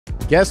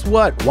Guess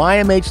what?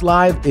 YMH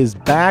Live is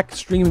back,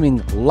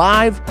 streaming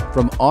live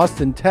from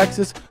Austin,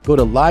 Texas. Go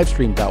to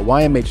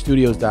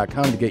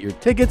livestream.ymhstudios.com to get your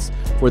tickets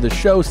for the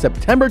show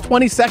September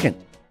 22nd.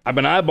 I've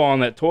been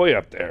eyeballing that toy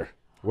up there.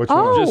 Which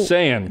one? Just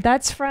saying.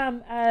 That's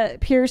from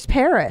Pierce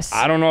Paris.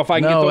 I don't know if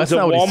I can get those that's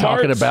not at what he's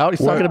talking Walmart. about.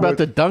 He's talking about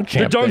the Dunk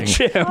Champ. The Dunk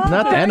thing. Champ.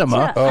 Not the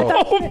enema.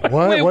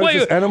 What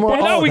is this enema?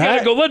 Now we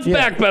gotta go. Let's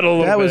backpedal a little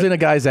bit. That was in a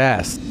guy's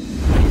ass.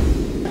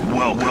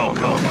 Welcome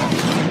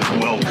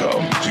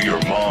to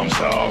your mom's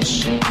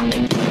house.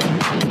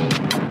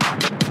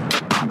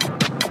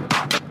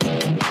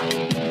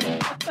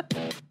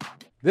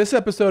 This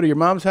episode of Your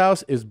Mom's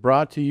House is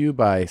brought to you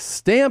by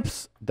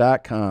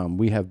Stamps.com.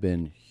 We have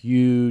been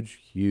huge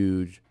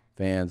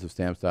fans of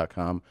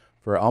Stamps.com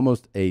for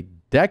almost a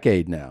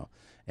decade now.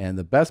 And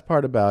the best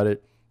part about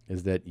it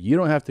is that you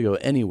don't have to go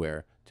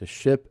anywhere to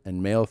ship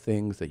and mail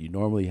things that you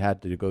normally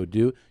had to go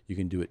do. You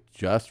can do it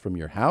just from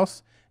your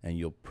house, and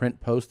you'll print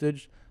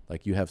postage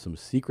like you have some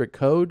secret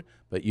code,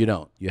 but you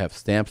don't. You have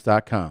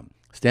Stamps.com.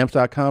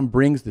 Stamps.com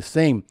brings the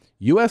same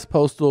U.S.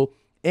 Postal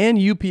and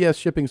UPS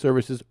shipping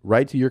services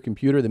right to your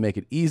computer. They make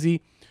it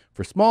easy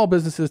for small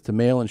businesses to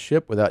mail and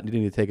ship without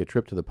needing to take a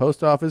trip to the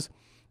post office.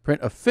 Print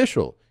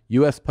official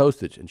U.S.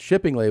 postage and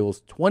shipping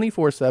labels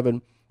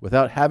 24/7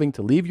 without having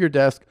to leave your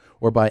desk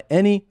or buy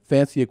any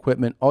fancy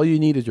equipment. All you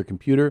need is your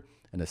computer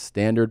and a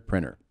standard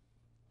printer.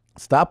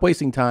 Stop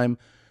wasting time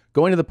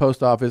going to the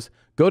post office.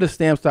 Go to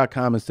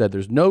Stamps.com instead.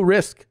 There's no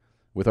risk.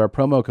 With our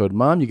promo code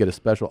MOM, you get a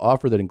special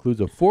offer that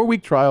includes a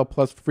 4-week trial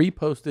plus free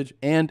postage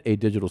and a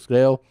digital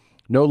scale.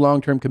 No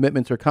long-term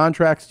commitments or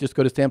contracts. Just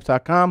go to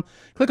Stamps.com,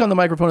 click on the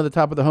microphone at the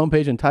top of the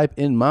homepage, and type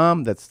in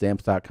MOM. That's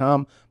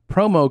Stamps.com.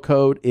 Promo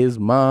code is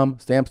MOM.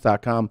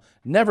 Stamps.com.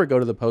 Never go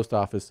to the post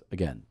office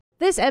again.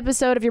 This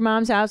episode of Your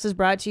Mom's House is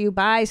brought to you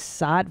by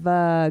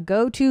Sattva.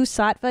 Go to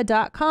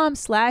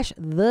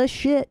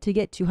sattva.com/theshit to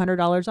get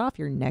 $200 off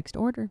your next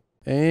order.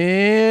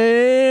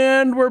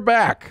 And we're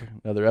back.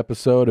 Another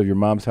episode of Your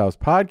Mom's House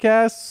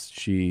podcast.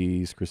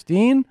 She's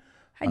Christine.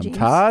 Hi, I'm James.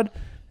 Todd.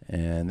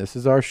 And this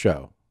is our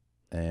show.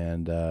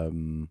 And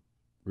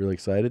really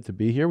excited to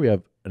be here. We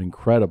have an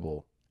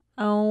incredible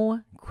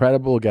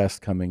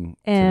guest coming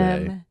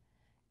today.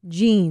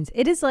 Jeans.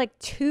 It is like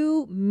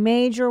two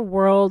major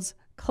worlds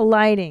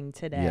colliding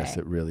today. Yes,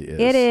 it really is.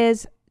 It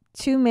is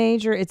two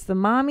major. It's the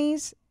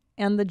mommies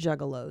and the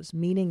juggalos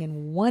meeting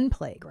in one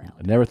playground.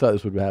 I never thought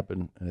this would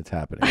happen, and it's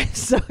happening. I'm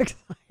so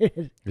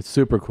excited. It's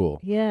super cool.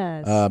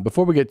 Yes.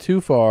 Before we get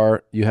too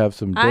far, you have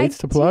some dates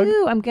to plug?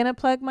 I'm going to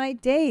plug my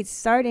dates.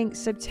 Starting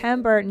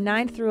September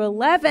 9th through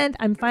 11th,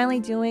 I'm finally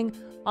doing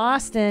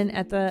Austin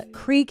at the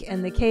Creek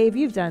and the Cave.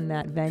 You've done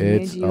that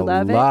venue. Do you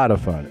love it? It's a lot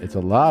of fun. It's a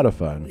lot of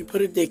fun. You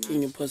put a dick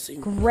in your pussy.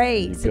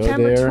 Great.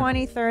 September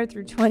 23rd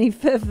through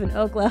 25th in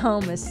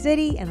Oklahoma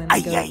City. And then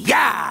we go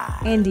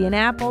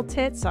Indianapolis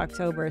Tits,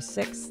 October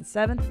 6th and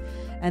 7th.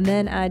 And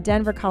then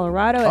Denver,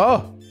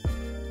 Colorado.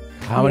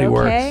 Comedy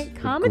Works.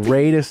 The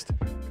greatest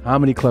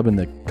comedy club in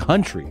the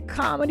country.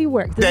 Comedy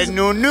Works. That's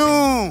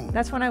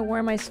That's when I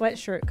wore my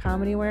sweatshirt,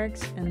 Comedy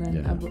Works, and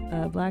then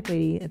a black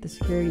lady at the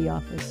security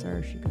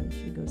officer, she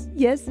goes,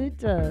 yes, it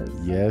does.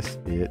 Yes,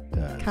 it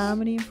does.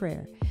 Comedy and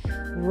prayer.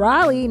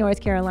 Raleigh,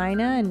 North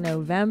Carolina in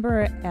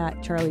November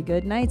at Charlie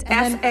Goodnight's.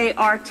 And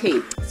SART.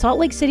 Salt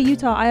Lake City,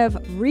 Utah, I have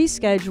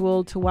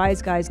rescheduled to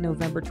Wise Guys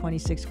November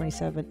 26th,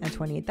 27th, and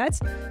 28th. That's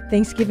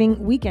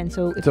Thanksgiving weekend.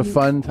 So it's a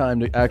fun time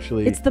to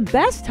actually. It's the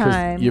best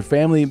time. Your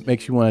family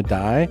makes you want to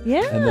die.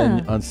 Yeah. And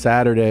then on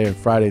Saturday or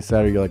Friday,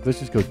 Saturday, you're like, let's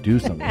just go do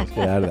something. Let's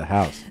get out of the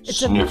house.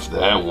 Sniff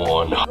that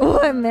one.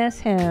 Oh, I miss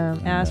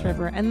him. Ass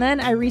River. And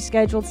then I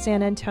rescheduled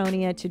San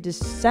Antonio to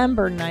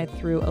December 9th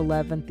through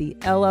 11th, the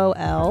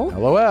LOL.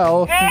 LOL.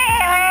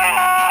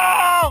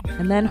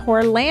 And then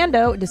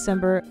Orlando,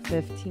 December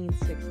 15th,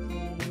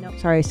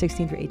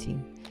 16th through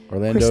 18th.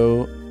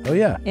 Orlando. Oh,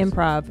 yeah.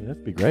 Improv.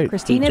 That'd be great.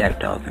 Christina.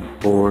 Jacked off in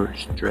 4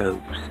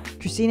 strokes.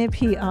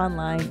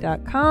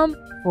 ChristinaPOnline.com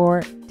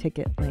for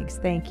ticket links.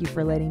 Thank you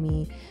for letting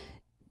me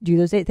do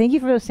those. Thank you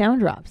for those sound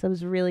drops. That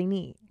was really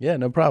neat. Yeah,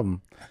 no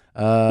problem.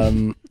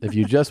 If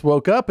you just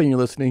woke up and you're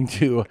listening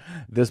to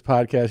this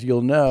podcast,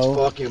 you'll know.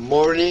 Fucking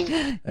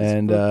morning.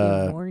 And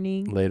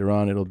morning. Later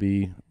on, it'll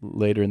be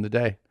later in the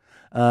day.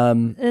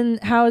 And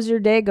how's your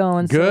day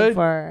going so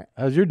far?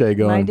 How's your day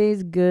going? My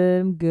day's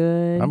good. I'm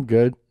good. I'm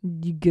good.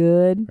 You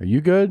good? Are you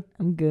good?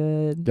 I'm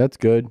good. That's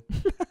good.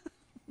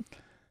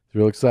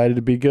 Real excited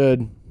to be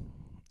good.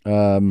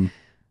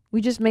 We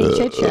just made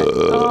chit chat.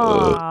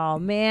 Oh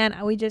man,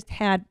 we just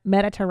had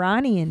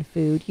Mediterranean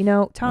food. You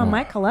know, Tom,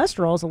 my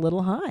cholesterol's a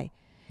little high.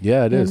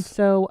 Yeah, it is.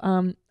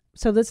 And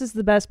so this is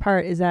the best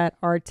part is that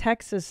our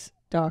Texas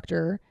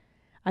doctor,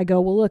 I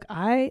go, well, look,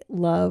 I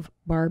love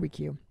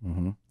barbecue,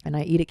 and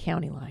I eat at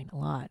County Line a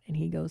lot, and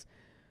he goes,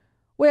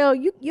 well,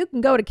 you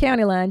can go to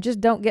County Line, just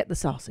don't get the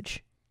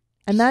sausage,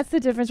 and that's the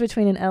difference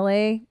between an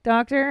LA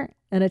doctor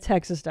and a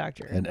Texas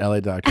doctor. An LA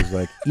doctor's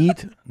like,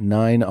 eat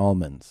 9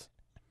 almonds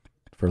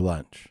for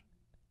lunch.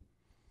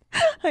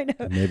 I know.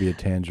 And maybe a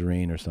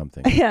tangerine or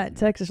something. Yeah,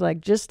 Texas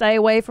like, just stay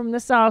away from the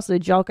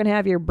sausage. Y'all can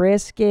have your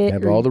brisket.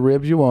 Have all the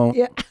ribs you want.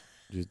 Yeah.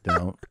 Just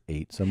don't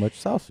eat so much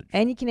sausage.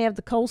 And you can have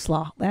the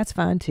coleslaw. That's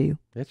fine too.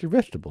 That's your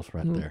vegetables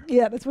right there.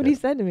 Yeah, that's what he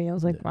said to me. I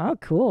was like, wow,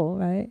 cool,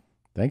 right?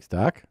 Thanks,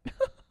 Doc.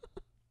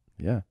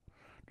 Yeah.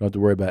 Don't have to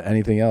worry about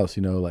anything else,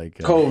 like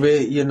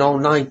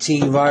COVID,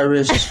 19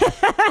 virus.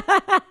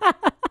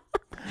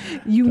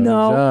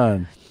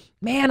 John.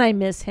 Man, I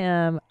miss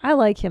him. I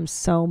like him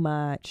so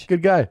much.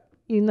 Good guy.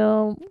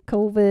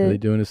 COVID. Really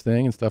doing his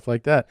thing and stuff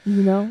like that.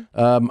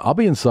 I'll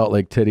be in Salt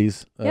Lake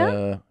Titties.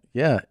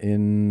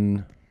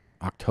 In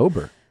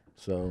October.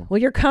 So. Well,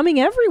 you're coming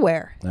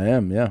everywhere. I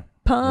am, yeah.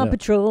 Paw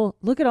Patrol.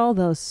 Look at all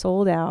those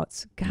sold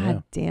outs.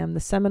 God damn. The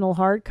Seminole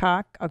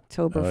Hardcock,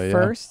 October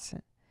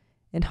 1st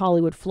in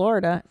Hollywood,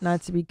 Florida.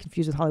 Not to be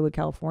confused with Hollywood,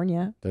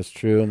 California. That's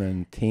true. And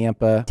then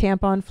Tampa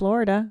in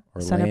Florida.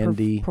 Center for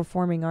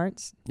Performing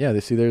Arts. Yeah,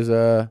 there's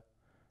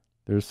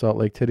Salt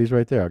Lake Titties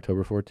right there,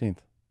 October 14th.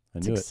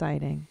 It's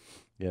exciting.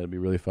 Yeah, it'll be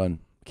really fun.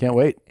 Can't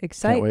wait.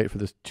 Can't wait for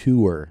this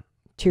tour.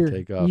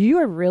 Take off. You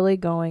are really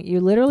going. You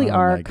literally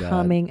are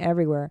coming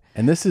everywhere.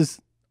 And this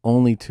is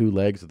only 2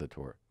 legs of the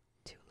tour.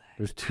 2 legs.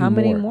 There's 2 How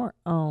more. many more?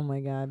 Oh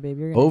my God, baby!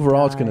 You're gonna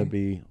Overall, die. it's going to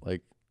be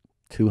like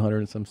 200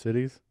 in some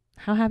cities.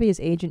 How happy is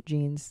Agent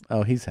Jeans?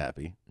 Oh, he's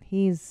happy.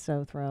 He's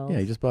so thrilled.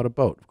 Yeah, he just bought a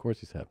boat. Of course,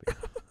 he's happy.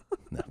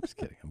 No, I'm just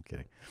kidding. I'm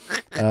kidding.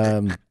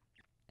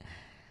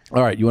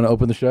 All right, you want to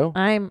open the show?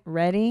 I'm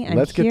ready.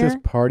 Let's get this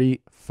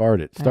party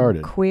started.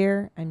 I'm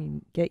queer. I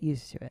mean, get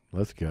used to it.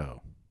 Let's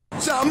go.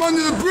 So I'm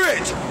under the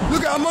bridge.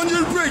 Look, I'm under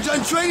the bridge.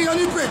 I'm training on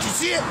the bridge. You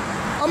see it?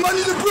 I'm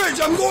under the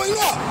bridge. I'm going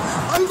up.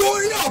 I'm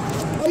going up.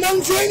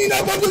 I'm training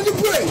up under the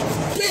bridge.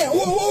 Bam.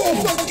 Whoa,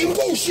 fucking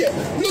bullshit.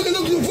 Look at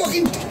the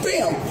fucking,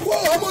 bam.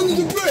 Whoa, I'm under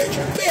the bridge.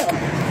 Bam.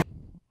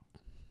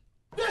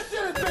 This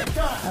shit is big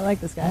time. I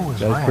like this guy.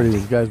 That's pretty.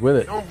 This guy's with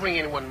it. Don't bring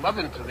anyone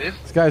mother into this.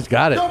 This guy's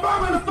got it.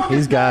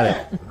 He's got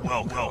it.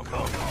 Welcome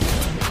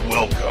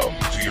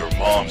to your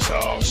mom's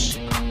house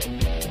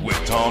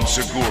with Tom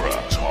Segura.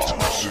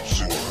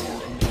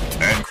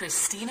 And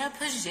Christina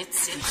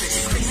Pajitsin.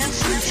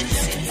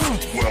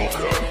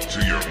 welcome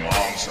to your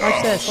mom's house.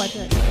 Watch this. Watch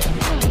this.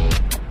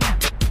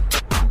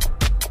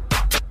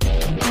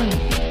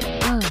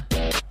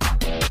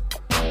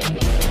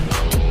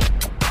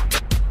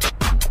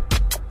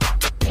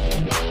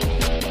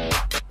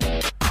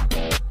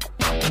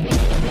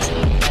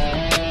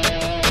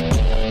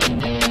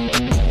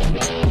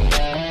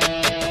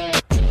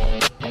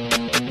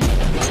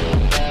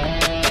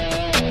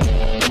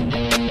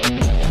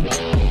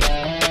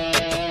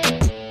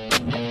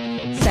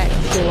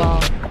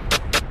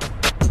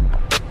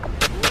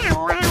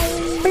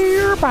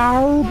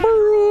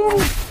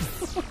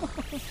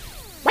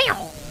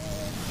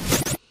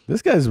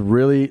 This guy's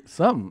really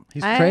something.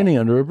 He's training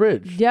under a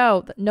bridge.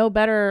 Yo, no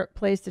better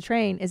place to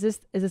train. Is this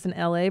an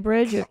LA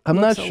bridge? I'm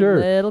not sure. A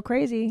little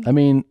crazy. I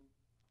mean,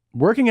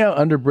 working out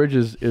under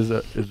bridges is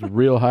a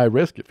real high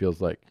risk, it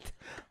feels like.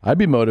 I'd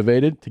be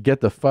motivated to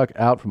get the fuck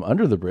out from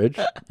under the bridge,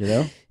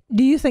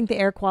 Do you think the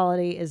air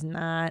quality is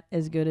not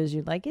as good as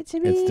you'd like it to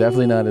be? It's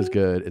definitely not as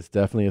good. It's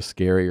definitely a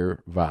scarier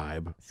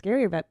vibe.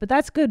 Scarier vibe. But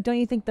that's good. Don't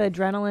you think the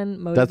adrenaline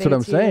motivates That's what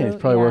I'm saying.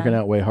 He's probably working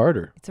out way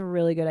harder. It's a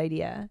really good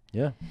idea.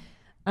 Yeah.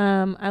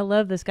 I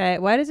love this guy.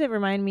 Why does it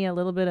remind me a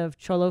little bit of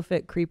Cholo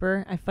Fit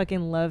Creeper? I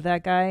fucking love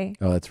that guy.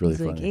 Oh, that's really He's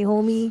funny. Like, hey,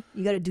 homie,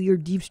 you got to do your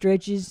deep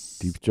stretches.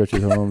 Deep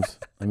stretches, Holmes.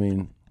 I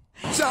mean.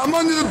 So I'm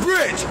under the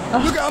bridge.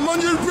 Look, I'm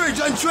under the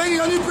bridge. I'm training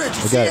on the bridge.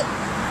 You see it?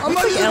 I'm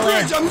under the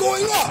bridge. I'm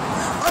going up.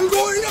 I'm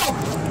going up.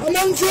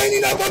 I'm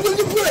training up under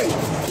the bridge.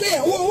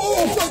 Bam.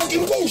 Whoa,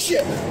 fucking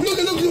bullshit. Look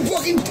at the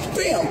fucking,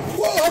 bam.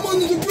 Whoa, I'm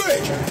under the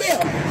bridge. Bam.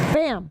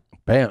 Bam.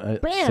 Bam.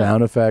 Bam.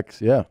 Sound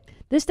effects, yeah.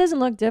 This doesn't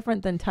look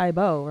different than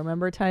Tybo.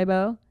 Remember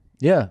Tybo?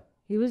 Yeah.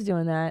 He was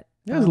doing that.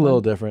 It was a little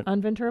different. On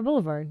Ventura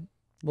Boulevard.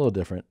 A little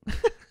different.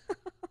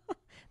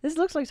 This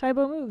looks like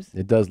Tybo moves.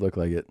 It does look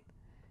like it.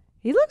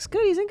 He looks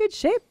good. He's in good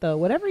shape, though.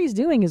 Whatever he's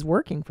doing is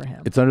working for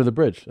him. It's under the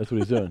bridge. That's what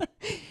he's doing.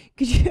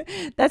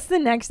 That's the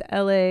next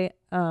LA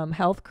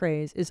health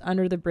craze is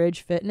under the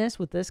bridge fitness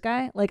with this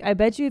guy. Like, I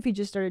bet you if he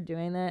just started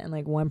doing that and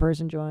like one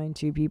person joined,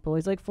 2 people,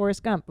 he's like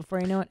Forrest Gump.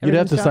 Before you know it, you'd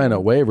have to sign a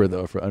jogging. waiver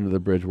though for under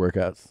the bridge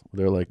workouts.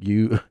 They're like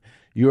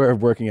you are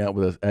working out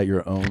with us at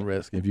your own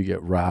risk. If you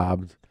get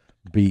robbed,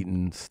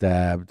 beaten,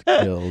 stabbed,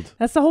 killed,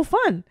 that's the whole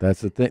fun.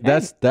 That's the thing.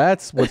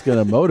 That's what's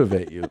gonna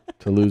motivate you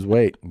to lose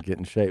weight and get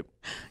in shape.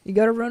 You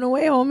got to run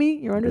away,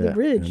 homie. You're under the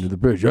bridge. Under the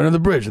bridge. You're under the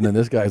bridge, and then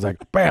this guy's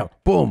like, bam,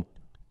 boom.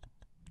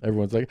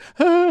 Everyone's like,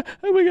 oh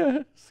my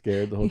god,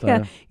 scared the whole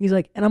time. He's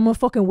like, and I'm gonna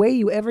fucking weigh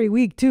you every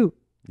week too.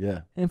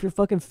 Yeah. And if you're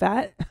fucking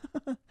fat,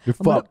 you're I'm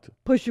gonna fucked.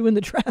 push you in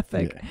the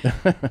traffic.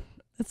 Yeah.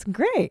 That's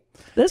great.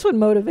 This would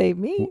motivate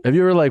me. Have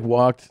you ever like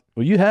walked?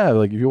 Well, you have.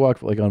 Like if you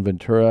walk like on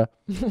Ventura,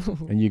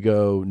 and you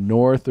go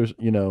north, or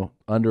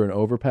under an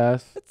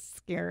overpass. That's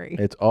scary.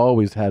 It's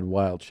always had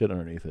wild shit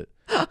underneath it.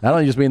 Not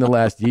only just being the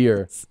last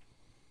year,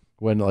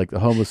 when like the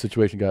homeless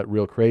situation got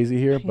real crazy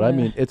here, but I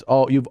mean it's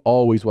all you've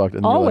always walked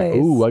and you're like,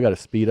 ooh, I got to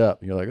speed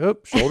up. And you're like, oh,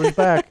 shoulders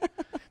back.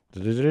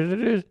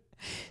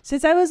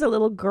 Since I was a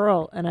little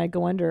girl and I'd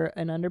go under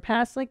an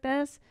underpass like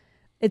this,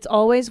 It's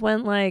always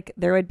when like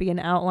there would be an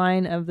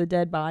outline of the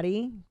dead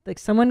body. Like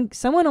someone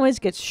always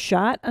gets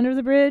shot under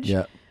the bridge.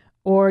 Yeah.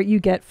 Or you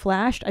get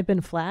flashed. I've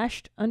been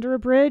flashed under a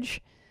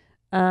bridge.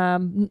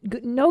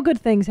 No good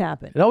things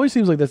happen. It always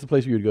seems like that's the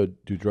place where you'd go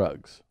do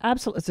drugs.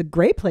 Absolutely. It's a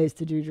great place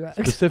to do drugs.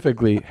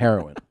 Specifically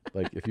heroin.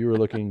 Like if you were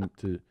looking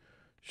to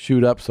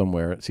shoot up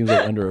somewhere, it seems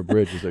like under a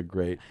bridge is a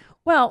great.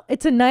 Well,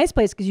 it's a nice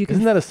place because you can.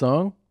 Isn't that a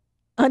song?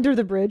 Under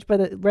the Bridge by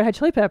the Red Hot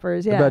Chili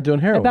Peppers, yeah. About doing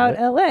heroin, About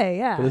right? L.A.,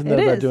 yeah. But isn't that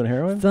about doing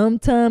heroin?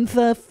 Sometimes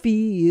I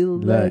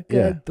feel like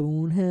yeah. I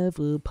don't have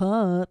a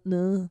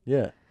partner.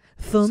 Yeah.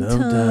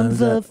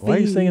 Sometimes I feel... Why are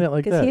you singing it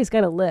like that? Because he's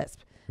got a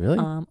lisp. Really?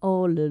 I'm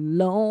all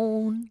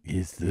alone.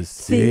 It's the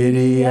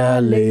city I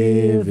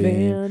live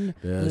in,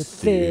 the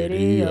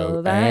city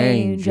of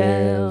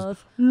angels.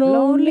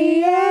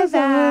 Lonely as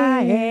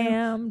I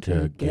am,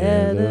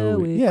 together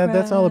we Yeah,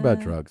 that's all about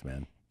cry. drugs,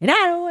 man. And I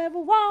don't ever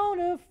want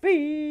to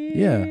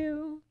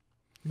feel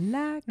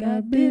like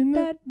I did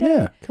that day.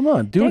 Yeah, come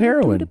on, do Take me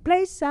heroin. to the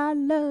place I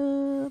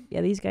love.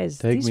 Yeah, these guys.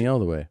 Take me all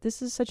the way.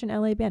 This is such an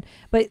LA band.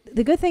 But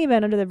the good thing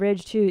about Under the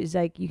Bridge too is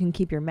like you can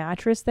keep your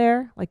mattress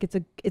there. Like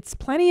it's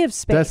plenty of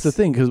space. That's the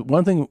thing, because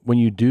one thing when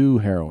you do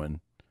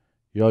heroin,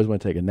 you always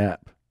want to take a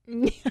nap.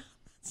 Yeah,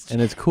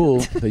 and it's cool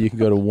that you can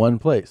go to one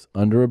place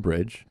under a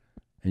bridge,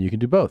 and you can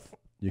do both.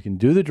 You can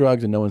do the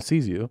drugs and no one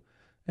sees you,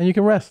 and you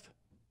can rest.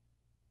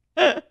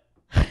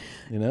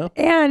 You know?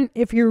 And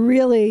if you're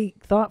really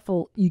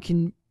thoughtful, you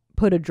can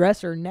put a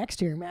dresser next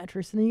to your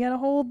mattress, and then you got a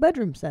whole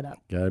bedroom set up.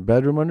 Got a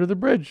bedroom under the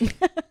bridge.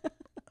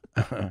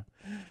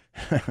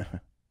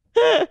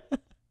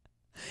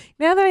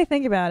 Now that I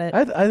think about it,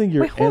 I think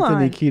your Wait, hold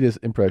Anthony on. Kiedis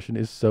impression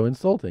is so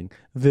insulting.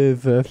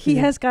 He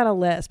has got a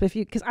lisp.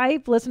 Because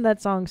I've listened to that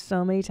song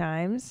so many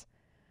times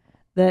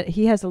that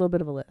he has a little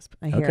bit of a lisp.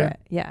 I hear Okay. it.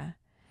 Yeah.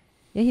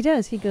 Yeah, he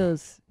does. He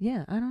goes,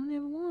 yeah, I don't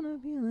ever want to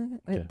feel like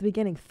it. At the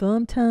beginning,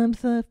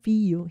 sometimes I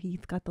feel.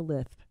 He's got the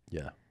lisp.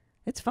 Yeah.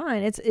 It's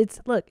fine.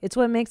 Look, it's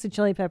what makes the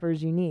Chili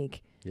Peppers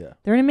unique. Yeah.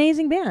 They're an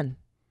amazing band.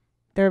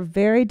 They're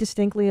very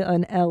distinctly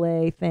an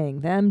LA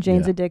thing. Them,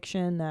 Jane's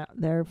Addiction,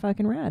 they're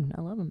fucking rad. I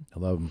love them. I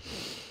love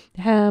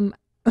them.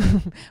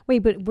 Wait,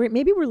 but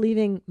maybe we're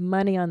leaving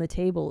money on the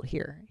table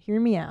here. Hear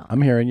me out.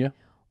 I'm hearing you.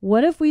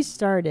 What if we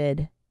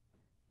started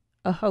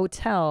a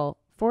hotel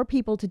for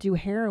people to do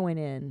heroin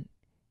in?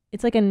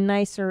 It's like a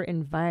nicer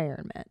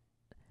environment.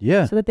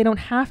 Yeah. So that they don't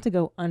have to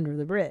go under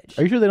the bridge.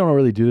 Are you sure they don't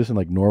really do this in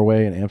like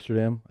Norway and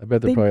Amsterdam? I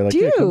bet they're They probably like,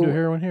 yeah, come do. do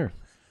heroin here.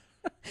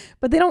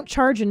 But they don't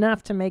charge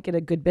enough to make it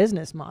a good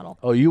business model.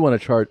 Oh, you want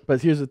to charge?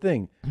 But here's the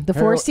thing: The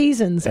Four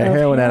Seasons of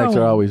heroin addicts are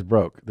heroin. always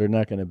broke. They're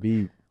not going to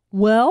be.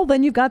 Well,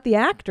 then you've got the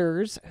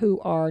actors who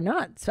are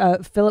not.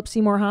 Philip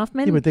Seymour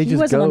Hoffman. Yeah, but they he just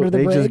wasn't go. under the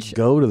They bridge. just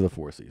go to the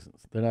Four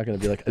Seasons. They're not going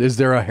to be like, is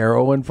there a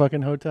heroin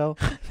fucking hotel?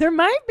 There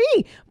might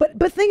be,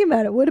 but think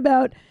about it. What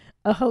about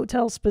a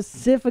hotel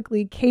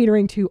specifically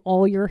catering to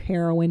all your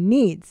heroin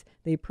needs?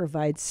 They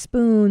provide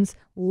spoons,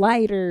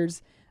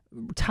 lighters,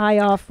 tie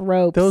off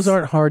ropes. Those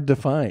aren't hard to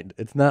find.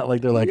 It's not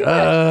like they're like,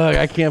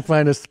 I can't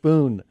find a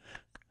spoon.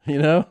 You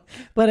know?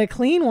 But a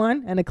clean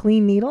one and a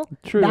clean needle.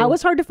 True. That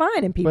was hard to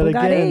find, and people But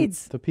got again,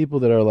 AIDS. the people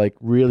that are like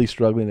really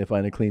struggling to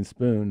find a clean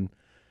spoon,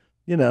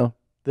 you know,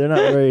 they're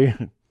not very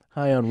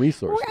high on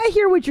resources. Well, I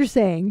hear what you're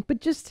saying, but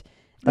just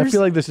I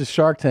feel like this is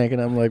Shark Tank, and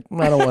I'm like,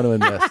 I don't want to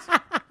invest.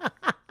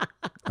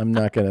 I'm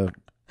not going to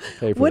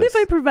pay for what this.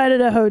 if I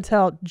provided a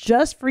hotel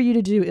just for you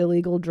to do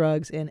illegal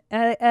drugs in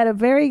at a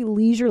very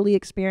leisurely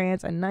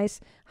experience, a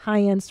nice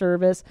high-end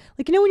service?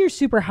 Like, you know when you're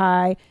super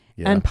high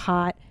and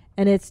pot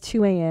and it's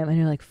 2 a.m. and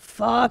you're like,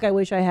 fuck, I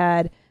wish I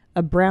had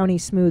a brownie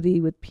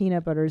smoothie with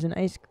peanut butter and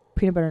ice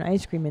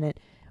cream in it.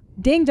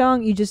 Ding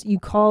dong, you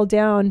call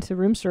down to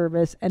room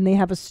service and they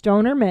have a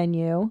stoner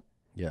menu.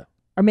 Yeah.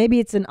 Or maybe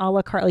it's an a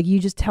la carte. Like, you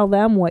just tell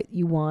them what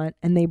you want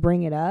and they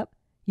bring it up.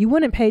 You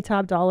wouldn't pay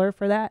top dollar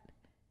for that?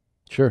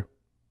 Sure.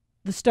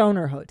 The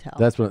Stoner Hotel.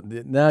 That's what.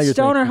 Now you're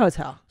Stoner thinking,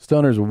 Hotel.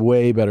 Stoner's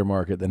way better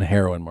market than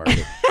heroin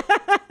market.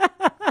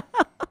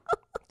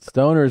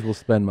 Stoners will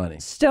spend money.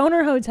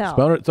 Stoner Hotel.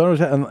 Stoners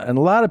and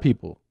a lot of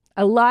people.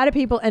 A lot of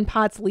people, and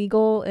pot's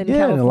legal in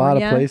California. In a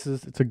lot of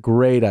places. It's a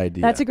great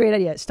idea. That's a great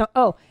idea.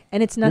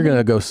 And it's nothing. You're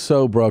gonna go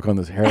so broke on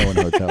this heroin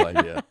hotel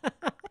idea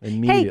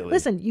immediately. Hey,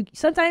 listen.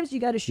 Sometimes you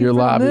got to shoot Your for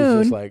the lobby's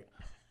moon. just like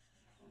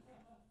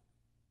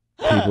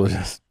people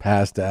just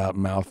passed out,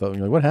 mouth open.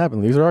 You're like, what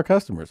happened? These are our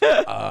customers.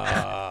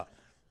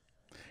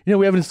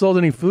 We haven't sold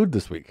any food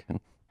this week.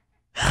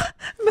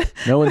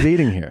 No one's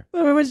eating here.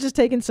 Everyone's just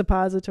taking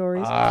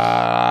suppositories.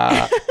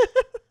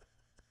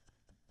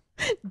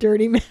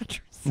 Dirty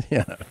mattress.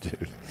 Yeah,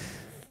 dude.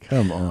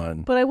 Come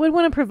on. But I would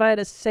want to provide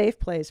a safe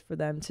place for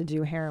them to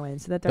do heroin,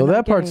 so that they're not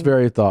that part's getting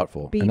very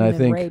thoughtful, beaten and I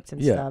think raped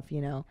and stuff.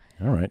 You know.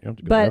 All right. You don't have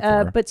to go that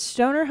far. But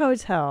Stoner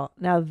Hotel.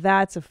 Now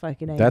that's a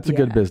fucking idea. That's a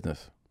good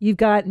business. You've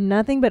got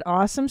nothing but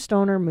awesome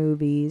stoner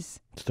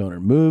movies. Stoner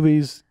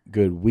movies,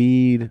 good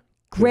weed,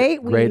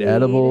 Great great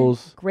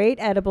edibles. Great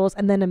edibles.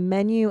 And then a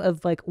menu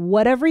of like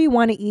whatever you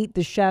want to eat,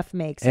 the chef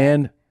makes.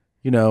 And,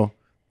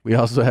 we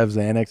also have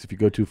Xanax. If you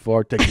go too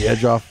far, take the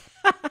edge off.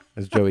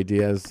 As Joey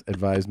Diaz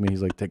advised me,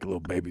 he's like, take a little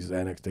baby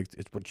Xanax.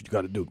 It's what you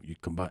got to do. You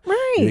combine.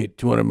 Right. You need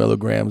 200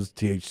 milligrams of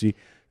THC. And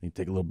you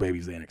take a little baby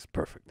Xanax.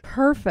 Perfect.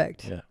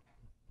 Perfect. Yeah.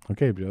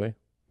 Okay, Joey.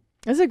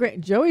 That's a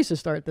great. Joey should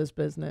start this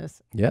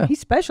business. Yeah. He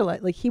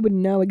specialized. Like he would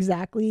know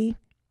exactly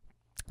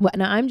what.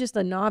 Now I'm just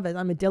a novice.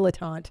 I'm a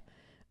dilettante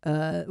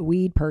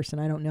weed person.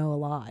 I don't know a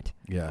lot.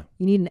 Yeah.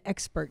 You need an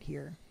expert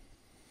here.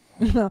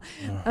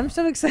 I'm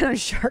so excited on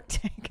Shark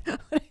Tank.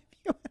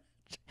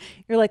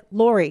 You're like,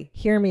 Lori,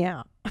 hear me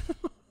out.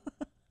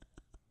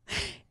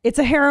 It's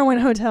a heroin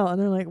hotel.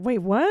 And they're like, wait,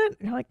 what?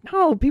 You're like,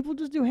 no, people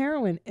just do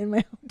heroin in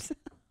my hotel.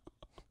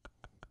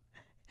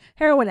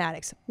 Heroin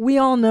addicts. We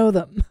all know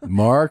them.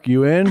 Mark,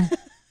 you in?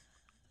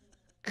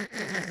 You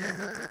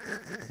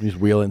just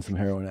wheel in some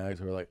heroin addicts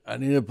who are like, I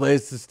need a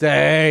place to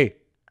stay.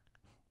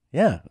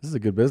 Yeah, this is a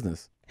good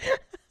business.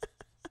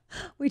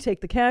 We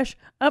take the cash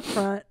up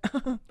front.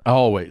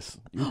 Always.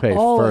 You pay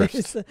Always.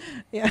 first.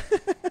 Yeah.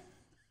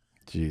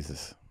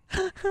 Jesus.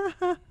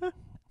 I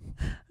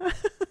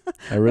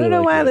don't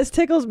know why this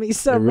tickles me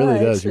so much. It really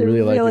does. You really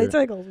it like really your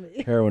tickles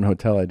me. heroin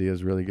hotel idea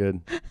is really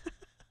good.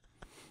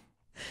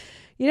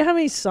 You know how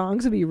many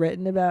songs would be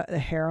written about the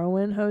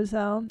heroin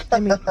hotel? I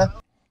mean,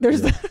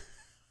 there's.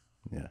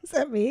 Yeah. Is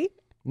that me?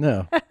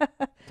 No.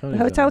 The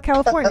Hotel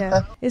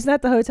California. Isn't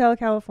that the Hotel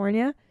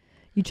California?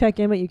 You check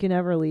in, but you can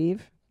never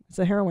leave. It's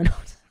a heroin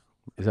hotel.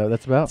 Is that what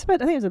that's about? It's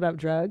about, I think it's about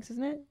drugs,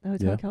 isn't it? The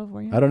Hotel Yeah.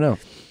 California. I don't know.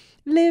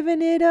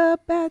 Living it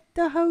up at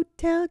the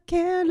Hotel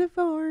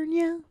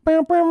California.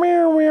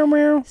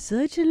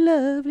 Such a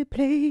lovely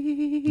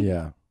place.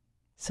 Yeah.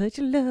 Such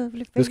a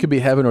lovely place. This could be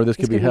heaven or this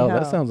could be hell.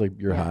 That sounds like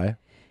you're high.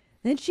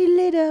 Then she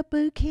lit up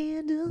a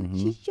candle. Mhm.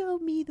 She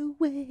showed me the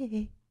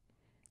way.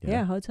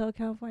 Yeah, Hotel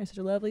California. Such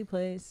a lovely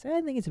place.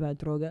 I think it's about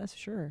drogas,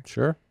 sure.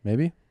 Sure,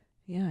 maybe.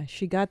 Yeah,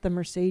 she got the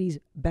Mercedes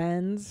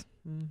Benz.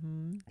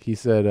 Mm-hmm. He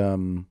said,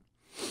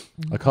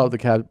 I called the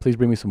cab, please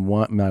bring me some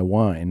my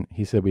wine.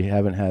 He said, we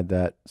haven't had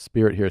that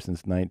spirit here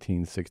since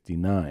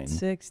 1969.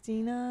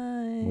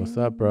 69. What's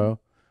up, bro?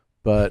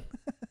 But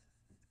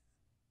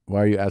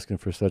why are you asking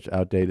for such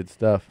outdated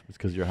stuff? It's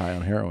because you're high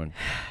on heroin.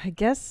 I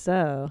guess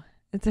so.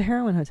 It's a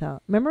heroin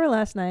hotel. Remember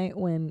last night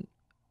when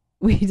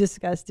we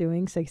discussed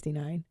doing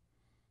 69?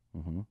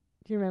 Mm-hmm.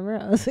 Do you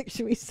remember? I was like,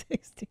 should we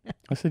 69?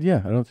 I said,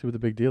 yeah, I don't see what the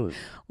big deal is.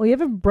 Well, you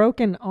have a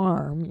broken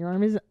arm. Your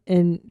arm is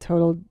in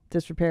total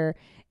disrepair.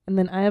 And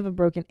then I have a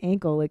broken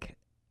ankle.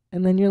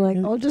 And then you're like,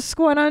 I'll just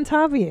squat on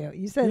top of you.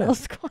 You said, I'll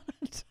squat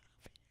on top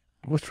of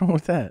you. What's wrong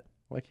with that?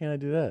 Why can't I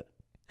do that?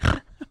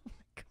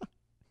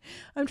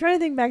 I'm trying to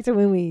think back to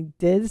when we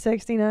did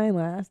 69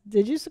 last.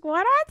 Did you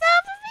squat on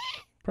top of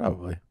me?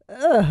 Probably.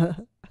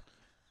 Ugh.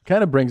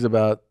 Kind of brings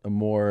about a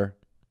more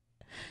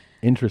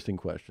interesting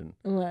question.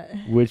 What?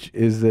 Which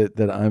is that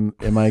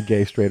am I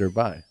gay, straight, or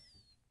bi?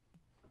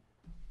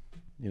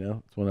 You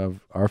know, it's one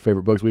of our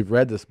favorite books. We've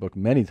read this book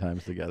many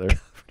times together.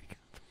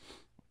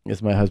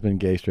 It's My Husband,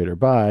 Gay, Straight, or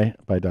Bi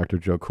by Dr.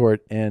 Joe Kort.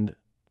 And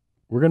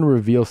we're going to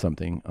reveal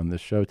something on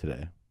this show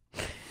today.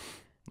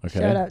 Okay.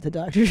 Shout out to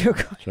Dr. Joe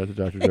Kort. Shout out to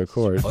Dr. Joe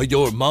Kort. A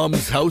Your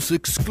Mom's House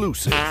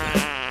exclusive.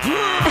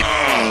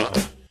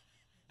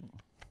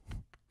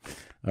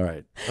 All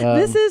right.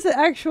 This is an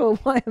actual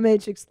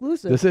YMH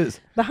exclusive. This is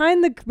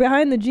behind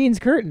the jeans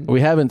curtain. We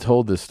haven't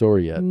told this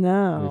story yet.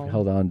 No. We've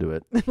held on to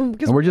it. And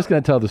we're just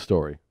going to tell the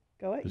story.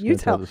 Go ahead. Just You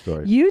gonna tell the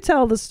story. You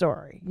tell the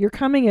story. You're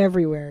coming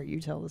everywhere.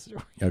 You tell the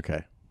story.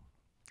 Okay.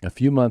 A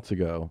few months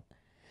ago,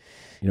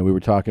 we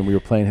were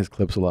playing his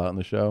clips a lot on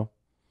the show,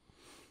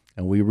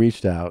 and we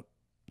reached out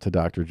to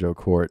Dr. Joe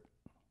Kort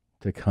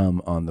to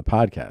come on the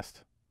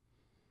podcast,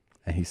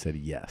 and he said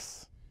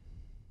yes.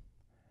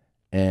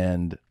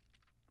 And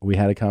we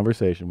had a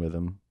conversation with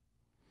him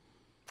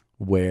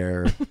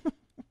where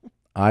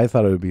I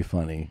thought it would be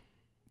funny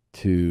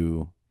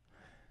to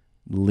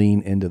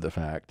lean into the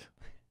fact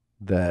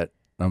that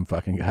I'm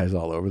fucking guys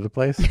all over the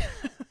place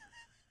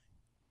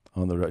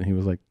on the road. And he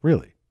was like,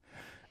 really?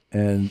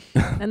 And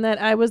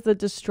that I was the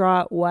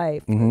distraught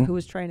wife Mhm. who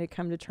was trying to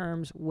come to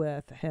terms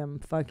with him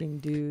fucking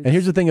dudes. And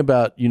here's the thing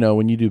about,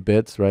 when you do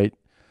bits, right?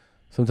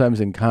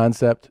 Sometimes in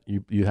concept,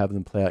 you have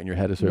them play out in your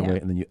head a certain way,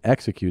 and then you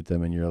execute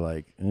them, and you're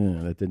like,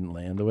 that didn't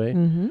land the way.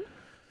 Mm-hmm.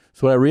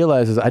 So what I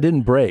realized is I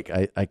didn't break.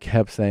 I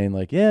kept saying,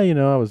 like,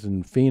 I was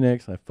in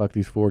Phoenix, and I fucked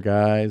these 4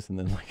 guys, and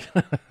then,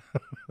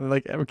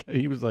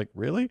 he was like,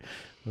 really?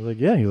 I was like,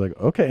 yeah. He was like,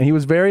 okay. And he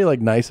was very,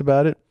 nice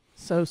about it.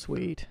 So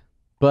sweet.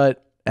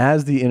 But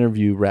as the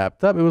interview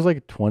wrapped up, it was like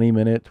a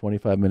 20-minute,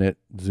 25-minute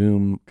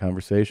Zoom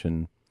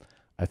conversation.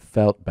 I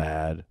felt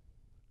bad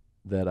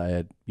that I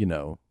had,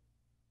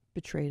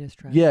 betrayed his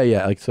trust.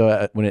 Yeah.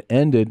 So when it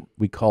ended,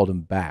 we called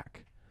him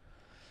back.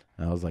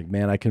 And I was like,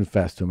 man, I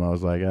confessed to him. I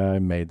was like, I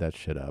made that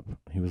shit up.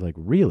 He was like,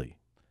 really?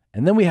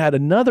 And then we had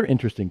another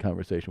interesting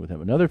conversation with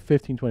him, another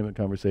 15, 20-minute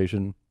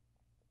conversation.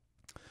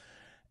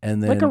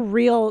 And then like a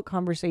real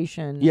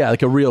conversation. Yeah,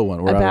 like a real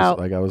one where about,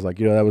 I was like,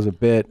 that was a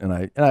bit, and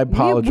I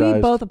apologized.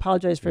 We both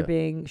apologized for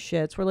being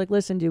shits. We're like,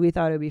 listen, dude, we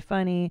thought it would be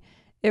funny.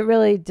 it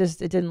really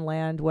just, it didn't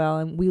land well.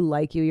 And we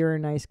like you. You're a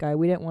nice guy.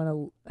 We didn't want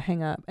to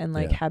hang up and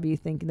like have you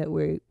think that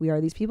we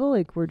are these people.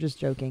 Like, we're just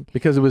joking.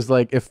 Because it was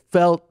like, it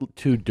felt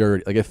too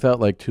dirty. Like, it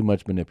felt like too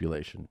much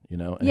manipulation, you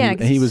know?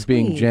 And he was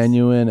being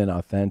genuine and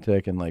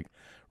authentic and like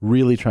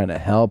really trying to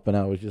help. And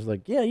I was just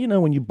like, yeah, you know,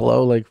 when you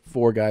blow like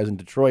 4 guys in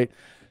Detroit,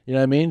 you know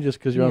what I mean? Just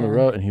because you're on the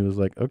road. And he was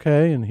like,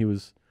 okay. And he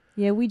was...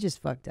 Yeah, we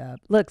just fucked up.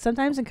 Look,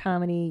 sometimes in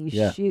comedy,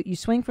 you shoot, you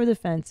swing for the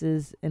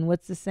fences, and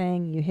what's the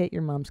saying? You hit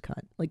your mom's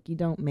cunt. Like, you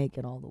don't make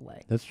it all the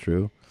way. That's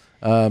true.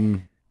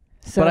 But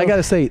I got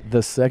to say,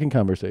 the second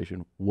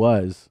conversation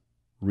was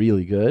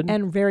really good.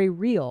 And very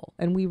real.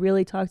 And we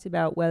really talked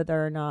about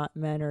whether or not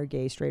men are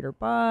gay, straight, or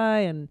bi,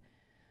 and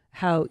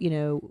how, you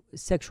know,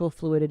 sexual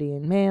fluidity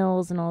in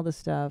males and all this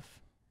stuff.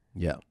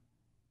 Yeah.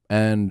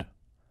 And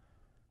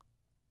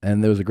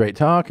there was a great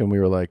talk, and we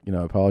were like, you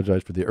know, I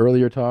apologize for the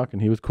earlier talk,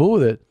 and he was cool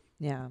with it.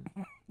 Yeah.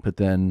 But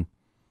then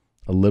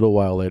a little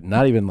while later,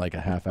 not even like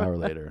a half hour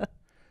later,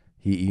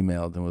 he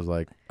emailed and was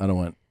like, I don't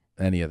want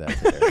any of that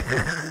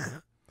today.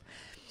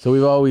 So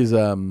we've always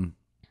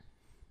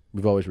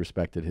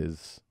respected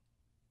his,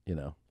 you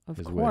know,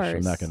 his wish.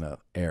 I'm not going to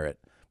air it.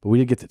 But we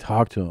did get to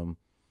talk to him,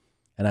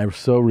 and I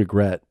so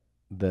regret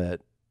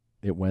that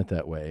it went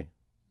that way.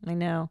 I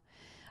know.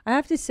 I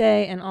have to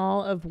say, in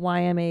all of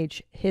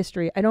YMH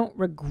history, I don't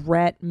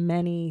regret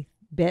many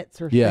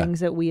bits or things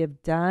that we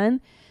have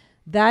done.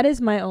 That is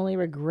my only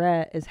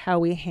regret, is how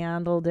we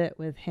handled it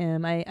with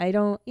him. I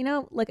don't, you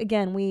know, like,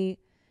 again, we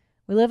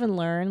live and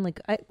learn. Like,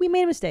 we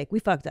made a mistake. We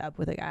fucked up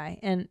with a guy.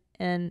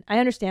 And I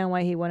understand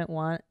why he wouldn't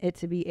want it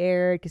to be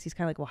aired, because he's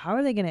kind of like, well, how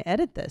are they going to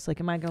edit this? Like,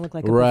 am I going to look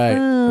like a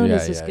buffoon?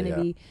 Is this going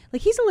to be...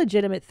 Like, he's a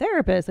legitimate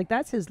therapist. Like,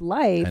 that's his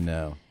life. I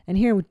know. And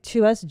here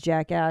to us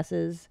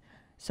jackasses.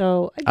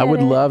 So I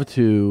would love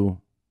to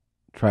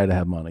try to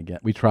have him on again.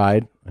 We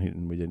tried,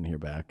 and we didn't hear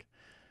back.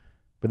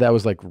 But that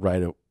was like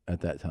right at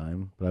that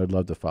time. But I would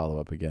love to follow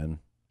up again.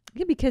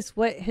 Yeah, because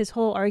what his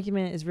whole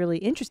argument is really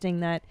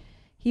interesting, that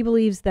he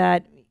believes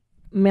that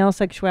male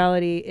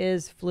sexuality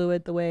is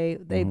fluid the way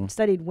they've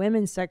studied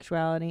women's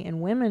sexuality,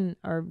 and women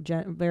are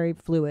very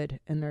fluid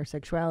in their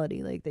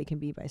sexuality. Like, they can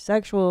be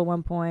bisexual at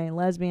one point,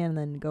 lesbian, and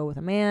then go with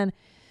a man.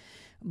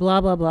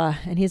 Blah, blah, blah.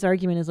 And his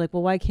argument is like,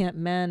 well, why can't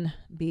men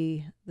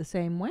be the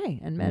same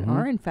way? And men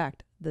are, in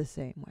fact, the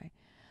same way.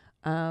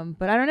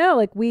 But I don't know.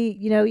 Like,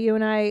 you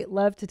and I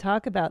love to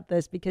talk about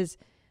this, because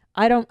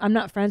I'm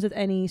not friends with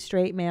any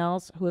straight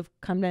males who have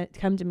come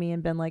to me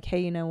and been like, hey,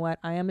 you know what?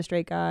 I am a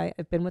straight guy.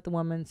 I've been with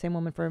the same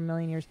woman for a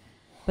million years.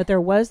 But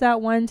there was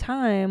that one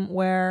time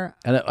where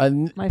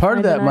my part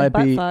of that and I might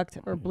butt be fucked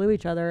or blew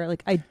each other.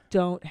 Like, I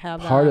don't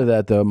have that. Part of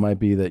that, though, might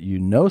be that you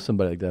know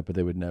somebody like that, but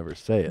they would never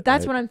say it.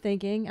 That's right? what I'm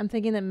thinking. I'm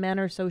thinking that men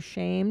are so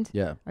shamed.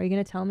 Yeah. Are you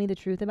going to tell me the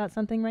truth about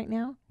something right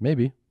now?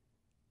 Maybe.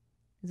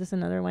 Is this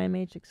another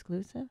YMH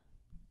exclusive?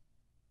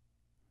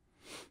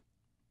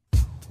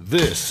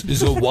 This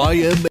is a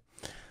YMH.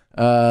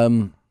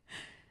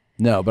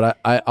 No, but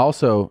I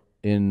also,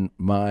 in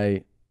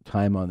my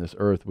time on this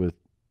earth with,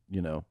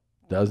 you know,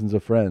 dozens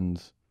of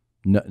friends,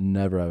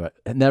 never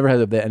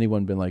have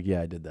anyone been like,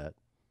 yeah, I did that.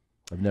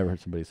 I've never heard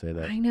somebody say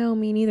that. I know,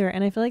 me neither.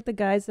 And I feel like the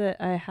guys that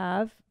I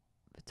have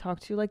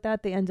talked to like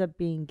that, they end up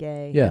being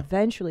gay. Yeah.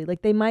 Eventually.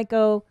 Like, they might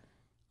go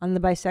on the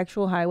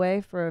bisexual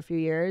highway for a few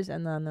years,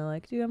 and then they're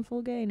like, dude, I'm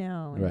full gay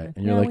now. And right.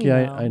 And you're like,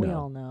 yeah, I know. We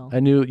all know. I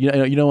knew,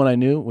 you know when I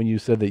knew? When you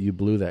said that you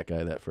blew that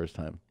guy that first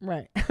time.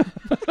 Right.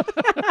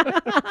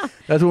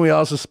 That's when we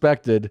all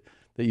suspected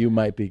that you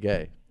might be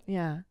gay.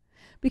 Yeah.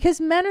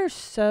 Because men are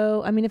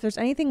so, I mean, if there's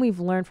anything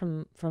we've learned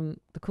from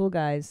the cool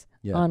guys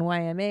on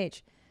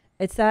YMH,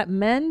 it's that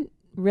men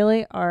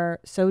really are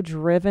so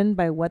driven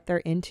by what they're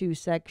into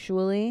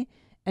sexually,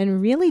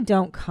 and really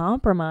don't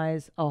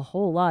compromise a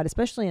whole lot,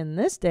 especially in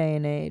this day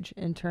and age.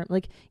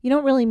 Like, you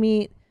don't really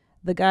meet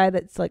the guy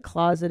that's like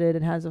closeted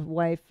and has a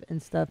wife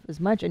and stuff as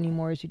much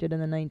anymore as you did in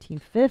the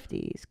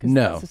 1950s,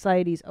 because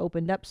society's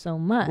opened up so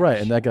much. Right,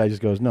 and that guy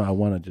just goes, no, I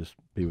want to just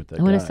be with that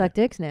guy. I want to suck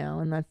dicks now,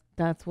 and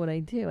that's what I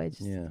do. I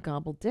just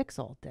gobble dicks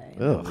all day.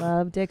 I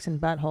love dicks and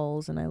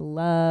buttholes, and I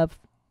love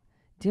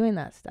doing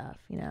that stuff,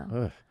 you know.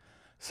 Ugh.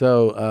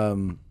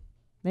 So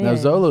now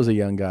Zolo's a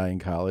young guy in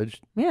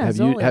college. Yeah,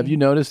 have you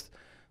noticed,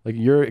 like,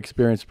 your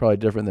experience is probably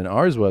different than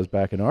ours was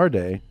back in our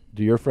day?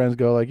 Do your friends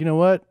go like, you know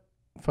what?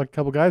 Fuck a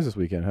couple guys this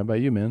weekend. How about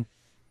you, man?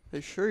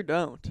 They sure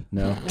don't.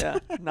 No. Yeah,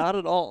 not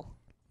at all.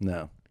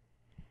 No.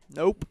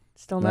 Nope.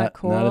 Still not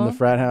cool. Not in the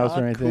frat house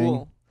not or anything.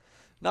 Cool.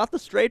 Not the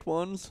straight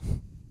ones.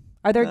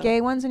 Are there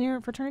gay ones in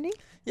your fraternity?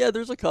 Yeah,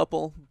 there's a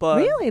couple, but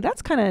really,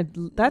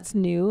 that's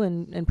new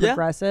and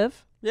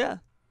progressive. Yeah.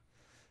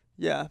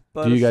 Yeah,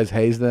 but do you guys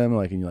haze them?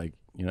 Like, and you like,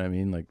 you know what I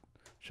mean? Like,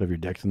 shove your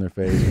dicks in their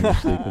face when you're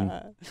sleeping?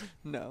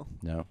 No.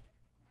 No.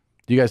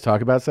 Do you guys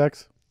talk about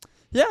sex?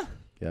 Yeah.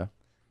 Yeah.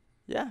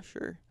 Yeah,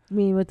 sure. I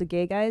mean, with the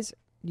gay guys,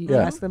 you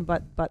ask them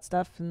butt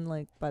stuff and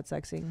like butt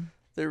sexing.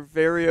 They're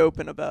very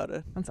open about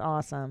it. That's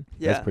awesome.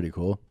 Yeah. That's pretty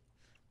cool.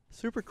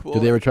 Super cool. Do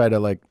they ever try to,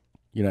 like,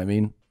 you know what I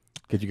mean?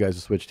 get you guys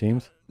to switch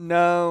teams?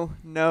 No,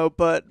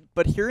 but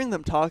hearing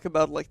them talk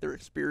about like their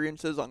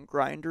experiences on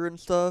Grindr and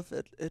stuff,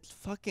 it's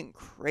fucking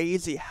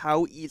crazy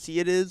how easy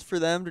it is for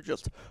them to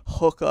just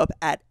hook up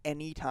at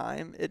any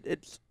time.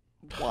 It's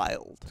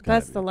wild.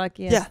 That's the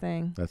luckiest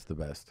thing. That's the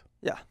best.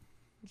 Yeah.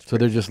 So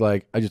they're just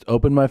like, I just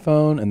opened my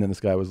phone, and then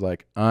this guy was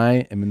like,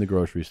 I am in the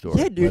grocery store.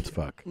 Yeah, dude. Let's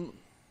fuck.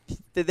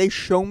 They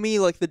show me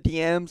like the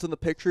DMs and the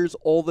pictures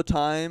all the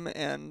time,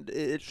 and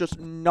it's just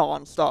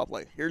nonstop.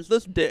 Like, here's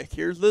this dick,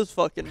 here's this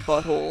fucking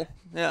butthole.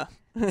 Yeah.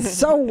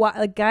 So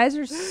like guys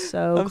are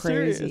so I'm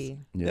crazy. serious.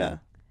 Yeah.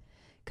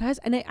 Guys,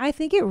 and I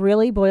think it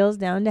really boils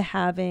down to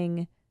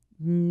having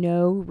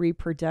no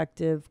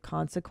reproductive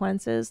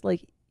consequences.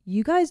 Like,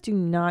 you guys do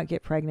not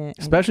get pregnant.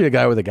 Especially a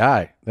guy with a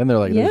guy. Then they're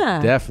like, Yeah.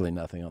 there's definitely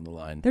nothing on the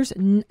line. There's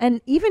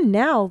and even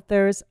now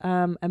there's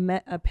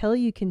a pill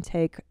you can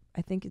take.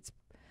 I think it's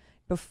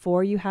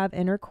before you have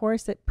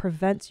intercourse that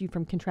prevents you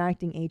from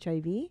contracting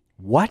HIV.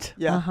 What?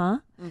 Yeah.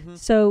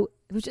 So,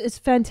 which is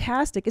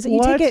fantastic. Is it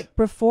you take it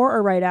before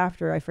or right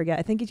after? I forget.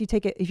 I think if you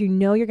take it, if you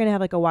know you're going to have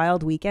like a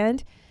wild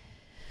weekend.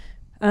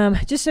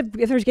 Just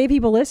if there's gay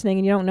people listening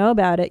and you don't know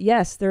about it,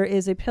 yes, there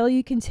is a pill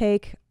you can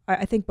take.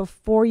 I think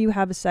before you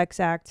have a sex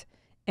act,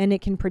 and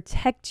it can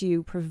protect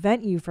you,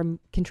 prevent you from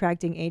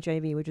contracting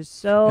HIV, which is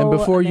so And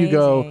before amazing. you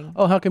go,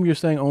 oh, how come you're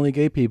saying only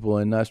gay people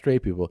and not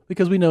straight people?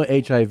 Because we know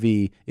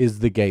HIV is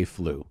the gay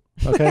flu.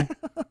 Okay.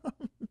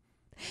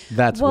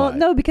 That's well, why.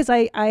 no, because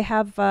I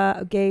have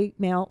gay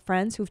male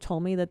friends who've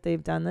told me that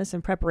they've done this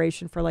in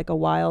preparation for like a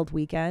wild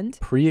weekend.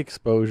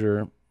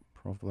 Pre-exposure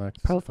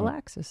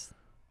prophylaxis.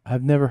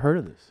 I've never heard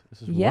of this.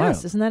 This is Yes,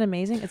 wild. isn't that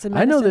amazing? It's a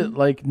I know medicine. that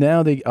like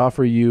now they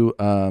offer you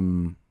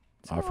awesome.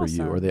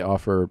 or they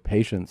offer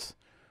patients,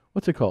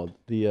 what's it called?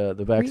 The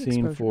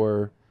vaccine Pre-exposure.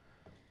 for,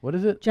 what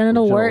is it?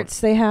 Genital For warts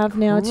they have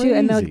now too,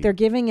 and Crazy. they're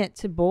giving it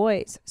to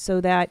boys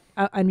so that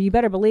and you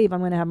better believe I'm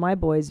going to have my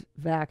boys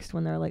vaxxed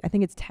when they're like, I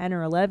think it's 10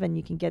 or 11.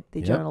 You can get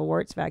the genital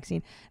warts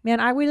vaccine. Man,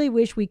 I really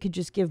wish we could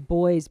just give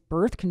boys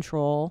birth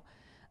control.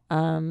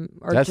 Or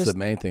That's just, the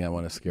main thing I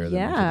want to scare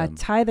them into yeah, them.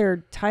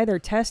 tie their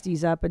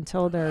testes up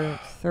until they're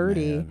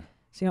 30, Man.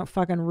 so you don't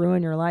fucking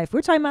ruin your life. We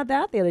were talking about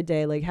that the other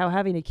day, like how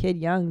having a kid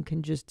young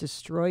can just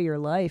destroy your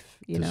life.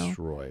 You know,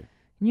 Destroy.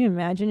 can you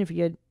imagine if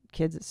you had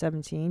kids at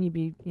 17? You'd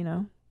be,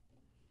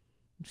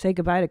 say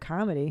goodbye to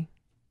comedy.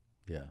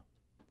 Yeah.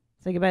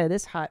 Say goodbye to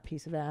this hot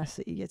piece of ass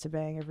that you get to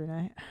bang every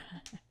night.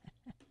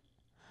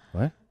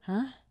 What?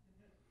 Huh?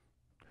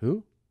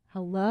 Who?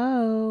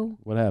 Hello.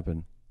 What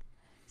happened?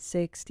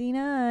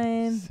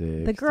 69.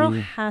 The girl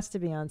has to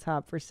be on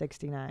top for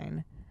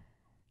 69.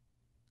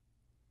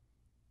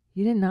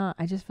 You did not.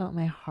 I just felt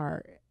my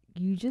heart.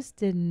 You just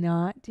did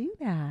not do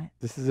that.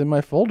 This is in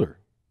my folder.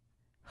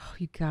 Oh,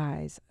 you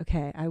guys.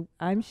 Okay,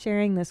 I'm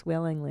sharing this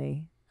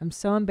willingly. I'm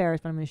so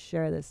embarrassed, but I'm going to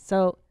share this.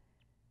 So,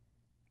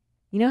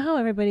 you know how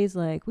everybody's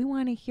like, we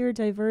want to hear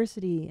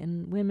diversity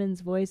and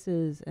women's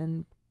voices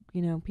and,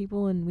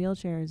 people in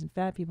wheelchairs and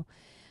fat people.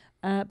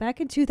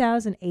 Back in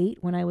 2008,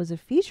 when I was a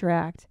feature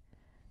act,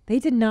 they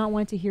did not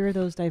want to hear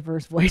those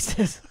diverse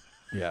voices.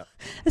 Yeah.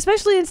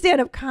 Especially in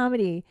stand-up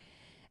comedy.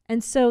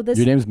 And so this...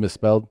 Your name's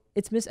misspelled?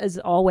 It's as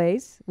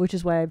always, which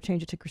is why I've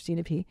changed it to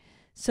Christina P.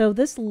 So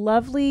this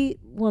lovely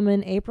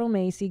woman, April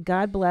Macy,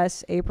 God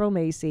bless April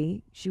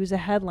Macy. She was a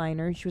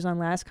headliner. She was on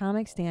Last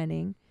Comic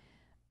Standing.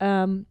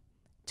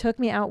 Took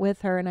me out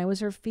with her, and I was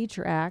her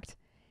feature act.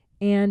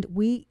 And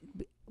we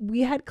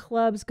had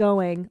clubs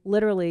going,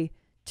 literally,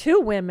 2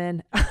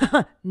 women.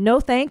 No,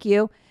 thank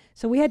you.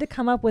 So we had to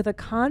come up with a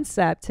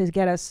concept to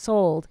get us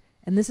sold.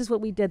 And this is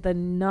what we did, the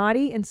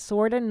Naughty and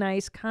Sorta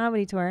Nice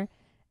comedy tour.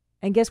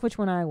 And guess which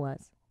one I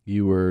was?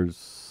 You were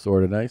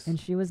sort of nice. And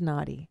she was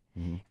naughty.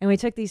 Mm-hmm. And we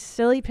took these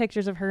silly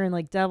pictures of her in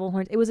like devil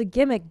horns. It was a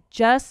gimmick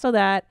just so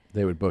that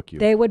they would book you.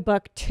 They would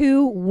book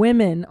 2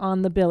 women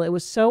on the bill. It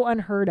was so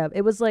unheard of.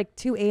 It was like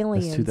 2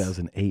 aliens. That's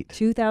 2008.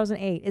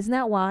 2008. Isn't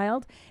that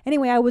wild?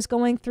 Anyway, I was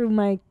going through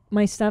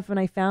my stuff and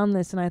I found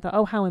this and I thought,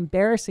 oh, how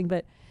embarrassing.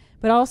 But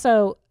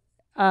also,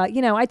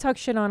 I talk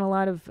shit on a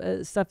lot of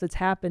stuff that's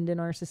happened in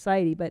our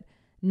society, but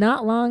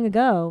not long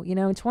ago, in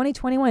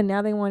 2021,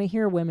 now they want to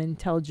hear women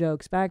tell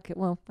jokes. Back,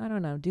 well, I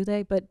don't know, do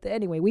they? But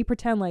anyway, we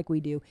pretend like we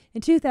do. In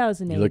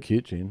 2008. You look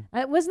cute, Gene.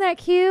 Wasn't that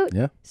cute?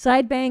 Yeah.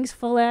 Side bangs,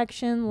 full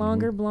action,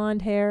 longer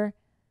blonde hair.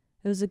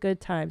 It was a good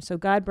time. So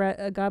God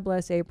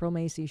bless April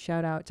Macy.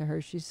 Shout out to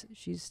her. She's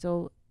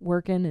still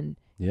working and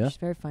she's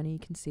very funny. You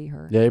can see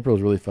her. Yeah,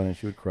 April's really funny.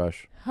 She would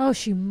crush. Oh,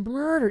 she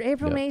murdered.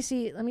 April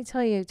Macy, let me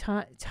tell you,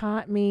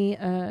 taught me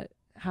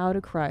how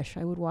to crush.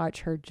 I would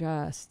watch her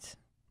just...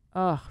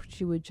 Oh,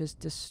 she would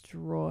just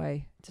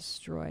destroy.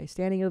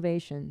 Standing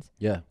ovations.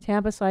 Yeah.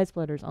 Tampa Slide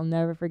Splitters. I'll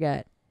never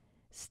forget.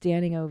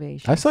 Standing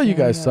ovations. I saw you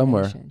guys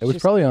somewhere. It was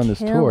probably on this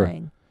tour.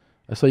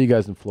 I saw you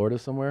guys in Florida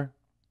somewhere.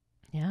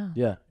 Yeah.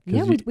 Yeah.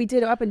 Yeah, we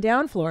did up and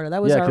down Florida.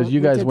 That was because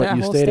you guys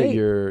you stayed state.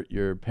 at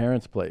your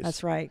parents' place.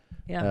 That's right.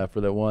 Yeah.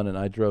 For that one, and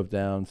I drove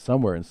down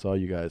somewhere and saw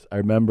you guys. I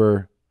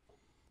remember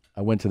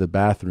I went to the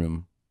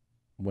bathroom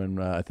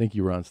when I think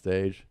you were on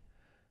stage,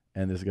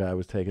 and this guy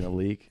was taking a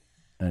leak.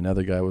 And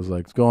another guy was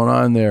like, "What's going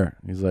on there?"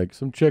 He's like,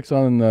 "Some chicks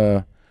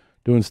on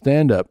doing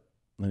stand up."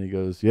 And he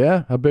goes,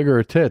 "Yeah, how big are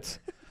her tits?"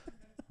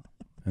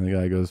 And the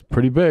guy goes,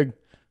 "Pretty big."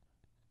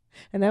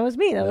 And that was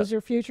me. That was your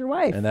future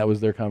wife. And that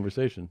was their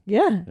conversation.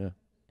 Yeah. Yeah.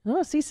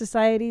 Oh, see,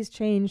 society's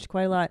changed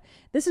quite a lot.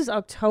 This is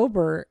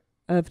October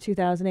of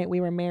 2008.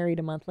 We were married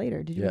a month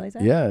later. Did you realize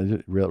that? Yeah,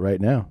 right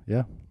now.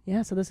 Yeah.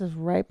 Yeah, so this is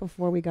right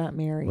before we got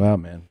married. Wow,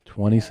 man.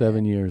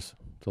 27 years.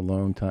 It's a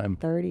long time.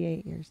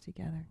 38 years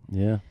together.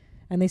 Yeah.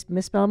 And they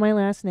misspelled my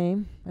last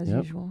name, as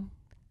usual.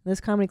 This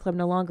comedy club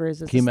no longer is.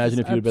 Can you imagine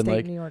if you'd have been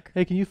like, New York.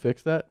 "Hey, can you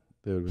fix that?"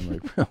 They would have been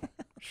like, "Well,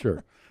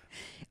 sure."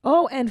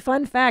 Oh, and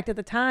fun fact, at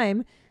the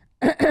time,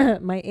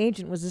 my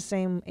agent was the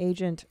same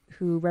agent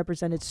who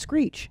represented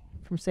Screech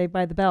from Saved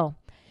by the Bell.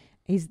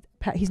 He's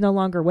no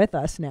longer with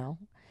us now.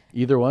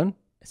 Either one?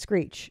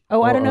 Screech.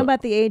 Oh, I don't know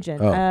about the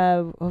agent.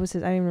 Oh. What was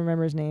his? I don't even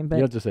remember his name. But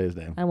You don't have to say his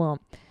name. I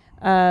won't.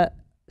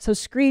 So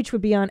Screech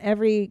would be on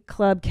every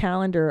club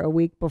calendar a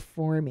week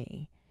before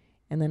me.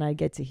 And then I'd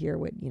get to hear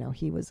what,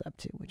 he was up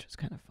to, which was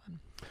kind of fun.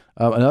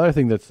 Another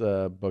thing that's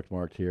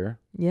bookmarked here.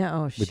 Yeah,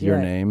 oh, shit. With your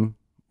name.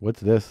 What's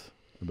this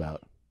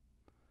about?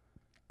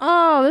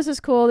 Oh, this is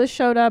cool. This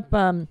showed up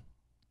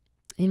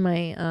in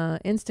my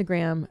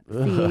Instagram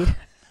feed.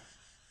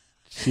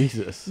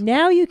 Jesus.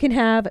 Now you can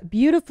have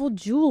beautiful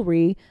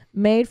jewelry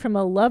made from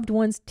a loved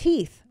one's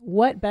teeth.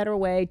 What better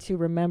way to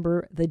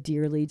remember the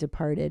dearly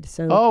departed?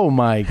 So. Oh,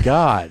 my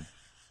God.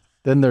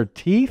 Then their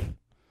teeth?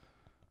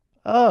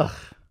 Ugh.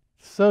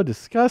 So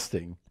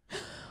disgusting.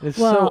 It's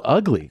so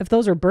ugly. If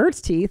those are birds'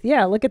 teeth,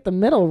 yeah, look at the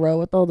middle row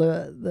with all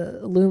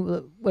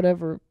the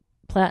whatever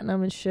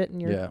platinum and shit in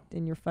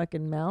your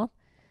fucking mouth.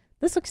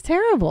 This looks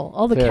terrible.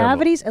 All the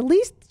cavities. At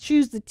least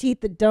choose the teeth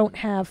that don't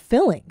have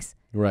fillings.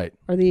 Right.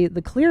 Or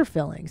the clear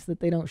fillings that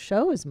they don't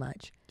show as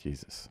much.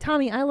 Jesus.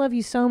 Tommy, I love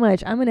you so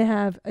much. I'm going to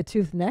have a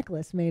tooth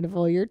necklace made of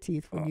all your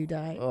teeth when you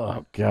die.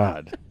 Oh,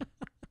 God.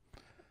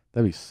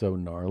 That'd be so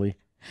gnarly.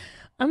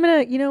 I'm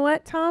going to, you know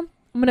what, Tom?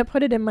 I'm going to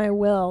put it in my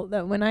will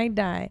that when I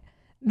die,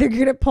 they're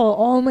going to pull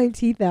all my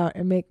teeth out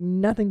and make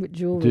nothing but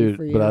jewelry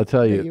for you. But I'll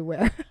tell you,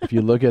 wear. if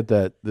you look at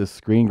this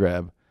screen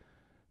grab,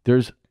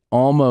 there's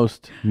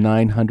almost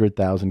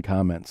 900,000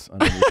 comments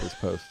underneath this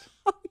post.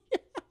 Oh, yeah.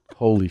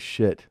 Holy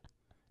shit.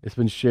 It's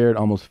been shared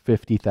almost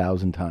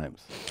 50,000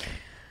 times.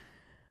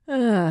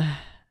 I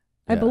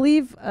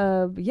believe,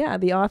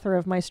 the author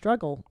of My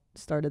Struggle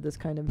started this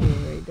kind of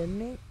jewelry,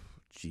 didn't he?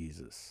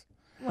 Jesus.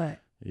 What?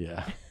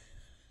 Yeah.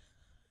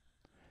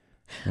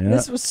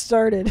 This was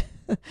started.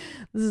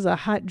 This is a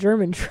hot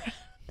German trend.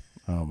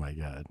 Oh, my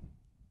God.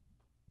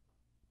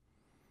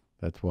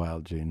 That's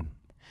wild, Gene.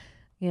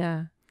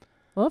 Yeah.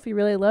 Well, if you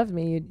really loved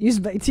me, you'd use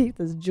my teeth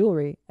as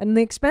jewelry. And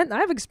I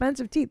have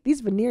expensive teeth.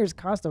 These veneers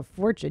cost a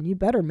fortune. You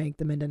better make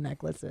them into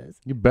necklaces.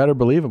 You better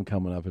believe them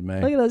coming up in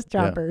May. Look at those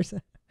choppers.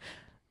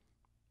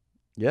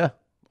 Yeah.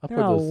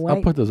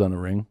 I'll put those on a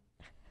ring.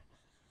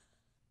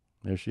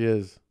 There she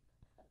is.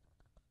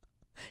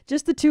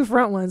 Just the two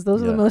front ones.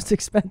 Those are the most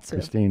expensive.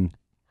 Christine.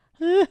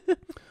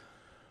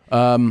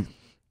 All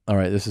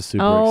right, this is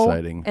super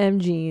exciting.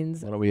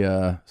 Jeans. Why don't we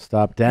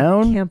stop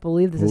down? I can't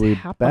believe this is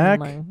happening.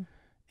 Back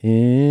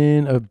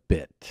in a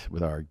bit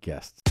with our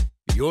guests.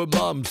 Your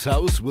mom's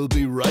house will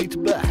be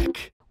right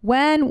back.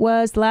 When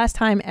was the last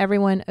time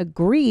everyone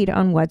agreed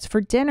on what's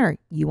for dinner?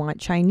 You want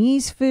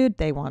Chinese food,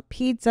 they want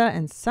pizza,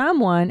 and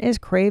someone is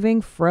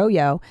craving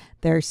froyo.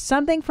 There's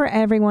something for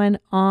everyone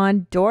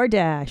on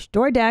DoorDash.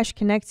 DoorDash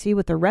connects you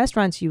with the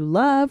restaurants you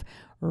love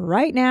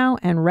right now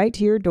and right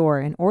to your door.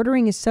 And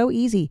ordering is so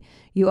easy.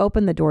 You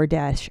open the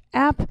DoorDash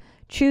app,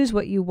 choose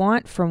what you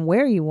want from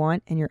where you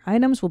want, and your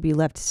items will be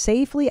left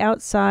safely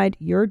outside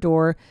your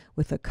door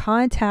with a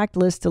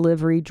contactless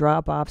delivery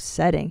drop-off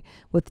setting.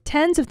 With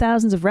tens of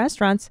thousands of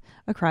restaurants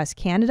across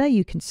Canada,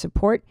 you can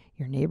support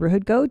your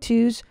neighborhood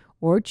go-tos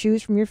or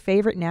choose from your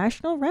favorite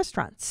national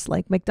restaurants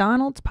like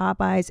McDonald's,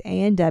 Popeyes,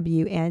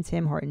 A&W, and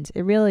Tim Hortons.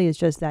 It really is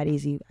just that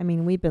easy. I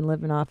mean, we've been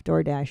living off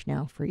DoorDash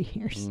now for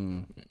years.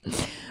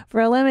 For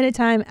a limited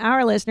time,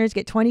 our listeners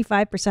get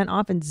 25%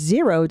 off and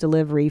zero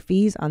delivery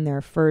fees on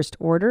their first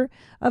order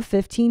of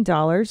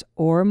 $15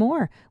 or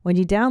more when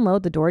you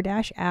download the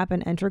DoorDash app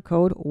and enter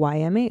code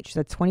YMH.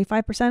 That's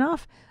 25%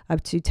 off,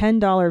 up to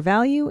 $10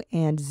 value,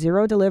 and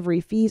zero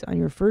delivery fees on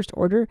your first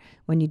order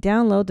when you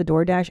download the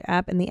DoorDash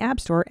app in the App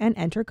Store and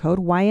enter code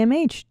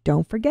YMH.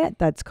 Don't forget,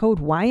 that's code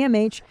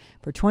YMH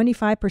for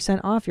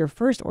 25% off your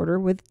first order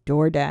with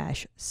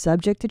DoorDash.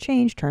 Subject to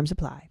change, terms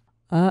apply.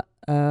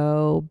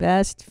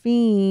 Best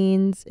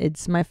Fiends.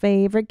 It's my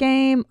favorite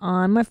game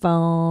on my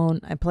phone.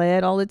 I play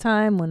it all the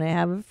time when I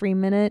have a free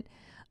minute.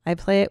 I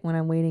play it when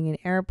I'm waiting in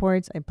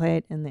airports. I play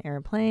it in the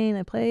airplane.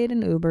 I play it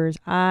in Ubers.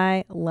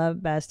 I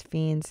love Best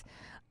Fiends.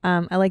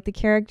 I like the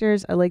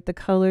characters. I like the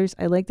colors.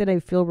 I like that I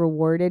feel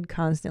rewarded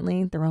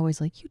constantly. They're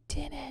always like, you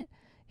did it.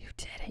 You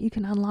did it. You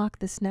can unlock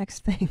this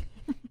next thing.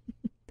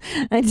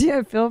 I do.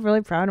 I feel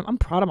really proud. I'm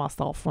proud of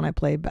myself when I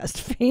play Best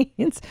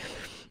Fiends.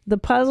 The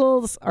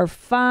puzzles are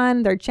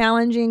fun. They're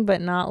challenging,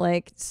 but not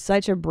like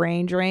such a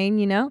brain drain,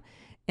 you know?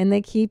 and they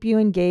keep you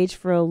engaged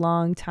for a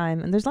long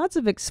time. And there's lots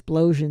of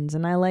explosions,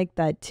 and I like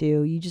that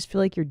too. You just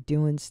feel like you're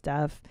doing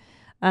stuff.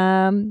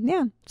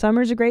 Yeah,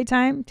 summer's a great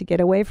time to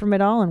get away from it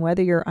all, and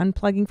whether you're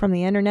unplugging from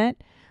the internet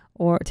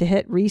or to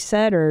hit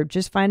reset or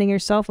just finding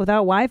yourself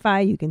without Wi-Fi,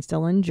 you can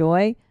still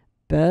enjoy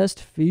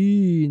Best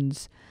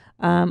Fiends.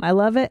 I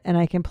love it, and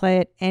I can play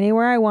it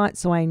anywhere I want,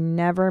 so I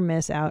never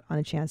miss out on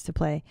a chance to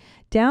play.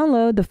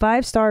 Download the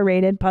 5-star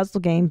rated puzzle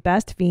game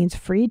Best Fiends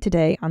free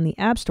today on the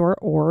App Store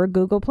or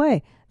Google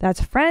Play.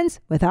 That's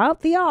friends without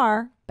the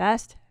R,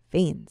 Best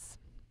Fiends.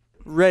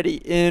 Ready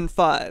in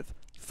 5,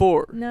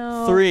 4,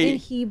 No, 3. in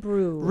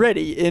Hebrew.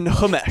 Ready in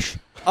Chamesh,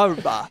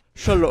 Arba,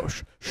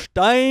 Shalosh,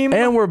 Shtaim.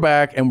 And we're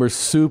back, and we're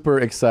super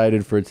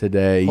excited for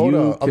today. Hold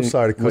on, I'm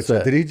sorry to cut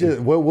you. Did he just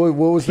what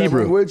was that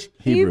Hebrew. language?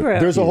 Hebrew.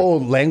 There's a whole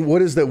language.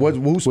 What is that?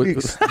 Who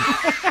speaks?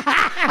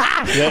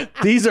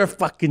 These are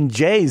fucking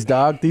Jays,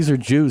 dog. These are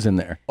Jews in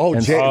there. Oh,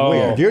 And-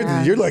 wait,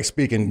 you're like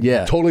speaking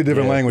totally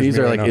different language. These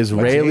to me are right like now.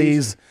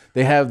 Israelis.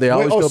 They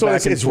always go so back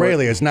it's and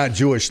Israeli. forth. It's not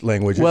Jewish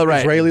language. It's Well,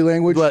 right. Israeli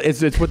language. Well,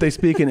 it's what they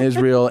speak in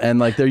Israel, and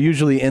like they're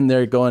usually in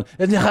there going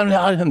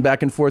and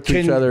back and forth to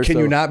each other. Can so-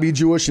 you not be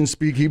Jewish and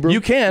speak Hebrew? You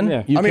can.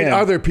 Yeah. You I mean, can.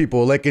 are there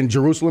people like in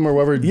Jerusalem or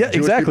wherever Yeah, Jewish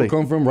exactly. people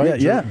come from, right?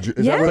 Yeah, Is that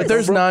Yes. where But they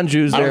there's come from?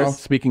 non-Jews I don't there know.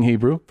 speaking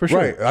Hebrew for sure.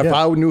 Right. If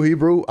Yeah. I knew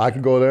Hebrew, I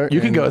could go there.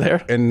 You can go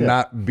there. and Yeah.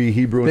 not be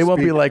Hebrew. They and won't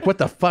be speak like, "What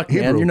the fuck,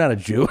 man? Hebrew. You're not a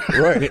Jew."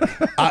 Right.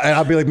 And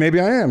I'll be like,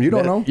 maybe I am. You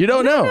don't know. You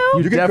don't know.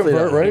 You can definitely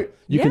convert, don't. right?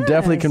 You can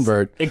definitely Yes.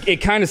 convert.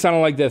 It kind of sounded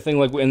like that thing,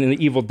 like in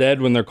the Evil Dead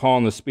when they're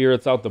calling the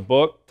spirits out the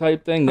book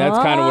type thing. That's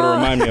kind of what it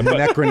reminded me of.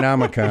 But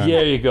Necronomicon.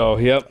 there you go.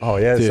 Yep. Oh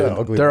yeah, it's Dude, an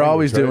ugly they're language,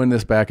 always right? doing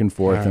this back and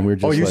forth, and we're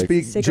just Oh, you like,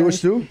 speak Sick Jewish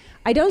of- too?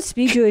 I don't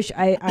speak Jewish.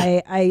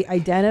 I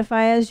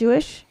identify as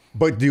Jewish.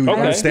 But do you Okay.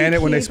 understand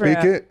it when they speak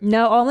Hebrew. it?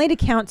 No, only to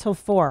count till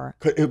 4.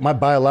 My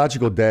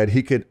biological dad,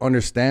 he could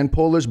understand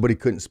Polish, but he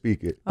couldn't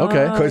speak it.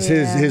 Okay. Because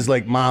his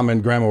like mom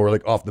and grandma were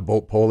like off the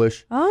boat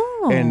Polish.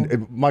 Oh.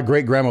 And my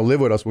great grandma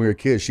lived with us when we were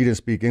kids. She didn't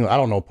speak English. I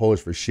don't know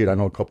Polish for shit. I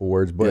know a couple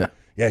words, but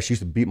yeah, she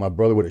used to beat my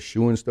brother with a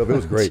shoe and stuff. It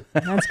was great.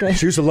 That's good.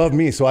 She used to love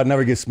me, so I'd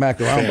never get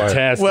smacked around by her.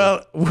 Fantastic.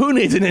 well, who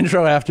needs an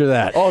intro after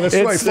that? Oh, that's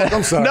right. Fuck,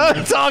 I'm sorry. No,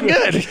 it's all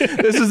good.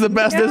 This is the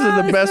best. This is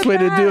Yeah, the it's best the way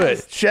to do it.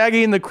 best.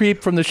 Shaggy and the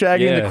Creep from the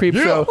Shaggy and the Yeah. Creep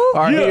show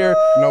are here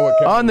Know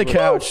what on the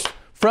couch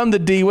from the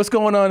D. What's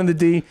going on in the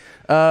D?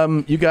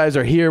 You guys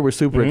are here. We're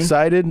super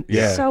excited.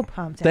 Yeah. So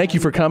pumped. to Thank have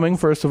you for coming.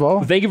 First of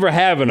all, Thank you for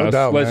having us.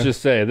 doubt, Let's man.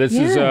 just say this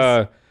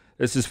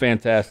Yes. is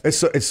fantastic.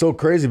 It's so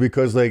crazy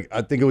because like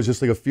I think it was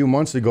just like a few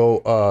months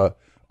ago.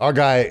 Our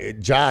guy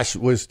Josh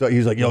was like,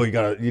 yo, you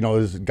gotta,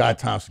 this guy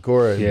Tom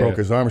Segura Yeah. broke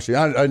his arm and shit.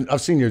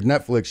 I've seen your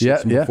Netflix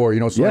shit Yeah, before,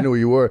 so yeah. I knew who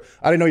you were.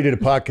 I didn't know you did a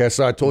podcast,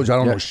 so I told you I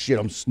don't know shit.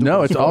 I'm stupid.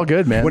 No, it's all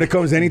good, man. When it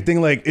comes to anything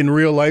like in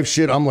real life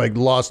shit, I'm like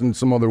lost in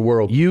some other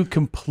world. you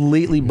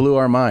completely blew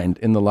our mind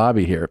in the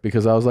lobby here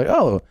because I was like,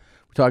 oh,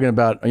 we're talking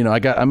about,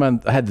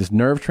 I had this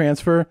nerve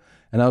transfer,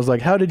 and I was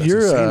like, how did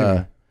insane to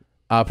your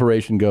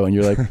operation go? And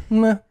you're like,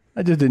 nah,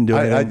 I just didn't do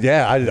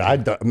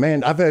anything.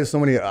 Man, I've had so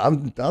many.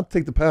 I'll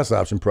take the pass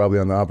option probably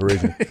on the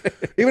operation.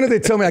 Even if they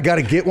tell me I got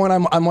to get one,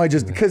 I might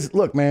just because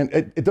look, man,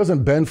 it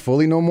doesn't bend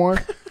fully no more.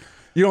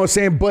 You know what I'm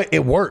saying? But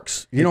it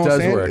works. You know what I'm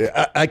does saying?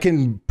 work. I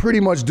can pretty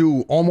much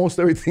do almost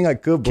everything I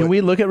could. But Can we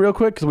look at it real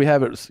quick because we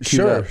have it? queued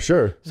Sure, up.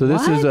 sure. So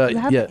this What? is You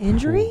have yeah. an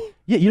injury?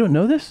 Yeah, you don't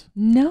know this?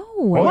 No.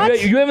 Oh,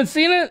 you haven't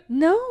seen it?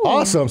 No.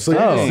 Awesome. So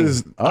Oh. this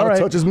is All out right. of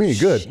touch as me.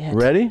 Good. Shit.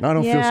 Ready? I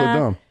don't feel so Yeah.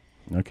 dumb.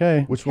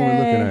 Okay. Which one are we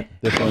looking at?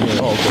 This one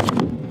here.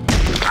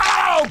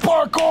 Ow,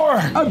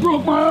 parkour! I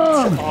broke my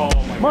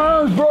arm. My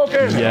arm's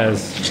broken.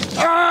 Yes.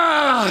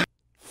 Ah!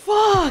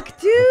 Fuck,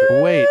 dude.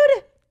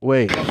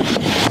 Wait.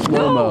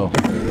 Slow mo.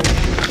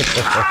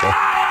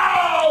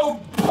 Ow,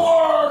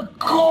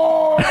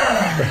 parkour!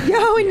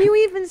 Yo, and you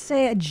even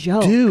say a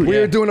joke. Dude. We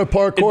were doing a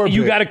parkour.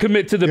 You got to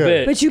commit to the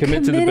bit. But you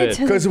commit to the committed bit.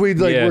 to because we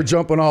Yeah. we're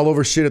jumping all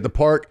over shit at the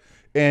park,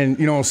 and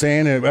you know what I'm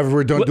saying. And whenever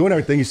we're done doing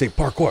everything, you say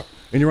parkour,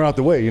 and you run out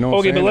the way. You know. What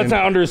Okay, I'm but saying? let's And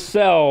not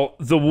undersell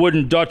the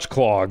wooden Dutch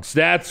clogs.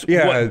 That's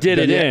what did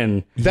it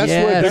in. That's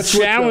Yes. what The that's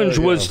what challenge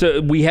was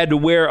we had to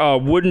wear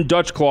wooden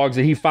Dutch clogs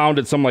that he found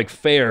at some like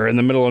fair in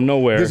the middle of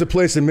nowhere. There's a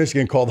place in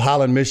Michigan called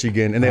Holland,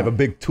 Michigan, and they have a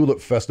big tulip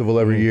festival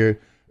every year.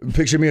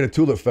 Picture me at a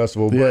tulip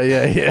festival. But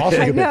Yeah. Also,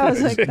 I know, I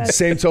was like that.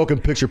 same token,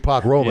 picture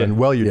Pac rolling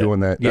while you're doing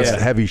that. That's Yeah.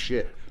 heavy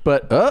shit.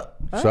 But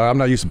Sorry, I'm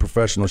not used to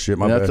professional shit.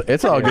 My bad.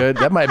 it's all good.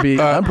 That might be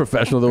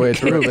unprofessional the way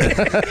it's moving.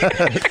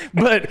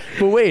 but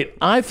wait,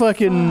 I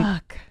fucking.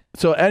 Fuck.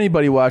 So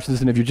anybody watching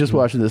this, and if you're just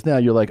watching this now,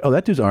 you're like, oh,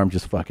 that dude's arm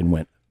just fucking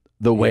went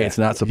the way it's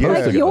not supposed Yeah.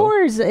 to Like go.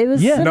 yours, it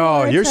was. Yeah. No,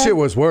 similar your to- shit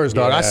was worse,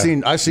 dog. Yeah. I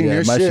seen Yeah,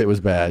 your my shit. shit was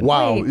bad.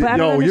 Wow. Wait, but I don't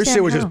No, your understand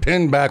shit was how. just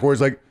pinned back where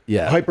it's like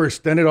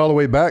hyperextended all the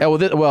way back. Yeah,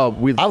 well,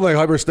 we I was like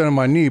hyperextending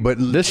my knee, but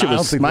this shit I don't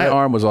was think my that-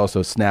 arm was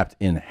also snapped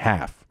in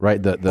half.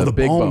 Right, the the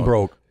big bone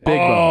broke. Big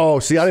Oh,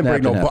 bone. see, I didn't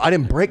break Snapped in no. half. I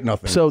didn't break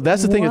nothing. So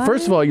that's the thing. What?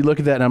 First of all, you look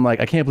at that and I'm like,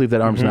 I can't believe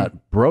that arm's not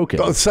broken.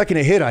 the second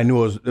it hit, I knew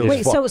it was.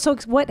 Wait, fucked. so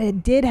what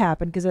did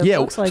happen? Because it Yeah,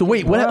 looks like. so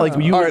wait, what? Like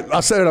you? All right,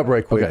 I'll set it up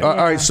right quick. Okay. All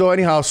right, so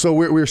anyhow, so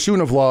we were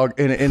shooting a vlog,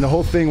 and the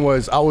whole thing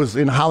was I was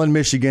in Holland,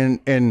 Michigan,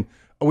 and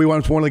we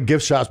went to one of the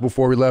gift shops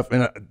before we left,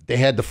 and they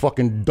had the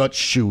fucking Dutch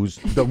shoes,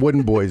 the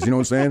wooden boys. You know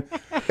what I'm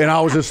saying? And I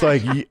was just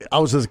like,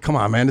 come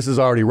on, man, this is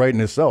already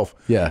writing itself.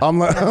 Yeah. I'm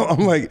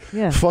like,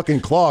 fucking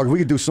clogs. We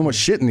could do so much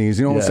shit in these.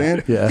 You know what I'm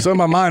saying? Yeah. So in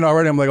my mind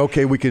already, I'm like,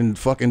 okay, we can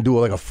fucking do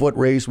like a foot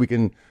race. We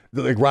can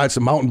like ride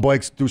some mountain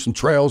bikes through some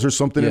trails or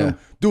something. Yeah. And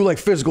do like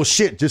physical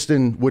shit just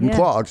in wooden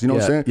clogs. You know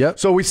what I'm saying? Yep.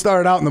 So we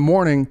started out in the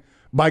morning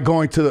by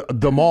going to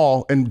the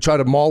mall and try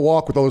to mall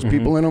walk with all those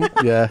people in them.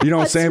 Yeah. You know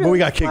what I'm saying? But we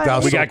got kicked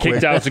out. We got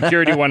kicked out.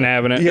 Security wasn't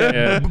having it.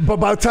 Yeah. But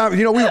by the time,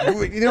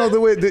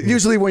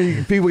 usually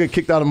when people get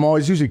kicked out of the mall,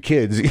 it's usually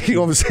kids. You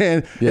know what I'm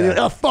saying? Yeah. And they're like,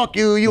 oh, fuck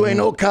you. You ain't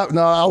no cop.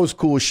 No, I was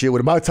cool as shit with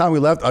it. By the time we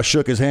left, I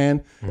shook his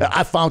hand.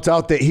 I found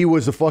out that he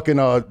was the fucking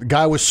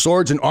guy with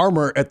swords and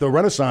armor at the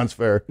Renaissance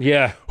Fair.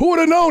 Yeah. Who would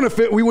have known if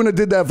we wouldn't have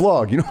did that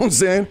vlog? You know what I'm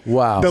saying?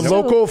 Wow. The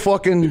local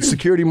fucking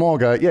security mall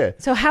guy. Yeah.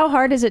 So how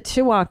hard is it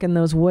to walk in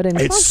those wooden?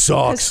 It clogs?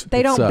 sucks. 'Cause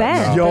They don't sucks.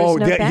 bend. Yo,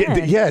 There's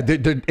no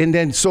bend. and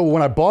then so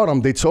when I bought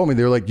them, they told me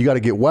they were like, you got to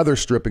get weather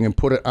stripping and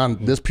put it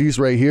on this piece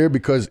right here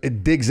because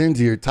it digs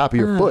into your top of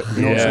your foot.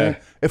 You know what I'm saying?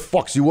 It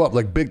fucks you up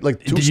like big,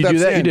 like two Did steps you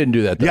do that? in. You didn't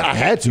do that, though. Yeah, I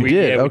had to. You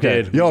did? we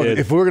Okay. did. Yo, We did.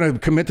 if we were gonna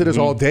commit to this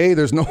all day,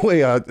 there's no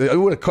way it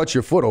would have cut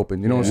your foot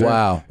open. You know what I'm saying?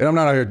 Wow. And I'm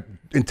not out here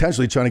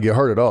intentionally trying to get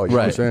hurt at all. You know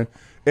what I'm Right. saying?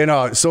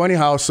 And so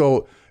anyhow,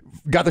 so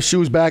got the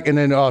shoes back, and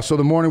then so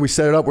the morning we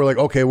set it up. We're like,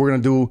 okay, we're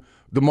gonna do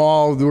the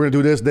mall. We're gonna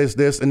do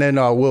this, and then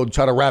we'll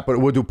try to wrap it.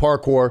 We'll do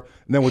parkour,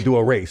 and then we'll do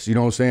a race. You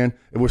know what I'm saying?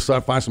 And we'll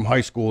start find some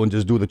high school and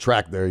just do the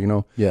track there. You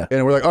know? Yeah.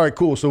 And we're like, all right,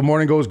 cool. So the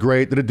morning goes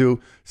great. Did it do?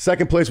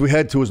 Second place we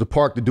head to is the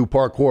park to do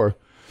parkour.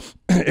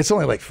 It's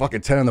only like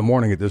fucking 10 in the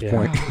morning at this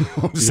point. You know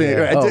what I'm saying?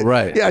 Yeah. Oh,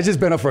 right. Yeah, I just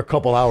been up for a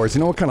couple hours. You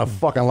know what kind of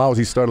fucking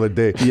lousy start of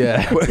the day?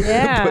 Yeah.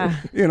 Yeah.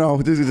 But, you know,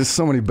 there's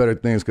so many better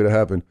things could have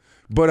happened.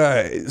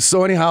 But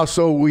so anyhow,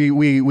 so we're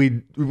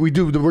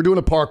doing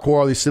the parkour,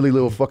 all these silly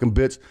little fucking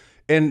bits.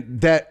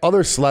 And that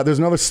other slide, there's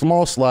another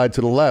small slide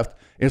to the left,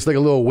 and it's like a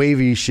little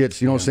wavy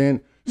shits, you know what I'm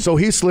saying? So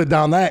he slid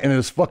down that and it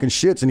was fucking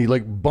shits, and he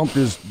like bumped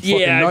his fucking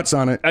nuts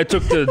on it. I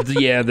took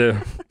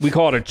we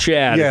call it a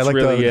Chad. Yeah, It's like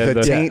really,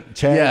 the taint,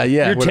 Chad. Yeah,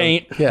 yeah. Your whatever.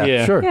 taint.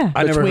 Yeah, sure. Yeah.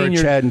 I never Between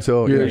heard Chad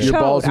until your yeah.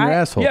 balls and your Chode.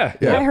 asshole. Yeah.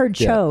 I heard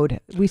chode.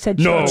 We said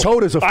No. chode.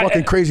 Chode is a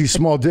fucking crazy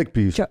small dick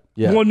piece.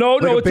 Yeah. Well, no,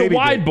 Like it's a baby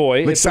wide dick. boy.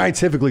 Like It's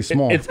scientifically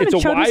small. It's a Chode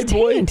is wide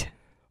boy. taint.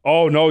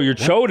 Oh no, you're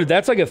choded.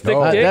 That's like a thick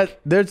No. dick.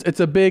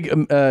 It's a big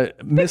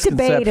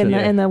misconception.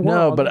 in the No,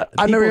 world. but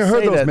I've never people even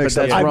heard say those that, but mixed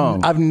up. that's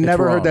wrong. I've It's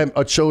never heard wrong. that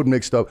a chode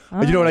mixed up.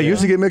 You know what I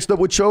used to get mixed up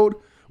with chode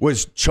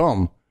was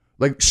chum.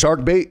 Like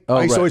shark bait.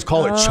 I used to right. always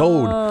call it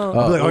chode.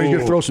 I'd be like, oh, you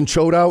gonna throw some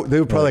chode out? They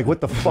were probably like, what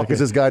the fuck is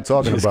this guy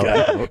talking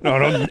about? No,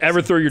 don't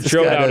ever throw your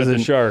chode guy out at the doesn't-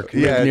 shark.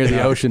 Yeah, near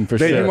the ocean for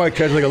Then sure. you might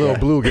catch like a little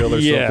bluegill or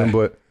Yeah. something,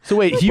 but So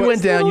wait, you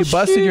went down, you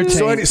busted your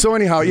taint. so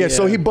anyhow, yeah,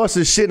 so he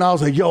busted his shit, and I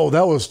was like, yo,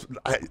 that was.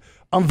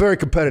 I'm very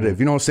competitive,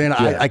 you know what I'm saying?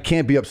 Yeah. I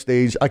can't be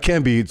upstage. I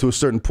can be to a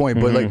certain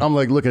point, but like I'm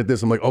like looking at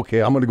this, I'm like,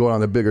 okay, I'm gonna go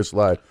on the bigger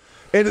slide.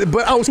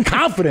 But I was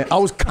confident. I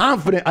was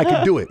confident I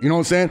could do it. You know what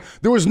I'm saying?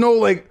 There was no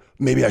like,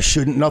 maybe I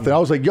shouldn't, nothing. I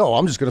was like, yo,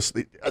 I'm just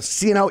gonna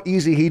seeing how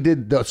easy he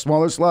did the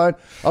smaller slide.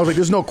 I was like,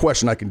 there's no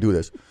question I can do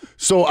this.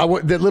 So I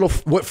went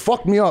what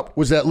fucked me up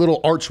was that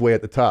little archway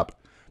at the top.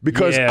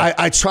 Because Yeah.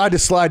 I tried to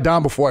slide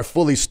down before I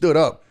fully stood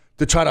up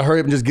to try to hurry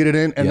up and just get it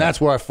in, and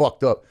that's where I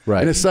fucked up.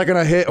 Right. And the second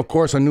I hit, of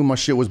course, I knew my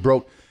shit was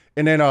broke.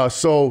 And then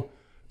So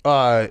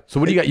what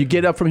do you got? You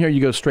get up from here,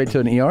 you go straight to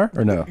an ER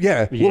or no?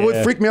 yeah. Well,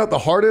 what freaked me out the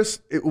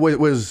hardest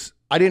was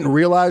I didn't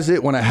realize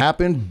it when it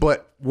happened,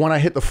 but when I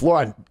hit the floor,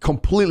 I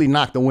completely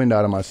knocked the wind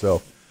out of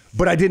myself.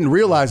 But I didn't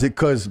realize it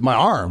because my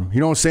arm, you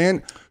know what I'm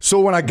saying? So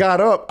when I got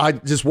up, I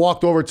just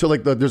walked over to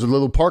like there's a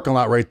little parking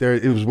lot right there.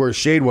 It was where the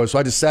shade was. So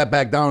I just sat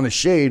back down in the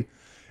shade.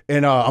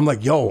 And I'm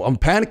like, yo, I'm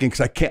panicking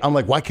because I'm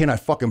like, why can't I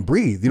fucking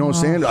breathe? You know what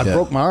I'm saying? I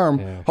broke my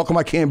arm. How come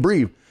I can't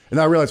breathe? And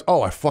I realized,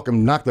 oh, I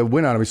fucking knocked the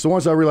wind out of me. So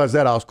once I realized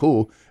that, I was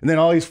cool. And then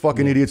all these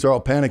fucking idiots are all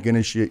panicking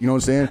and shit. You know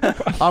what I'm saying?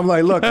 I'm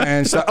like, look,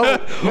 man. So,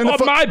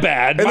 My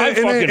bad. My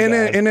fucking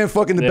bad. And then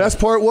fucking the best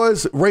part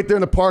was right there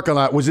in the parking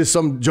lot was just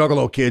some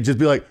juggalo kid just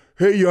be like,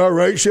 hey, you all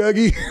right,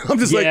 Shaggy? I'm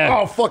just like, Yeah.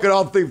 oh, fuck it,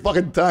 all the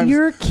fucking times.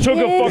 You're Took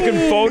a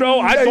fucking photo.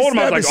 I Yeah, told him,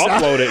 I was like,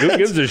 snap a upload it. Who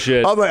gives a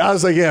shit? I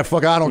was like, yeah,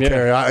 fuck, I don't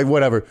care,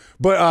 whatever.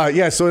 But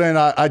yeah, so then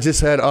I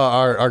just had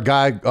our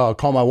guy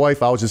call my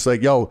wife. I was just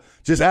like, yo,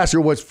 just ask her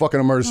what's fucking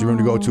emergency room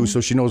to go to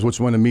so she knows which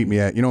one to meet me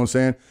at. You know what I'm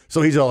saying?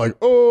 So he's all like,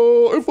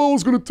 oh, if I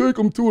was going to take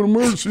him to an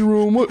emergency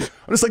room, what?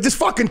 I'm just like, just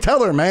fucking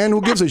tell her, man.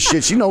 Who gives a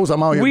shit? She knows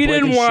I'm out here We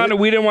didn't breaking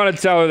want shit.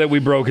 to tell her that we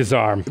broke his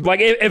arm. Like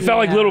it felt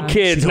like little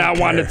kids She don't not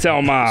wanting care. to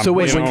tell mom. So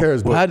wait, you know?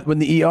 cares, but- when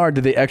the ER,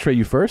 did they x-ray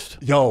you first?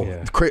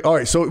 Yo, all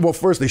right. So, well,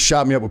 first they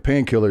shot me up with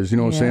painkillers. You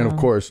know what I'm saying? Of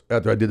course,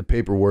 after I did the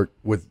paperwork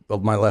with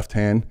my left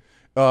hand.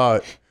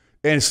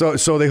 And so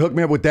they hooked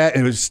me up with that,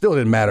 and it still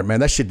didn't matter, man.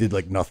 That shit did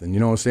like nothing.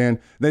 You know what I'm saying?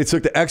 Then they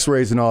took the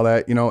X-rays and all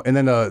that, you know. And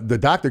then the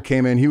doctor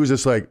came in. He was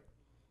just like,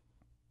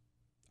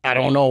 I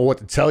don't know what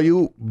to tell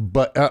you,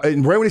 but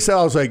and right when he said,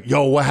 I was like,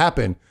 yo, what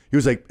happened? He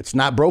was like, it's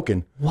not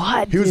broken.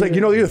 What? He was like,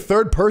 you're the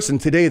third person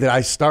today that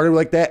I started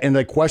like that and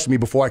they questioned me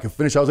before I could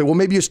finish. I was like, well,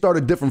 maybe you start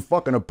a different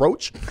fucking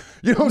approach.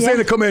 You know what I'm saying?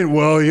 To come in,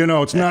 well,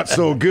 it's not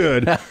so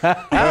good.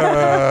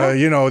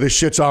 This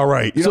shit's all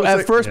right. So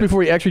at first,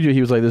 before he x-rayed you,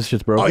 he was like, this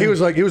shit's broken? Oh, he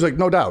was like,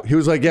 no doubt. He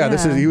was like,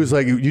 he was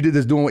like, you did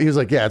this doing, he was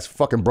like, yeah, it's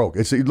fucking broke.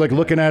 It's like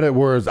looking at it,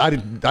 whereas I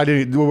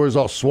didn't, where it was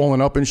all swollen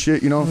up and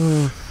shit,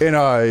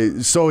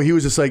 And so he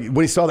was just like,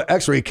 when he saw the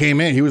x-ray, he came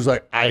in, he was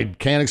like, I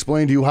can't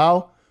explain to you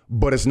how,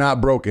 but it's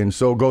not broken.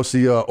 So go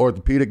see a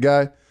orthopedic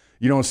guy.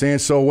 You know what I'm saying?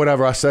 So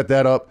whatever, I set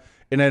that up.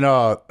 And then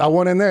I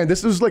went in there, and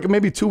this was like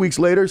maybe 2 weeks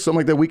later, something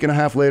like that, week and a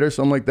half later,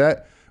 something like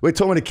that. They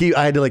told me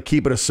I had to like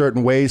keep it a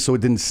certain way so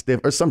it didn't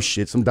stiff or some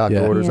shit, some doctor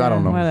orders. I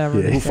don't know.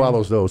 Whatever. Who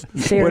follows those?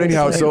 Seriously, but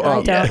anyhow,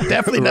 so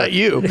definitely not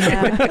you.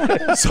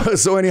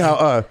 so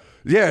anyhow,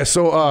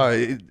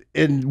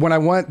 and when I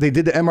went, they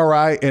did the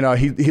MRI, and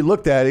he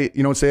looked at it,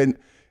 you know what I'm saying?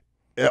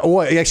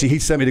 Well, actually, he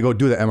sent me to go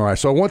do the MRI.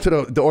 So I went to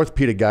the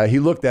orthopedic guy. He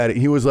looked at it.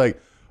 He was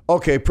like,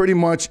 okay, pretty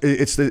much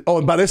it's the,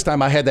 and by this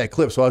time I had that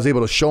clip, so I was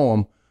able to show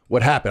him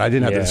what happened. I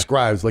didn't have to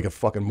describe it like a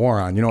fucking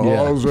moron.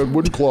 I was on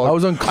wooden clogs. I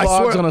was on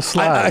clogs on a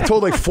slide. I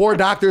told like 4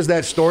 doctors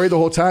that story the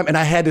whole time, and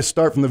I had to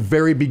start from the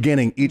very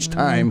beginning each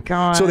time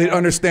so they'd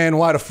understand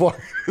why the fuck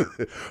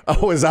I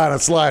was on a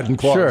slide and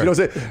clogs. Sure. You know what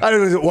I'm saying? I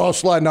didn't I was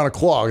sliding down a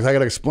clogs. I got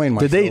to explain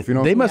myself.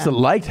 They must have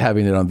liked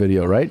having it on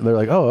video, right? They're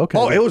like, oh, okay.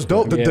 Oh, it was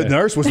dope. The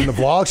nurse was in the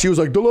vlog. She was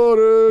like,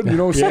 Dilaudid. You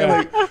know what I'm saying?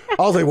 Like,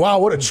 I was like, wow,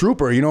 what a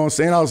trooper. You know what I'm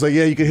saying? I was like,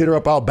 yeah, you can hit her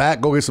up out back,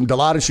 go get some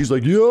Dilaudid. She's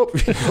like, yep. You know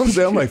what I'm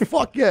saying? I'm like,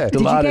 fuck yeah.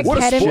 Did you get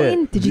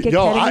ketamine? Did you get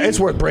ketamine? It's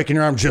worth breaking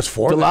your arm just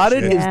for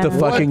Dilaudid that shit. is the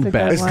fucking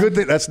best. It's good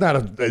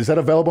that is that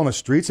available on the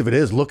streets? If it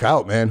is, look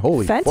out, man.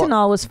 Holy Fentanyl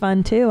fuck. was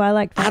fun too. I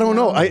like fentanyl. I don't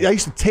know. I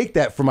used to take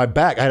that for my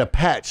back. I had a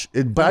patch,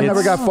 but I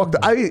never got fucked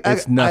up.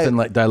 It's nothing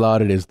like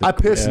Dilaudid is. I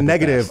pissed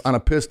negative on a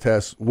piss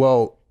test.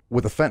 Well,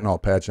 with a fentanyl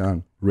patch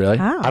on. Really?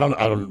 How? I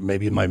don't.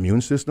 Maybe my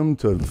immune system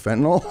to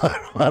fentanyl.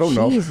 I don't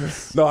know.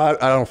 Jesus. No, I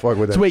don't fuck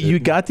with that. So wait, shit. you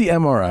got the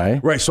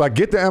MRI, Right. So I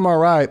get the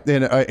MRI,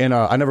 and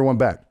I never went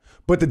back.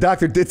 But the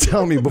doctor did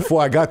tell me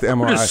before I got the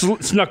MRI.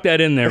 Just snuck that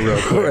in there real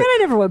quick. And I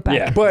never went back.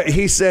 Yeah. But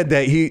he said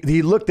that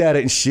he looked at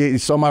it and shit. He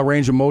saw my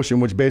range of motion,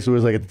 which basically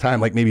was like at the time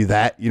like maybe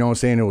that. You know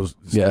what I'm saying?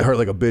 It hurt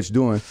like a bitch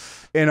doing.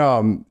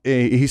 And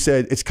he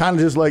said it's kind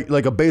of just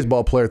like a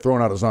baseball player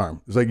throwing out his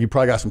arm. It's like you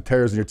probably got some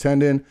tears in your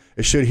tendon.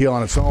 It should heal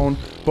on its own.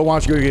 But why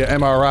don't you go get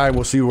an MRI?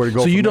 We'll see where to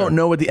go. So you don't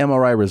know what the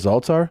MRI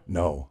results are?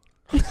 No.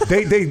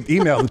 They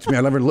emailed it to me.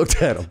 I never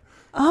looked at them.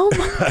 Oh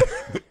my.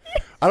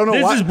 I don't know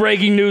This why. is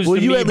breaking news to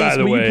me, by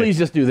the will way. you please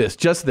just do this?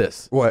 Just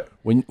this. What?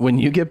 When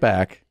you get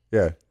back,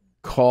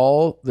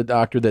 call the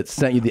doctor that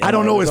sent you the MRI I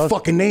don't know his results.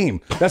 fucking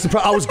name. That's the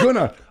problem.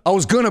 I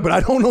was gonna, but I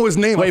don't know his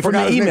name. Wait, I from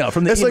forgot the his email, name.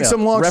 from the That's like email.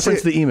 some long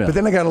Reference shit. the email. But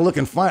then I gotta look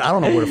and find. I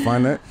don't know where to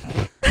find that.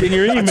 In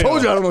your email. I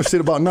told you I don't know shit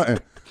about nothing.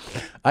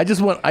 I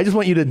just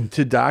want you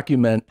to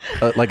document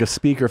like a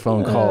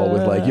speakerphone call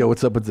with like, yo,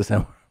 what's up with this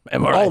MRI?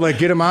 Oh, like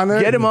get him on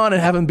there? Get him on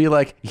and have him be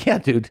like, yeah,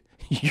 dude,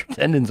 your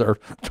tendons are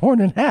torn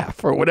in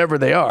half or whatever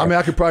they are. I mean,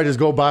 I could probably just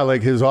go by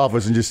like his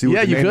office and just see what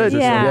yeah, the you name could. is or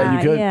Yeah, something.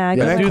 Yeah, you could. yeah,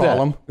 And then do call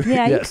that. him.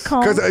 Yeah, you Yes. can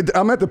call. Because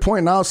I'm at the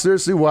point now,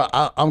 seriously, where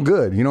I'm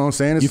good. You know what I'm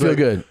saying? It's You feel like,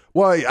 good?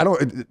 Well, I don't.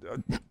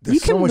 There's You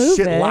so can much move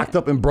shit it. locked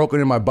up and broken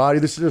in my body.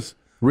 This is just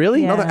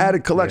Really? Yeah. another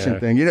added collection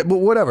thing. Yeah, but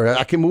whatever.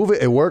 I can move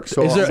it. It works.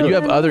 So Is there, you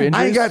have other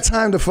injuries? I ain't got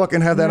time to fucking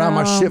have that on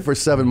my No. shit for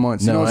 7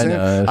 months. You No, know what I'm I know.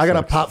 saying? That I gotta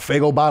sucks. pop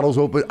Faygo bottles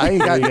open. I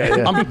ain't got.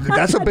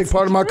 That's a big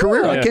part of my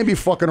career. I can't be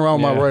fucking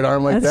around with my right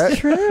arm like That's that.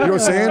 true. You know what I'm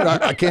saying?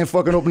 I can't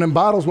fucking open them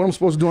bottles. What I'm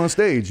supposed to do on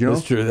stage? You know?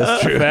 That's true.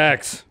 That's true.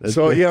 Facts.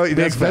 So big- yeah, big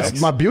that's facts.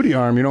 my beauty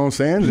arm. You know what I'm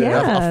saying?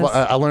 Yes.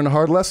 I learned a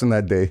hard lesson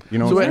that day. You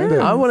know So what I'm wait,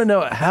 saying? I want to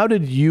know, how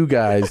did you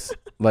guys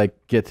like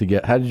get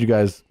together? How did you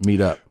guys meet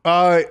up?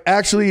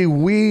 Actually,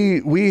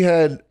 we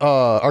had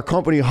our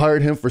company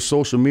hired him for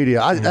social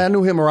media. I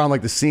knew him around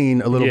like the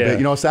scene a little Yeah. bit,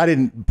 you know. So I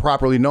didn't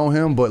properly know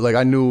him, but like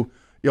I knew,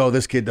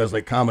 this kid does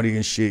like comedy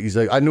and shit. He's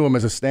like, I knew him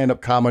as a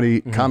stand-up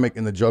comic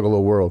in the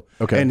Juggalo world.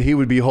 Okay. And he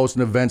would be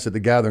hosting events at the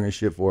Gathering and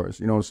shit for us.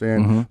 You know what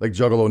I'm saying? Like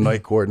Juggalo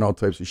Night Court and all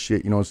types of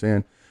shit. You know what I'm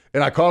saying?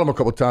 And I called him a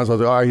couple times. I was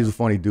like, all right, he's a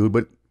funny dude,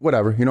 but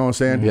whatever. You know what I'm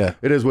saying? Yeah.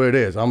 It is what it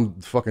is. I'm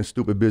fucking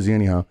stupid busy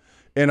anyhow.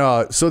 And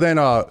so then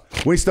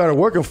when he started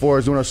working for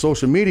us doing our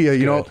social media,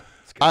 you know,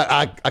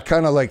 I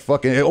kind of like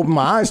fucking, it opened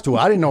my eyes to it.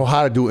 I didn't know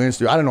how to do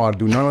Instagram. I didn't know how to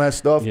do none of that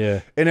stuff. Yeah.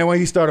 And then when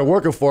he started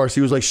working for us,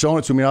 he was like showing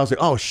it to me. And I was like,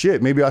 oh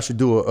shit, maybe I should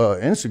do a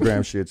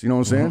Instagram shits. You know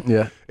what I'm saying?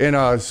 Yeah.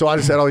 And so I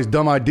just had all these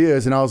dumb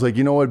ideas, and I was like,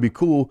 you know what, it'd be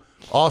cool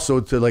also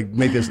to like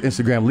make this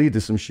Instagram lead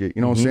to some shit.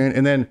 You know what I'm saying?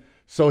 And then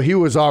so he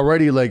was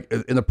already like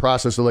in the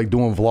process of like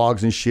doing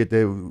vlogs and shit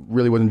that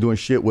really wasn't doing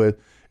shit with.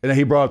 And then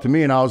he brought it to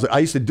me, and I was like, I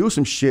used to do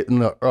some shit in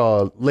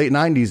the late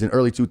 90s and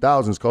early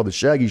 2000s called the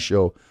Shaggy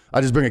Show. I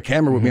just bring a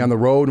camera with me on the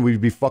road, and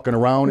we'd be fucking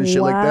around and shit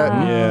like that.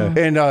 Wow. Yeah.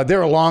 And they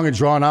were long and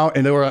drawn out,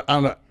 and they were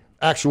on the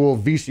actual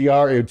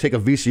VCR. It would take a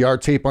VCR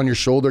tape on your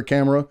shoulder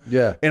camera.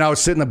 Yeah. And I would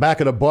sit in the back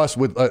of the bus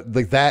with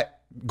like that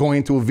going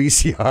into a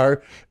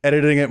VCR,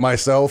 editing it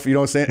myself. You know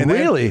what I'm saying? And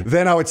Really?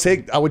 Then I would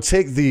take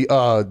the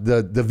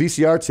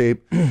VCR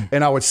tape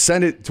and I would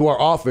send it to our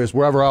office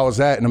wherever I was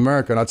at in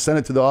America, and I'd send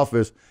it to the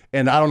office.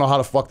 And I don't know how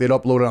the fuck they'd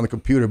upload it on the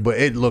computer, but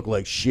it looked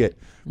like shit.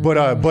 But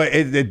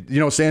it you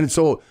know what I'm saying?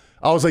 So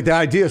I was like, the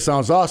idea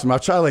sounds awesome. I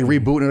tried like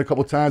rebooting it a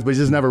couple times, but it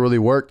just never really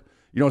worked.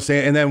 You know what I'm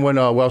saying? And then when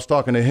I was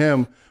talking to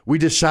him, we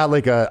just shot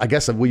like I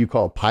guess what you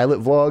call a pilot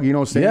vlog, you know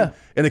what I'm saying? Yeah.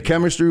 And the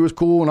chemistry was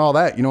cool and all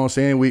that, you know what I'm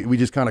saying? We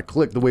just kind of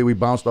clicked the way we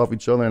bounced off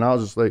each other, and I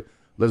was just like,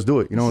 let's do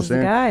it, you know what I'm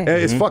saying? guy. And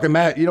it's fucking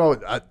mad, you know,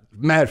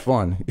 mad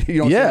fun. You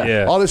know what I'm saying?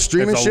 Yeah. All this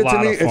streaming It's a shit to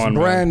lot me, of fun, it's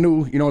brand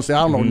new, you know what I'm saying?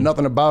 I don't know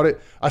nothing about it.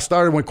 I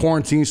started when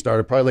quarantine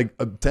started, probably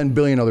like 10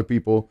 billion other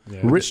people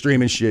with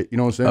streaming shit, you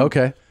know what I'm saying?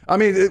 Okay. I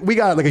mean, we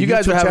got like a You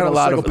guys YouTube are having channel, a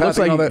lot of. It looks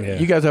Psychopathic and all like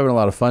that. you guys are having a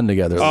lot of fun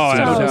together. Oh,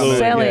 So absolutely.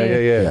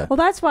 silly. Yeah. Well,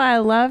 that's why I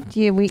loved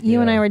you.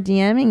 You and I were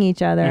DMing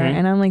each other,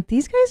 and I'm like,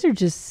 these guys are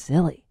just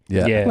silly.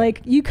 Yeah. Yeah.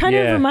 Like, you kind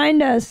of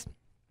remind us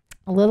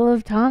a little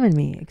of Tom and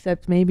me,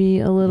 except maybe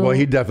a little. Well,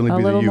 he'd definitely a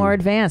be the little you. more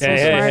advanced. a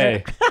little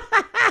Hey.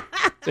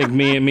 I think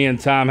me and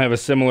Tom have a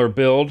similar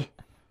build.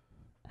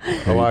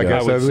 Oh, I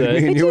guess I would say.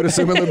 me and you had a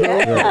similar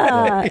build.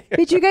 Yeah.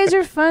 But you guys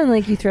are fun.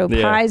 Like, you throw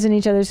pies in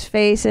each other's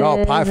faces.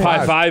 Oh, pie and-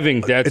 five.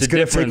 High-fiving, that's It's a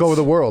gonna difference. take over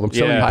the world. I'm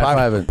telling you,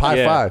 High-fiving. pie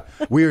Yeah.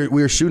 five. We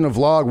were shooting a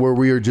vlog where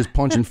we were just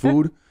punching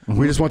food.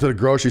 We just went to the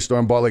grocery store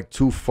and bought like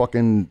 2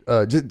 fucking.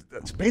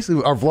 It's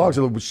basically, our vlogs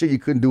are the shit you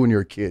couldn't do when you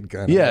were a kid.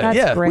 Kind of. Yeah, That's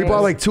yeah. great. We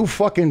bought like 2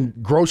 fucking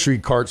grocery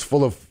carts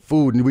full of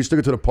food, and we took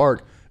it to the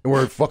park, and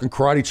we're fucking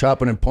karate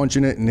chopping and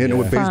punching it and hitting it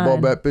with a baseball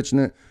Fun. bat, pitching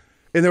it.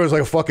 And there was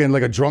like a fucking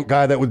like a drunk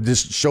guy that would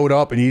just showed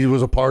up, and he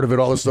was a part of it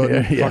all of a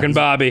sudden. Fucking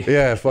Bobby.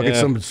 Yeah, fucking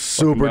some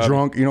super Bobby.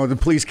 drunk. You know, the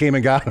police came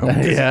and got him.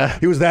 Yeah.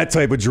 He was that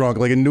type of drunk,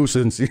 like a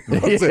nuisance. You know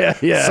what I'm saying?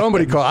 Yeah.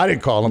 Somebody called. I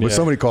didn't call him, but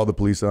somebody called the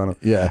police on him.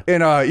 Yeah.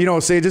 And you know,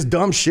 say just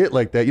dumb shit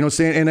like that. You know what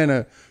I'm saying? And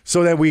then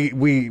so that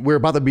we were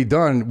about to be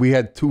done, we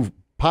had 2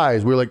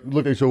 pies. We were like,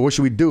 look, so what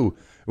should we do?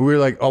 And we were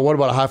like, oh, what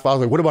about a high five? I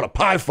was like, what about a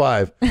pie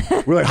five?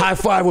 We're like, high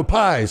five with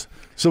pies.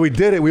 So we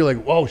did it. We were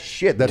like, oh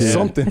shit, that's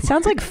something. It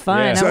sounds like fun.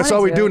 Yeah. So that's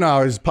all we do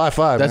now is pie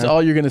five. That's man.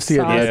 all you're gonna see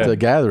at Yeah. the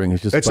gathering.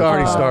 It's just. It's fucking-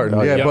 already starting.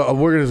 Oh, yeah, but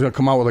we're just gonna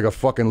come out with like a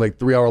fucking like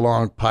 3-hour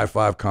long pie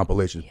five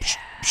compilation.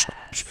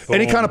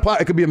 Any kind of pie.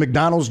 It could be a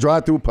McDonald's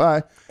drive-through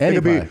pie. Any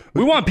it could pie. be.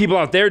 We want people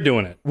out there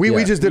doing it.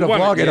 We just did a We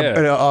want vlog it,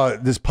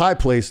 at this pie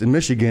place in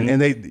Michigan, and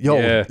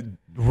they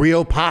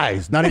real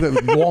pies, not even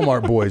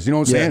Walmart boys. You know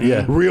what I'm saying?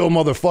 Yeah. Real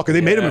motherfucker.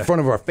 They made them in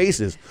front of our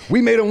faces.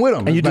 We made them with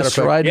them. And you just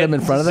tried them in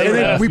front of them. And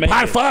then we Yeah.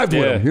 pie fived with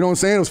Yeah. them. You know what I'm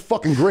saying? It was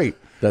fucking great.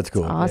 That's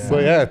cool. Awesome.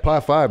 But yeah, pie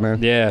five,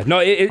 man. Yeah, no,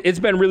 it's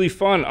been really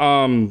fun.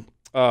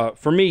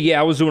 For me,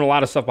 I was doing a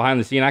lot of stuff behind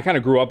the scene. I kind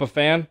of grew up a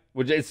fan,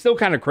 which it's still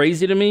kind of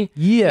crazy to me.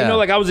 Yeah. You know,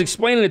 like I was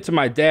explaining it to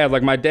my dad.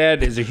 Like my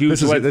dad is a huge.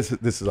 This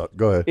is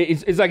go ahead.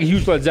 It's like a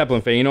huge Led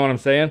Zeppelin fan. You know what I'm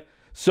saying?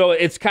 So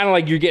it's kind of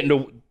like you're getting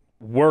to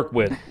work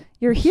with.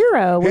 Your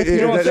hero with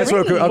your That's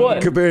what dream.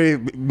 I'm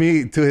comparing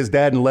me to his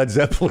dad and Led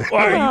Zeppelin. All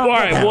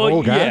right, well,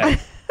 old guy. yeah.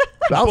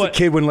 I was a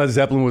kid when Led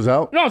Zeppelin was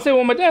out. No, I'm saying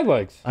what my dad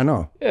likes. I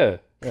know. Yeah.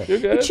 You're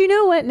good. But you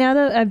know what? Now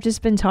that I've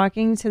just been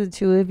talking to the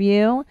 2 of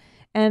you,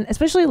 and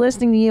especially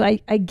listening to you,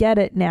 I get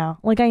it now.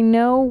 Like, I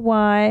know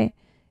why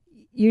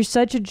you're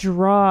such a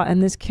draw in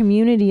this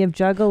community of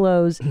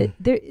juggalos.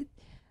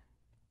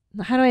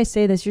 How do I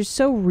say this? You're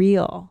so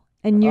real,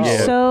 and you're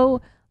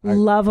so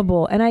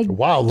lovable. And I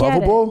Wow, get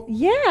lovable? it.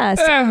 Yes.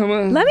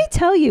 Well, Let me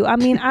tell you. I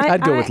mean,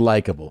 I'd go with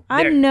likable.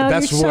 I know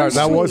That's you're where so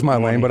that was sweet. my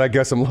lane, but I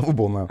guess I'm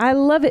lovable now. I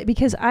love it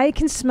because I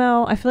can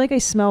smell. I feel like I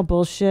smell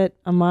bullshit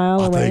a mile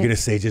I thought you away. were gonna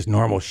say just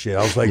normal shit.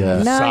 I was like, Yeah.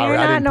 No, sorry, you're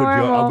I not didn't put you.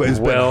 normal. It's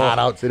been Well, hot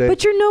out today.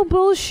 But you're no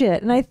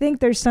bullshit, and I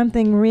think there's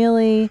something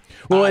really.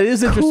 Well, it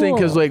is interesting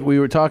because cool. like we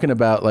were talking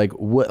about like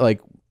what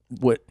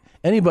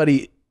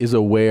anybody is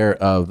aware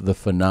of the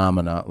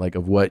phenomena like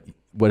of what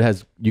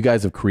has you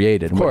guys have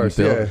created, and course,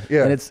 what you built.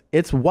 yeah. And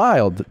it's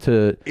wild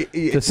to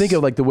think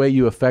of like the way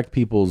you affect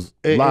people's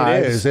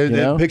lives. It is. you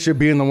know? Picture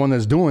being the one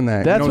that's doing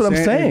that. That's you know what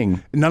I'm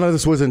saying. And none of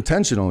this was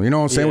intentional. You know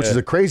what I'm saying? Which is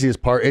the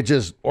craziest part. It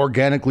just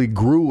organically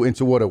grew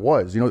into what it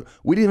was. You know,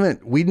 we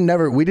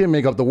didn't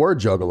make up the word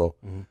juggalo.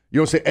 You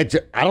know what I'm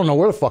saying? I don't know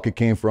where the fuck it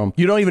came from.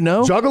 You don't even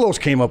know? Juggalos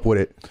came up with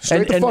it.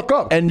 Straight the fuck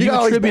up. And you got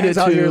all these attribute bands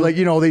it out to here, like,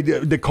 you know,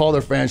 they call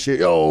their fans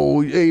shit.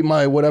 Oh, hey,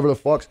 my whatever the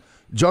fucks.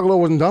 Juggalo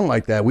wasn't done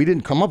like that. We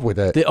didn't come up with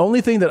that. The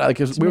only thing that like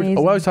we amazing.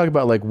 always talk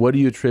about like what do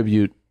you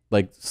attribute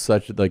like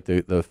such like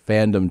the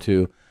fandom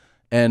to,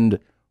 and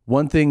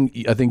one thing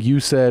I think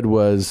you said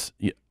was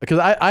because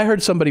I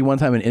heard somebody one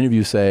time in an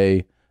interview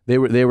say they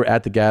were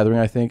at the gathering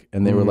I think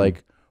and they were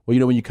like, well, you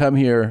know, when you come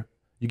here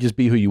you just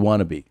be who you want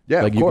to be.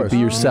 Yeah, like of you course. can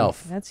be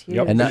yourself. That's huge.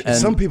 And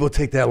Some people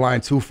take that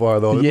line too far,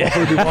 though.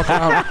 Yeah. They walk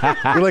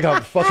around with like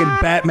a fucking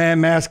Batman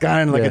mask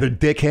on and like their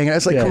dick hanging.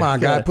 It's like, come on,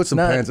 guy, put some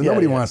pants. And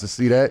nobody wants to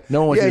see that.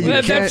 No one wants to see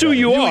that. That's who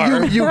you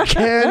are. You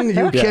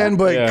can,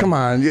 but come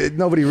on,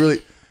 nobody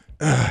really.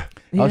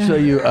 I'll show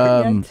you.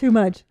 Yeah, too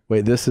much.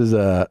 Wait, this is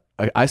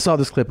I saw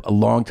this clip a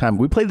long time.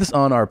 We played this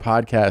on our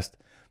podcast.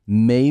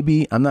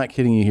 Maybe I'm not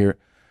kidding you here.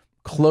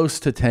 Close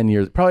to 10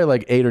 years, probably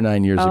like 8 or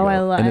 9 years ago.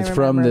 I and it's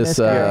from remember this. this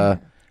guy.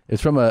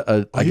 It's from I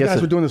you guess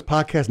guys were doing this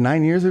podcast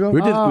 9 years ago?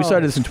 we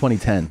started this in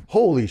 2010.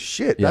 Holy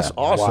shit, Yeah. that's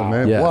awesome, Wow.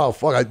 man. Yeah. Wow,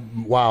 fuck.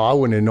 I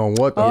wouldn't have known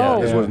what the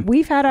fuck this was.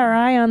 We've had our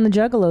eye on the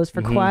Juggalos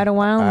for quite a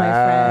while, my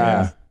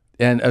friend.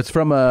 And it's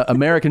from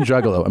American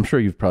Juggalo. I'm sure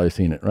you've probably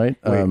seen it, right?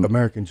 Wait,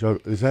 American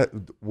Juggalo, is that?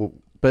 Well,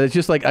 But it's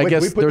just like, I Wait,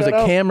 guess we put there was that a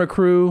out? camera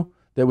crew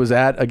that was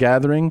at a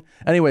gathering.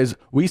 Anyways,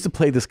 we used to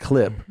play this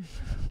clip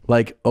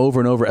like over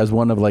and over as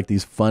one of like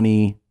these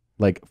funny,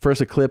 like first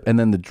a clip and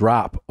then the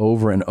drop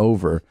over and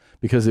over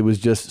because it was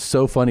just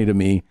so funny to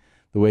me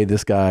the way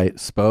this guy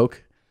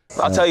spoke.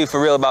 I'll tell you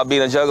for real about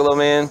being a juggalo,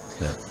 man.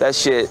 That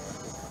shit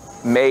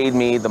made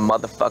me the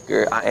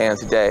motherfucker I am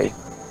today.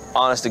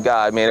 Honest to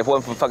God, man. If it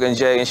wasn't for fucking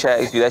Jay and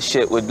Shaggy, that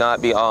shit would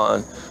not be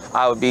on.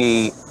 I would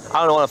be,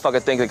 I don't want to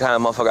fucking think the kind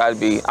of motherfucker I'd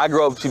be. I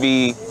grew up to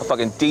be a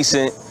fucking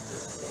decent,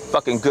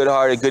 fucking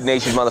good-hearted,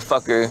 good-natured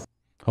motherfucker.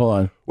 Hold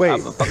on. Wait.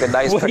 I'm a fucking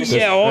nice person.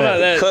 Yeah, hold on.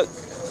 That, Cook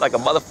like a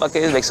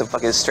motherfucker, make some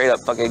fucking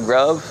straight-up fucking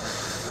grub,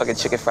 fucking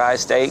chicken fried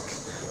steak,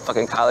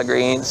 fucking collard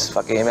greens,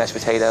 fucking mashed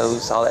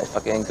potatoes, all that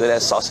fucking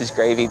good-ass sausage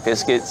gravy,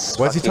 biscuits.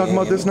 Why is he talking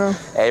about this now?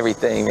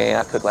 Everything, man.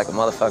 I cook like a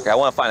motherfucker. I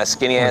want to find a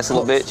skinny-ass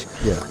little bitch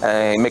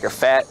and make her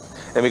fat,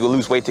 and we go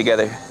lose weight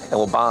together, and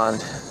we'll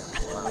bond.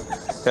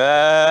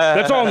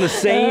 that's all in the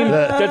same.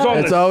 That's all in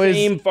It's the always-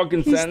 same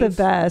fucking He's sentence.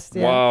 the best.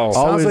 Yeah. Wow.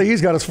 Sounds like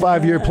he's got his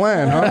 5-year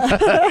plan,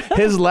 huh?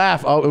 His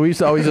laugh, we used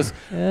to always just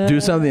do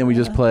something and we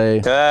just play.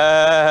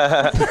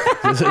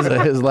 This is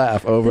his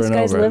laugh over This and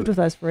guy's over. lived with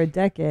us for a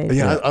decade.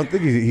 Yeah, I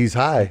think he's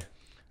high.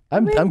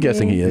 I'm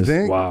guessing he You is.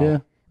 think? Wow.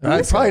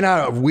 Yeah. Probably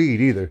not a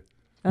weed either.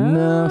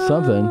 No,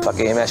 something.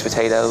 Fucking mashed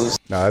potatoes.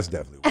 No, that's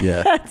definitely weed.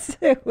 Yeah. That's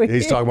it.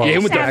 He's talking about Yeah,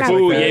 with snacks that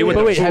food. like that. Yeah, with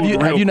But the wait, have food you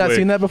not real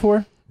seen quick. that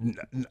before?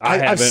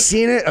 I've haven't.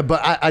 seen it, but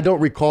I don't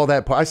recall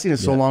that part. I've seen it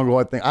so long ago.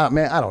 I think,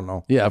 man, I don't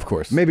know. Yeah, of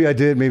course. Maybe I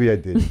did. Maybe I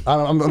did.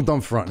 I'm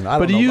done fronting. I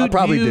don't know. I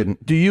probably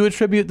didn't. Do you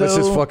attribute those?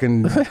 Let's just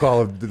fucking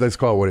call it. Let's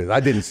call it what it is. I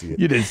didn't see it.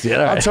 You didn't see it.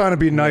 All I'm right. trying to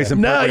be nice and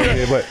No, perfect,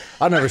 yeah. but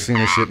I've never seen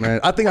this shit, man.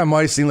 I think I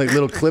might have seen like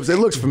little clips. It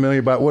looks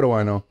familiar, but what do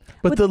I know?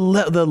 But the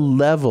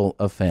level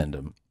of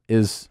fandom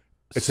is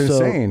It's so-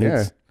 insane,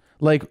 yeah.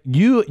 Like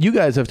you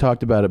guys have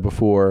talked about it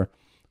before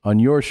on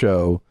your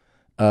show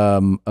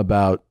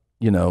about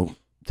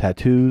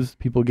tattoos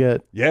people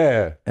get.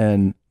 Yeah.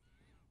 And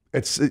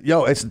It's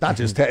not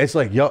just it's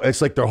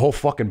like their whole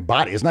fucking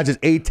body. It's not just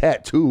a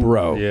tattoo,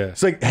 bro. Yeah.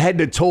 It's like head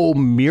to toe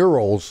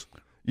murals.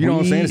 You know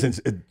what I'm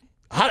saying?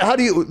 How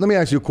do you? Let me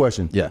ask you a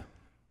question. Yeah.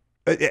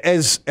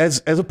 As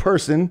a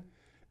person,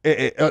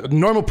 a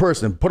normal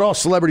person, put all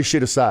celebrity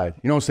shit aside.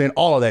 You know what I'm saying?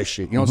 All of that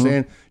shit. You know what I'm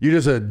saying? You're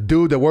just a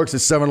dude that works at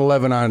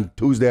 7-Eleven on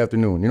Tuesday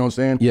afternoon. You know what I'm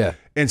saying? Yeah.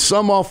 And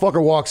some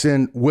motherfucker walks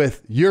in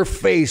with your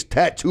face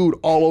tattooed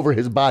all over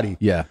his body.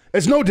 Yeah.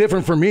 It's no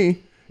different for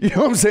me. You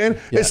know what I'm saying?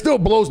 Yeah. It still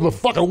blows the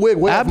fucking wig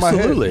way off my head.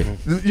 Absolutely.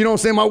 You know what I'm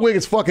saying? My wig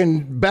is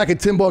fucking back at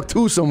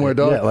Timbuktu somewhere,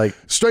 dog. Yeah, like-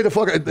 straight the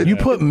fuck. You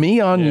put me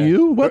on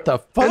you? What the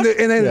fuck?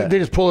 And then Yeah. they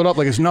just pull it up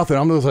like it's nothing.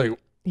 I'm just like,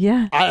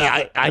 Yeah.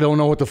 I don't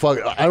know what the fuck.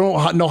 I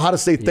don't know how to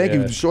say thank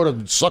you. Short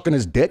of sucking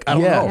his dick. I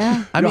don't Yeah. know.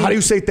 Yeah. I mean, how do you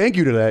say thank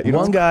you to that? You know?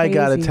 One guy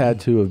got a crazy.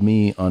 tattoo of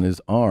me on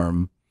his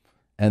arm,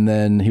 and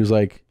then he was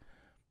like,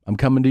 "I'm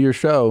coming to your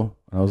show."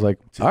 And I was like,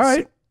 "All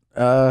right,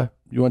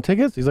 you want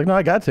tickets?" He's like, "No,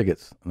 I got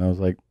tickets." And I was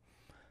like,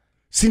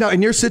 See, now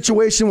in your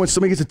situation, when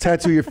somebody gets a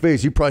tattoo of your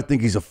face, you probably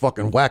think he's a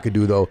fucking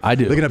wackadoo, though. I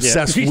do. Like an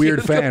obsessed Yeah.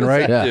 weird fan,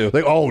 right? Yeah.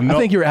 Like, oh no. I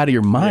think you're out of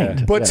your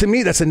mind. But to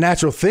me, that's a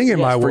natural thing in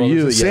my for world.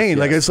 you, It's insane. yes,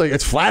 Like yes.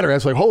 it's flattering.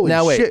 It's like holy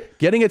Now wait, shit.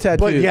 getting a tattoo.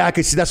 But yeah, I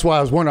could see. That's why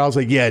I was wondering. I was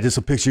like, yeah, just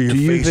a picture of your Do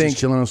you face think-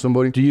 just chilling on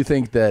somebody. Do you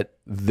think that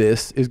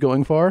this is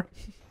going far?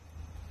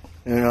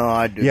 You know,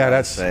 I do. Yeah, Yeah,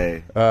 that's-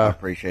 say I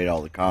appreciate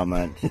all the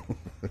comments.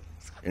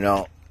 You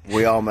know,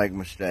 we all make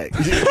mistakes.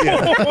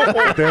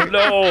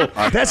 No.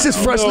 That's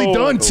just freshly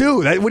done too.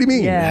 What do you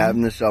mean? Yeah.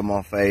 Having this on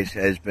my face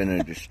has been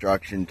a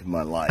destruction to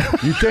my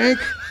life. You think?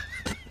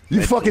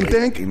 You fucking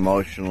think?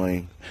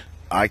 Emotionally,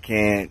 I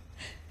can't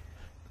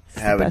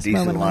have a best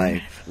decent moment of my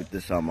life with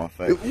this on my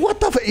face. What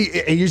the fuck?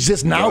 You're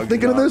just now Drugs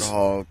thinking of and this?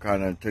 alcohol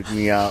kind of took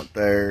me out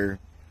there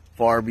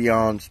far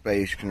beyond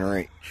space can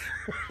reach.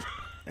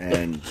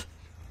 And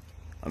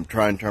I'm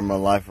trying to turn my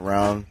life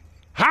around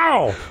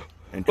How?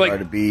 and try Like-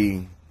 to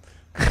be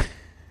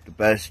the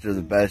best of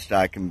the best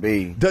I can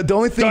be. The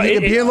only thing So he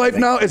can it- be in life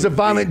now is a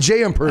Violent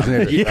J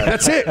impersonator.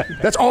 That's it.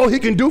 That's all he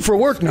can do for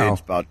work now.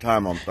 It's about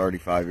time. I'm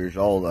 35 years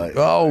old.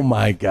 Oh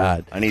my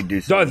God. I need to do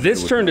Dog, something.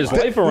 this with turned my his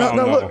life. life around.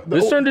 though.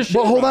 This turned his shit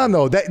Well, hold around. on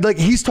though. That like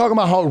he's talking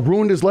about how it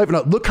ruined his life.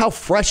 Now look how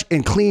fresh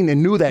and clean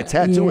and new that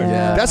tattoo is.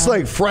 Yeah. That's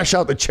like fresh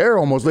out the chair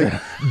almost, like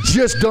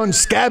just done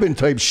scabbing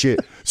type shit.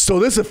 So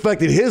this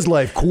affected his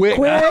life quick.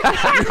 You know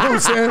what I'm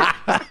saying?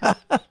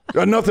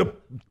 Enough to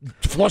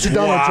flush it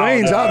down the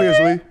drains,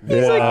 obviously.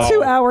 He's like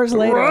 2 hours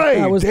later. Right.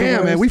 That was the Damn,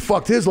 man. worst. We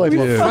fucked his life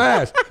up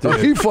fast.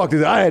 He fucked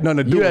it. I had nothing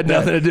to do with had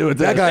nothing to do with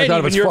that. that. Guy's out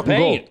of his Even your fucking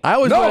paint. goal. I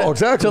always No, wanted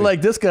exactly. to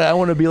like this guy. I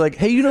want to be like,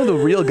 hey, you know the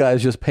real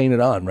guy's just painted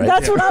on, right?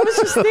 That's what I was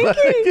just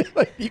thinking.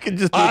 Like, you can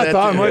just. Do I that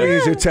thought I too. might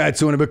use your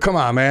tattooing it, but come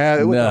on,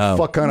 man. What No. the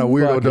fuck kind of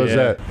weirdo Fuck does yeah.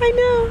 that? I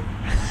know.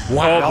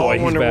 Wow. Oh, boy, I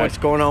he's wonder back. what's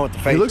going on with the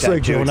face looks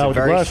like tattoo. Joe It's now a with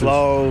the very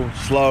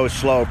glasses.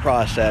 slow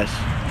process.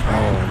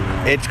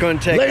 It's going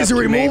to take Laser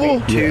up to removal?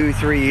 maybe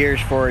 2-3 years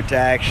for it to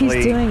actually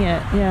He's doing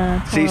it.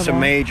 Yeah. it's see some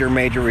horrible.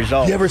 major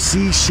results. You ever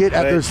see shit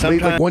after But sleep, like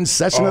sometimes- one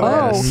session of Oh,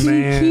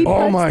 that? he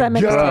Oh puts my them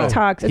in his God.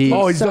 TikToks. It's He-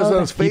 Oh, he so does that on bad.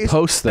 his He face?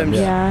 posts them.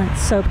 Yeah,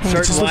 it's so painful.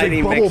 certain just looks like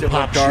lighting bubble makes it look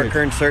pop shit.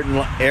 darker and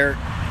certain air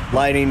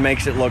lighting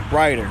makes it look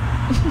brighter.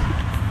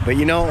 But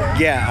you know,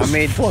 yeah, I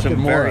made Fucking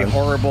some very moron.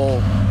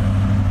 horrible,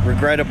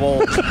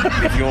 regrettable,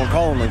 if you want to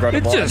call them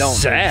regrettable, It's I just don't,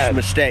 sad.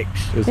 mistakes.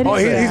 It Oh,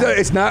 is sad.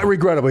 it's not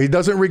regrettable. He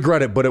doesn't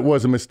regret it, but it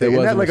was a mistake. It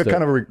was Isn't that a like a mistake.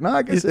 kind of a... No,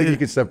 I guess you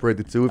can separate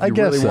the two if I you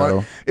guess really so.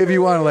 want. If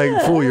you want to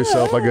like fool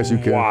yourself, I guess you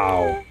can.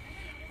 Wow.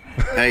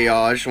 Hey,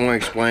 y'all, I just want to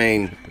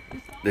explain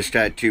this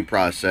tattoo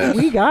process.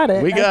 We got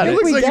it. We got I it. It think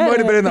looks we like you get might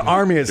have it. been in the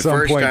army at The some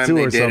first point time too,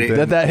 they or did something.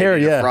 it, That hair, they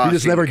did the yeah. You frosting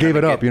just never to kinda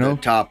gave it up, get you know?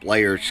 the top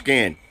layer of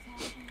skin.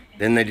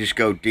 Then they just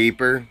go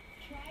deeper.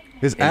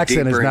 His and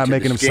accent is deeper not into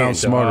making the him sound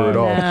skin. smarter at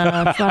all.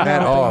 No, it's not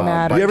At all. helping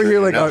matter. You ever hear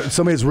like No.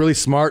 somebody that's really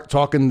smart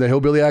talking the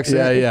hillbilly accent?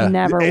 Yeah, yeah.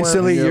 Never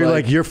Instantly, works. you're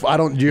like,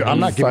 I'm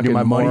not giving you my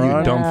fucking money, you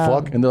moron. dumb Yeah.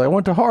 fuck. And they're like, I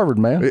went to Harvard,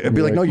 man. It'd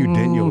be like, no, you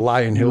didn't, you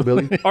lying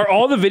hillbilly. Are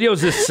all the videos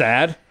this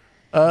sad?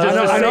 Just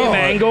I the know. same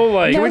angle?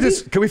 Like,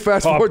 Can we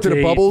fast forward to the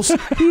Update. bubbles?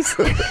 He's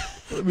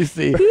Let me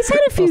see. he's had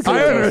a few good I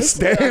days.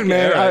 understand,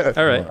 man.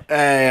 all right.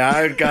 Hey,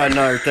 I got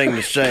another thing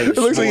to say. It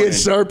looks like he had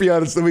Sharpie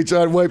on it, so we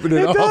tried wiping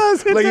it off.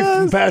 does, it like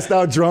does. he passed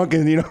out drunk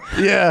and,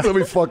 Yeah. so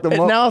we fucked him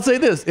And up. now I'll say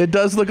this: it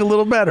does look a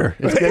little better.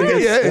 It's getting,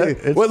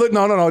 it's- Well, look,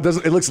 no. It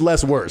doesn't. It looks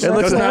less worse. It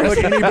looks does not worse.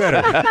 look any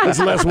better. It's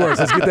less worse.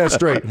 Let's get that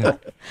straight.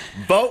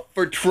 Vote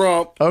for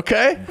Trump.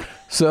 okay.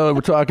 So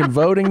we're talking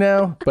voting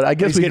now, but I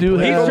guess He's we getting do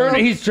played have.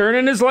 He's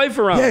turning his life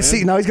around. Yeah, man.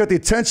 see, now he's got the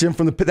attention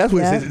from the. That's what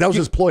Yeah. that was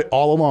his ploy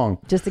all along.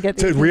 Just to get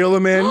the To reel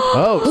him in.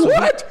 Oh, so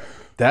What?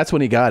 that's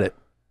when he got it.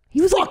 He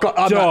was like, Fuck!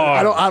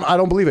 I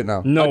don't believe it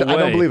now. No I don't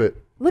way. believe it.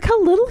 look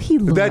how little he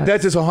looks.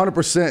 That just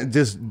 100%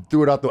 just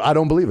threw it out. I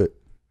don't believe it.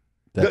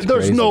 That's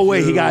There's crazy. no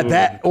way he got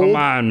that Come old.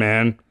 on,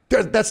 man.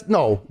 That's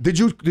no. Did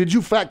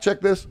you fact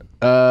check this?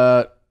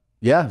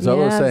 Yeah,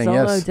 Zolo was saying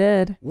Zolo yes.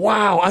 did.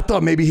 Wow, I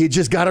thought maybe he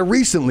just got it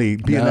recently,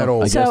 being No, that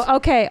old. I So guess.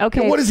 okay.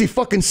 What is he,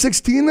 fucking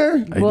 16 there?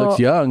 He looks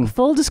young.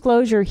 Full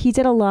disclosure, he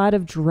did a lot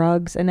of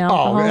drugs and Oh,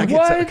 alcohol. man, I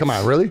can't say, come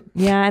on, really?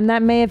 Yeah, and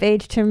that may have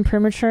aged him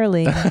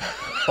prematurely.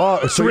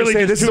 Oh, so really you're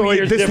saying just this is 2 only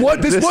years this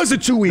difference. was a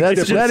 2 week That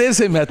difference. is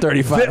him at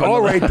 35.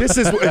 All right, this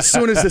is as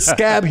soon as the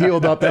scab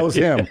healed up, that was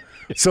him.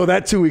 So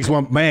that 2 weeks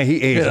went, man,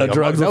 he aged. Yeah, like a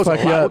drugs month. will That was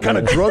a fuck you lot. up, What kind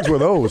of man. drugs were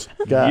those?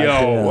 God Yo.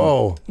 damn.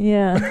 Whoa.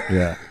 Yeah.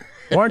 Yeah.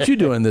 Why aren't you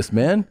doing this,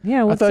 man?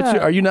 Yeah, what's I thought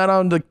up? are you not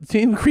on the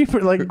Team Creeper?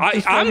 Like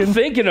I'm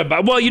thinking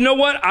about. Well, you know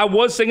what? I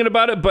was thinking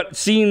about it, but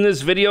seeing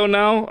this video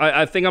now,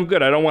 I think I'm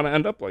good. I don't want to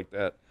end up like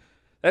that.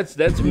 That's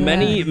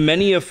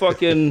many a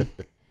fucking.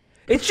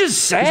 It's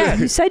just sad.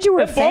 You said you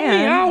were a It bummed me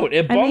fan. out.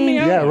 It bummed me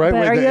out. Yeah, right.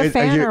 But are you a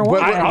fan or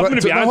what? I'm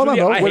gonna be honest hold with on,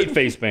 you. I what- hate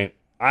face paint.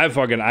 I I was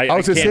can't gonna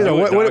say do that.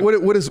 it,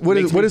 dog. What is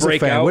Makes me a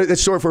break fan? out.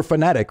 It's short for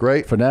fanatic,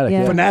 right? Fanatic.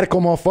 Yeah. Yeah. Fanatical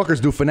motherfuckers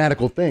do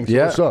fanatical things. So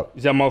Yeah. what's up?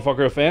 Is that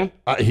motherfucker a fan?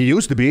 He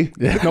used to be,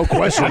 no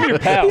question. I'm your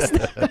pal.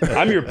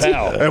 I'm your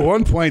pal. At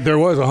one point, there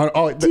was 100.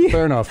 Oh,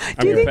 fair enough.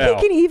 Do you your think pal.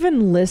 he can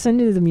even listen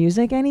to the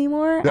music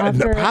anymore?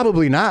 After,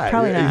 Probably not.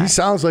 Probably not. He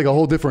sounds like a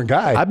whole different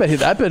guy. I bet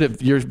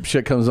if your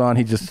shit comes on,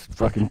 he just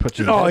fucking puts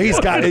you. Oh, he's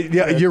got it.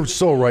 Yeah, you're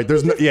so right.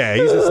 There's no. Yeah,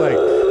 he's just like.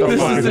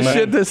 This is the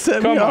shit that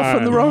set me Come off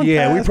on the on. wrong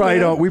Yeah, path, we probably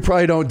man. don't. We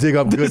probably don't dig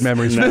up good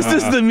memories. This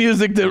is the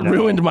music that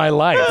ruined my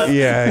life.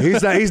 Yeah,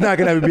 he's not. He's not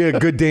gonna be a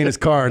good day in his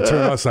car and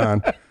turn us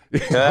on. You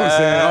know what I'm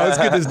saying? Oh, let's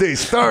get this day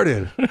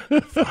started.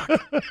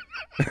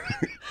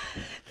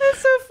 That's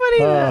so funny.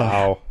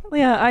 Wow.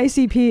 Yeah,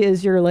 ICP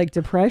is your like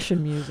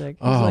depression music.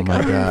 He's Oh like,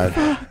 my god.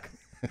 Fuck.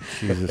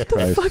 Jesus The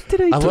Christ. fuck did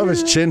I do? I love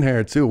his chin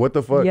hair too. What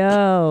the fuck?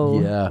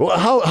 Yo. Yeah. Well,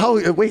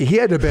 how? Wait, he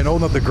had to have been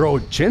old enough to grow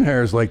chin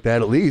hairs like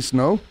that at least.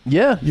 No,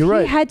 Yeah, you're He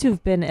right. had to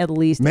have been at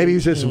least. maybe he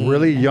was just 18.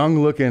 really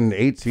young looking.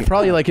 18.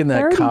 Probably like in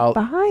that college.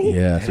 35?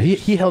 Yeah. So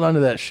he held on to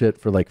that shit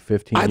for like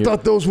 15 I years.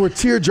 thought those were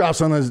teardrops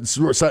on his.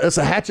 That's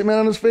a hatchet man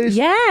on his face.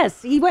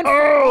 Yes, he went.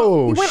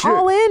 Oh, he went shit.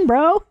 all in,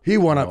 bro. He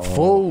went up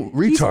full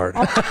retard.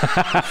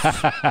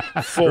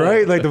 Full.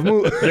 Right, like the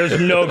movie. There's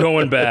no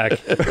going back.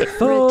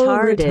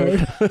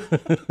 Retarded.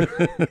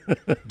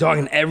 Dog,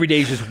 and every day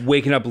he's just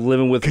waking up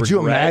living with Could you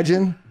regret.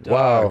 imagine?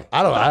 Wow,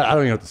 I don't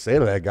even know what to say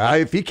to that guy.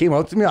 If he came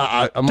up to me,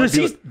 I might Does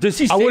be he- like- does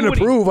he I say wouldn't what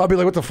he- approve. I'd be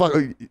like, what the fuck?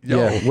 Yo.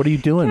 Yeah. What are you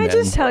doing, Can I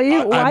man? just tell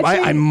you,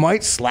 I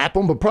might slap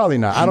him, but probably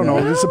not. I don't know.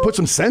 Just to put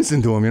some sense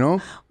into him, you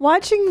know?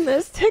 watching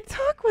this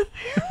TikTok with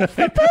him, it's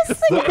the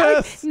best thing.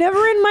 Like,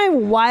 never in my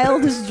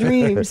wildest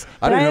dreams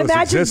I did didn't know this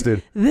imagined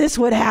existed. this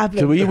would happen.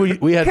 So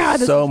we had God,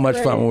 this so is much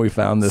great. fun when we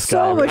found this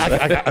So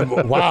guy.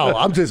 much Wow.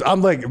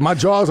 I'm like, my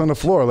jaw's on the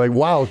floor. Like,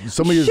 wow,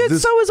 somebody Shit, is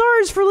this. so was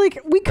ours for like,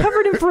 we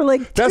covered him for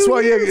like 2 That's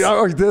why,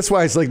 years. that's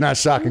why it's like not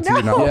shocking to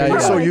you now. No. Okay, Yeah, we're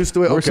yeah. so used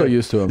to it. We're Okay. so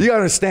used to him. You gotta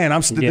understand.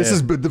 This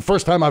is the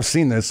first time I've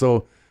seen this,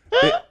 so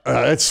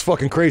it's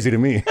fucking crazy to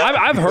me.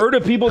 I've heard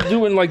of people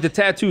doing like the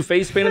tattoo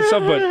face paint and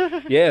stuff,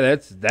 but yeah,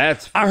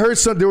 that's. I heard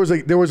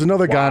there was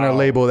another guy on our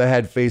label that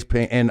had face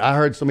paint, and I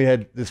heard somebody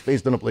had this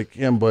face done up like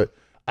him, but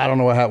I don't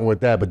know what happened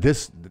with that.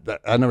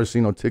 But I never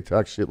seen no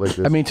TikTok shit like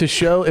this. I mean, to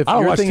show if I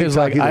don't your watch thing is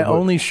TikTok like, either, I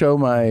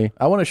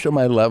want to show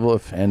my level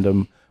of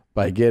fandom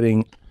by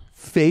getting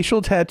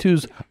facial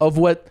tattoos of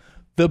what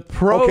the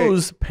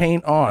pros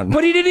paint on.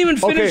 But he didn't even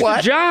finish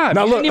the job.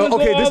 Now He look, didn't even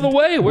go all the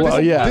way.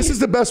 This is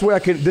the best way I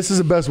can. This is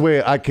the best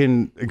way I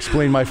can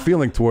explain my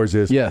feeling towards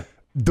this. Yeah.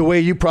 The way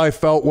you probably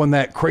felt when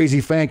that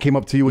crazy fan came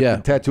up to you with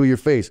the tattoo of your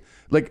face.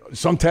 Like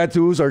some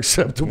tattoos are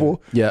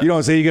acceptable. Yeah. You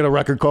know, say you get a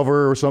record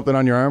cover or something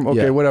on your arm.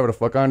 Okay, Yeah. whatever the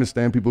fuck. I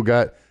understand people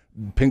got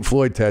Pink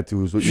Floyd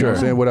tattoos. You know what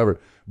I'm saying? Whatever.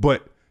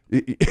 But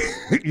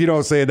you know what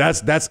I'm saying?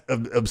 That's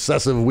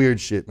obsessive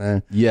weird shit,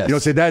 man. Yes. You know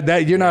what I'm saying?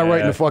 That you're not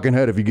right in the fucking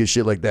head if you get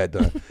shit like that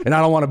done. And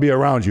I don't want to be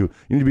around you.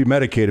 You need to be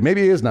medicated.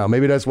 Maybe he is now.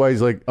 Maybe that's why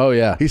he's like, oh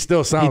yeah. He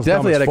still sounds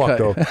dumb definitely as had a fuck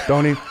cut. though,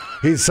 don't he?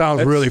 He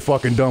sounds really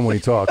fucking dumb when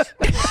he talks.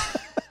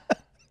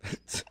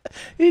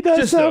 He does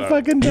Just sound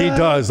fucking dumb. He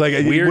does. Like,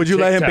 Weird would you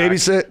let him TikTok.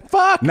 babysit?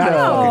 Fuck Not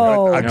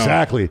no. fucking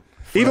exactly.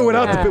 Even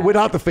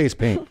without the face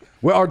paint,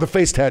 or the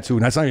face tattoo.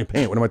 That's not even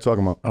paint. What am I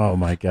talking about? Oh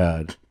my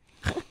god.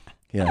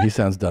 Yeah, he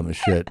sounds dumb as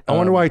shit. I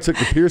wonder why he took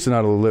the piercing out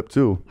of the lip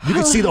too. You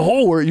can see the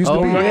hole where it used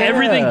to be. yeah.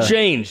 Everything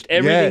changed.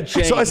 Everything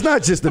changed. So it's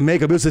not just the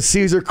makeup. It was a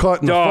Caesar cut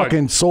and the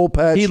fucking soul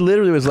patch. He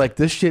literally was like,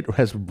 "This shit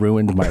has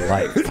ruined my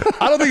life."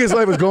 I don't think his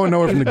life was going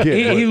nowhere from the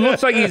get. He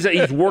looks like he's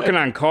working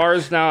on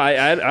cars now.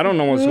 I don't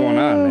know what's going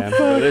on, man.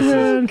 But this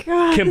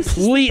is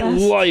complete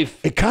life.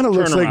 It kind of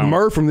looks like turnaround.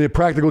 Murr from the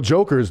Practical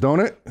Jokers, don't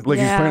it? Like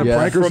he's playing a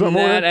prank or From something.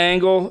 that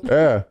angle.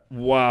 Yeah.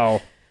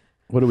 Wow.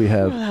 What do we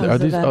have? Are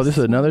these? Oh, this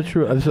is another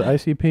true. This is an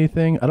ICP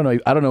thing. I don't know.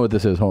 I don't know what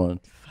this is. Hold on.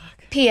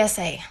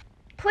 PSA.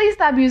 Please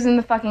stop using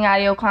the fucking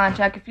audio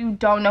contract if you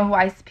don't know who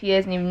ICP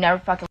is and you've never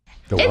fucking...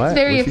 The It's what?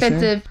 very What's he saying?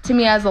 offensive to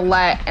me as a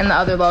let and the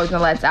other lows and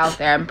lets out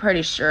there. I'm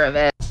pretty sure of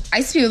it.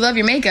 ICP would love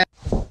your makeup,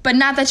 but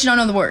not that you don't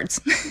know the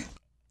words.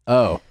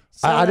 Oh.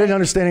 I didn't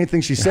understand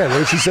anything she said. What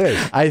did she say?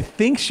 I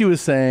think she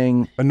was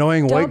saying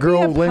annoying Don't white girl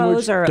be a language.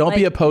 poser. Don't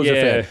be a poser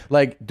Yeah. fan.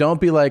 Like,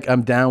 don't be like,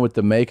 I'm down with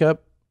the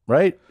makeup,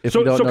 right? If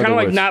you So don't know kind the of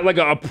like words. not like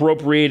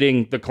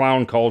appropriating the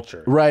clown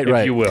culture, Right, if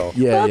right. you will.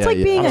 Yeah, Well, it's yeah, like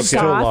yeah. being I'm a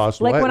still goth.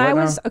 lost. Like What? when I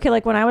What was now?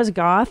 like when I was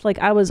goth, like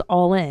I was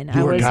all in.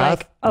 I were was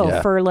goth? like,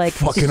 Yeah. for like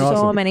Fucking so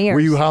awesome. many years. Were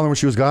you hollering when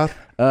she was goth?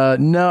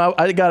 No,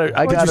 I got her.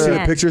 I Did got you see her.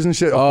 the pictures and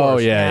shit? Of Oh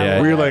course. yeah, yeah.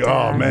 Were you like,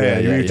 oh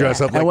man, you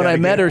dress up like And when that I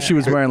met again? her, she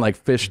was wearing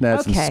like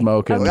fishnets and Okay.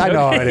 smoking. Okay. I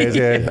know how it is.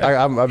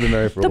 Yeah, I've been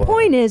married for a The while.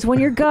 point is, when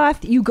you're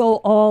goth, you go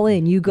all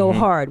in. You go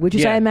hard, which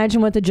is, Yeah. I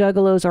imagine, what the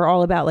Juggalos are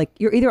all about. Like,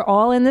 you're either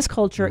all in this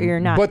culture or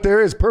you're not. But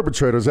there is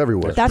perpetrators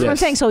everywhere. That's what I'm Yes.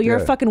 saying. So you're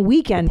Yeah. a fucking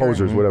weekender.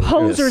 Posers, whatever.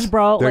 Posers,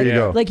 bro. There like, you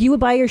go. Like you would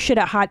buy your shit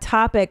at Hot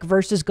Topic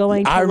versus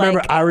going to I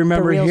remember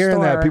the real hearing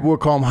store. that people would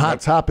call them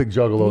Hot Topic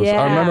juggalos.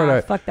 Yeah, I remember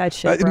that. fuck that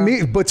shit, bro.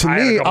 But to I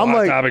had a me, couple I'm Hot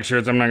like, Topic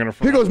shirts. I'm not gonna.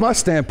 here goes my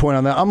standpoint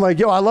on that. I'm like,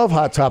 yo, I love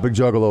Hot Topic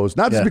juggalos.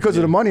 Not just Yeah. because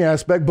of the money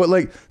aspect, but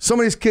like some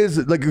of these kids,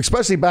 like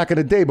especially back in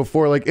the day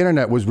before like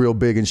internet was real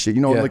big and shit,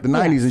 you know, Yeah. like the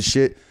 90s and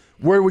shit.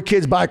 Where would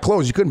kids buy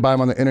clothes? You couldn't buy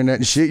them on the internet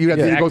and shit. You had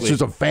to go Exactly. to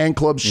some fan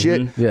club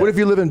shit. Yeah. What if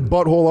you live in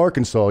Butthole,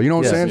 Arkansas? You know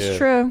what I'm Yes. saying?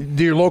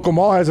 True. Your local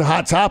mall has a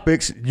Hot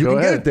Topics. You Go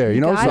can get ahead. it there.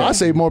 You know, Got so it. I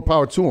say more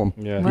power to them.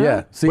 Yeah.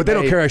 Yeah. See, But they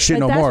don't hey, carry shit Like,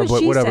 no that's more. what But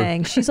she's whatever.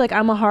 saying. She's like,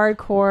 I'm a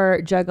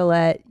hardcore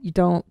juggalette. You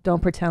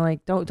don't pretend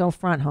like don't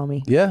front,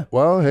 homie. Yeah.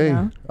 Well, hey,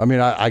 know? I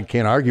mean, I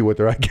can't argue with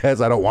her. I guess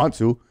I don't want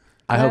to.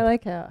 I hope,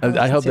 like how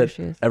I hope sincere that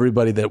she is.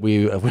 everybody that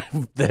we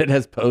that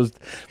has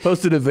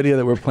posted a video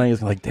that we're playing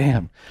is like,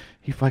 damn,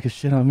 he fucking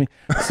shit on me.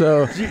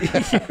 So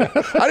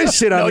I didn't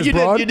shit on no, this you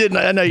broad. didn't. You didn't.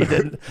 I know you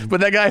didn't.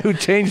 But that guy who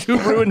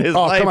ruined his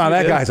Oh, life. come on. he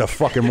That did. guy's a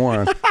fucking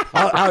moron.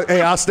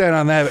 I'll stand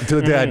on that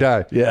until the day I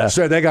die. Yeah.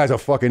 Sure, that guy's a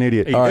fucking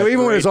idiot. All right.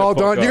 Even when it's all Straight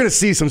the done, fuck you're up. going to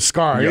see some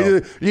scar. Yo.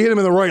 You hit him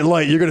in the right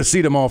light, you're going to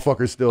see the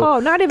motherfucker still. Oh,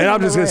 not even And in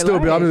I'm just the going to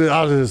right still be, light.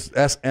 I'll just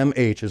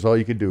SMH is all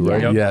you can do,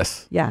 right? Yeah.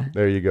 Yes. Yeah.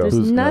 There you go. There's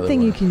Who's another nothing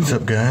one? you can What's do.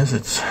 up, guys?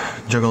 It's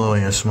Juggalo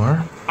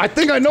ASMR. I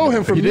think I know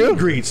him from You meet do? and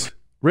greets.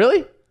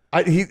 Really?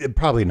 He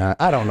probably not.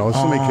 I don't know.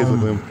 So many kids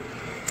with him.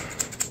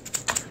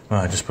 Well,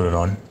 I just put it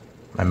on.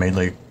 I made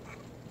like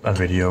a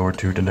video or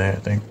two today, I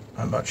think.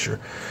 I'm not sure.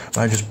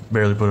 I just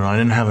barely put it on. I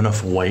didn't have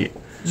enough white,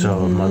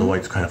 so my other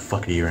white's kind of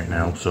fucky right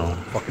now. So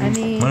I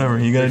mean, whatever.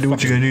 You gotta do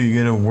what you gotta do.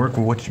 You gotta work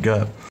with what you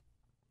got.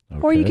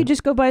 or you Okay. could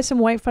just go buy some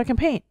white fucking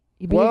paint.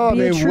 You be, Well, I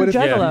be a mean, true what if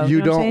juggalo. you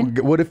know what I'm saying?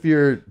 don't? What if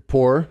you're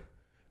poor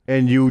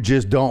and you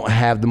just don't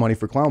have the money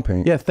for clown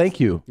paint? Yeah. Thank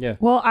you. Yeah.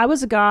 Well, I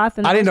was a goth,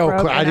 and I didn't was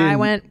know- broke, I and I didn't-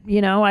 went.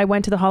 I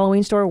went to the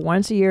Halloween store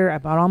once a year. I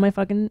bought all my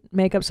fucking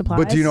makeup supplies.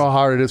 But do you know how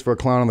hard it is for a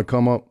clown on the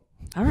come up?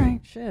 All right,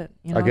 shit.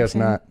 You know I what I'm guess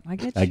saying? not. I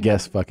get I you.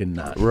 guess fucking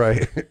not.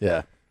 Right.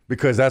 Yeah.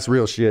 Because that's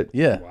real shit.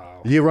 Yeah.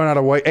 You run out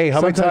of white. Hey, how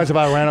many Sometimes- times have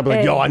I ran up like,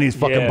 Hey. yo, I need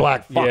fucking Yeah,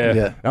 black fuck. yeah.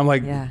 Yeah. And I'm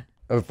like, Yeah.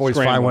 I've always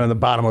find one in the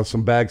bottom of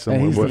some bag somewhere.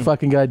 And he's the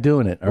fucking guy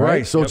doing it. All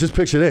right. So just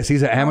picture this.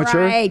 He's an amateur.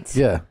 Right.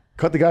 Yeah.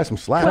 Cut the guy some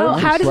slack. Well,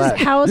 how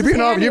is you're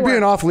his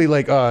being awfully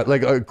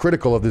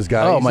critical of this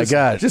guy. Oh He's my just,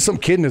 God! Just some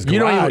kid in his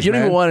garage. You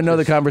don't even want to know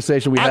the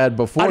conversation we had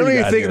before. I don't you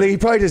even got think here. that he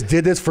probably just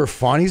did this for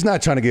fun. He's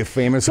not trying to get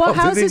famous. Well,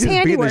 how's He's his just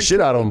beating the handiwork? shit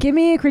out of him. Give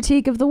me a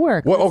critique of the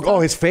work. Oh,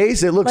 his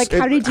face. It looks like,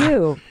 how did he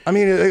do? I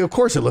mean, of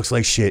course it looks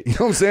like shit. You know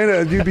what I'm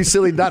saying? You'd be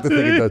silly not to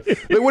think it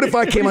does. Like, what if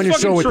I came on your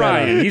show with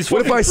that?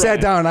 What if I sat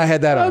down and I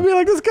had that on? I'd be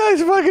like, this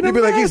guy's fucking. You'd be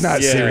like, he's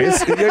not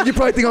serious. You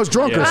probably think I was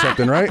drunk or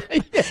something, right?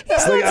 He's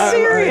not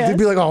serious. You'd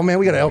be like, oh man,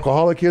 we got an alcoholic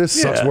here. This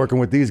sucks working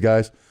with these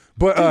guys.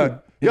 But I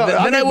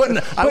wouldn't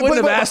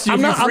have asked you if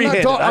you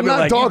free-handed. I'm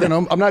not dogging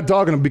them. I'm not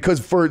dogging them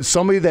because for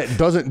somebody that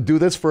doesn't do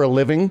this for a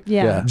living,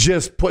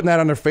 just putting that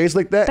on their face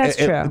like that. That's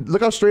true.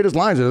 Look how straight his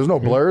lines are. There's no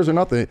blurs or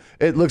nothing.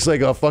 It looks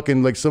like a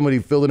fucking like somebody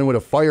filled it in with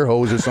a fire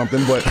hose or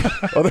something. But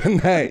other than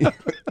that,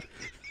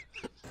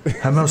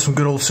 how about some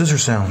good old scissor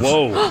sounds?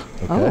 Whoa.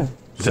 Okay.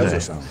 Scissor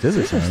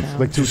sounds.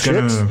 Like two It's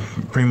chicks. gonna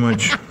pretty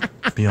much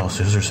be all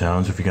scissor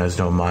sounds if you guys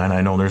don't mind. I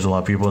know there's a lot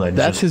of people that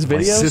That's his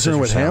video? Like Scissoring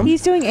with him?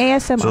 He's doing So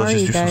ASMR, let's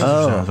just you do some guys.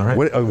 scissor sounds, all right?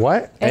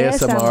 What?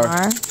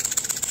 ASMR.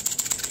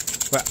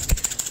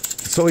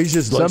 So he's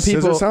just like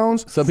scissor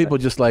sounds? Some people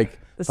just like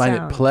The find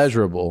sounds. it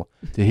pleasurable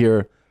to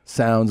hear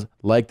sounds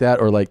like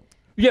that or like.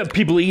 Yeah,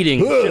 people eating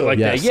shit like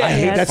Yes. that. Yeah, I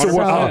hate that's the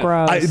word.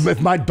 gross. If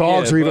my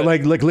dogs are even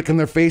like licking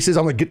their faces,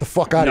 I'm like, get the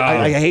fuck out of here.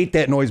 I hate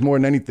that noise more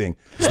than anything.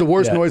 It's the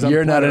worst noise on You're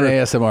the not planet an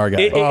Earth. ASMR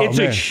guy. It's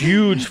a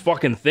huge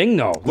fucking thing,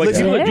 though. Like,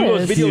 people that do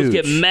those videos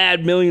get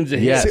mad millions of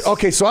hits. See,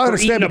 okay, so I for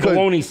understand eating a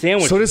bologna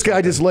sandwich. So this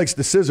guy just likes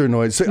the scissor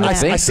noise. So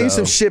I seen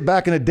some shit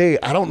back in the day.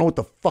 I don't know what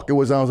the fuck it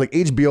was on. It was like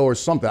HBO or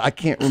something. I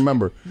can't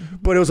remember.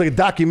 But it was like a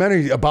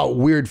documentary about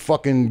weird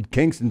fucking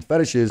kinks and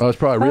fetishes. Oh, it's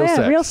probably real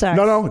sex. Real sex.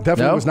 No,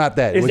 definitely was not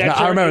that. It Is was that not,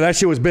 I remember that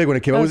shit was big when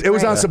it came out. It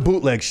was on some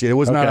bootleg shit. It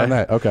was not on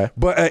that. Okay.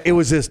 But it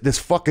was this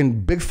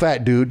fucking big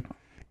fat dude.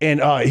 And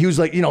he was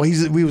like, he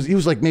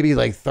was like maybe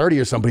like 30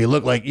 or something. He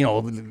looked like,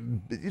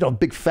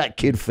 big fat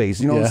kid face.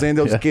 You know what I'm saying?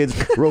 Those kids,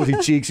 rosy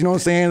cheeks. You know what I'm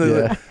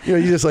saying? Like,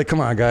 you're just like,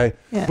 come on, guy.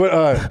 Yeah.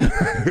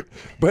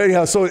 But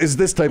anyhow, so it's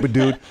this type of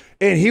dude.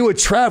 And he would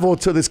travel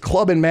to this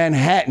club in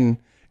Manhattan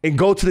and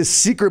go to this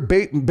secret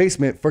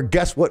basement for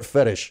guess what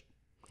fetish?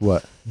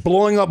 What?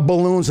 Blowing up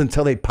balloons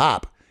until they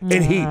pop.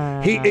 And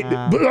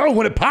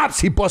when it pops,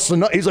 he busts a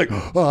nut. He's like,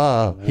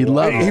 He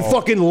loves it. He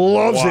fucking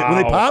loves it when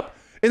they pop.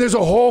 And there's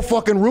a whole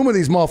fucking room of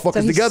these motherfuckers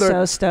So he's together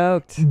so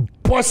stoked.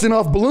 busting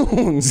off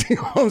balloons. You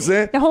know what I'm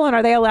saying? Now hold on,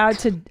 are they allowed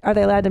to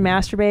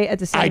masturbate at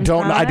the same time? I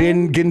don't know. I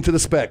didn't get into the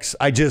specs.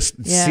 I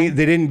just see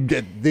they didn't.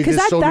 They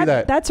just showed me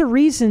that. That's a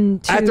reason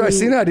to. After I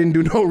seen that, I didn't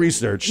do no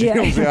research. You know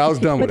what I'm saying? I was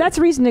done with But that's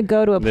a reason to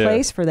go to a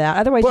place for that.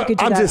 Otherwise, you could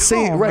do I'm that just at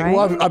saying, home, right?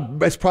 Well,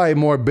 it's probably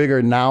more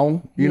bigger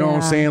now. You know what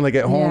I'm saying? Like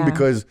at home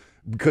because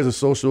of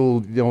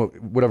social,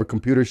 whatever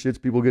computer shits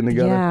people getting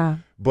together. Yeah.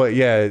 But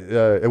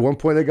at one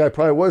point that guy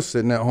probably was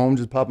sitting at home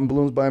just popping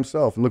balloons by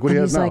himself, and look what he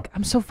has he's now. like,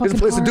 I'm so He has fucking a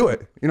place to do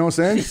hard. it. You know what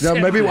I'm saying?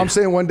 Now, maybe I'm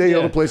saying one day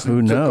he'll have a place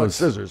to cut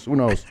scissors. Who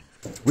knows?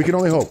 We can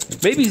only hope.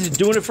 Maybe he's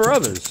doing it for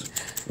others.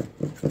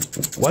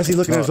 Why is he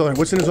looking at his other?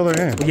 What's in his other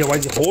hand? Yeah, why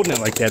is he holding it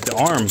like that? The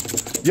arm.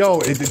 Yo,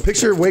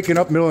 picture waking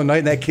up middle of the night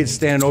and that kid's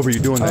standing over you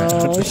doing that.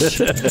 Oh,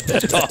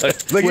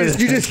 shit. Like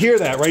you just hear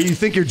that, right? You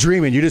think you're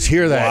dreaming. You just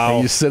hear that. Wow.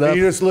 And you sit up. And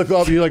you just look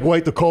up. You like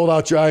wipe the cold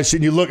out your eyes.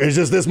 And you look. It's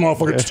just this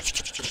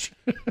motherfucker.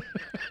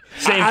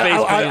 Same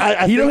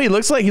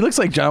face. He looks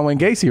like John Wayne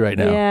Gacy right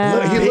now.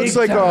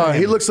 Yeah.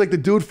 He looks like the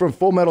dude from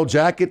Full Metal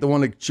Jacket, the one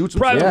that shoots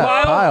himself. Private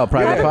Pile?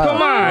 Private Pile.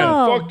 Come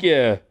on. Fuck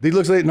yeah. He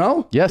looks like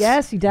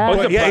Yes, he does.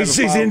 But yeah, he's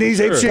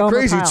ape shit Gomer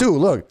crazy Pyle. too.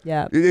 Look,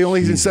 Yeah.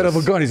 he's instead of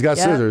a gun, he's got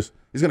Yep. scissors.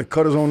 He's gonna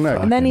cut his own neck.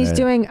 And then he's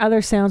doing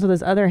other sounds with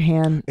his other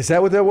hand. Is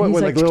that what that was? He's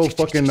With like like little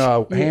fucking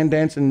hand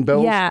dancing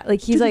bells? Yeah, like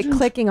he's like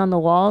clicking on the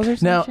walls or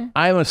Now, something.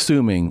 I'm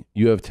assuming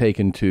you have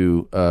taken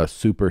to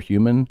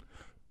Superhuman.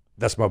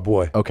 That's my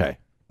boy. Okay.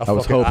 I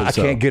was hoping I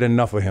so. can't get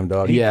enough of him,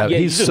 dog. Yeah,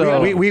 he's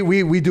so.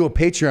 We do a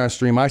Patreon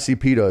stream.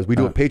 ICP does. We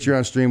do a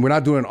Patreon stream. We're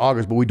not doing it in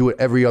August, but we do it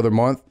every other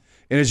month.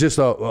 And it's just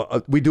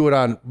we do it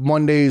on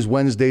Mondays,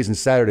 Wednesdays, and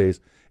Saturdays.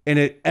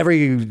 And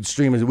every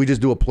stream is we just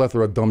do a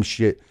plethora of dumb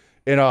shit.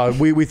 And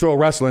we throw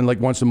wrestling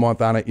like once a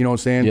month on it. You know what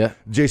I'm saying? Yeah.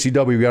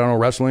 JCW, we got on a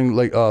wrestling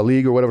league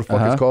or whatever the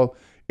fuck it's called.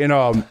 In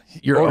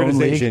your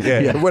organization,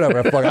 own league? yeah,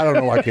 whatever. Fuck, I don't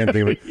know why I can't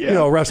think of it.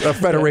 Yeah. A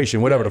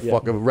federation, whatever the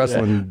fuck of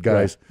wrestling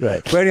guys.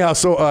 Right. But anyhow,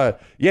 so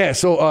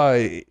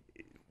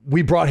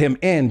we brought him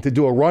in to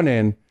do a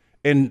run-in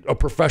in a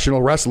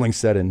professional wrestling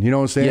setting. You know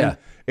what I'm saying? Yeah.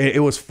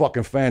 It was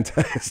fucking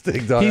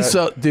fantastic, dog. He's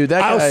so, dude.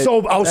 That I guy, was so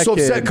upset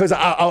kid- because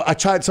I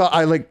tried to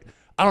I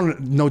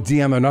don't know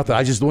DM or nothing.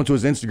 I just went to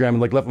his Instagram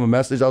and left him a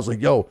message. I was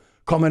like, yo,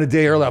 come in a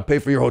day early. I'll pay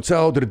for your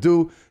hotel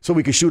so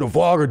we can shoot a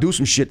vlog or do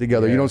some shit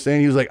together. You know what I'm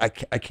saying? He was like,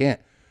 I can't.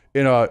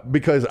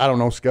 Because I don't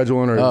know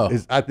scheduling or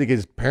I think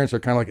his parents are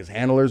kind of like his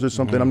handlers or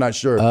something. I'm not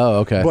sure. Oh,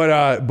 okay.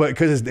 But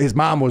because his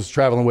mom was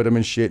traveling with him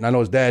and shit, and I know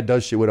his dad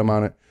does shit with him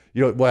on it.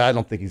 Well, I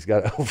don't think he's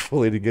got it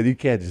fully together. You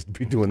can't just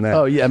be doing that.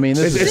 Oh yeah, I mean,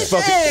 it's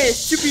fucking.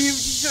 So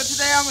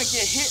today time we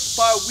get hit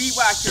by a weed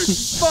whacker.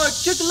 For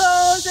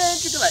giggolos and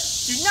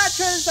gigglettes. Do not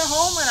try this at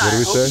home, and I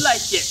hope you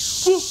like it.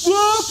 Whoop,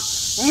 whoop.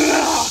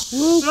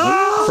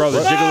 For all the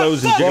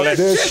giggolos and gigglettes.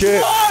 This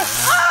shit.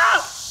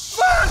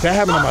 That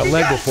happened on my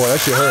leg before. That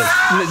shit hurt.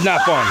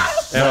 Not fun.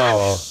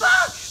 No.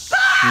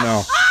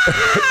 No.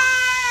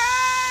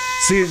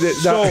 See,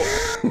 it's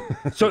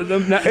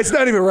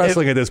not even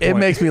wrestling at this point. It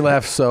makes me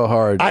laugh so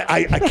hard.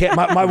 I can't.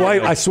 My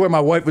wife, I swear, my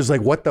wife was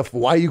like, "What the?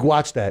 Why you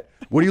watch that?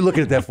 What are you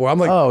looking at that for?" I'm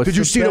like, Oh, it's "Did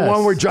you the see the best.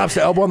 one where he drops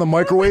the elbow on the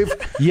microwave?"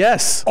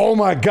 Yes. Oh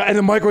my god! And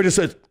the microwave just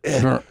says,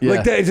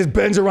 like that. It just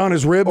bends around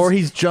his ribs. Or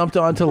he's jumped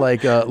onto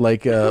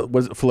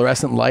was it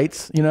fluorescent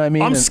lights? You know what I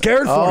mean? I'm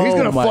scared for him. He's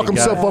gonna my fuck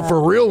himself God. up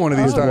for real one of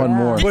these times. One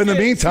more. But in the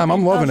meantime,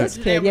 I'm loving it.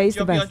 Yeah, he's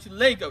the best.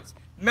 Legos.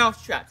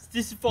 Mousetraps.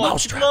 This is for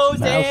Mousetraps.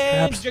 giggolos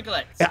and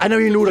gigglettes. I never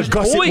even knew what a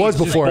gusset was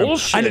before.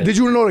 Did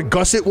you know what a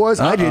gusset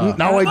was? I didn't.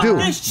 Now I do.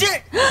 This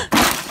shit.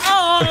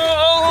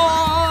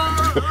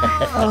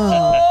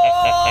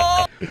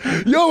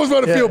 You almost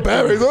want to feel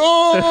bad. He's like,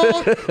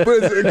 oh,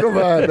 but come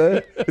on,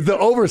 man. The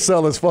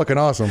oversell is fucking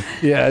awesome.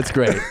 Yeah, it's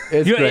great.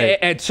 It's great.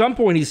 At some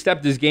point, he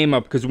stepped his game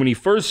up because when he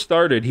first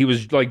started, he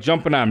was like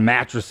jumping on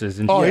mattresses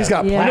and Oh, he's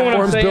got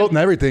platforms built and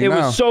everything It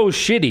now. was so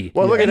shitty.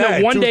 Well, look at and that.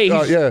 then one day,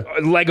 he's yeah.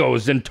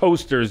 Legos and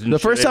toasters and The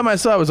first time I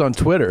saw it was on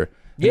Twitter.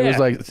 Yeah. It was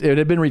like it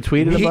had been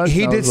retweeted a bunch.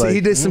 He and I did. was like,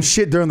 He did some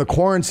shit during the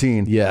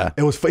quarantine. Yeah,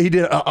 it was. He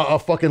did a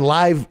fucking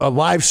live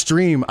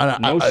stream.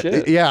 No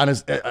shit. Yeah, on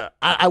his.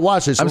 I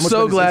watched it. I'm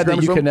so glad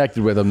that you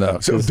connected with him though.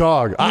 So,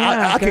 dog,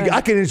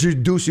 I can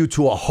introduce you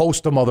to a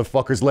host of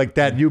motherfuckers like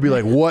that. You'd be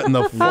like, what in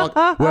the fuck?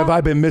 What have I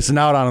been missing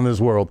out on in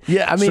this world?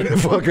 Yeah, I mean, You're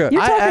talking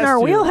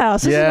our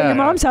wheelhouse. This is what your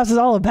mom's house is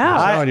all about.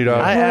 I'm telling you,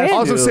 dog.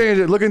 Also saying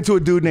that look into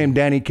a dude named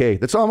Danny K.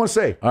 That's all I'm gonna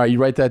say. All right, you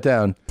write that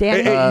down.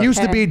 Danny It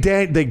used to be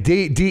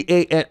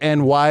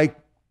D-A-N-N-Y.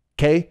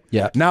 K.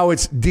 Yeah. Now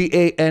it's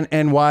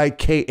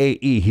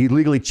DANNYKAE. He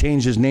legally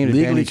changed his name to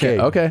Danny K.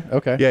 Okay.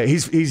 Yeah.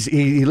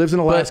 He lives in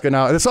Alaska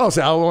now. That's all I'm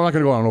saying. I'm not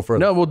going to go on no further.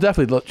 No, we'll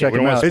definitely check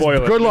him out. It's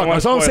good luck.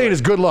 That's all I'm saying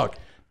is good luck.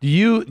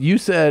 You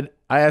said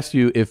I asked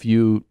you if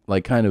you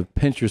like kind of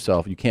pinch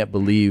yourself. You can't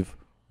believe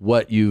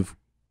what you've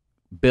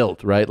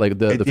built, right? Like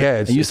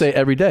and you say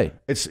every day.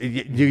 It's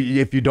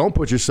if you don't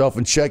put yourself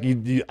in check,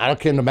 I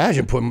can't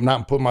imagine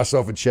not putting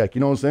myself in check.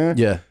 You know what I'm saying?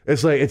 Yeah.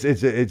 It's like it's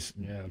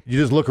you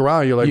just look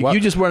around. You're like, you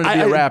just wanted to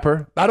be a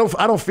rapper. I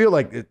don't feel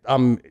like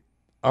I'm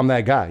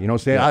that guy. You know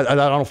what I'm saying? Yeah. I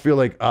don't feel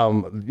like you know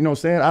what I'm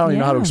saying? I don't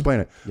even know how to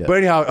explain it. Yeah. But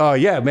anyhow,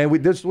 yeah, man.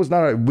 This was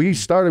not. We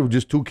started with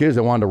just two kids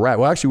that wanted to rap.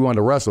 Well, actually, we wanted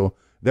to wrestle.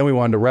 Then we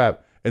wanted to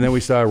rap, and then we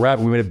started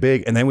rapping. We made it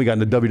big, and then we got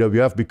into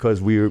WWF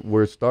because we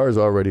were stars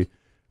already.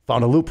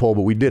 Found a loophole,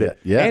 but we did it.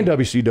 Yeah. And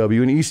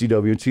WCW and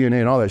ECW and TNA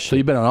and all that shit. So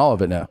you've been on all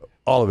of it now.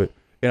 All of it.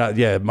 And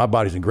yeah, my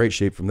body's in great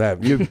shape from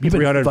that. You've been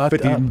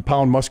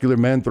 350-pound muscular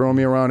men throwing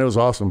me around. It was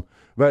awesome.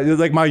 But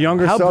like my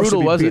younger self should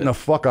be beating the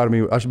fuck out of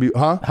me. I should be,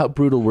 huh? How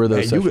brutal were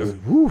those sessions?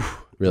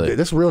 Really?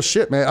 That's real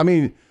shit, man. I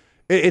mean,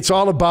 it's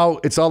all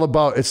about, it's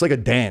like a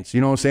dance.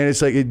 You know what I'm saying?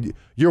 It's like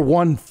you're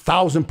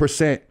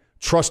 1,000%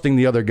 trusting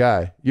the other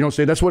guy. You know what I'm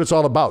saying? That's what it's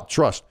all about,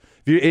 trust.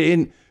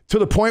 To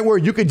the point where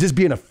you could just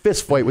be in a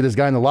fist fight with this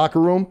guy in the locker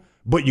room,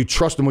 but you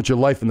trust him with your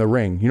life in the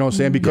ring. You know what I'm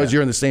saying? Because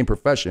you're in the same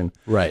profession.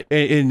 Right.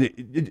 And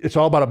it's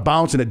all about a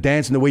bounce and a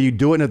dance and the way you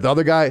do it. And if the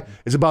other guy,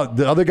 it's about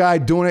the other guy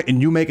doing it and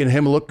you making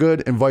him look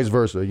good and vice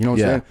versa. You know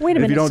what I'm saying? Wait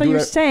a minute. So you're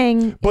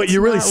saying but you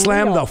really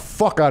slam the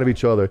fuck out of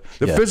each other.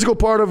 The physical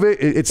part of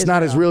it's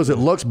not as real as it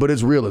looks, but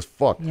it's real as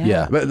fuck.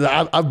 Yeah. But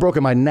I've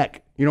broken my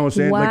neck. You know what I'm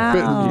saying?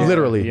 Wow. Like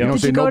literally. You know what I'm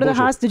Did you saying? go No to the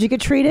bullshit. hospital? Did you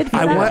get treated for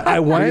that? I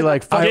went.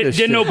 Like,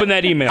 didn't open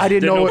that email. I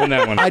didn't know open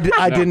that one. I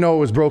didn't know it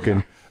was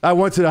broken. I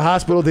went to the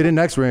hospital. They didn't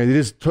X-ray. They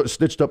just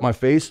stitched up my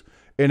face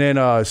and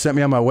then sent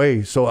me on my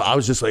way. So I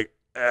was just like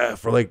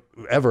for like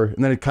ever,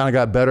 and then it kind of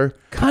got better.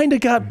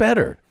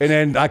 And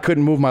then I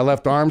couldn't move my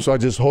left arm, so I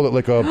just hold it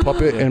like a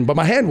puppet. But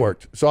my hand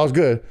worked, so I was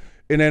good.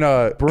 And then,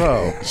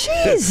 bro,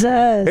 Jesus.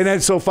 And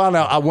then so finally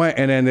I went,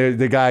 and then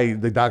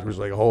the doctor was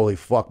like, "Holy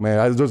fuck, man!"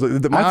 I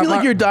feel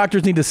like your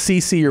doctors need to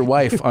CC your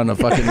wife on a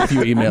few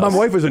emails. My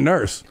wife is a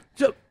nurse.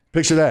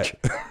 Picture that.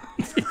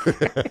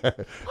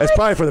 That's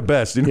probably for the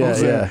best, you know what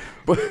I'm saying?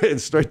 But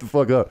it's straight the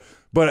fuck up.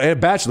 But a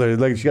bachelor,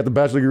 like she got the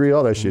bachelor degree,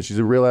 all that shit. She's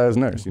a real ass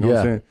nurse, you know what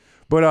I'm saying?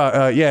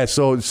 But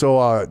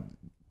so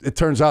it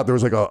turns out there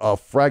was like a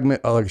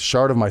fragment, like a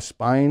shard of my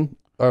spine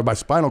or my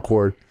spinal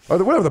cord, or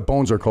whatever the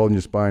bones are called in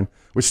your spine,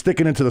 was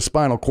sticking into the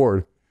spinal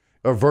cord.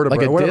 Or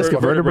vertebrae. Like a disc, a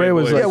vertebrae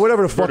was like,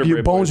 whatever the fuck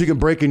bones you can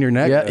break in your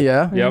neck.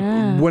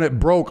 Yeah. When it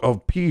broke, a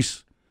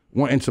piece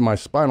went into my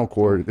spinal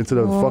cord, into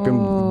the fucking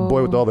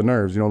boy with all the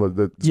nerves, you know,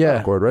 the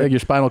spinal cord, right? Like your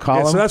spinal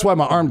column. Yeah, so that's why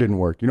my arm didn't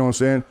work, you know what I'm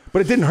saying?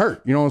 But it didn't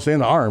hurt, you know what I'm saying?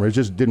 The arm, it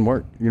just didn't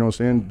work, you know what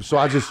I'm saying? So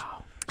I just...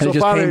 And it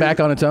just came back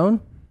on its own?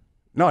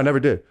 No, I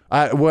never did.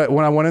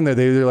 When I went in there,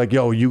 they're like,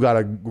 "Yo, you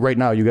gotta right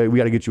now. We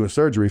gotta get you in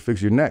surgery,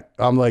 fix your neck."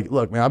 I'm like,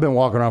 "Look, man, I've been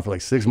walking around for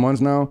like 6 months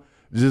now.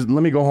 just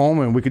let me go home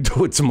and we could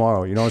do it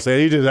tomorrow. You know what I'm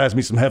saying? He just asked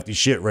me some hefty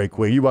shit right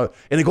quick. And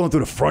they're going through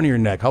the front of your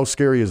neck. How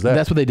scary is that?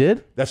 That's what they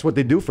did? That's what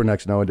they do for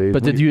necks nowadays.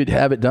 But did you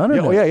have it done? Or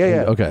yeah, no? oh,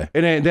 yeah. Okay.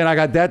 And then I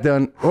got that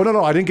done. Oh,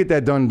 no, I didn't get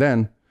that done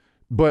then.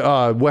 But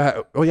how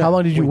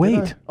long did you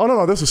wait? Oh,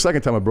 no, this was the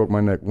second time I broke my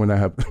neck when that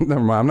happened.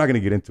 Never mind. I'm not going to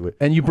get into it.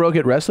 And you broke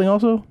it wrestling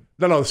also?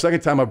 No, the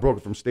second time I broke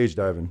it from stage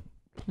diving.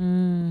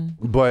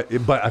 But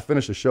I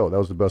finished the show. That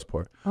was the best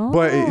part.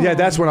 But yeah,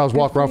 that's when I was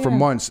walking around for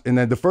months. And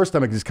then the first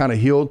time it just kind of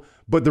healed.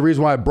 But the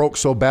reason why I broke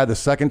so bad the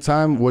second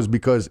time was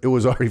because it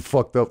was already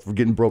fucked up for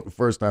getting broke the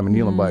first time and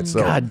healing by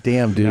itself. God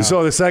damn, dude.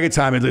 So the second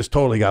time it just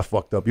totally got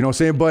fucked up. You know what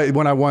I'm saying? But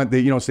when I went,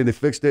 they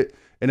fixed it.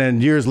 And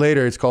then years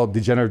later, it's called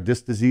degenerative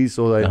disc disease.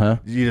 So like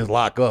you just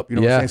lock up. You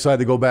know what I'm saying? So I had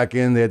to go back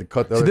in. They had to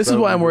cut the other this is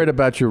why I'm worried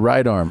about your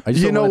right arm.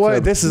 You know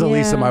what? This is the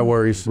least of my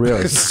worries.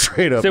 Really?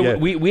 Straight up. So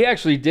we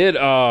actually did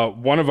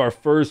one of our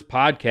first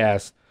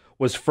podcasts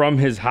was from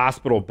his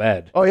hospital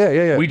bed. Oh,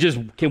 yeah. We just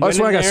that's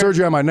when I got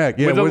surgery on my neck.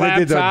 Yeah, when they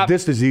did the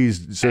disc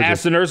disease surgery.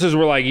 Asked the nurses,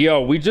 were like,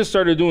 yo, we just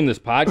started doing this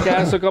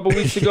podcast a couple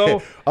weeks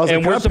ago. I was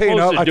and like, we're can I pay supposed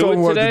up? to I do told it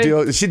them what today. the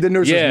deal. The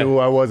nurses knew who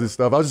I was and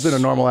stuff. I was just in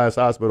a normal ass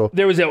hospital.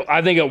 There was,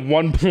 I think at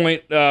one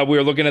point, we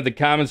were looking at the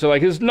comments, they're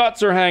like, his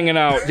nuts are hanging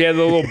out. He had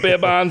the little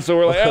bib on, so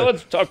we're like, hey,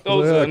 let's tuck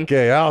those in.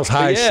 Okay, I was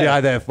high shit. I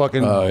had that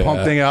fucking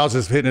pump thing. I was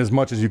just hitting as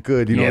much as you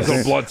could. You know what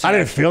I'm saying? I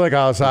didn't feel like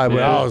I was high,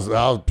 but I was.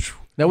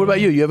 Now, what about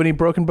you? You have any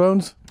broken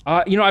bones?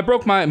 I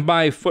broke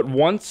my foot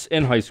once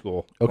in high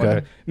school.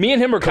 Okay. Me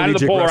and him are kind of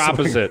the polar wrestling.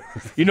 opposite.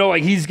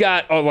 Like he's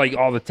got like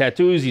all the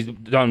tattoos. He's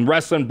done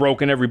wrestling,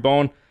 broken every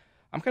bone.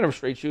 I'm kind of a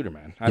straight shooter,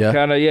 man.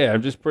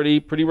 I'm just pretty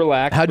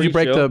relaxed. How'd you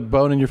break chill. the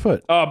bone in your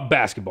foot?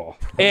 Basketball.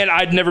 And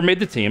I'd never made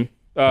the team.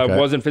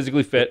 Wasn't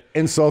physically fit.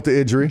 Insult to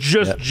injury.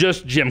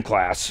 Just gym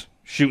class.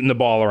 Shooting the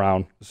ball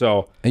around.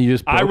 So and you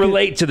just I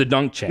relate to the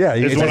dunk champ. Yeah,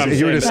 is what I'm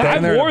saying. were just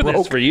standing there. I wore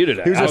this for you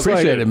today. He was just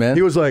appreciate it, man.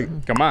 He was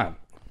like, come on.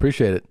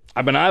 Appreciate it.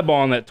 I've been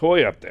eyeballing that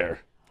toy up there.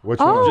 Which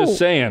one? Just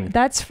saying.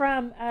 That's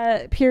from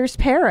Pierce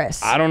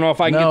Paris. I don't know if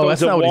I can get those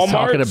that's not at what he's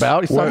talking Walmart.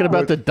 about. He's talking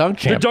about the dunk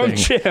champ. The dunk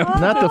thing.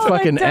 champ. Not the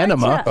fucking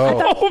enema.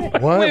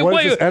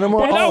 What is this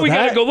enema? Now we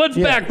gotta go. Let's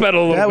backpedal a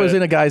little bit. That was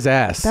in a guy's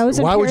ass. That was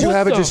in Why would you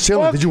have it just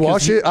chilling? Did you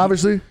wash it?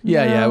 Obviously.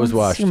 Yeah, it was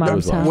washed. Your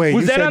mom's house. Wait,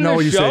 Was you that said on no.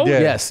 the You show? said yeah.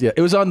 Yes, it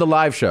was on the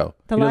live show.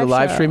 The the live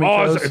live show. streaming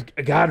shows.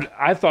 God,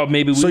 I thought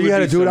maybe we So would you had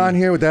do to do it some- on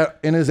here with that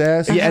in his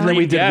ass? Yeah, and then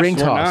we did Yes, ring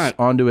we're toss not.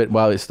 onto it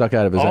while it stuck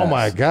out of his ass. Oh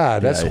my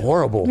God, that's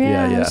horrible.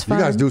 Yeah, it was You fun.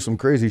 guys do some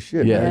crazy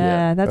shit. Yeah, man.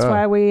 Yeah, that's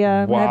why we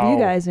have you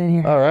guys in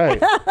here. All right.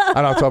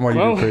 I'm not talking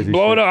about you do crazy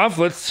blow shit. it off.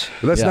 Let's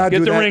not get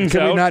do the that. rings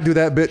Can we out. not do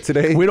that bit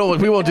today? We won't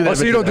do that. Oh,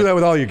 so you don't do that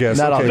with all your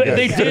guests? Not all Okay, the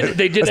They guys. did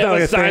That's have not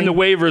like us a sign thing? the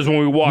waivers when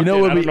we walked You know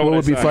in. what I don't know would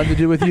what be I fun signed. to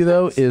do with you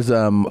though is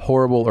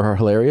horrible or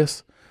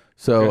hilarious.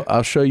 So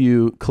I'll show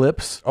you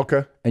clips.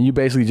 Okay. And you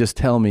basically just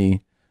tell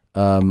me,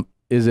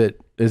 is it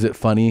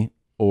funny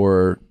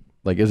or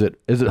like is it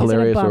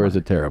hilarious or is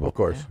it terrible? Of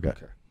course. Okay.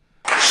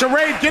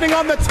 Charade getting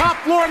on the top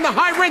floor in the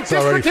high rent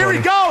district. Here he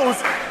goes,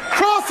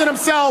 crossing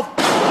himself.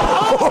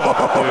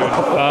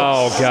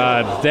 Oh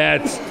God,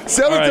 that's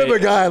Sell it to the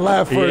guy and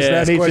laugh first and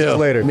ask me questions too.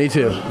 later. Me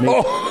too.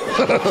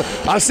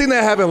 I've seen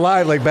that happen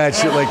live, like bad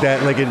shit like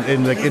that, like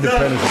in like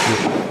Independence and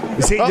shit.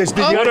 You see, just,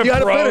 you what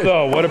gotta a pro finish.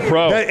 though. What a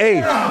pro. Hey,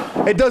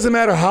 it doesn't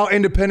matter how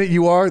independent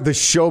you are, the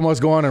show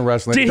must go on in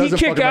wrestling. It Did he doesn't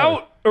kick fucking matter.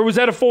 out, or was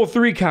that a full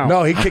 3 count?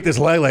 No, he kicked his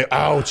leg like,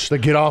 ouch,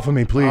 like, get off of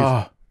me, please.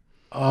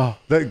 Can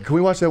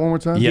we watch that one more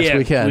time? Yes,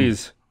 we can.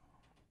 Please.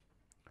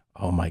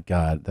 Oh my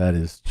God, that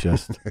is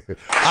just.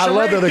 I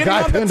love that the Getting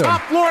guy on the pinned him.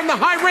 top floor in the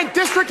high rent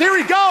district. Here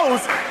he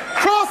goes,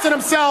 crossing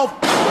himself.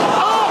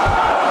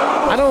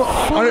 I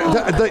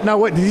don't. Now,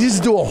 what? Did he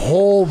just do a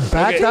whole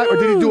back dive, or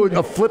did he do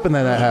a flip and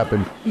then that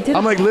happened? did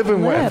I'm like living.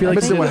 flip. I feel I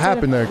like think what he did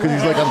happened there because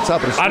he's like on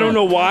top of the screen. I don't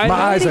know why. My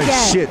eyes Play it are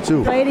again. shit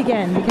too. Play it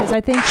again because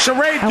I think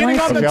Charade I getting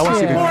wanna on the see Okay, I want to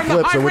see it. floor the in the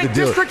flips or what high to do.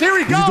 rent district. Here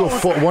he Did you do a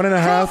goes, full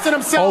 1.5 crossing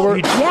himself. over?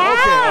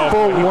 Yeah.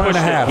 Full He one and pushed a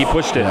it. half. He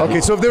pushed it.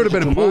 Okay, so if there would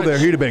have been a pool there,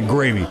 he'd have been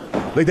gravy.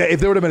 Like that, if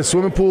there would have been a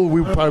swimming pool,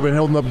 we would probably been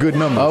holding up good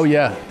numbers. Oh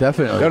yeah,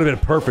 definitely. That would have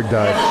been a perfect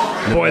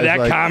dive. Boy, that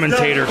Like-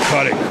 commentator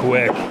cut it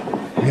quick.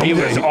 He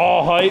was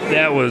all hype.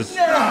 That was.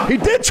 He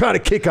did try to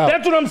kick out.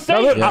 That's what I'm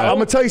saying. Now, look, Yeah. I'm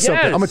gonna tell you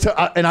something. Yes. I'm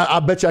gonna tell, I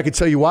bet you I could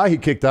tell you why he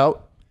kicked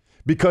out.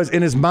 Because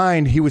in his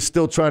mind, he was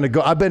still trying to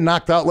go. I've been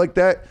knocked out like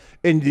that,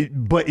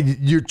 but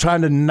you're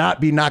trying to not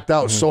be knocked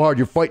out so hard.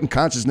 You're fighting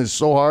consciousness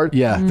so hard.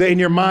 Yeah. That in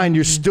your mind,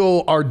 you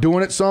still are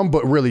doing it some,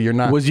 but really you're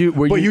not. Were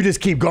you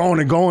just keep going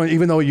and going,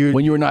 even though you.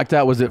 When you were knocked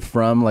out, was it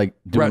from like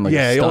doing like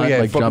a stunt,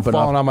 like fucking jumping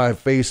falling off? on my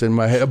face and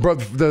my head.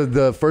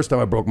 The first time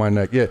I broke my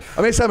neck, yeah.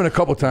 I mean, it's happened a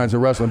couple times in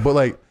wrestling, but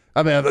like,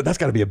 I mean, that's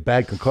got to be a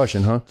bad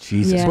concussion, huh?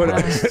 Jesus. But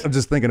I'm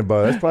just thinking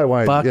about it. That's probably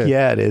why. Fuck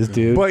yeah, it is,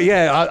 dude. But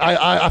yeah,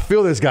 I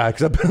feel this guy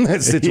because I've been in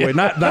that situation.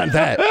 Not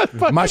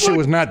that. My shit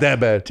was not that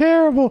bad.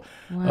 Terrible.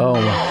 Oh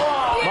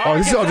my. Oh,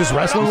 this is all just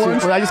wrestling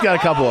ones? I just got a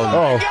couple of them.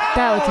 Oh.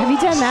 Have you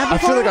done that I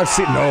before? feel like I've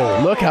seen.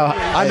 No. Look how.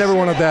 I never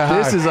went up that high.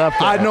 This is up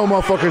there. I know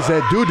motherfuckers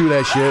that do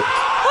that shit.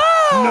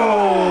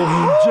 No,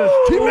 he just.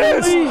 He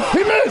missed.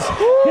 He missed.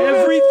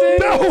 Everything.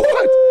 No,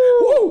 what?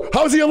 Woo.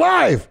 How's he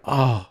alive?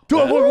 Oh,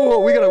 dude, whoa,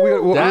 we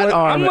gotta.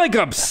 I'm like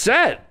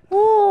upset.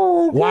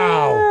 Oh,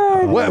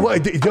 wow.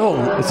 What,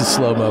 yo, it's a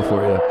slow mo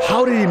for you.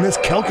 How did he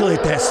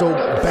miscalculate that so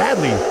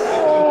badly?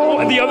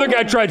 And the other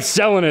guy tried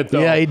selling it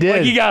though. Yeah, he did.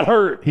 Like he got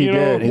hurt. He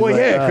did. Well,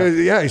 yeah,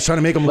 because he's trying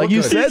to make him like look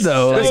you good. said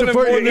though.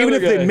 Even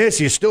if they miss,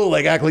 you still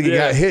like act like you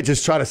got hit.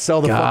 Just try to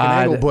sell the fucking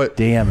angle. But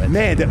damn it,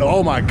 man!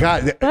 Oh my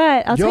god!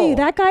 But I'll tell you,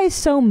 that guy is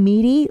so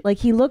meaty. Like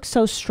he looks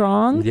so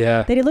strong.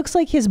 Yeah. That it looks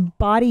like his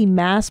body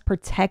mass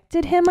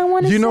protected him. I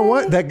want to. You know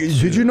what?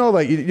 Did you know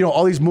like you know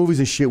all these movies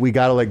and shit we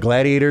got like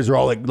gladiators are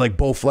all like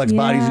Bowflex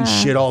bodies and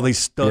shit. All these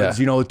studs,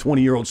 you know,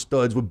 20-year-old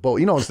studs with bow.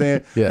 You know what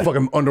I'm saying?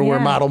 Fucking underwear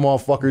model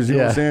motherfuckers. You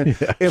know what I'm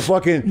saying? And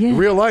fucking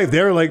real life,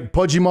 they're like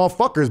pudgy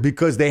motherfuckers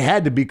because they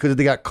had to be because if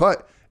they got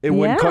cut, it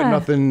wouldn't cut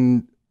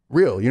nothing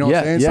real. You know what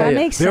I'm saying? So that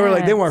makes they were like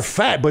sense. they weren't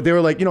fat, but they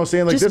were like you know what I'm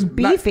saying like Just this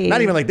beefy.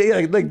 Not even like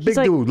they like big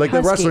like dude like the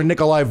husky. wrestler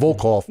Nikolai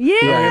Volkov.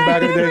 Yeah,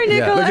 back in the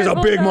day, like just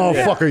a big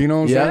motherfucker. You know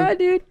what I'm saying? Yeah,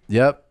 dude.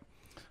 Yep.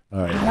 All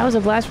right. That was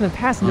a blast from the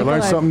past. You learn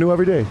Nikolai. something new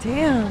every day.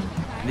 Damn.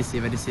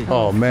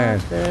 Oh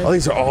man, oh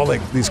these are all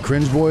like these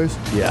cringe boys.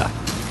 Yeah.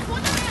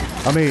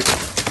 I mean,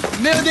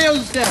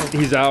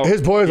 he's out.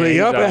 his boys Yeah, like, he's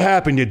yup, out. it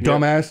happened, you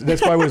dumbass.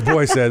 That's probably what his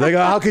boy said. Like,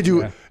 how could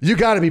you? You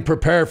got to be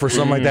prepared for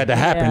something like that to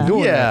happen. Yeah.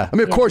 Doing Yeah. that. I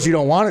mean, of course you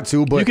don't want it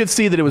to, but You could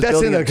see that it was that's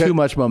building in up the- too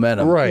much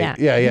momentum. Right?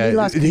 Yeah, yeah. He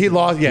lost. Yeah, He his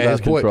lost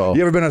boy. control.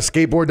 You ever been on a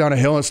skateboard down a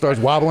hill and it starts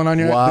wobbling on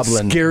you?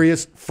 Wobbling. The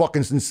scariest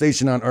fucking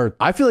sensation on earth.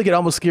 I feel like it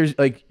almost scares.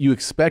 Like you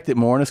expect it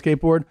more on a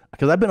skateboard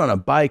because I've been on a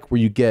bike where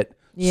you get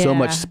so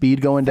much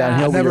speed going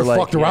downhill. I where never you're like,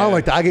 fucked around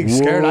like that. I get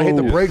scared. I hit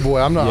the whoa. brake, boy.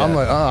 I'm not. I'm Yeah.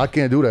 like, I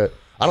can't do that.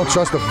 I don't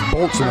trust the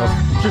bolts enough.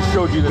 Just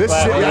showed you this.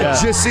 This shit,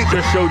 I just see.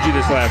 Just showed you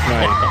this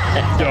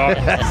last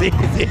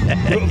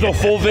night. the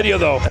full video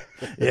though.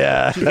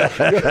 Yeah.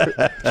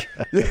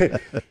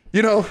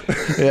 You know.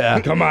 Yeah.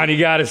 Come on, you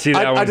got to see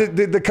that I one.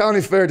 did, the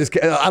county fair just.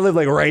 I live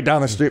like right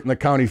down the street from the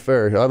county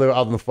fair. I live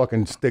out in the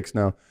fucking sticks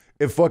now.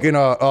 It fucking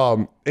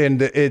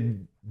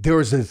and there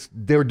was this.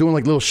 They were doing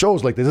like little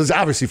shows like this. This is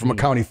obviously from a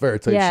county fair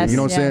type shit. You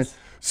know what I'm saying?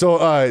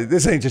 So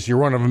this ain't just your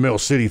run-of-the-mill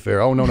city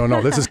fair. Oh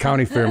no. This is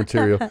county fair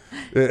material.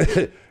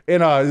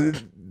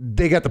 And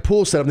they got the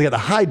pool set up. And they got the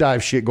high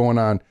dive shit going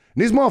on.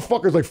 And these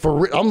motherfuckers like for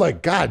real. I'm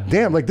like, God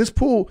damn! Like this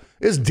pool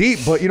is deep,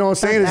 but you know what I'm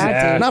saying?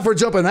 It's not for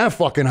jumping that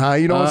fucking high.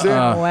 You know what I'm saying?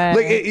 No way.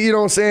 Like you know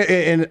what I'm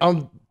saying?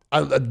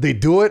 And they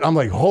do it. I'm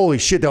like, holy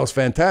shit, that was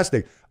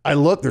fantastic. I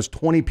look, there's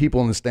 20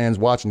 people in the stands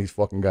watching these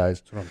fucking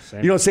guys. That's what I'm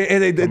saying. You know what I'm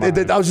saying?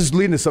 And I was just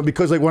leading to something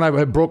because like when I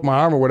had broke my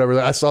arm or whatever,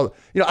 I saw,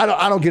 you know,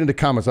 I don't get into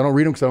comments. I don't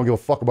read them because I don't give a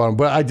fuck about them.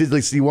 But I did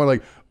like see one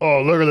like,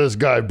 oh, look at this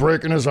guy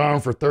breaking his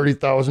arm for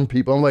 30,000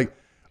 people. I'm like,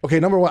 okay,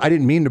 number one, I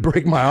didn't mean to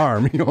break my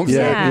arm. You know what I'm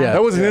saying? Yeah.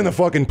 That wasn't in the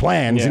fucking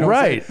plans. You know what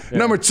I'm Right. saying?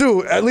 Number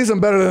two, at least I'm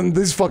better than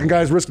these fucking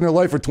guys risking their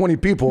life for 20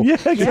 people. Yeah,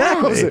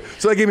 exactly.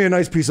 So that gave me a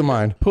nice peace of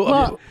mind.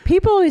 Well,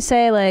 people always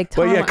say like,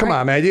 Tom, But yeah, come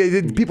on, man.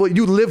 People,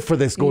 you live for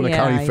this going to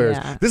county fairs.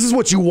 Yeah. This is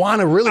what you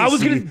want to really see. I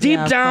was gonna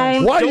deep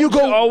down. Why do you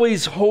go?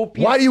 Always hope.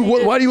 Why do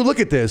you look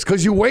at this?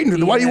 Because you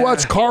waiting. Why do you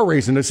watch car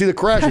racing to see the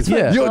crashes?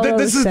 That's what Joe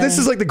This was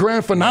is like the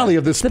grand finale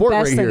of this the sport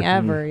best right here. thing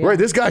ever, yeah. Right,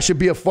 this guy should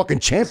be a fucking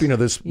champion of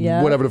this.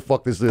 Yeah. Whatever the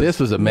fuck this is. This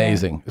was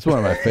amazing. It's one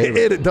of my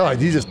favorites. It does.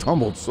 He just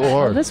tumbled so Well,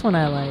 hard. this one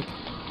I like.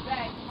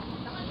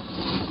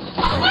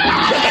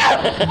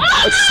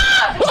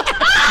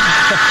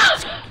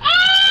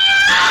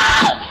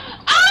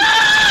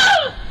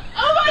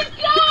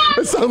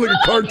 That sounds like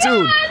a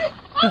cartoon.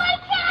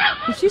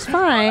 She's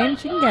fine.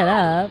 She can get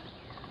up.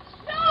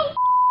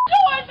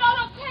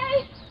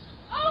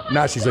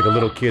 Now she's like a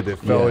little kid that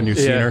fell and you've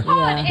seen her.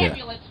 Yeah.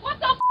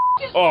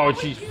 Oh,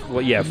 she's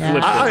flipped.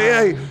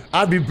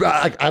 I'd be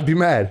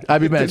mad.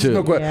 I'd be mad There's too.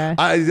 no question. Yeah.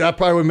 I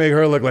probably would make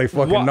her look like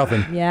fucking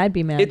nothing. Yeah, I'd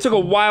be mad. It took a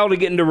while to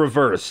get into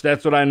reverse.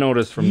 That's what I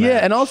noticed from that. Yeah,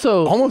 and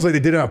also almost like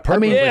they did it on purpose. I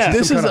mean, like she's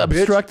this some is kind of bitch.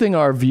 obstructing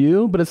our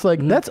view, but it's like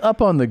that's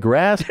up on the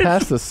grass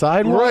past the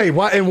sidewalk.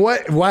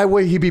 Right. Why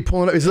would he be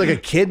pulling up? Is it like a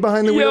kid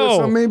behind the wheel or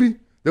something maybe?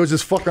 They was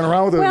just fucking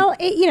around with her. Well,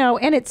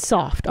 and it's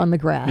soft on the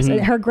grass.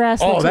 Her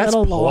grass looks that's a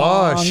little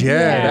plush. long.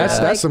 Yeah,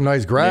 that's some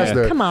nice grass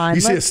there. Come on, You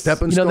see a let's-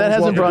 stepping You know, stone. that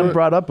hasn't been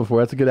brought up before.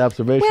 That's a good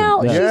observation.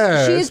 Well,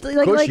 yeah. she's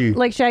cushy.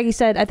 like Shaggy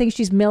said. I think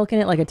she's milking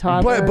it like a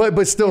toddler.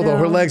 But still though,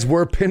 her legs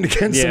were pinned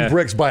against Yeah. some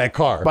bricks by a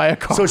car. By a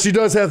car. So she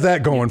does have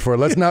that going for her.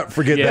 Let's not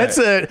forget Yeah.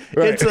 that.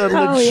 It's a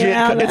legit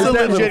yeah, it's a that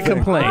little legit thing.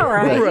 complaint. All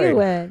right, Right. you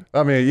would.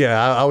 I mean,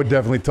 yeah, I would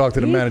definitely talk to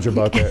the manager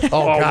about that.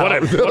 Oh,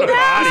 God. what a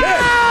body.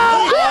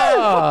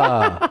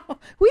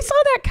 We saw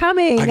that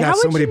coming. I How got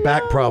so would many you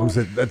back know? problems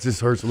that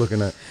just hurts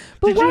looking at.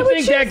 But Did why you would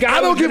think you? that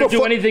guy was going to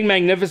do anything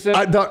magnificent?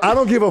 I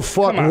don't give a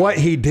fuck what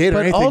he did or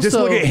But anything. Just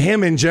also- look at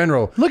him in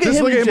general. Look at just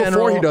him look in at him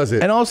general, before he does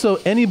it. And also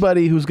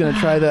anybody who's going to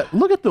try that.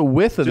 Look at the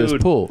width of this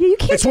Dude. pool. Yeah, you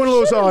can't. It's one of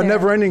those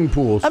never-ending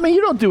pools. I mean,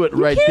 you don't do it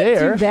right can't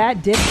there. do that,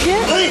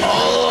 dipshit.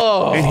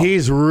 Oh. And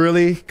he's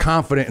really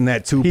confident in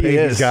that toupee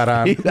is. he's got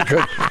on.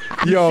 Because,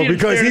 See him because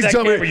stare at he's that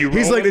jumping. camera, you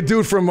He's roll like the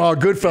dude from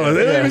Goodfellas.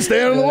 They don't even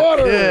stand in the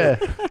water. Yeah.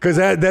 Because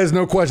there's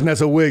no question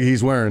that's a wig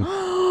he's wearing.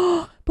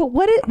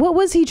 But what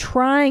was he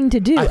trying to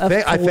do?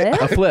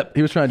 A flip.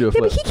 He was trying to do a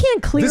flip. But he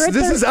can't clear it.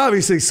 This is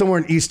obviously somewhere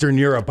in Eastern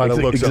Europe by the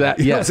looks of it.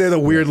 You don't say the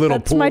weird little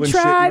That's pool my and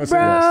tribe, shit.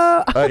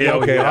 bro.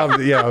 Okay,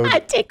 I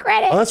take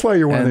credit. Oh, that's why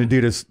you're wearing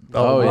the Adidas.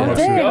 Oh, yeah.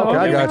 Okay,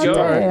 I got you.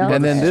 All right.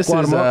 And then this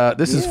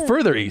is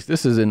further east.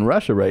 This is in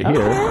Russia right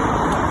here.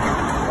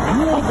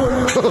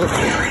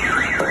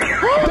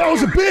 That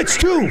was a bitch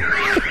too.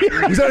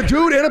 Was that a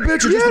dude and a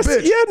bitch or just a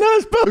bitch? Yeah, no,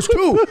 it's both. There's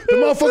two. The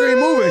motherfucker ain't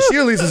moving. She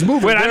at least is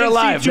moving. Wait, They're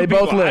alive. They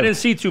both live. I didn't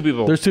see two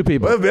people. There's two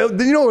people. Well,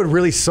 you know what would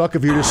really suck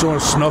if you're just showing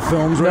snuff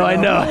films right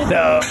now? I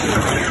know.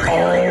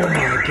 Oh my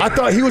God. I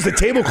thought he was a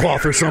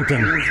tablecloth or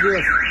something.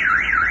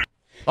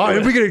 Oh,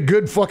 if we get a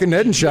good fucking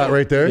Eden shot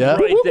right there. Yeah.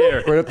 Right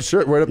there. Right up the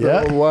shirt, right up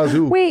the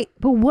wazoo. Wait,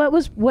 but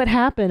what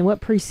happened?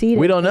 What preceded?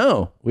 We don't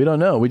know. We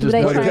just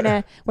were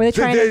they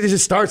trying to? It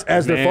just starts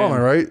as they're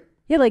falling, right?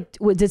 Yeah, like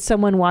did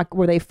someone walk?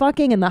 Were they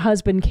fucking and the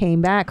husband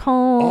came back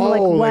home?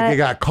 Oh, like they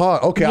got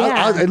caught. Okay,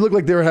 Yeah. it looked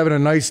like they were having a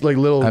nice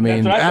little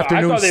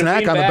afternoon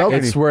snack on the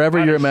balcony. It's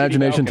wherever your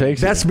imagination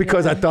takes you. That's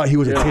because I thought he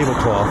was a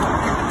tablecloth.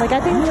 Like I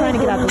think they're trying to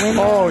get out the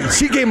window. Oh,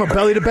 she gave him a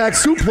belly to back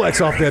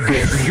suplex off that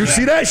bitch. Did you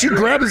see that? She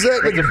grabbed his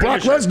head like the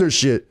Brock Lesnar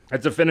shit.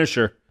 That's a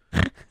finisher.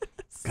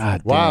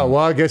 God. Wow.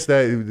 Well, I guess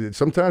that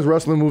sometimes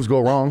wrestling moves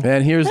go wrong.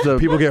 And here's the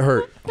people get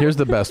hurt. Here's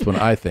the best one,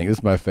 I think. This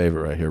is my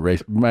favorite right here.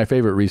 My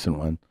favorite recent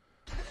one.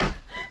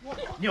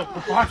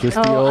 Just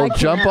the old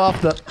jump off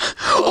the.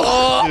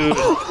 Dude,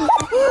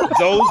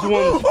 those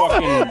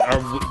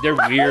ones they're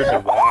weird to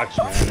watch,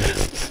 man.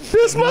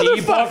 This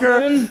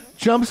motherfucker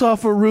jumps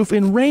off a roof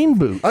in rain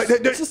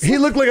boots. He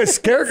looked like a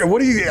character. What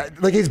do you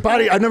like? His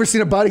body. I've never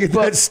seen a body get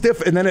that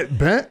stiff and then it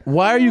bent.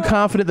 Why are you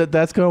confident that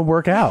that's going to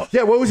work out?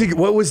 Yeah. What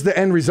was the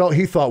end result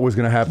he thought was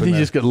going to happen? Did he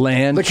just get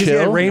land? Like 'cause he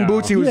had rain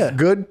boots. He was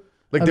good.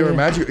 Like they were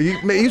magic.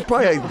 He's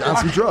probably on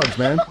some drugs,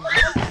 man.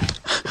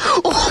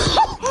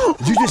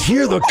 Did you just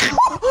hear the?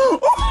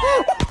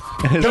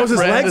 That was his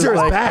legs or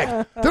his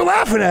back. They're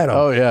laughing at him.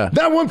 Oh yeah.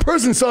 Not one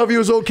person saw if he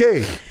was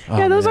okay.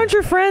 Yeah, those aren't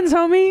your friends,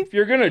 homie. If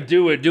you're gonna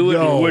do it in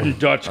wooden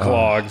Dutch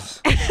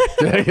clogs.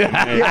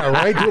 Yeah,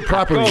 right. Do it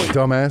properly,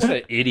 dumbass. What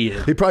an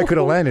idiot. He probably could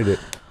have landed it.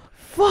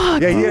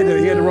 Fuck. Yeah, he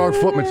had the wrong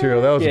foot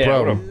material. That was the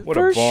problem. What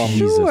a bum.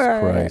 Jesus Sure.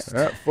 Christ.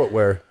 That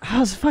footwear. That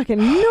was fucking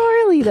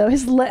gnarly though.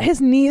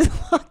 His knees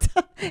locked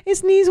up.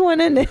 His knees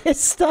went into his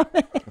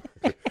stomach.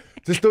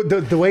 Just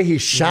the way he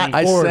shot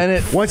I forward. sent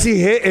it. Once he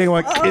hit and he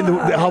went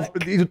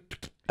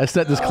I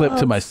sent this clip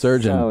to my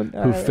surgeon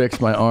who fixed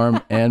my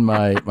arm and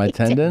my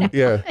tendon.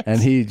 Yeah.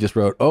 And he just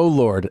wrote, "Oh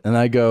Lord." And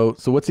I go,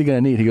 "So what's he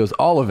going to need?" He goes,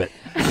 "All of it."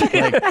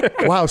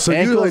 Like, wow. So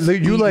ankles,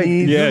 you like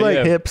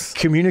hips,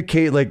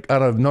 communicate like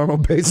on a normal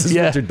basis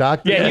with your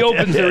doctor. Yeah, he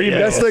opens their email.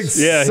 That's like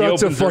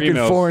such a fucking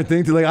foreign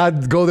thing to like.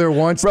 I'd go there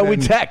once. Bro, we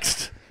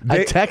text.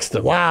 I text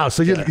him. Wow.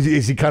 So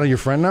is he kind of your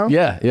friend now?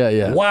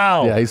 Yeah.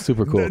 Wow. Yeah, he's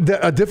super cool.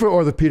 A different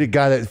orthopedic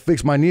guy that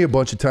fixed my knee a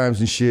bunch of times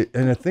and shit.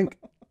 And I think,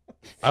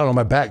 I don't know,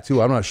 my back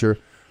too. I'm not sure.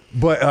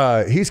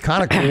 But he's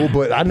kind of cool,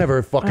 but I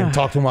never fucking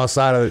talked to him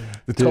outside of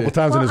the couple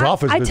times in his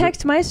office. I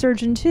text my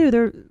surgeon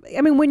too.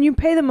 When you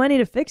pay the money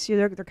to fix you,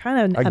 they're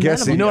kind of. I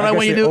guess you know what I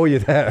want you to do. Owe you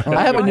that.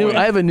 I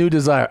have a new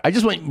desire. I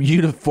just want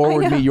you to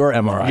forward me your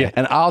MRI,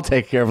 and I'll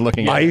take care of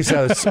looking at it.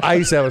 I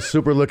used to have a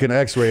super looking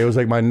X-ray. It was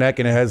like my neck,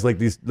 and it has like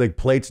these like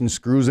plates and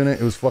screws in it.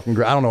 It was fucking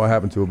great. I don't know what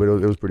happened to it, but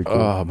it was pretty cool.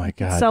 Oh my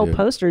God! Sell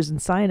posters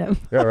and sign them.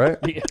 Yeah, right.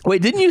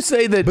 Wait, didn't you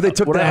say that? But they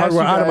took that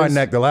hardware out of my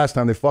neck the last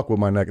time they fucked with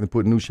my neck and they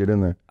put new shit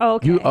in there. Oh,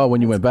 okay. When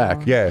you went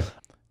back. Yeah.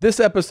 This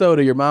episode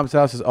of Your Mom's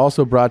House is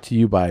also brought to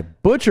you by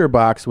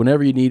ButcherBox.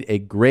 Whenever you need a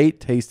great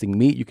tasting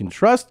meat you can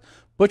trust,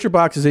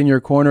 ButcherBox is in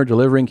your corner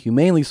delivering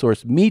humanely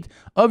sourced meat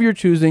of your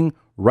choosing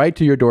right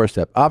to your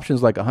doorstep.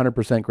 Options like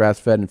 100%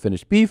 grass-fed and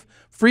finished beef,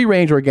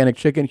 free-range organic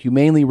chicken,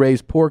 humanely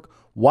raised pork,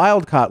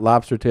 wild-caught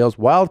lobster tails,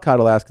 wild-caught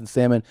Alaskan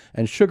salmon,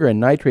 and sugar and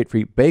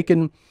nitrate-free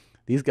bacon.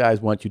 These guys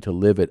want you to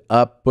live it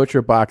up.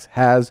 ButcherBox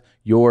has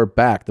your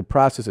back. The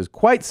process is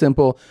quite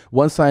simple.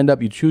 Once signed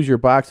up, you choose your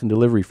box and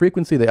delivery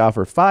frequency. They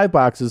offer 5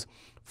 boxes,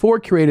 4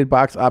 curated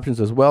box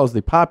options, as well as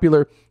the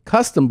popular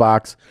custom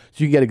box,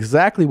 so you get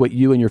exactly what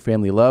you and your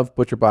family love.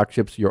 ButcherBox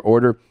ships your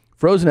order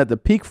frozen at the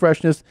peak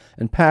freshness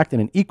and packed in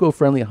an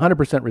eco-friendly, 100%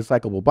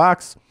 recyclable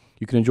box.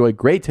 You can enjoy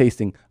great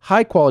tasting,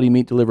 high-quality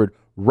meat delivered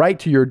right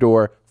to your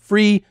door,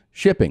 free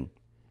shipping.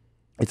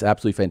 It's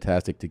absolutely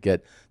fantastic to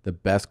get the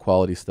best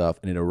quality stuff,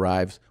 and it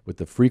arrives with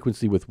the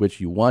frequency with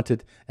which you want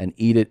it and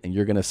eat it, and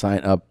you're going to sign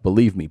up.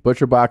 Believe me,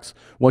 ButcherBox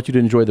wants you to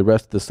enjoy the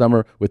rest of the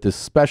summer with this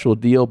special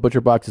deal.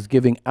 ButcherBox is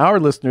giving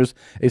our listeners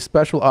a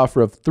special offer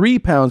of 3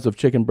 pounds of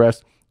chicken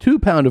breast, 2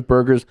 pounds of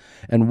burgers,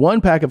 and 1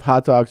 pack of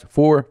hot dogs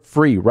for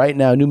free. Right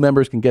now, new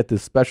members can get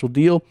this special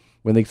deal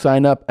when they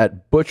sign up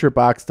at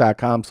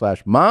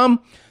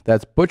butcherbox.com/mom.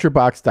 That's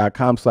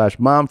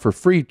butcherbox.com/mom for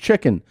free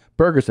chicken,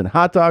 burgers, and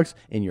hot dogs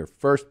in your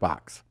first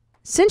box.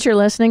 Since you're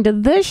listening to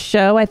this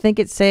show, I think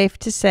it's safe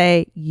to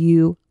say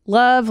you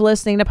love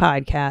listening to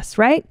podcasts,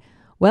 right?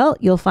 Well,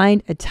 you'll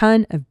find a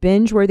ton of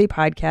binge-worthy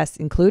podcasts,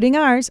 including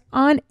ours,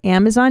 on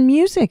Amazon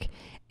Music.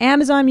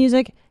 Amazon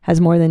Music has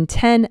more than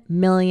 10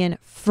 million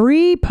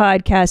free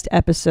podcast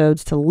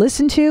episodes to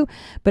listen to.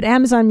 But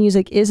Amazon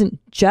Music isn't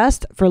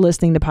just for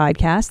listening to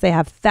podcasts. They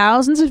have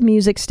thousands of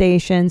music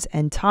stations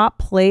and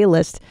top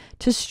playlists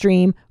to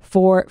stream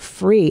for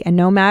free. And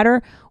no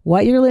matter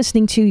what you're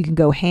listening to, you can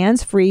go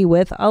hands-free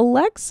with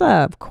Alexa.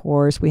 Of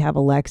course, we have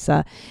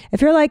Alexa.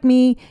 If you're like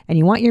me and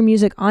you want your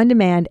music on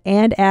demand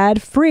and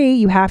ad-free,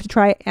 you have to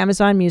try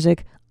Amazon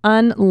Music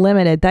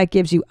Unlimited. That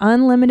gives you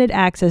unlimited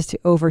access to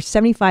over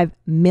 75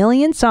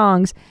 million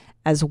songs,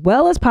 as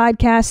well as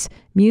podcasts,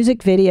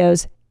 music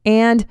videos,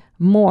 and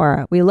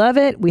more. We love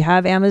it. We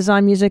have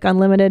Amazon Music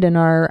Unlimited in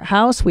our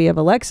house. We have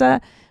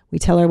Alexa. We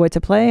tell her what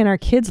to play, and our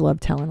kids love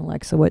telling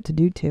Alexa what to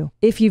do too.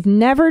 If you've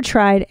never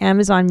tried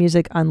Amazon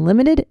Music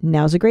Unlimited,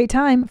 now's a great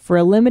time. For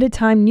a limited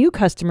time, new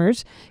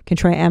customers can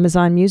try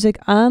Amazon Music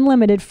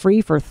Unlimited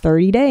free for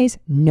 30 days.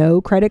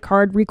 No credit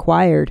card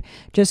required.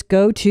 Just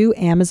go to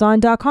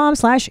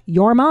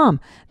amazon.com/yourmom.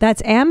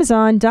 That's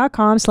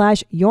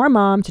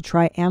amazon.com/yourmom to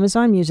try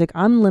Amazon Music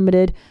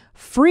Unlimited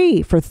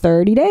free for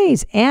 30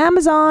 days.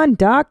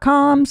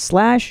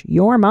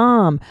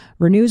 Amazon.com/yourmom.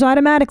 Renews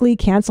automatically.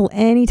 Cancel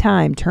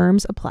anytime.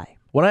 Terms apply.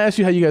 When I asked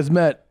you how you guys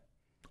met,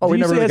 we did you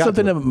never say really got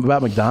something to it.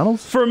 about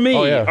McDonald's? For me,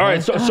 Oh, yeah. all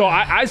right. So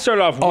I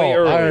started off way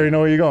early. I already know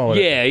where you're going with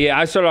it. Yeah.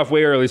 I started off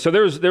way early. So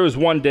there was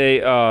one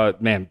day,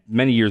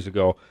 many years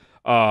ago,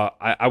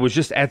 I was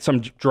just at some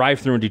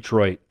drive-thru in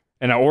Detroit,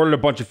 and I ordered a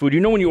bunch of food. You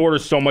know when you order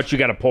so much, you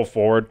got to pull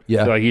forward.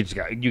 Yeah. Like you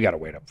got to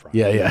wait up front.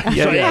 Yeah.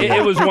 So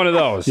it was one of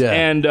those. Yeah.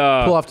 And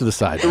pull off to the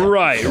side.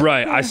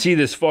 Right. I see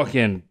this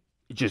fucking.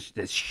 Just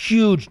this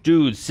huge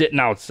dude sitting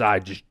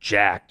outside, just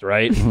jacked,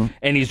 right?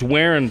 And he's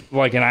wearing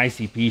like an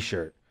ICP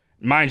shirt.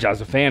 Mind you, I was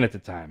a fan at the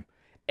time.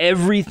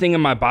 Everything in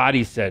my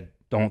body said,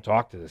 "Don't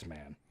talk to this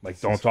man." Like,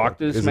 don't talk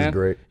to this man. This is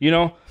great. You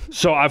know?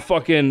 So I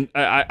fucking,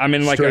 I'm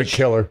in like Straight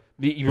killer.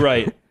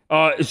 Right.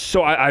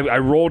 So I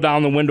roll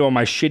down the window of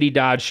my shitty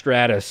Dodge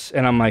Stratus,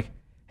 and I'm like,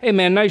 "Hey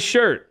man, nice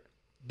shirt."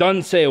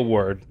 Doesn't say a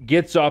word.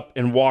 Gets up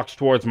and walks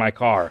towards my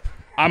car.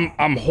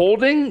 I'm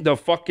holding the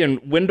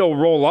fucking window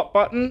roll up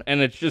button, and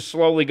it's just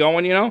slowly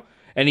going, you know?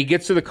 And he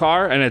gets to the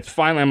car, and it's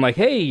finally, I'm like,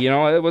 "Hey, you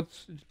know,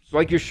 it's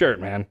like your shirt,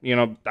 man. You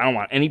know, I don't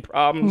want any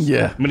problems.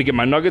 Yeah. I'm going to get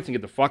my nuggets and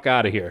get the fuck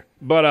out of here."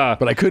 But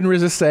I couldn't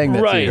resist saying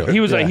that right. to you. He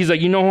was like,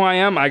 "You know who I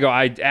am?" I go,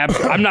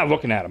 I'm not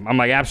looking at him. I'm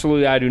like,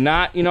 "Absolutely, I do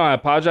not. You know, I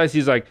apologize."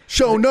 He's like,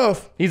 "Show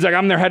enough." He's like,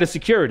 "I'm their head of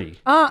security."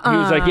 He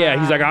was like, "Yeah."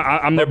 He's like,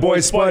 I'm their boy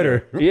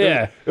Spider.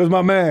 Yeah. It was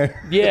my man.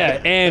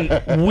 Yeah.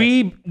 And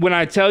when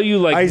I tell you,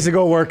 like, I used to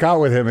go work out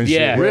with him and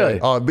Yeah. shit. Really?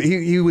 Oh, but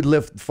he would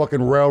lift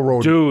fucking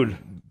railroad. dude.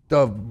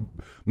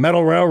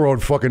 Metal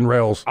railroad fucking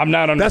rails. I'm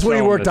not That's what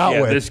he underselling worked this. out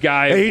Yeah, with. this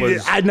guy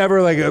was- I'd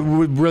never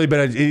would really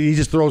been. He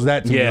just throws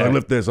that to me. Yeah. Like,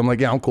 lift this. I'm like,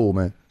 yeah, I'm cool,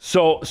 man.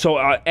 So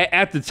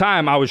at the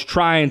time, I was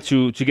trying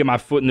to get my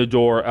foot in the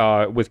door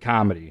with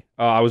comedy.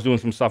 I was doing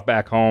some stuff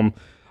back home,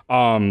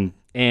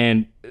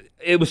 and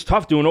it was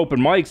tough doing open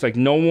mics. Like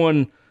no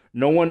one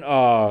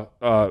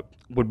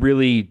would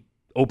really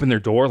open their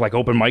door, like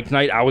open mic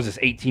night. I was this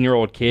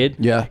 18-year-old kid.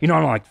 Yeah. You know,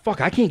 I'm like,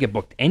 fuck, I can't get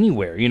booked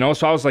anywhere. You know,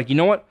 so I was like, you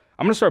know what?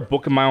 I'm gonna start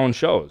booking my own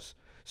shows.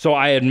 So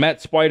I had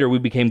met Spider. We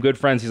became good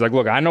friends. He's like,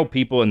 "Look, I know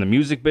people in the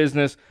music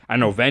business. I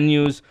know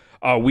venues."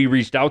 We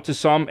reached out to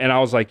some, and I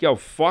was like, "Yo,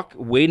 fuck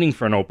waiting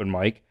for an open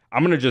mic.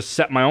 I'm going to just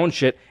set my own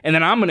shit, and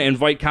then I'm going to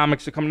invite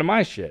comics to come to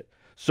my shit."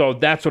 So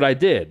that's what I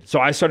did. So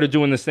I started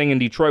doing this thing in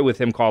Detroit with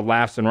him called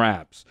Laughs and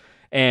Raps.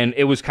 And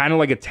it was kind of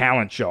like a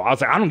talent show. I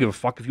was like, "I don't give a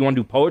fuck if you want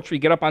to do poetry,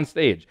 get up on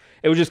stage."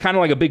 It was just kind of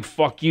like a big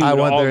fuck you. I to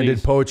went all there and these-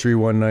 did poetry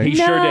one night. He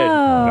sure did.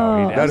 No,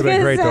 he didn't. That'd have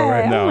been great though,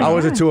 right? No, I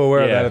wasn't too aware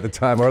of Yeah. that at the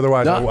time. Or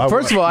otherwise, No,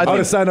 first of all, I would think-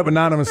 have signed up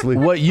anonymously.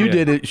 What you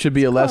did, it should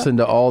be a lesson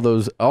to all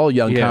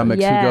young Yeah.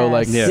 comics who go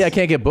like, Yes. "Yeah, I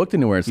can't get booked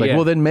anywhere." It's like, Yeah.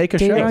 well, then make a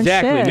Do show. your own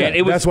Exactly, shit. man.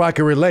 It was That's why I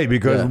can relate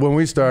because Yeah. when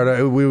we started,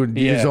 you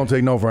Yeah. just don't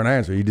take no for an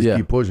answer. You just Yeah.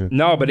 keep pushing.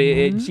 No, but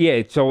it's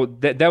yeah. So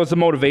that was the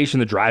motivation,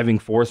 the driving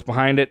force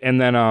behind it.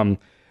 And then,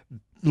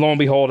 lo and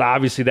behold,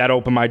 obviously that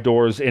opened my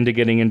doors into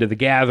getting into the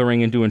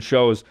Gathering and doing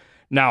shows.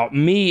 Now,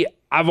 me,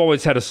 I've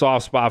always had a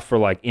soft spot for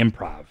like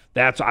improv.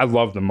 That's what I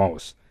love the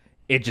most.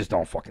 It just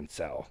don't fucking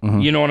sell.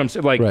 You know what I'm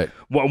saying? Like Right.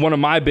 one of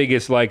my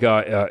biggest like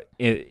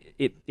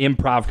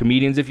improv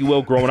comedians, if you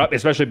will, growing up,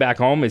 especially back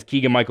home, is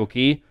Keegan-Michael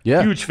Key.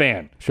 Yeah. Huge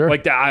fan. Sure.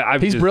 Like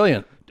that. He's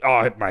brilliant.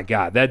 Oh my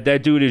god,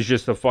 that dude is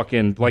just a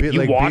fucking like Bit you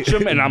like watch B-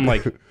 him and I'm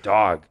like,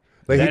 dog.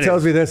 Like he that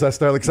tells is- me this, I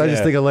start like, 'cause I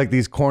just Yeah. think of like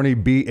these corny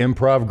beat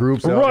improv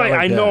groups. that Right, got,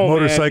 I like, know, man.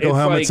 motorcycle It's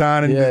helmets like-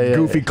 on and Yeah.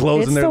 goofy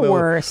clothes It's in their the little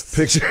worst.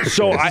 pictures.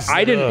 So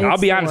I didn't. I'll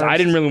It's be the honest. I worst.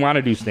 didn't really want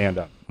to do stand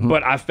up,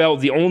 but I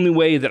felt the only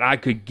way that I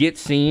could get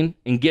seen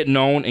and get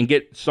known and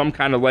get some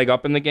kind of leg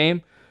up in the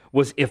game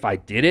was if I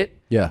did it.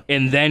 Yeah.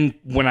 And then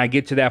when I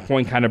get to that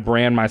point, kind of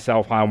brand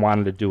myself how I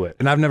wanted to do it.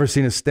 And I've never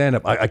seen his stand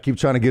up. I keep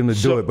trying to get him to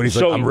do it, but he's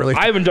so like, I'm really.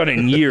 I haven't done it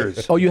in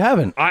years. Oh, you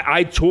haven't?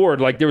 I toured,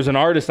 like there was an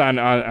artist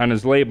on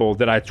his label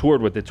that I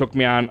toured with. It took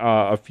me on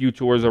a few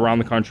tours around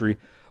the country.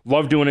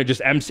 Loved doing it.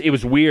 Just MC. It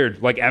was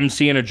weird, like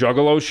MCing a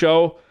Juggalo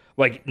show,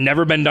 like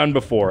never been done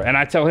before. And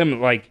I tell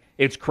him, like,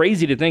 it's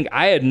crazy to think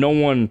I had no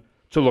one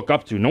to look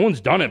up to. No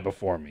one's done it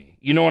before me.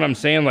 You know what I'm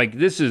saying? Like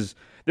there's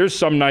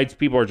some nights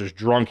people are just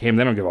drunk him.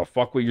 They don't give a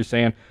fuck what you're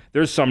saying.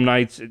 There's some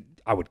nights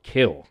I would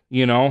kill,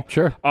 you know?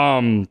 Sure.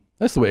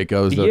 That's the way it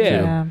goes, though,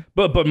 too.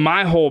 But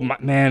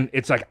man,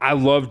 it's like I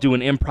love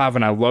doing improv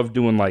and I love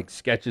doing like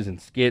sketches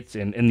and skits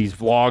and these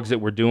vlogs that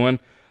we're doing.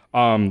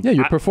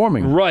 You're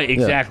performing. Right,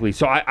 exactly. Yeah.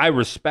 So I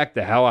respect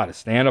the hell out of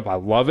stand-up. I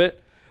love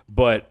it.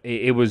 But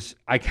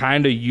I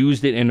kind of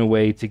used it in a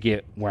way to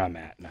get where I'm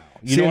at now.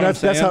 You know what I'm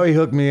saying? That's how he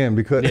hooked me in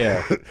because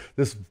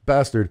this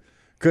bastard.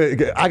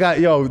 I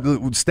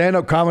got,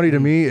 stand-up comedy to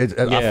me,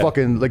 I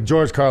fucking, like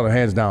George Carlin,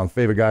 hands down,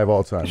 favorite guy of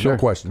all time. Sure. No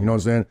question. You know what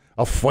I'm saying?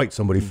 I'll fight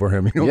somebody for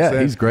him. You know what I'm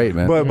saying? He's great,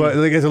 man. But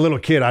like as a little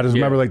kid, I just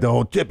remember like the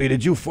whole Tippy,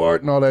 did you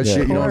fart and all that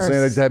shit. You know what I'm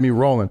saying? That just had me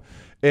rolling.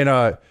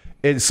 And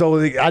so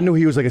like, I knew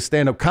he was like a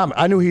stand-up comic.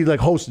 I knew he like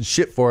hosted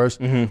shit for us,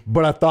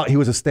 but I thought he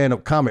was a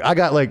stand-up comic. I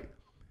got like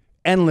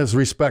endless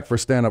respect for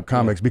stand-up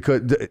comics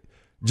because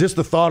just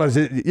the thought of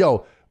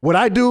what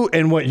I do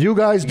and what you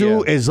guys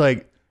do is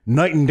like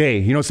night and day.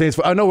 You know what I'm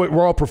saying? I know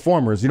we're all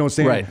performers, you know what I'm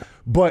saying? Right.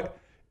 But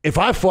if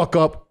I fuck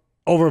up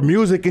over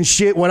music and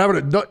shit,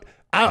 whatever,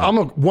 I'm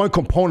one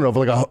component of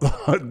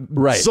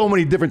like so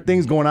many different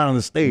things going on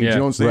the stage. You know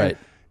what I'm saying? Right.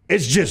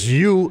 It's just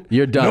you.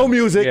 You're done. No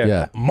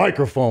music,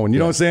 microphone. You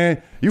know what I'm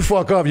saying? You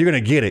fuck up, you're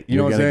gonna get it. You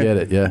know what I'm saying? You're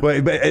gonna get it.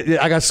 Yeah. But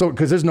I got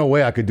because there's no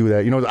way I could do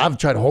that. You know, I've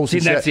tried to host. See,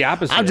 that's the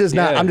opposite. I'm just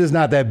not. I'm just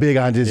not that big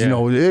on just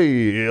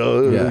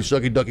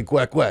shucky ducky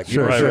quack quack.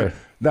 Sure.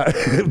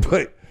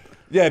 But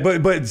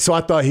so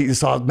I thought he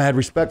saw mad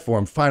respect for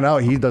him. Find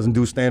out he doesn't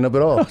do stand up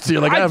at all. So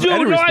you're like, I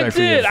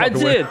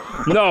did.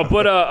 No,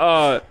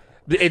 but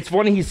it's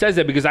funny he says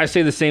that because I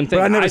say the same thing.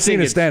 But I've never seen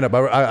his stand up.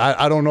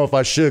 I don't know if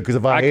I should because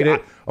if I hate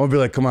it, I'm gonna be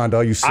like, come on,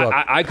 dog, you suck.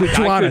 I could.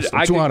 Too honest.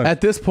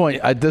 At this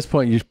point,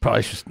 you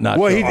probably should not.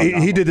 Well,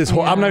 he did this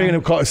whole. I'm not even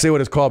gonna say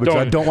what it's called because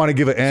I don't want to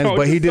give it ends.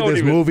 But he did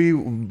this movie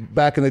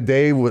back in the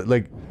day with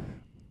like,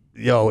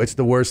 it's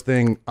the worst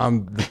thing.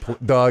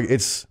 Dog.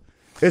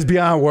 It's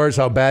beyond words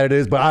how bad it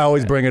is, but I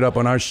always bring it up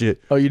on our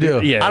shit. Oh, you do?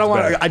 Yeah. I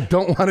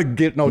don't want to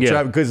get no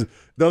trap because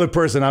the other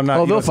person I'm not.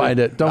 Oh, they'll find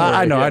it. Don't worry.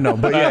 I know.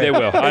 But they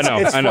will. I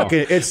know. But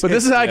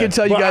this is how I can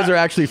tell you guys are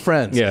actually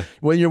friends. Yeah.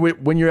 When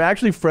you're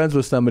actually friends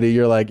with somebody,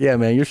 you're like, yeah,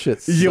 man, your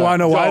shit sucks. You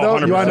want to know why though?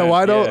 100%. You want to know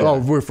why though? Yeah. Oh,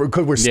 we're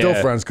still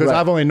friends because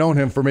I've only known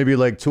him for maybe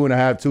like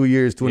 2.5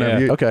 years.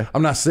 Okay.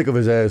 I'm not sick of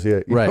his ass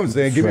yet. You know what I'm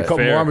saying? Give me a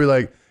couple more. I'll be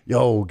like,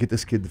 yo, get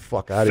this kid the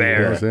fuck out of here. You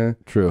know what I'm saying?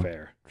 True.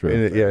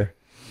 And yeah.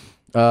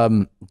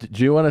 Do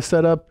you want to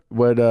set up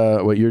what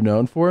you're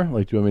known for?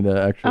 Like, do you want me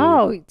to actually?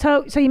 Oh,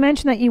 so you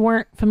mentioned that you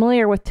weren't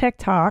familiar with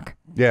TikTok.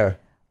 Yeah.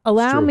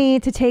 Allow me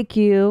to take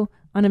you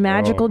on a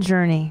magical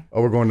journey.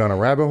 Oh, we're going down a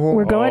rabbit hole?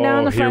 We're going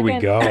down the here we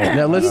go.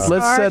 Now let's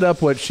set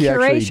up what she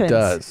actually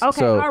does.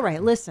 Okay, all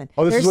right, listen.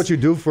 Oh, this is what you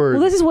do for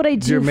this is what I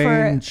do your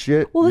main for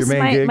shit? Well, this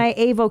your main is gig? my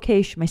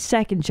avocation, my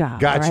second job.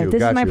 Got you.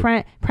 This is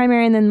my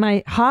primary, and then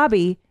my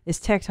hobby is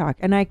TikTok,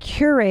 and I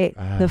curate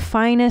the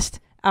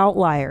finest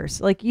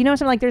outliers. Like, you know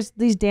something, like there's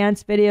these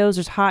dance videos,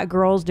 there's hot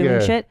girls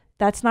doing shit.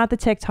 That's not the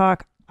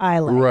TikTok I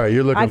like. Right,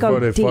 you're looking for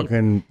the deep,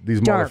 fucking these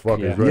dark,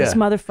 motherfuckers, right? These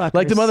motherfuckers.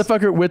 Like the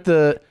motherfucker with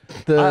the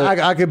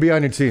I could be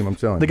on your team, I'm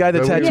telling you. The guy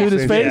that tattooed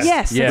his face?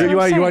 Yes. You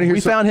want to hear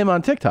we found him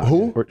on TikTok.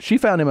 Who? Or she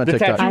found him on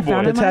TikTok.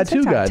 The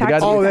tattoo guy. The guy.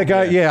 Oh, that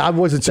guy. Yeah, I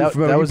wasn't too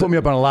familiar. He put me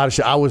up on a lot of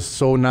shit. I was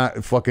so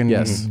not fucking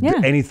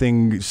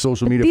anything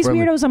social media These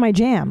friendly. weirdos are my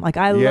jam. Like,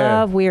 I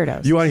love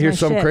weirdos. You want to hear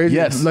something crazy?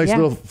 Yes. Nice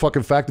little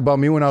fucking fact about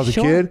me when I was a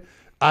kid.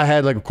 I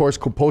had, like, of course,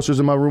 posters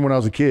in my room when I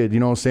was a kid.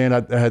 You know what I'm saying?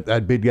 I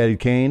had Big Daddy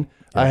Kane.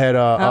 I had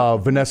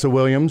Vanessa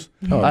Williams.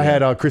 I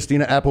had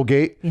Christina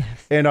Applegate. Yes.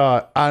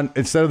 And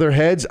instead of their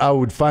heads, I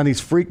would find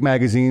these freak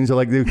magazines.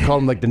 Like, they call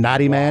them like the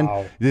Naughty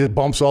Man. There's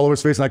bumps all over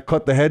his face, and I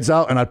cut the heads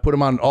out, and I'd put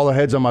them on all the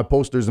heads on my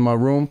posters in my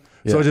room.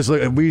 So it's just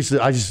like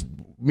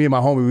me and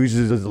my homie, we used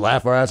to just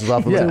laugh our asses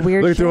off. Look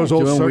through those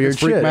old circus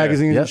freak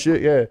magazines and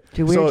shit. Yeah.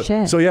 Do weird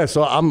shit.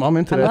 So I'm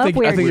into that. I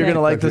think you're gonna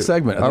like this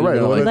segment. All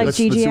right, let's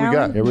see what we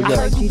got. Here we go.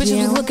 Bitches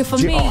was looking for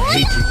me. I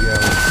hate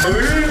GG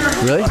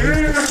Allen. Really?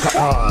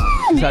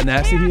 How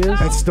nasty he is?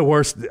 That's the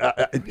worst.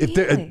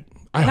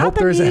 I hope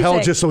there is a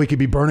hell just so he could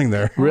be burning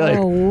there. Really?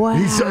 Oh, wow.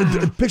 He's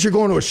picture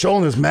going to a show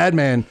and this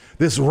madman,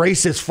 this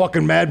racist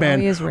fucking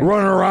madman,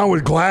 running around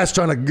with glass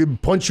trying to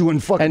punch you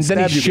and fucking stab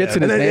you. And then he shits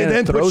in his hand and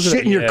then throws put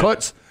shit in your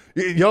cuts.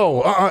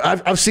 Yo,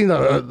 I've seen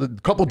a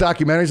couple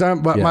documentaries on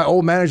him. My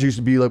old manager used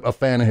to be like a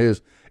fan of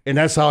his. And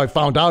that's how I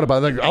found out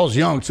about it. Like, I was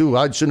young too.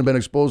 I shouldn't have been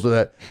exposed to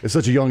that at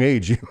such a young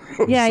age. You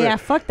know yeah.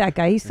 Fuck that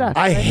guy. He sucks.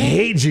 I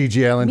hate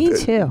GG Allen. Me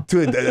too.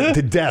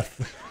 To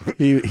death.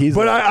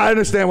 But I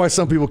understand why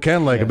some people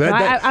can like him.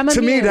 But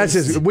to me, that's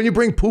just when you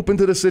bring poop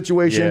into the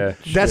situation.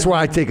 That's where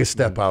I take a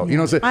step out. You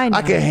know what I'm saying?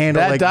 I can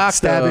handle that like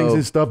stabbings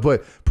and stuff,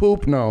 but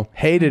poop, no.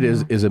 Hated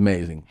is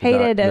amazing.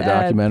 Hated the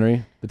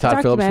documentary, the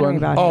Todd Phillips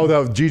one. Oh, that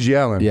was GG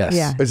Allen. Yes.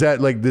 Yeah. Is that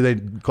like did they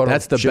cut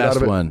that's the shit best out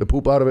of it? one. The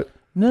poop out of it.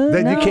 No,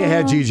 you can't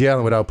have GG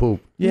Allen without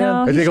poop.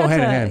 No, they go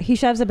hand in hand. He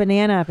shoves a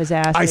banana up his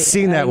ass. I've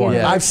seen that one.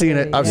 Yeah. I've seen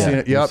it. I've seen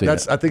it. Yep.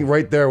 That's I think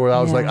right there where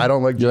I was like, I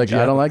don't like. You're like,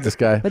 I don't like this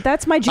guy. But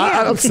that's my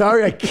jam. I'm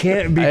sorry, I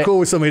can't be cool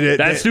with somebody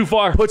that's too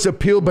far. Puts a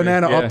peeled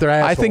banana up their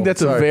asshole. I think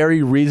that's a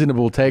very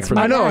reasonable take from.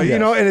 I know, you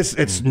know, and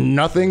it's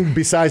nothing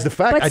besides the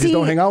fact I just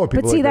don't hang out with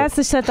people. But see, like that's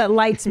the shit that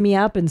lights me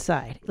up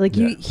inside. Like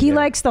he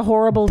likes the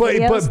horrible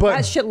videos. But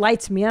that shit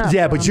lights me up.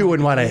 Yeah, but you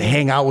wouldn't want to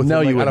hang out with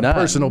him on a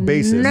personal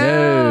basis.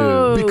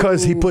 No,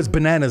 because he puts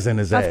bananas in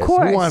his ass. Of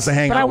course, who wants to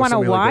hang but out? I want to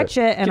watch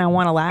it and I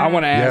want to laugh. I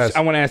want to ask.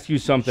 I want to ask you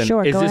something.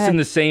 Sure, Is go this ahead. in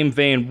the same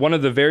vein? One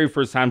of the very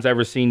first times I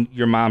ever seen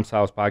your Mom's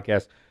House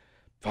podcast.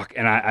 Fuck,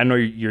 and I know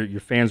your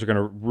fans are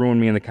gonna ruin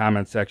me in the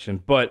comment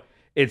section, but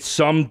it's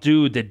some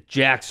dude that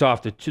jacks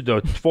off the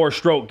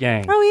 4-stroke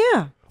gang. Oh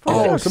yeah.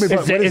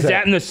 Is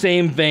that in the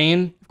same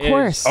vein? Of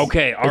course.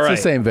 Okay, all It's right.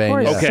 the same vein.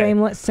 Of course,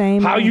 Yeah.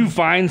 same. How you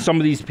find some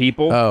of these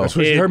people? That's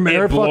what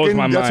it blows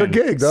my mind. That's her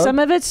gig, though. Some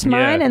of it's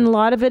mine, Yeah. and a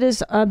lot of it is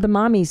the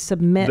mommies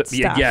submit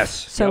stuff. yes.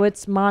 So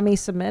it's mommy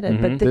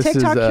submitted, but the This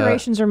TikTok is,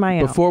 curations are my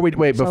own. Before we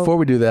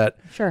do that,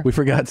 Sure. we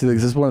forgot to.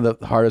 This is one of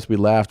the hardest we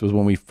laughed was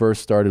when we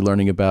first started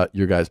learning about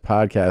your guys'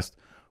 podcast.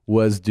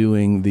 Was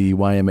doing the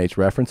YMH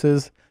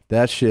references.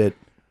 That shit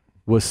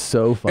was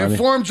so funny.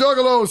 Informed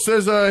Juggalo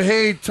says,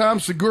 hey, Tom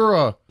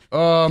Segura,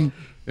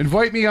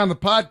 invite me on the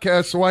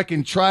podcast so I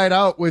can try it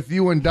out with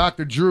you and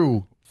Dr.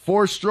 Drew.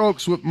 4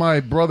 strokes with my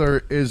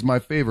brother is my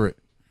favorite.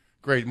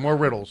 Great, more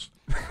riddles.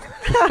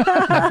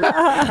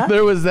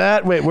 There was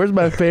that. Wait, where's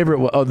my favorite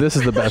one? Oh, this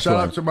is the best Shout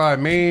one. out to my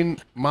main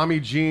mommy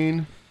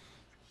Jean.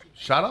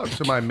 Shout out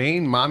to my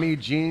main mommy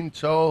Jean.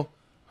 Tell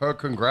her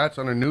congrats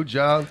on her new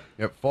job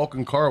at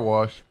Falcon Car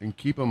Wash and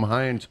keep them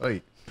high and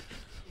tight.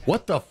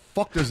 What the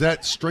fuck does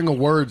that string of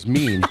words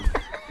mean?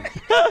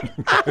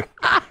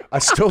 I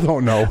still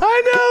don't know. I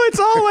know it's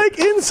all like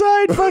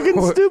inside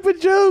fucking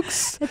stupid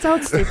jokes. It's all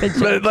stupid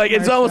jokes. But like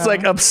it's almost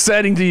like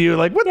upsetting to you.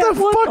 Like what the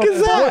fuck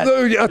is that?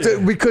 Well, no,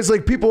 because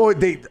like people,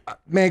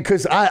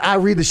 because I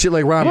read the shit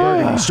like Ron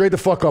Burgundy, straight the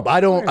fuck up.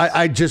 I don't.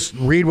 I just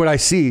read what I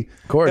see.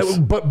 Of course.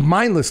 But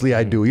mindlessly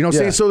I do. You know what I'm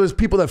saying? So there's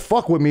people that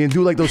fuck with me and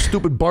do like those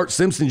stupid Bart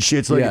Simpson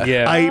shits. Like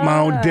I eat my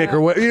own dick or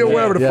what,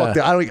 whatever the fuck.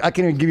 That I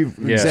can't even give you.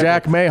 Examples.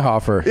 Jack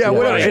Mayhofer. Yeah,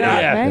 whatever.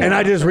 And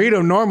I just read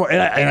them normal,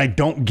 and I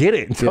don't get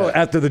it until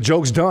after the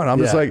joke's done. I'm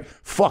just like,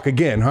 fuck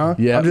again, huh?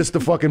 Yeah. I'm just the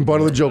fucking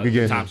butt of the joke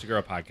again. Tom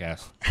Segura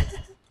podcast.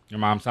 Your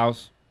Mom's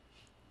House.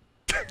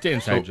 It's an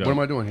inside joke. What am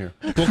I doing here?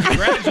 Well,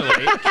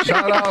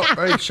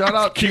 congratulate. Shout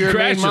out to your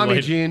main mommy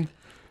Jean,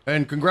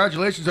 and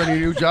congratulations on your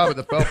new job at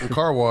the Falcon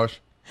Car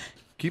Wash.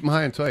 Keep them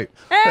high and tight.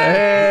 Hey!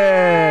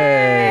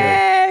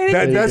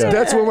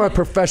 That's where my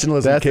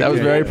professionalism kicked in. That was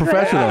very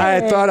professional.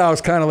 I thought I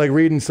was kind of like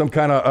reading some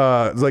kind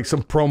of like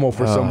some promo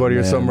for somebody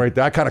or something right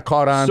there. I kind of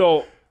caught on.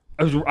 So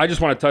I just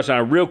want to touch on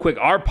it real quick.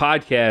 Our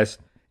podcast,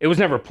 it was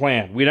never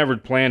planned. We never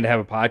planned to have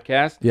a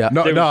podcast. Yeah.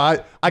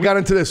 I got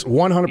into this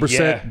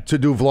 100% to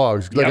do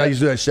vlogs. Like I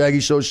used to do that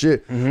Shaggy Show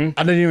shit. I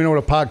didn't even know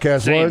what a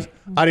podcast was.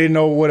 I didn't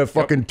know what a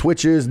fucking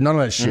Twitch is. None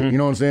of that shit. You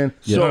know what I'm saying?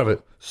 None of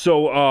it.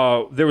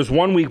 So there was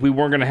one week we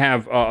weren't going to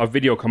have a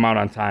video come out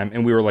on time,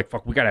 and we were like,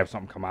 fuck, we got to have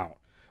something come out.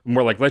 And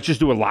we're like, let's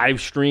just do a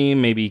live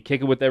stream, maybe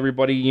kick it with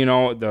everybody, you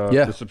know,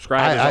 the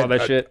subscribers, all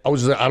that shit. I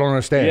was just like, I don't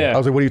understand. Yeah. I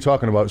was like, what are you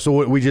talking about?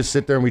 So we just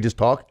sit there and we just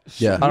talk?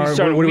 Yeah.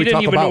 We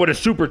didn't even know what a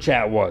super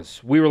chat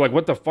was. We were like,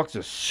 what the fuck's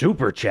a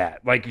super chat?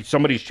 Like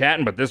somebody's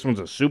chatting, but this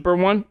one's a super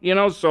one, you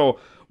know? So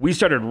we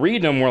started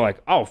reading them. We're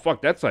like, oh,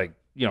 fuck, that's like,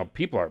 you know,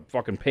 people are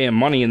fucking paying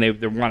money and they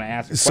want to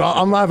ask questions. So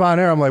I'm live on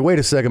air. I'm like, wait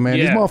a second, man.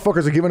 These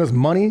motherfuckers are giving us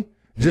money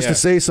just to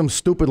say some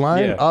stupid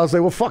line? Yeah. I was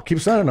like, well, fuck, keep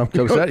sending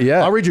them.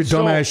 Yeah. I'll read your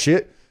dumbass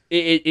shit.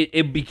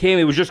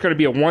 It was just going to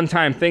be a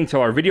one-time thing till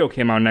our video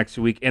came out next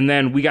week, and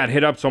then we got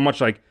hit up so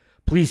much like,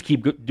 please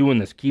keep doing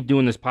this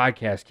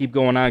podcast, keep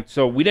going on.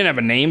 So we didn't have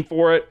a name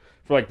for it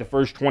for like the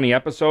first 20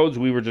 episodes.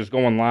 We were just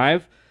going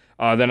live.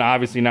 Then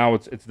obviously now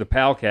it's the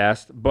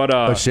Palcast, but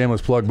a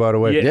shameless plug, by the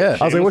way. Yeah.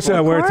 I was like, what should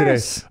I wear today? I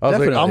was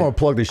Definitely. like, I'm gonna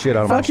plug this shit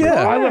out of my shit.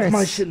 I left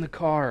my shit in the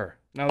car.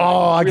 He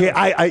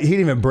didn't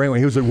even bring one.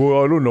 He was like,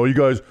 well, I don't know. You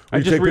guys,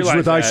 when you take pictures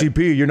with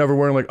ICP, you're never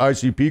wearing like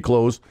ICP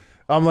clothes.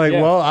 I'm like,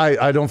 well,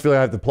 I don't feel like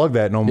I have to plug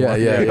that no more.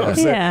 Yeah. You know what I'm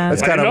saying?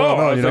 That's kind of well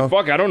known, you know? Like,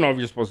 fuck, I don't know if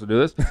you're supposed to do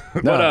this.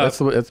 No,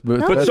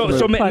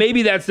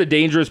 maybe that's the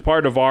dangerous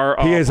part of our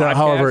he is, podcast.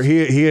 however,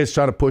 he is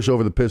trying to push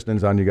over the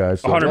Pistons on you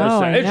guys. So.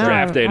 100%. It's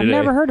draft day today. I've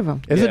never heard of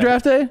him. Is it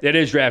draft day? It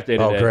is draft day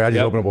today. Oh, great. I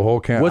just opened up a whole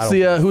can. What's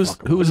the, who's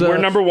we're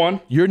number one.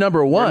 You're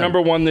number one. We're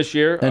number one this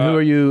year. And who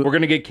are you? We're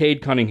going to get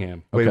Cade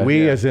Cunningham.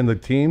 Wait, as in the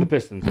team? The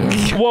Pistons.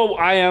 Well,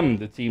 I am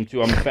the team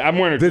too. I'm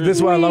wearing a jersey. This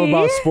is what I love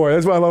about sports.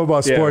 That's what I love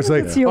about sports.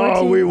 Like, we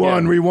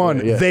won.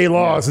 They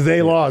lost.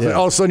 They lost. And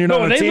all of a sudden, you're not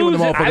on the team with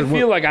the motherfuckers. I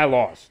feel like I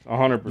lost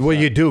 100%. Well,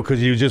 you do,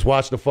 because you just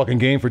watched the fucking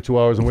game for 2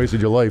 hours and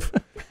wasted your life.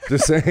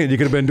 Just saying, you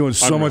could have been doing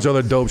so much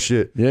other dope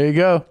shit. There you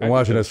go. I'm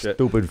watching a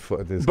stupid.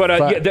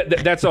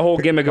 That's the whole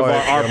gimmick of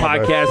our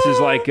podcast.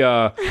 Is like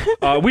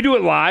we do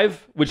it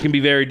live, which can be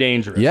very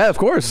dangerous. Yeah, of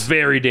course.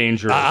 Very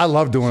dangerous. I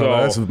love doing it.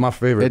 That's my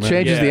favorite. It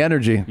changes the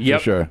energy for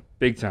sure.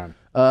 Big time.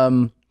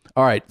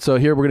 All right, so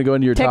here we're gonna go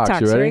into your talks.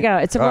 TikToks, You ready? here we go.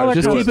 It's a roller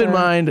Just keep coaster. in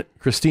mind,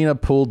 Christina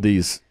pulled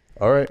these.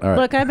 All right.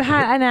 Look, I've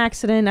had an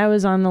accident. I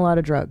was on a lot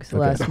of drugs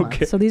last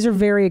month, so these are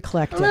very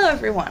eclectic. Hello,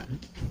 everyone.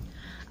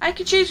 I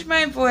could change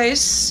my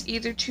voice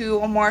either to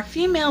a more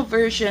female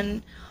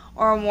version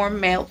or a more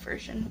male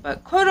version,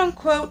 but quote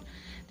unquote,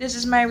 this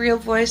is my real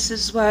voice.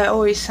 This is what I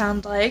always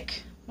sound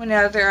like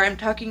whenever I'm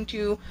talking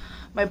to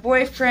my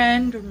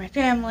boyfriend or my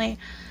family.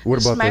 What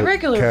This about is my the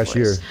regular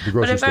cashier, voice. the But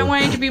grocery if I store?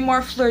 wanted to be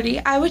more flirty,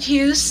 I would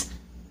use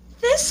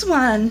this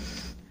one.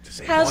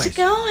 How's it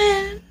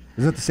going?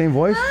 Is that the same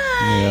voice?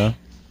 Yeah.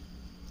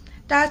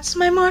 That's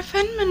my more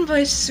feminine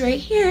voice right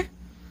here.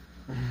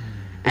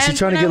 Is she And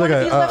trying to when get like I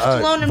wanna be left a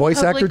alone in voice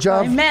public actor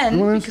job? by men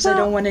You wanna- because I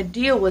don't want to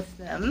deal with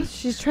them.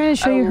 She's trying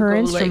to show I you will her go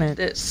instrument. Like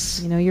this,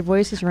 You know, your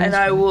voice is your and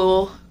I instrument.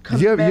 will.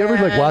 You ever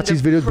like watch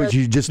these videos, but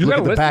you just look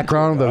at the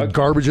background of the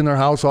garbage in their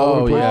house all over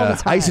the place? yeah. All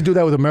the I used to do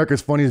that with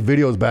America's Funniest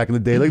Videos back in the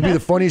day. Like, it'd be the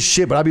funniest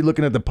shit, but I'd be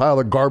looking at the pile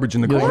of garbage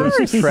in the corner.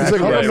 course. It's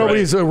like, Right,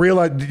 nobody's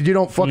realized you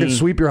don't fucking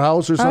sweep your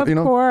house or something, you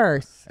know? Of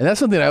course. And that's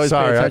something I always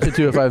Sorry, pay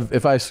attention to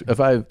if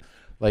I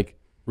like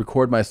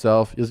record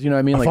myself. Is, you know what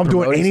I mean? If Like I'm doing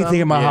promoting anything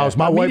something, in my house,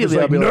 my wife is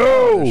immediately like, I'll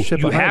be no! "Oh, there's shit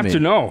You behind have me." to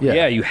know. Yeah.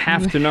 Yeah, you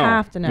have to know.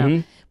 Have to know.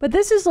 Mhm. But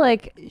this is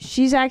like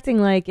she's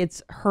acting like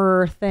it's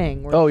her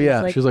thing. where Oh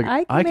yeah, she's like,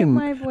 I can.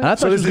 Make my voice. And I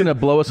thought she was gonna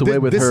blow us away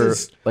with this her,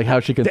 is- like how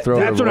she can throw.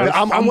 That's her what voice.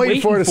 I'm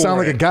waiting for her to sound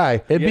like a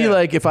guy. It'd be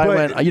like if I But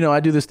went, you know, I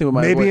do this thing with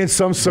my maybe voice. in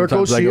some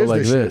circles Sometimes I she go is like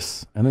this shit.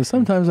 this, and then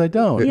sometimes I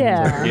don't.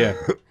 Yeah. Yeah.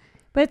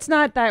 But it's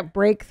not that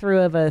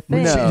breakthrough of a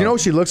thing. No. You know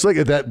what she looks like?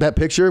 That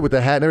picture with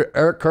the hat?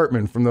 Eric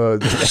Cartman from the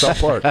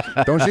South Park.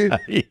 Don't she?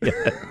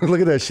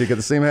 Look at that shit. Got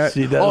the same hat.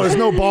 She does. Oh, there's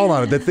no ball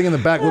on it. That thing in the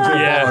back looks like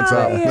a ball on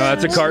top. No,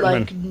 that's a Cartman.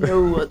 Like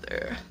no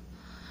other,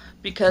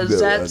 because No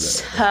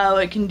that's how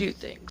I can do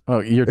things. Oh,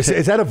 you're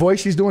Is that a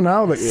voice she's doing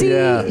now? Like,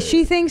 See,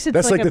 she thinks it's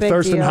that's like a the big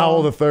Thurston deal.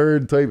 Howell the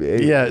third type.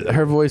 yeah,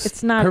 her voice.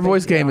 It's not a her big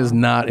voice game deal. is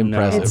not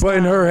impressive. But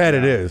in her head,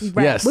 it is.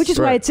 Right. Yes, Which is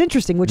why right. it's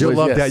interesting. Which You'll is,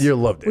 love yes. that. You'll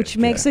love that. which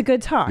makes a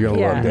good talk. You're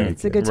gonna Yeah, love that.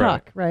 it's a good Right.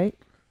 talk, right?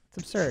 It's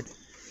absurd.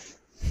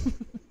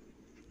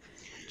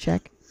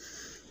 Check.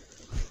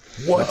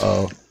 What?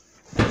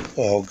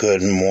 Well,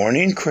 good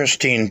morning,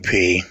 Christine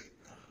P.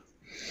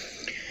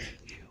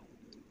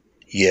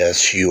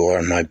 Yes, you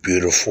are my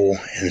beautiful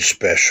and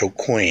special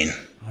queen.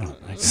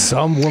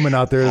 Some woman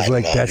out there is I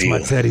like, love that's my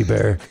you. teddy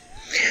bear.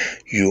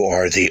 You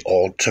are the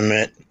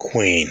ultimate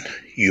queen.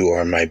 You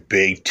are my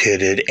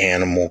big-titted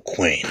animal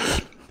queen.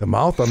 The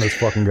mouth on this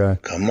fucking guy.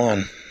 Come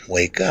on,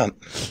 wake up.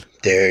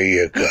 There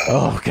you go.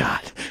 Oh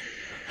God.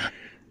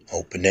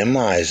 Open them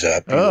eyes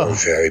up. You are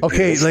very Okay,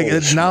 beautiful. like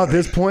this now at morning.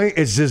 this point,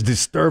 it's just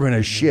disturbing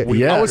as shit.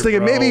 Yeah, I was thinking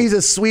bro. maybe he's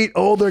a sweet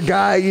older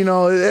guy, you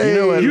know. Hey,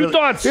 know what? You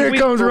thought here sweet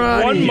comes for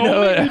Ronnie. one You know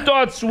moment. what? You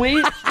thought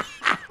sweet.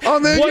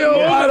 I'm the, What you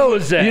know, I moment don't,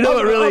 was that? You know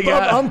what really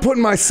got? I'm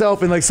putting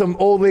myself in like some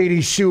old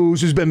lady's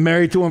shoes who's been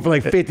married to him for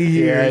like 50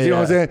 years. You know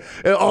what I'm saying?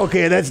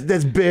 Okay,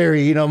 that's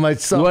Barry. You know, my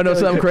son. You wanna know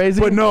something crazy?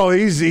 But no,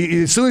 as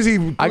soon as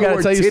he, I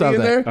gotta tell you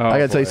something. In there, I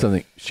gotta tell you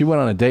something. She went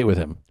on a date with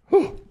him.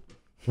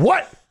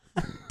 what?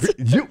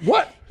 You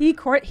what? He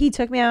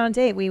took me out on a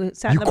date. We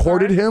sat. You in the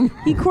courted bar. him?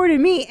 He courted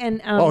me,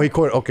 and Oh, he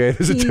courted. Okay,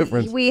 there's a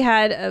difference. We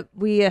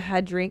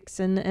had drinks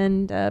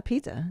and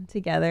pizza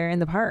together in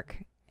the park,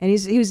 and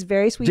he was a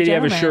very sweet. Did he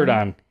have gentleman. a shirt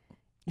on?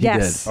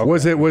 Yes. did.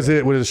 Was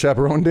it a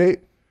chaperone date?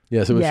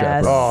 Yes, it was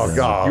Yes. chaperone. Oh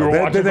God! You were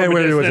That watching from a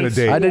really wasn't a distance?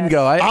 date. I didn't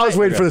go. I was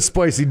waiting for the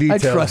spicy I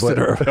details. trusted but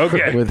her.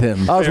 Okay. With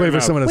him. I was Fair waiting for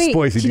enough. some of the Wait,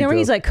 spicy do you know when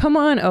details. he's like, "Come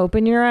on,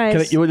 open your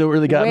eyes." You know what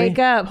really got Wake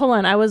me? up. Hold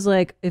on. I was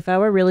like, if I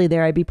were really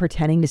there, I'd be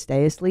pretending to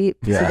stay asleep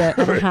so Yeah. that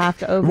I don't have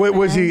to open. Wait,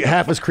 was my he eyes.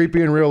 half as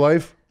creepy in real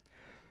life?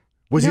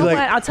 Was You he know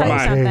like? what? I'll tell you Come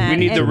on. something. We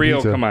need the And- real.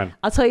 Pizza. Come on.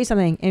 I'll tell you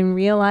something. In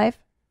real life,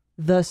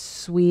 the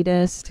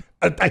sweetest.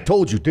 I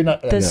told you, didn't I?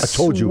 I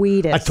told you.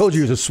 sweetest. I told you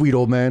he was a sweet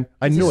old man.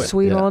 I He's knew a it.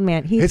 sweet old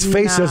man. He's His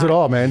face says it not-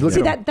 all, man. Look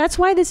See, at him. that's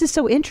why this is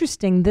so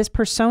interesting. This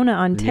persona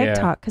on Yeah.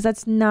 TikTok, because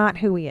that's not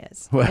who he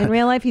is. What- In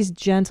real life, he's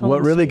gentle. What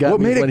and really sweet. got What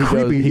me made it when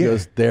creepy, he yeah.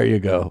 goes, there you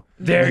go.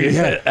 There you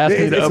go. Ask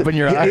me to open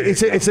your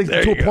eyes. It's like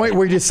There to you a go. point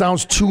where it just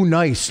sounds too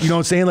nice. You know what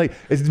I'm saying? Like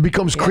it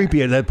becomes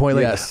creepy at that point.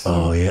 Like, Yes.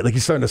 oh yeah, like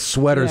he's starting to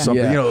sweat or Yeah.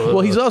 something. Yeah. You know.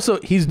 Well,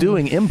 he's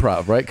doing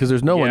improv, right? Because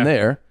there's no one Yeah.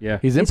 there. Yeah.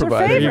 He's It's her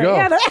improvising. favorite. go.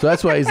 Yeah, that- So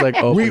that's why he's like,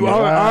 oh,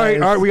 all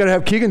right. We gotta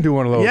have Keegan do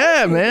one of those.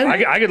 Yeah, man.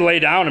 I could lay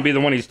down and be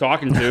the one he's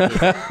talking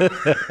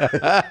to.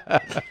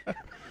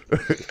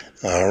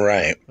 All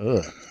right.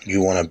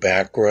 You want a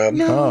back rub?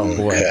 Oh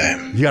boy.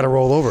 Okay. You got to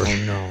roll over.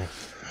 Oh no.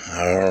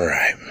 All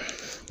right.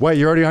 Wait,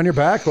 you're already on your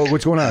back? Oh,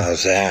 what's going on?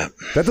 How's that?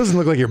 That doesn't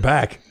look like your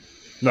back.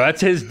 No, that's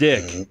his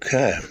dick.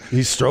 Okay.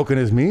 He's stroking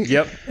his meat.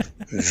 Yep.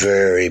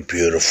 Very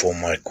beautiful,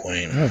 my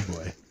queen. Oh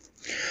boy.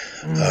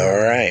 All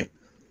right.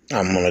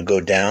 I'm going to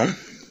go down.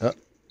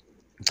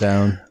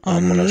 Down.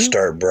 I'm going to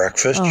start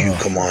breakfast. You Oh.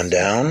 come on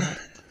down.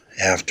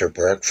 After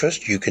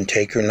breakfast, you can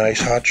take your nice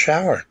hot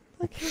shower.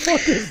 What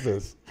is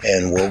this?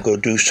 And we'll go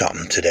do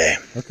something today.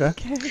 Okay.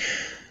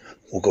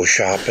 We'll go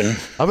shopping.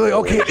 I'll be like,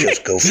 okay, We'll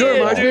just go you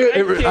know what reminds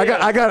me?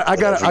 I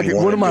got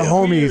one of my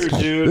homies.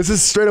 Dude. This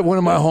is straight up one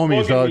of my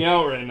homies, dog. Me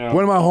out right now.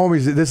 One of my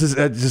homies. This is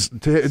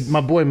just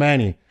my boy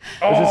Manny.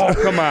 Oh,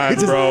 come on,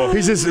 bro.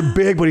 He's just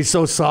big, but he's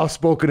so soft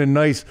spoken and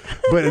nice.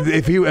 But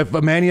if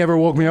Manny ever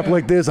woke me up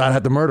like this, I'd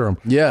have to murder him.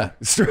 Yeah,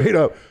 straight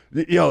up.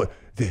 Yo,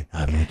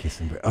 I'd make you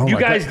some. Oh You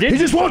my guys God. did. He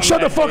just won't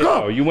shut the fuck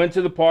up. You went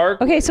to the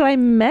park. Okay, so I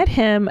met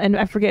him, and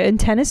I forget, in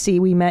Tennessee.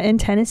 We met in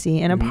Tennessee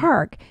in a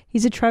park.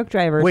 He's a truck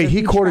driver. Wait, so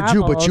he courted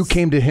you, but you travels.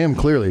 came to him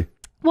clearly.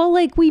 Well,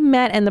 like we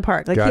met in the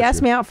park. Like he Gotcha.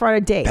 asked me out for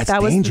a date. That's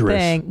that was dangerous. the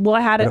thing. Well,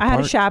 I had In a a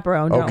park?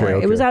 chaperone. Don't Okay, worry.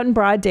 okay. It was out in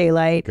broad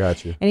daylight.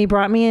 Gotcha. And he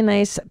brought me a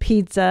nice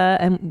pizza,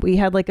 and we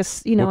had like a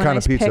What a kind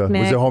nice of pizza?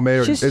 picnic. Was it homemade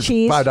or Just it's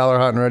cheese. $5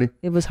 hot and ready?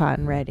 It was hot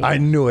and ready. I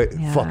knew it.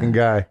 Yeah. Fucking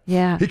guy.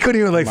 Yeah. He couldn't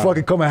even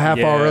fucking come a half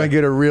hour early and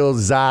get a real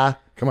za.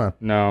 Come on.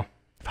 No.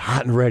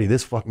 Hot and ready.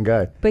 This fucking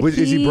guy. But is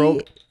he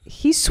broke?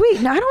 He's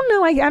sweet. No, I don't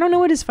know. I don't know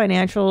what his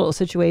financial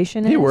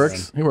situation is. He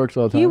works. He works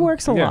all the time. He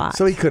works a lot.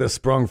 So he could have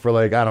sprung for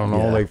like, I don't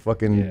know, like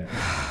fucking,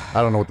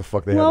 I don't know what the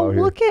fuck they have out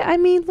here. look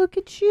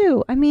at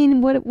you. I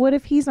mean, what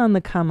if he's on the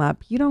come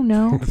up? You don't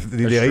know.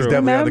 Yeah, he's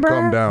definitely on the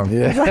come down.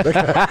 Yeah.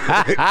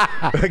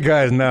 That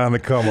guy's not on the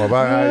come up.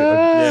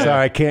 Sorry,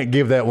 I can't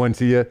give that one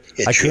to you.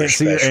 It's I can't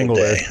see your special angle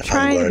day. there.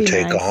 I'm going to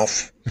take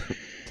off.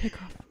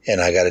 And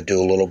I got to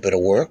do a little bit of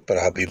work, but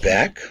I'll be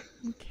back.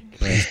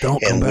 Please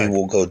don't come and back. we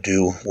will go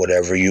do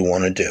whatever you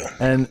want to do.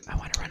 And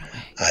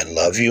I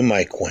love you,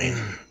 my queen.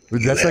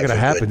 That's not going to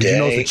happen. Did you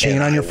notice the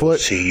chain on your foot?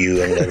 See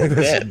you in a little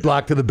bit.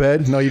 Blocked to the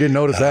bed? No, you didn't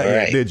notice that yet,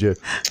 right. did you?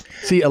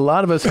 See, a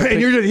lot of us. And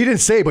you didn't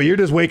say, but you're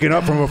just waking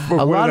up from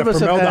a lot of us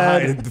have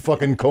formaldehyde had-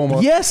 fucking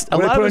coma. Yes, a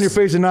When lot they put of on your us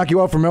face and knock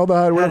you out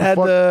formaldehyde, whatever had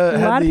the fuck.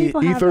 the lot of had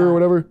people the have ether or that.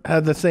 whatever.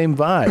 had the same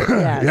vibe.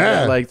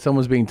 Yeah. Like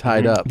someone's being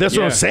tied up. That's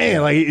what I'm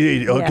saying. Like,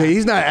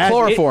 he's not asking.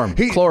 Chloroform.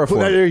 Chloroform.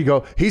 There you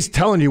go. He's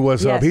telling you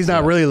what's up. Yes. He's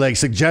not really like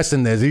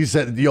suggesting this. He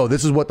said, "Yo,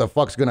 this is what the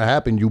fuck's gonna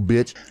happen, you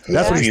bitch."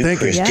 That's what he's You,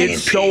 thinking. Christine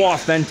It's so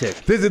authentic.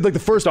 This is like the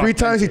first three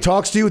times he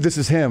talks to you. This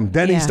is him.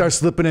 Then he Yeah. starts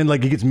slipping in,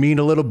 like he gets mean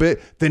a little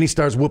bit. Then he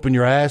starts whooping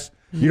your ass.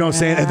 You know what I'm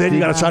saying? And then you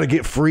gotta try to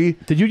get free.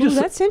 Did you just?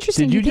 that's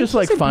interesting. Did Do you you think just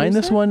like he's find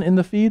this abusive? one in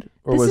the feed,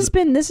 or This was?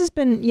 has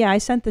been. Yeah, I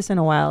sent this in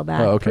a while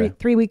back. Oh, okay.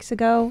 Three weeks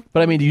ago.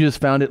 But I mean, you just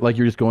found it like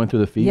you're just going through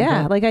the feed.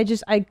 Yeah, like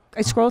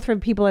I scroll through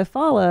people I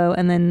follow,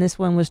 and then this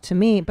one was to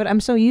me. But I'm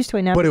so used to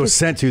it now. But it was because-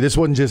 sent to you. This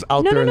wasn't just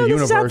out no, there no, in the no.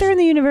 universe. This is out there in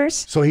the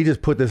universe. So he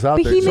just put this out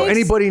But there. he So makes-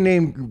 anybody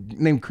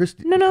named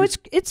Christy? No,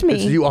 it's me.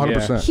 It's you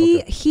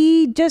 100%.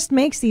 He just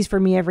makes these for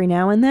me every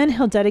now and then.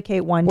 He'll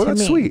dedicate one Well, to that's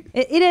me. sweet.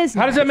 It is.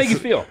 How does that make you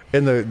feel?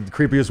 In the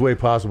creepiest way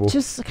possible.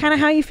 Just kind of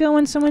how you feel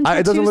when someone It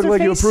doesn't tattoos look their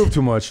like you face approve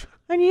too much.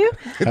 on you.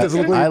 It doesn't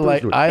look like I you like.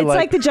 approve. I It's like.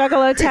 like the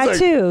Juggalo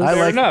tattoos. I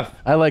like. enough.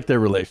 I like their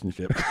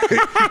relationship.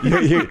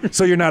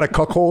 So you're not a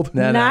cuckold?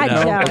 No, Not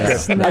no.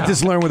 jealous. Okay. No. I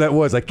just learned what that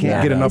was. I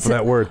can't get enough of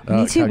that word.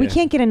 Me too. We okay.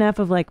 can't get enough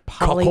of like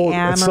Cuckold.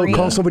 It's so polyamory.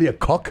 call somebody a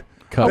cuck.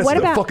 That's what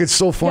about fucking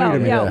so funny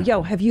to me.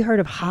 Yo, have you heard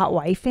of hot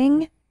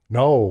wifing?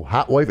 No,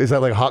 hot wife. Is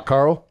that like hot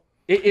Carl?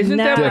 Isn't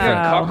that like a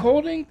No.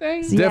 cuckolding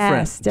thing?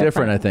 Yes,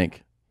 different. I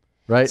think.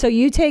 Right. So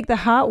you take the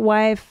hot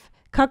wife.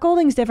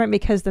 Cuckolding's different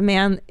because the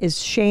man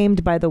is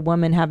shamed by the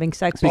woman having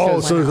sex with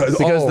Because, someone else.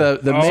 because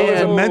the man. So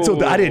there's a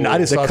mental. I didn't.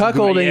 The saw some-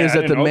 cuckolding Yeah, is I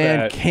that the didn't know man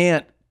that.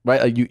 can't. Right.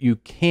 Like you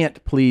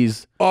can't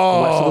please.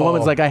 So the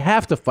woman's like, I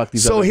have to fuck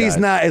these. So other he's guys.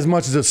 not as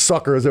much as a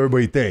sucker as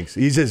everybody thinks.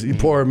 He's just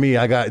poor me.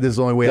 I got this is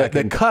the only way I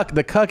The can.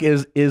 cuck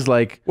is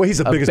like. Well, he's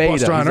the biggest beta.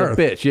 buster on He's earth.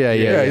 A bitch. Yeah.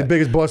 He's the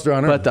biggest buster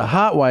on earth. But the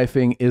hot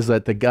wifing is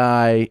that the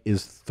guy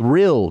is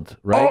thrilled,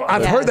 right? Oh,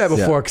 I've heard that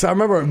before because I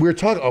remember we were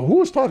talking. Who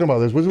was talking about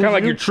this? Was it Kind of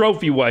like you? your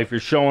trophy wife. You're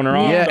showing her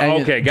off. Yeah,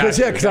 and- Okay, got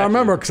Yeah, because I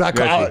remember because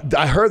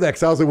I heard that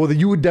because I was like, well, then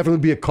you would definitely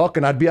be a cuck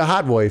and I'd be a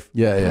hot wife.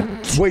 Yeah.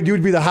 Wait, you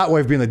would be the hot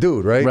wife being the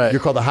dude, right? Right. You're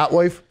called the hot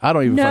wife. I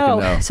don't even fucking know.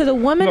 No, so the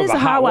woman No, is the a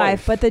hot hot wife,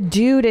 wife. but the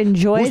dude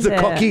enjoys Who's the it.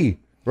 cucky?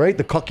 Right,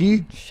 the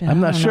cucky,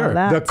 I'm not sure.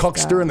 the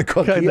cuckster and the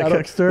cucky. The I don't-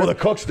 cuckster. Well, the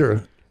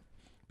cuckster.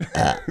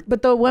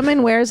 But the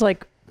woman wears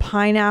like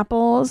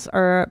pineapples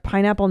or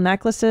pineapple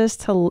necklaces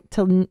to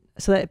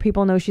so that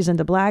people know she's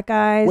into black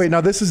guys. Wait,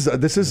 now this is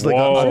like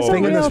Whoa. a This is a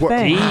thing in this real world.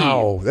 thing.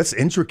 Wow, that's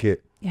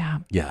intricate. Yeah.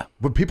 Yeah.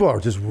 But people are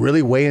just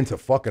really way into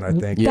fucking. I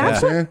think.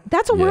 Yeah.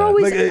 That's what we're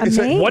always Like, it's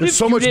like, amazed. What there's if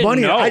so you much didn't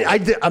money. know?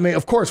 I mean,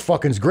 of course,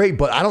 fucking's great,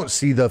 but I don't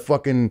see the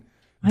fucking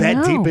I that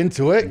know. deep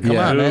into it. Come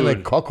Yeah. on, man, like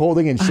Dude.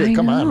 cuckolding and shit. I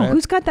Come on, know. man.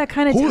 Who's got that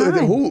kind of Who,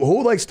 time?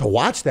 who likes to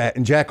watch that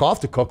and jack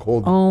off to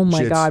cuckold? Oh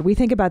my shits? God, we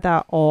think about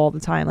that all the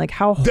time. Like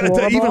how The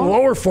horrible. even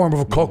lower form of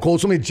a cuckold.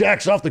 Somebody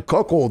jacks off the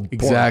cuckold. porn.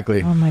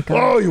 Exactly. Oh my God.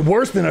 Oh, you're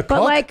worse than a But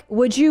cuck. like,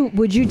 would you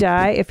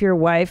die if your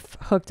wife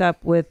hooked up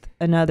with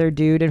another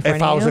dude in front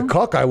If of I was you? a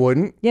cuck, I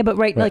wouldn't. Yeah, but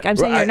like I'm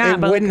saying you're not.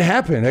 It But wouldn't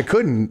happen. It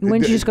couldn't.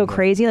 wouldn't you just go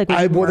crazy? Like, would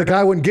you well, the murder?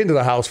 guy wouldn't get into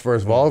the house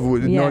first of all,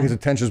 Yeah. knowing his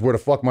intentions were to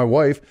fuck my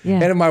wife. Yeah.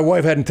 And if my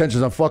wife had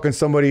intentions on fucking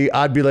somebody,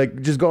 I'd be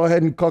like, just go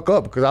ahead and cuck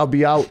up because I'll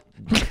be out.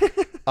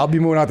 I'll be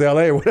moving out to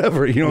LA or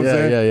whatever. You know what I'm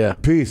saying? Yeah.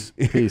 Peace.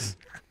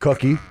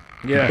 Cucky.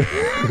 Yeah.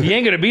 He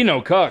ain't gonna be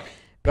no cuck.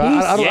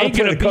 I He ain't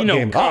play gonna the be cuck no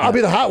game. cuck. I'll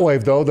be the hot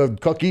wife though, the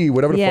cucky,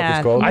 whatever the fuck Yeah.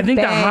 it's called. I think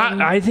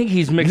Bang. I think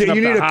he's mixing you up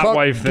need the a hot cuck.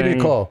 wife Give me thing.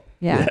 a call.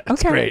 Yeah.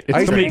 That's Okay. great. I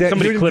used to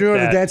Somebody do you clip know what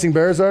that. the dancing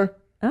bears are?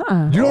 You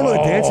don't know the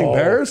dancing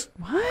bears?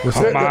 What?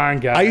 Come on,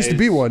 guys. I used to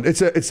be one.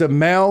 It's a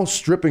male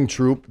stripping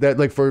troupe that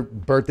like for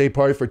birthday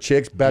parties for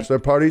chicks, bachelor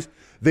parties.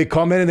 They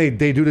come in and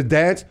they do the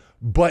dance,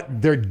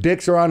 but their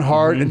dicks are on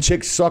hard and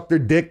chicks suck their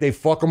dick. They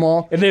fuck them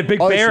all. And they have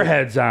big All this bear shit.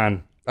 heads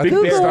on. I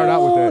think they start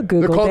out with that.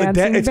 Google They're called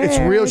dancing it's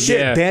real bears. shit.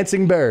 Yeah.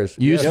 Dancing bears.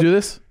 You used to do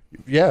this?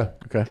 Yeah.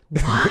 Okay.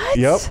 What?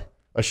 Yep.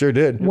 I sure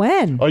did.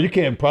 When? Oh, you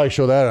can't probably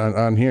show that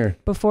on here.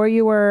 Before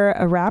you were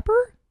a rapper?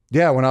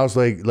 Yeah, when I was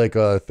like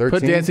 13.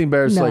 Put Dancing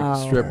Bears No.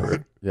 like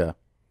stripper. Yeah.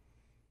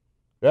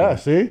 Yeah,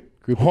 see?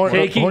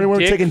 Taking Horny women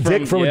dick taking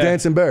dick from a yeah.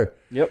 dancing bear.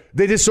 Yep.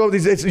 They just showed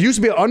these. It used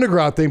to be an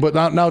underground thing, but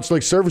now it's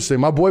like servicing.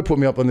 My boy put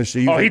me up on this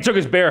shit. Oh, he took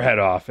his bear head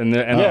off in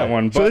that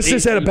one. So but this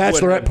is at a he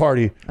bachelorette wouldn't-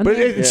 party, but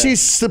Yeah.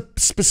 she's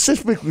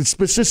specifically.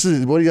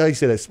 What do you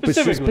say that?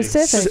 Specifically.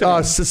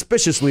 Specific.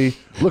 Suspiciously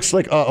looks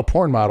like a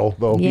porn model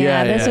though.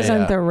 Yeah, this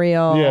isn't the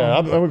real. Yeah,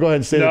 I'm gonna go ahead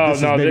and say that this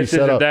is maybe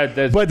set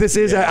up. But this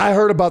is. I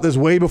heard about this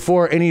way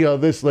before any of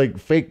this like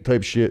fake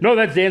type shit. No,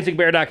 that's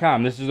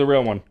dancingbear.com. This is the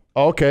real one.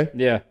 Oh, okay.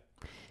 Yeah.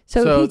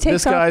 So he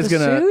takes off the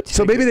suit?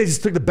 So maybe they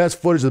just took the best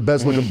footage of the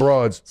best looking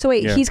broads. So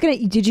wait, he's gonna.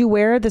 Did you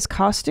wear this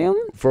costume?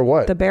 For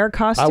what? The bear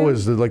costume. I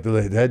was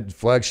the head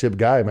flagship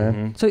guy,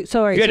 man. So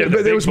all right. Yeah, so- the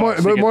But it was more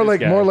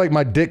like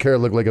my dick hair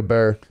looked like a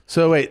bear.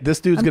 So wait, this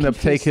dude's gonna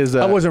take his.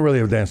 I wasn't really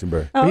a dancing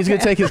bear. Oh, He's gonna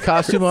okay. take his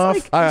costume off.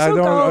 Like, I so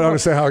don't gullible.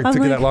 understand how it I'm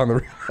took you like, that long to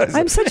realize.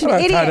 I'm such an I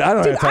don't have idiot. time- I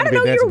don't Dude, have time I to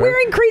don't be a know. You're dancing bear.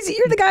 wearing crazy.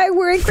 You're the guy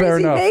wearing Fair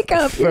crazy enough. makeup.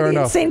 You're Fair the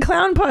enough. insane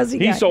clown posse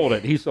guy. He sold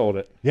it. He sold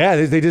it. Yeah,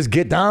 they just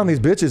get down these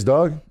bitches,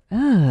 dog.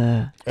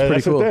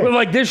 Pretty cool. But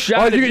like this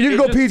Oh, shot. you can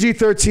go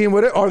PG-13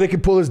 with it, or they can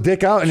pull his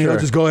dick out and he'll Sure.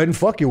 just go ahead and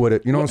fuck you with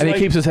it. You know what I'm And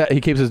saying?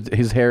 he keeps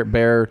his hair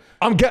bare.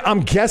 I'm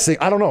guessing.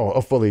 I don't know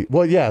fully.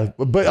 Well, yeah,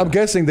 but I'm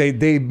guessing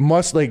they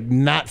must like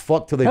not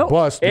fuck till they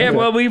bust. Yeah,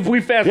 well,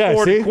 we fast Yeah,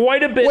 forwarded see?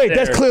 quite a bit. Wait, there.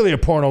 that's clearly a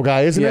porno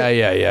guy, isn't it?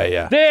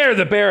 Yeah. There,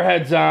 the bear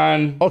head's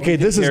on. Okay,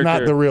 this is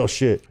not the real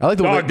shit. I like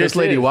the way this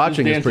lady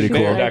watching is pretty cool.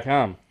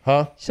 dancingbear.com.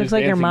 Huh? She looks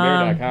like your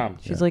mom. dancingbear.com.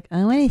 She's like,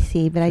 I want to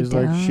see, but She's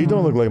I don't. like, she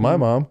don't look like my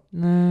mom.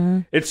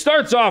 It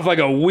starts off like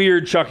a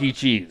weird Chuck E.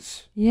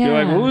 Cheese. Yeah.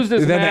 You're like, who's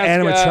this And then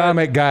the mascot?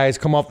 animatronic guys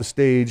come off the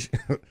stage.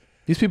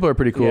 These people are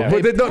pretty cool. Yeah.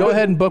 Hey, But they- go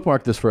ahead and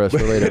bookmark this for us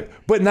for later.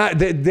 But not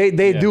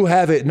they do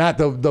have it, not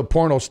the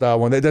porno style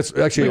one. That's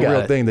actually We a got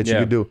real it. thing that you Yeah.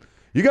 can do.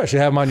 You guys should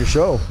have them on your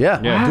show. Yeah.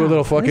 Yeah. Do a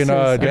little fucking This is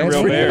dance. Get a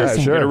real for you. bear. Yeah,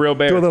 Get sure. a real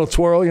bear. Do a little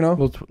twirl, you know.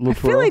 Little I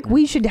feel like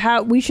we should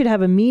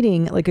have a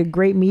meeting, like a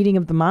great meeting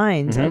of the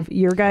minds of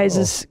your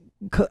guys'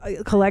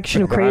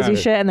 collection of crazy Got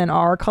it. shit, and then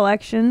our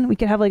collection. We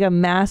could have like a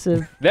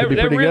massive. That be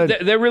pretty good.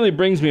 that really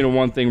brings me to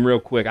one thing real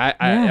quick.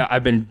 Yeah.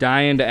 I've been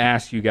dying to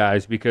ask you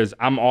guys because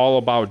I'm all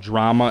about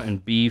drama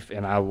and beef,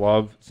 and I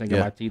love sinking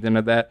Yeah. my teeth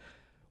into that.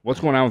 What's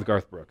going on with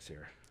Garth Brooks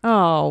here?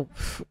 Oh,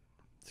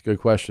 It's a good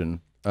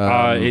question.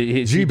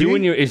 Is he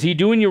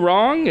doing you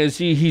wrong?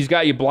 He's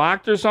got you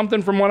blocked or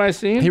something from what I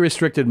seen? He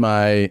restricted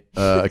my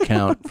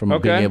account from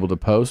Okay. being able to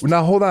post.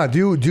 Now hold on.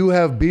 Do you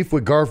have beef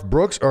with Garth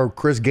Brooks or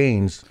Chris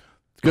Gaines?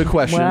 Good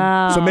question.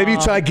 wow. So maybe you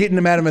try getting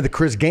him at him at the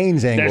Chris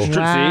Gaines angle. That's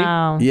true.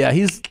 Wow. Yeah,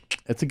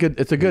 it's a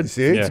good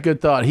See? it's a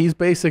good thought. He's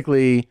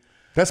basically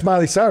That's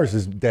Miley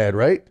Cyrus's dad,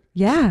 right?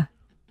 Yeah.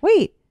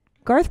 Wait.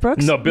 Garth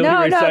Brooks? No, Billy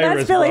Ray that's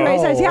Cyrus, Billy bro. Ray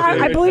Cyrus. Yeah,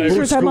 Billy I Ray believe Cyrus. you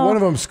were talking One about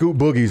of them Scoot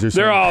Boogies or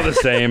something. They're all the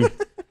same.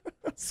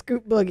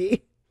 Scoot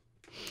Boogie.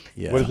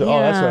 yeah. What is it? Oh,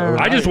 that's Yeah.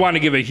 right. I just want to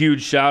give a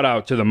huge shout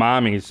out to the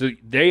mommies.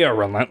 They are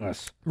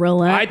relentless.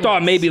 Relentless. I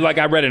thought maybe like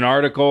I read an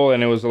article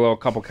and it was a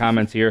couple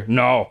comments here.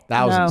 No,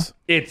 thousands.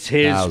 it's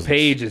his Thousands.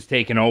 page is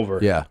taken over.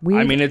 Yeah.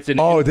 I mean it's an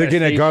Oh, they're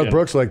getting at Garth infestation.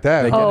 Brooks like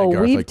that. They huh? get at Oh,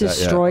 Garth we've like that, yeah.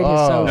 destroyed his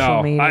Oh. social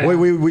No, media. I-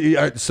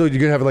 Wait, so you're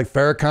gonna have like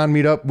Farrakhan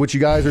meet up with you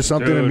guys or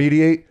something and Dude.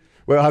 mediate?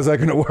 Well, how's that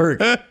gonna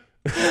work? I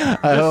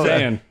hope-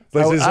 saying.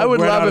 Let's just I would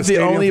rent out love a if the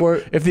stadium only for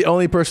it. if the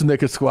only person that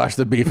could squash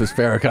the beef is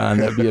Farrakhan.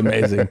 That'd be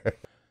amazing.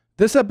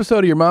 This episode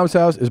of Your Mom's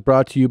House is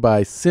brought to you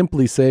by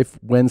Simply Safe.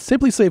 When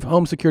Simply Safe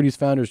Home Security's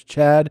founders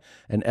Chad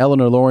and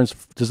Eleanor Lawrence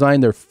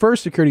designed their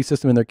first security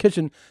system in their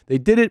kitchen, they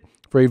did it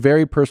for a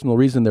very personal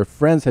reason. Their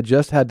friends had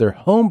just had their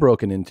home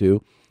broken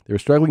into. They were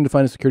struggling to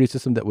find a security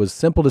system that was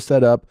simple to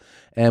set up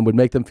and would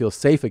make them feel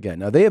safe again.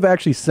 Now, they have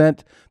actually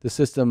sent the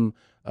system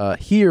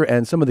here,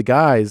 and some of the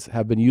guys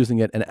have been using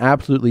it and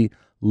absolutely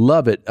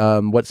love it.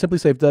 What Simply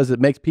Safe does, it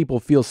makes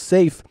people feel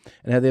safe,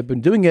 and they've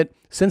been doing it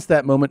since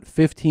that moment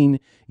 15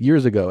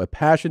 years ago. A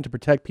passion to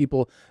protect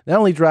people not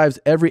only drives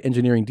every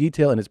engineering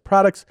detail in its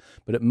products,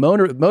 but it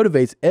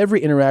motivates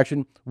every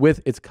interaction with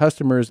its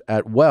customers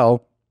at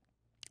well.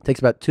 It takes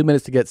about 2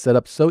 minutes to get set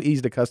up. So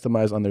easy to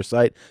customize on their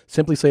site,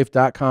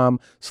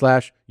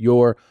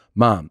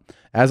 simplysafe.com/yourmom.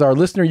 As our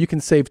listener, you can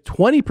save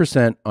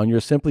 20% on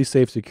your Simply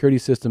Safe security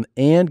system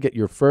and get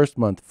your first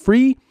month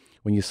free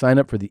when you sign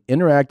up for the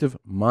interactive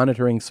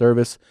monitoring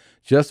service.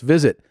 Just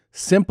visit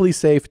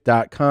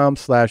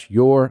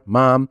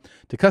simplysafe.com/yourmom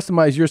to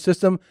customize your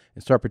system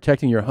and start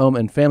protecting your home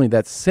and family.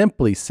 That's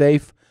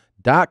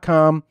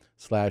simplysafe.com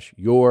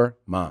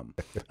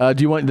Palcast.com/yourmom.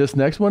 Do you want this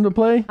next one to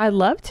play? I'd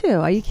love to.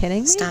 Are you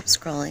kidding me? Stop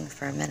scrolling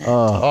for a minute.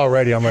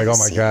 Already, I'm like, oh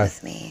my God.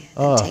 With me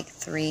and take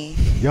 3.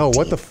 Yo,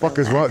 what the fuck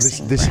is wrong?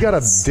 Does she got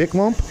a dick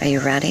lump? Are you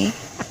ready?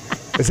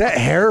 Is that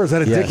hair or is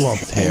that a dick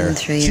lump? It's hair.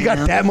 She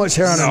got that much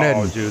hair on her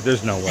No, head. dude,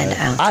 there's no way.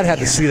 I'd have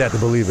to see that to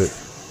believe it.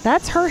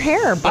 That's her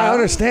hair, bro. I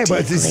understand,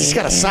 but she's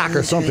got a sock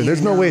or something.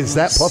 There's no way it's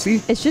that puffy.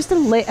 It's just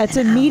it's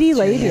a meaty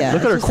labia.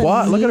 Look at her It's just a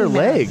quad. Look at her meaty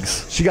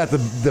legs. She got the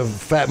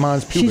fat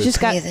mons pubis. She's just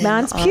got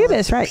mons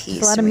pubis, right?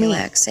 It's a lot of meat.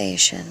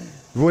 Relaxation.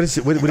 What is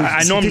it? What is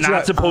I know I'm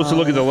not supposed to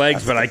look at the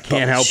legs, but I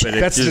can't help it.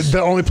 That's It's just,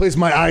 the only place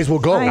my eyes will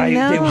go. I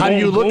know. How do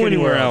you won't look go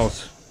anywhere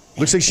else?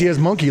 Looks like she has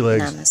monkey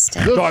legs.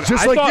 Dog,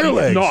 Just I like thought, your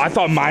legs. No, I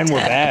thought mine were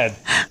bad.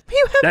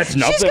 That's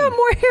nothing. She's got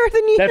more hair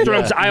than you. That's what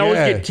I'm saying. I always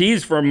Yeah. get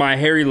teased for my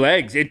hairy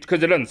legs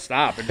because it doesn't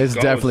stop. It It's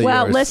goes. definitely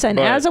Well, yours. listen.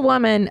 But- As a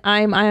woman,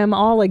 I am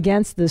all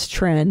against this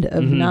trend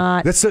of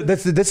not. This is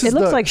It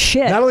looks like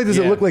shit. Not only does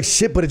it Yeah. look like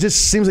shit, but it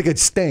just seems like it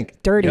stank.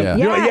 Dirty. Yeah.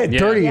 You know,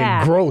 dirty Yeah.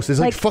 and gross. It's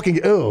like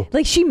fucking ew.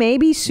 Like she may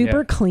be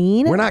super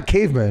clean, We're not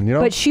cavemen, you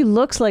know. but she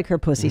looks like her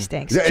pussy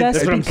stinks. Yeah,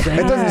 Just it because.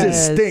 doesn't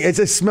just stink. It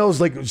just smells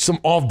like some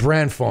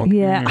off-brand funk.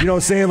 Yeah. You know what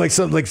I'm saying?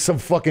 Like some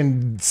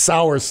fucking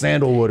sour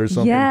sandalwood or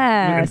something.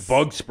 Yes.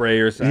 Bug spray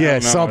or something. Yeah, I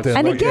don't know. something.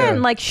 And Like, again,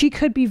 yeah. like she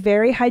could be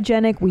very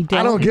hygienic. We don't.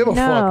 I don't give a know.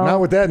 fuck. Not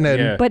with that, Ned.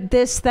 Yeah. But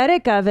the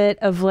aesthetic of it,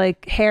 of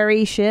like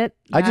hairy shit.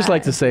 I just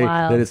like to is say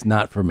wild. that it's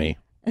not for me.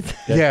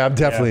 Yeah, I'm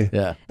definitely.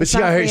 Yeah. But she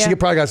not got for hair. you. She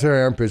probably got her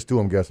armpits too.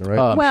 I'm guessing,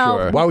 right? Well,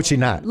 sure. Why would she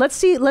not? Let's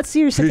see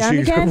her sit down She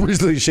again.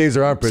 recently shaves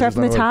her armpits. Start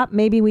from the It's not top.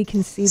 Maybe we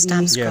can see Stop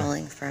the.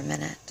 scrolling for a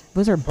minute.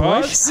 Was her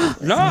bush?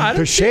 No, I They're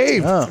didn't.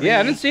 shaved. Yeah,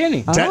 I didn't see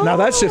any. Now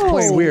that's just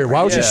plain weird.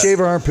 Why would Yeah. she shave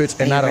her armpits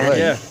and not her legs?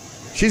 Yeah.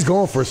 She's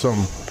going for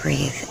some.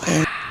 Breathe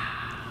in.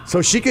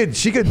 So she could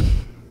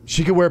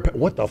wear.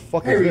 What the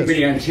fuck Hey, is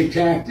everybody this? on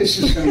TikTok, this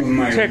is some of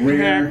my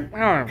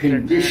rare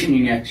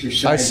conditioning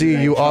exercises. I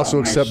see you taught also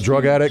my accept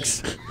drug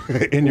addicts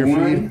in your feed.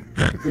 One,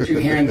 put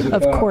your hands Of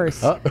above.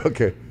 course.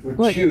 Okay. For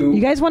Look, two,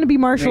 you guys want to be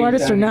martial raise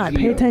artists or down your not?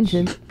 Pay heels.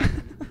 attention.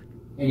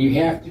 And you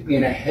have to be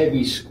in a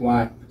heavy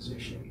squat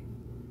position.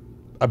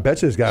 I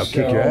bet you this guy will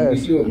kick your we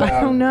ass. do about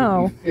I don't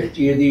know.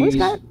 50 of these. Who's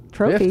got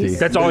trophies? 50.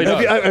 That's all he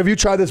does. Have you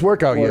tried this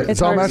workout yet? It's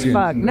That's all I'm hard as asking.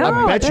 fuck. No,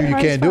 I bet they're you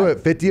hard as can't do fuck.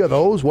 it. 50 of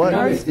those? What?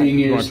 Another thing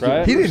wanna is,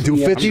 try it? He didn't do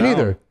 50 I'm down.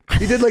 either.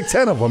 He did like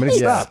 10 of them and he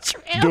stopped.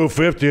 Do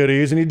 50 of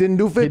these and he didn't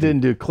do 50. He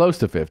didn't do close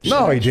to 50.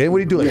 No, he did. What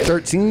did he do? Like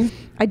 13?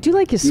 I do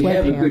like his you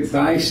have a good sweatpants.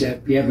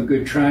 bicep, you have a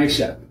good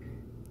tricep,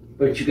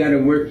 but you got to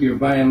work your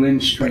violin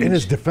strings. In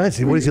his defense,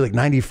 what is he, like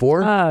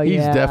 94? Oh He's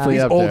yeah. definitely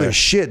He's up old there. as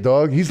shit,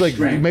 dog. He's like,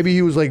 Strength. maybe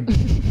he was like,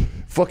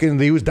 fucking,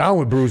 he was down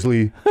with Bruce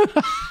Lee.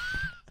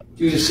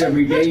 Do this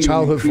every day. you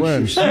Childhood increase your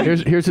friends.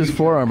 strength. Here's his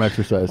forearm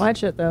exercise.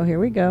 Watch it though. Here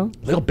we go.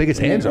 Look how big his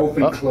hands are.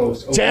 Open,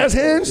 close. Open, Jazz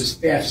close, hands? As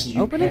fast as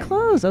you Open can. and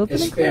close. Open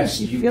As and fast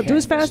close. as you Do can.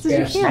 as fast as you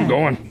fast can. I'm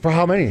going. For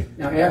how many?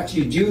 Now, after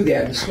you do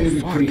that, it's going to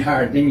be pretty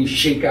hard. Then you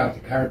shake out the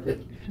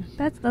carpet.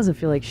 That doesn't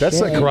feel like That's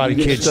shit. like Karate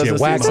Kid doesn't shit.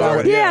 seem Wax hard.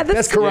 out. Yeah, this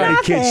that's is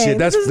Karate Kid nothing. shit.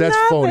 That's This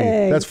is phony.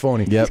 nothing. That's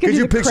phony. Yep. Could do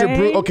you the picture crane.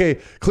 Bruce? Okay,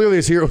 clearly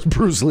his hero is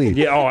Bruce Lee.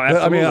 Yeah, oh, I mean,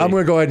 absolutely. I'm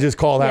going to go ahead and just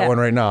call that Yeah. one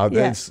right now.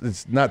 Yeah.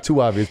 It's not too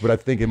obvious, but I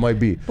think it might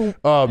be.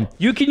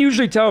 You can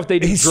usually tell if they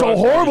do He's so drugs,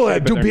 horrible they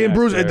at shape being their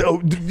Bruce. neck, You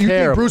think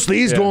Terrible. Bruce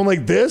Lee's Yeah. going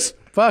like this?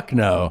 Fuck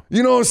no.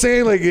 You know what I'm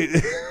saying? Like,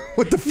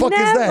 what the fuck is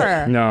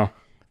that? Never. No.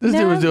 This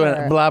dude was doing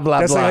Never. blah blah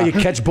That's blah. like how you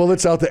catch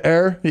bullets out the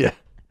air. Yeah.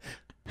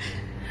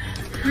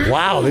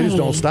 Wow, they just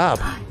don't stop.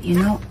 You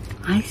know,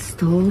 I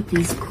stole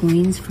these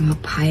coins from a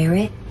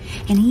pirate,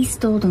 and he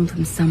stole them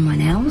from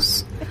someone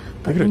else.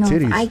 But Look at her you know, if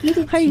titties. I give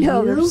it to I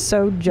know you, they're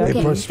so you're judgy. They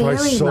getting must probably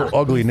very so lucky.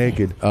 ugly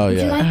naked. Oh Would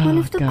you yeah. like one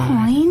of the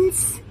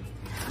coins?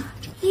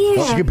 Here.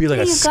 Oh, she could be like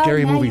here a you go,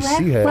 scary now movie you have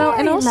she had. Well,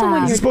 and also when Is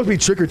you're this supposed to be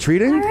trick or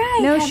treating? All right,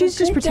 No, have she's a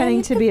just good pretending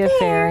day to at be the a fair.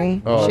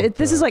 fairy. Oh,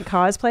 This is like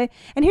cosplay.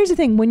 And here's the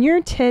thing: when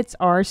your tits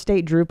are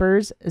state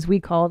droopers, as we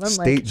call them,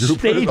 State like, Troopers.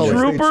 State Oh,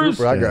 Troopers?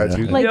 Trooper, I got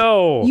you. like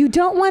Yo. you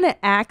don't want to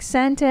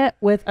accent it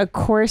with a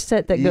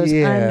corset that goes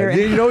under.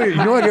 You know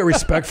what I get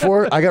respect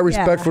for? I got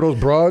respect Yeah. for those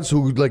broads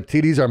who like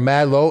titties are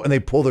mad low and they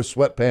pull their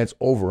sweatpants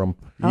over them.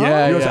 Yeah, You know what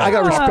I'm yeah. saying? I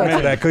got respect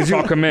for that because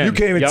Tuck 'em in. you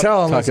can't even Yep.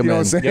 tell unless Tuck 'em you know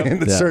what I'm in. saying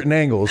Yep. at Yeah. certain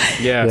angles.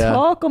 Yeah. Yeah.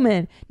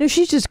 Talkman. No,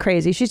 she's just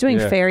crazy. She's doing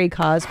Yeah. fairy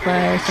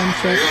cosplay or some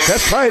shit.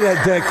 That's probably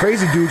that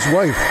crazy dude's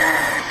wife.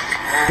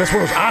 That's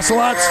one of those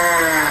ocelots.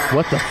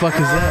 What the fuck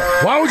is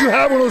that? Why would you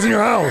have one of those in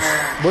your house?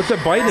 What's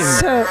it biting?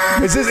 So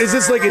Is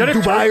this like in Is that a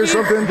Dubai or turkey?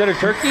 something? Is that a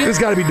turkey? This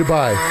got to be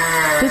Dubai.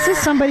 this is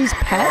somebody's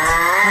pet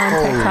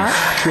on TikTok,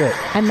 Shit.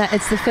 and that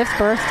it's the 5th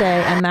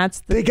birthday, and that's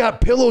the They got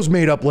pillows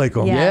made up like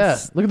them. Yeah. Yeah.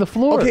 Yes. Look at the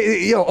floor.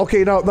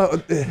 Okay, now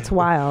it's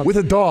wild. with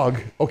a dog,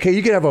 okay,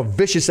 you can have a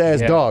vicious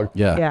ass Yeah. dog.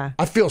 Yeah. Yeah.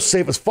 I feel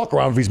safe as fuck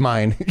around if he's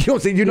mine. You know what I'm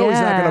saying? You know he's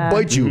not Yeah. gonna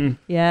bite you.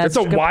 Yeah, It's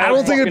a good- wild I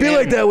don't think it'd be fucking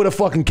like that with a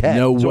fucking cat.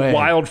 No It's way. a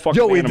wild fucking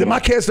Yo, animal. my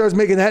cat starts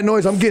making that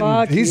noise, I'm getting.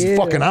 Fuck he's you.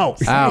 fucking out.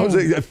 You know Out. what I'm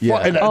saying? Yeah.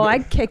 And Oh,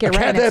 I'd kick it a right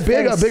cat in that its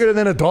big, face. bigger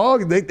than a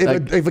dog. Like-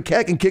 if a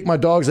cat can kick my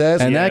dog's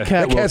ass, And that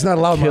cat cat's will not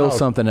allowed in my kill house.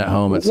 something at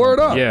home. At some Word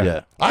point. up. Yeah. Yeah.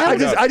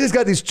 I just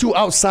got these 2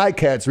 outside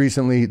cats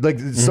recently. Like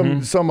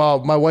some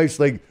my wife's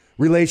like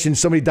relation.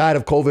 Somebody died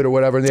of COVID or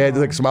whatever, and they had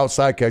like some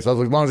outside cats. I was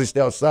like, as long as they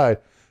stay outside.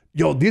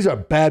 Yo, these are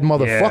bad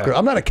motherfuckers. Yeah.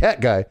 I'm not a cat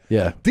guy.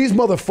 Yeah. These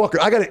motherfuckers,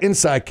 I got an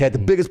inside cat, the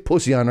biggest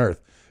pussy on earth.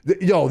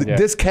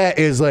 This cat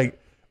is like,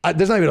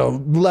 there's not even a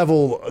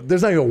level,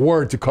 there's not even a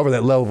word to cover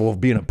that level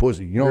of being a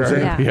pussy. You know what I'm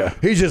saying? Yeah.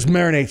 He just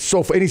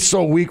marinates and he's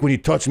so weak when you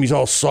touch him, he's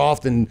all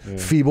soft and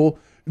feeble.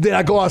 Then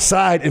I go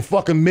outside and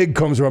fucking Miggy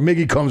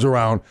comes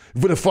around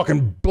with a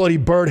fucking bloody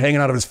bird hanging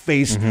out of his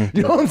face.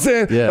 You know what I'm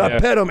saying? Yeah. I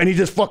pet him and he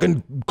just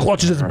fucking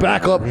clutches his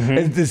back up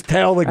and his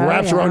tail like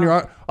wraps around your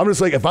arm. I'm just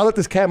like, if I let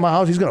this cat in my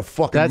house, he's gonna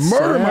fucking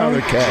murder my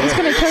other cat. He's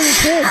gonna kill your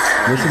kids.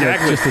 Listen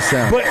to just the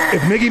sound. But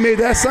if Miggy made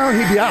that sound,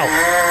 he'd be out.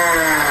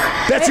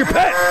 That's your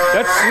pet.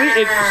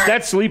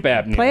 That's sleep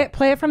apnea.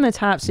 Play it from the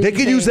top. So They you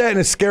could can use see. that in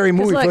a scary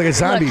movie for like a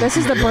zombie. Look, this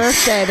is the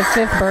birthday, the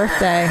 5th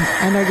birthday,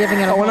 and they're giving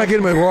it a Oh, we're not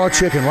getting him a raw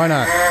chicken. Why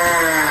not?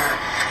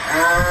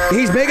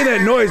 He's making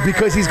that noise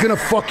because he's gonna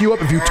fuck you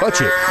up if you touch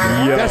it.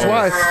 Yo. That's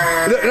why.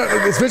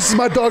 As vicious as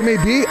my dog may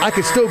be, I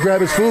can still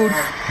grab his food.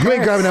 You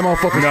ain't grabbing that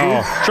motherfucker's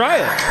food. Try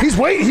it. He's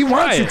waiting. He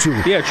wants you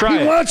to. Yeah, try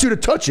it. He wants you to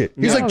touch it.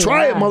 He's like,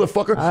 try it,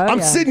 motherfucker.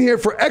 I'm sitting here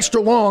for extra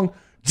long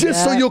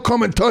just so you'll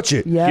come and touch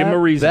it. Give him a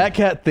reason. That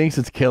cat thinks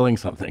it's killing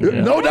something.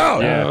 No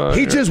doubt. Yeah.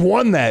 He just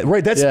won that.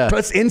 Right.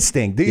 That's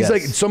instinct. He's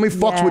like, somebody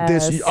fucks with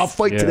this, I'll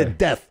fight to the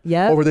death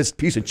over this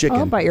piece of chicken.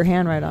 I'll bite your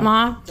hand right off.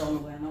 Mom.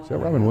 Is that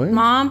Robin Williams?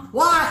 Mom.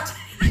 What?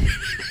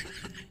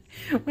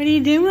 What are you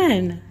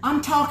doing?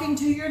 I'm talking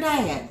to your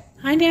dad.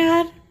 Hi,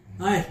 Dad.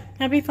 Hi.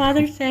 Happy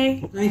Father's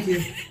Day. Thank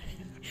you.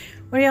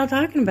 What are y'all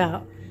talking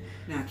about?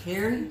 Now,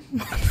 Carrie,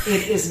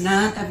 it is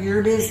none of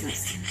your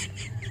business.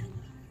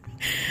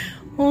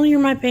 Well, you're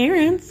my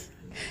parents.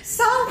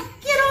 So,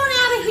 get on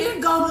out of here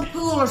and go to the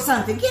pool or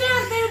something. Get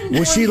out there and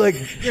Was she like,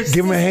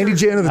 give him a handy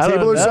jam to the I don't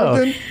table or know.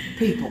 something?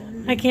 people.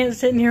 I can't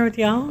sit in here with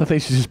y'all. I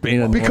think she's just being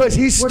annoying. Because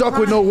he's stuck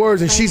with no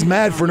words and she's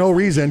mad for no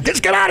reason.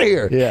 Just get out of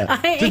here. Yeah.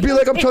 Just be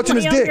like, I'm touching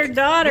his dick. Your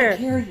daughter.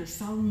 Carrie, you're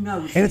so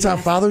nosy. And it's on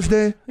Father's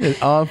Day?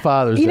 It's on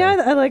Father's Day. You know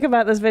what I like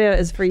about this video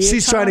is for you.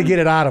 She's trying to Tom, get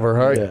it out of her,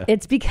 right? Yeah.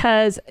 It's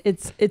because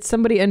it's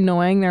somebody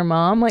annoying their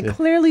mom. Like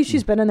clearly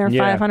she's been in there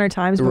 500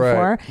 times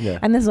before. Yeah.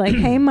 And this is like,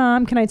 hey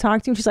mom, can I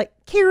talk to you? And she's like,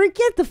 Carrie,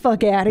 get the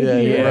fuck out of here.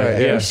 Yeah,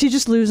 right, yeah. She's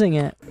just losing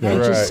it. Yeah,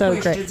 Which is so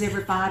Questions great.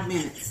 every 5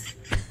 minutes.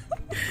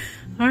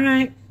 All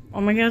right.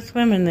 I'm going to go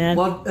swimming then.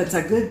 Well, that's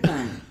a good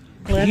thing.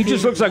 He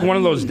just looks like one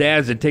of those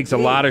dads that takes a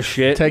lot of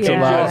shit. Takes a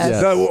lot.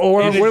 Yes. No,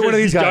 or And it one of just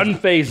these guys.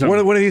 doesn't faze him. One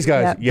of these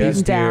guys. Yep, Yes,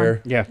 beaten down.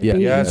 dear. Yeah.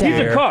 Yes, He's He's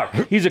a dear. cuck.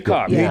 He's a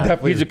cuck. He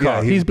definitely- He's a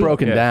cuck. He's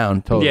broken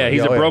down. Totally. Yeah,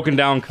 he's a yeah. broken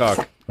down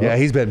cuck. Yeah,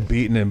 he's been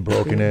beaten and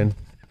broken in.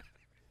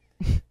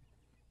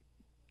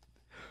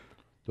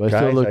 Do I still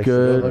Guys, look I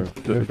good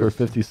still look for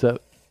 57?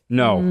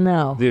 No.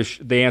 No.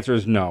 The answer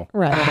is no.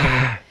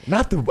 Right.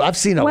 I've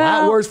seen a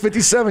Well- lot worse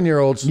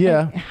 57-year-olds.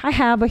 Yeah. I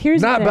have, but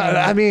here's Not the thing. bad.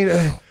 I mean,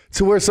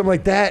 to wear something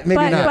like that, maybe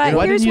But- not. but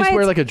Why here's didn't you just why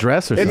wear it's- like a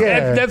dress or something?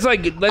 Yeah. That's like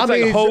I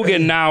mean,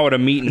 Hogan now at a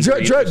meet and greet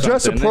or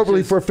dress something.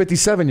 appropriately It's for a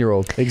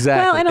 57-year-old.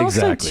 Exactly. Well, and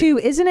also exactly. too,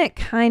 isn't it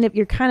kind of,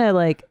 you're kind of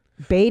like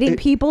baiting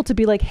people to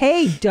be like,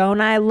 hey,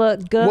 don't I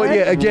look good? Well,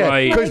 yeah, again,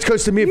 Right.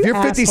 because to me, if You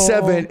you're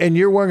 57 asshole. and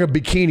you're wearing a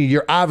bikini,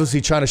 you're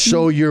obviously trying to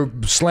show your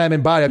slamming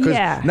body. Because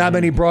Yeah. not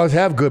many bras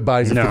have good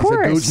bodies. No. If Of it's a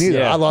course. dudes neither.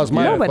 Yeah. I lost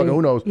mine. Nobody. Fucking,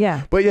 who knows?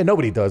 Yeah. But yeah,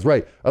 nobody does,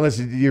 right? Unless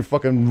you're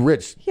fucking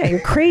rich. Yeah, you're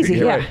crazy.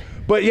 You're yeah. right.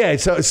 But yeah,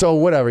 so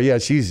whatever. Yeah,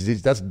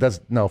 that's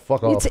no,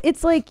 fuck off.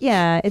 It's like,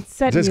 yeah, it's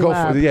setting Just you go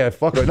up. for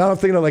fuck her. Now I'm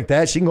thinking of like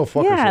that. She can go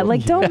fuck Yeah, herself.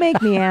 like don't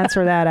make me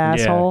answer that,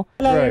 asshole.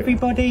 Hello Right.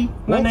 everybody,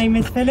 my name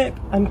is Philip,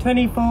 I'm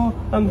 24,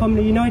 I'm from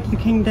the United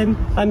Kingdom,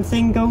 I'm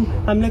single,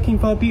 I'm looking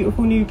for a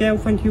beautiful new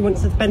girlfriend who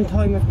wants to spend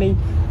time with me.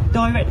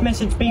 Direct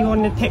message me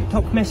on the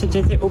TikTok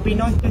messages, it will be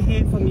nice to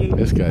hear from you.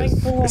 This guy's-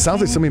 Thanks for It sounds like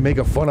watching. somebody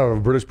making fun out of a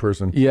British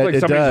person. Yeah, like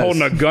it somebody's does.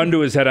 holding a gun to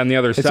his head on the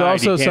other It's side.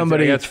 also You can't say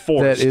somebody that's that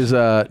forced. is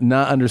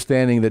not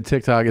understanding that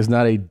TikTok is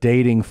not a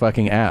dating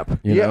fucking app.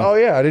 You Yeah. know? Oh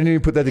yeah. I didn't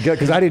even put that together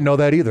because I didn't know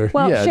that either.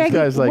 Well, yeah, Shaggy, this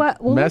guy's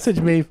like, well,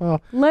 message me. Oh,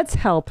 Let's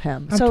help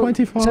him. I'm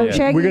 24. So Yeah.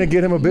 Shaggy, We're gonna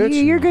get him a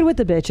bitch? You're good with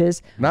the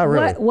bitches. Not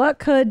really. What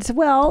could?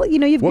 Well, you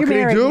know, What you're could he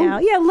married do? now.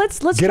 Yeah, let's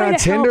Get try on to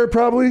Tinder help.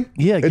 probably.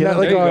 Yeah, Isn't get that on-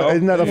 like there you go.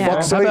 isn't that a Yeah. fuck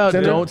How site? about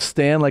Tinder? don't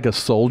stand like a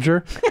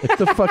soldier? What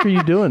the fuck are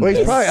you doing? Well,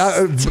 he's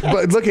probably,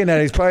 but looking at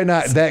it, he's probably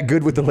not that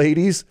good with the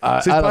ladies. So he's I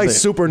don't probably think-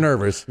 super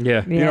nervous.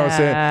 Yeah. You know what I'm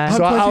saying? Yeah.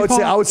 So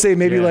I'm I would say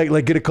maybe Yeah.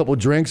 like get a couple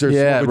drinks or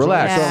Yeah, smoke a joint or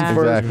relax. something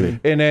first. Exactly.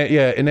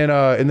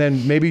 And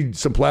then maybe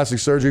some plastic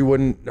surgery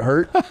wouldn't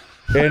hurt.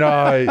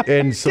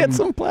 And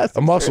some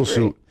a muscle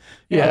suit.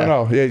 Yeah. I don't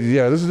know.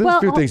 Yeah. There's a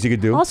few things you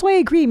could do. Also, I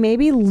agree.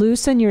 Maybe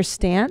loosen your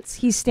stance.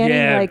 He's standing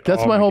Yeah, like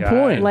That's Oh my my whole God.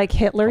 point. like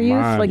Hitler Come used.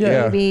 on. Like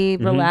Yeah. maybe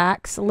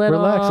relax a little.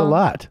 Relax a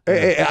lot.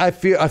 I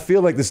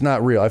feel like it's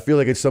not real. I feel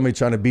like it's somebody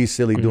trying to be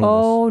silly doing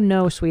Oh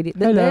no, sweetie.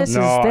 know. This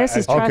No, is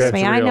I- trust okay, me.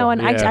 it's I know, real.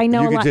 and Yeah. I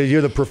know a lot. this.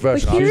 You're the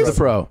professional. But He's here's the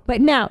pro. But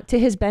now, to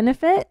his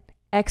benefit,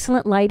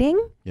 excellent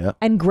lighting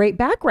and great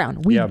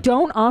background. We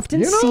don't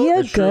often You know, see a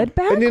it's good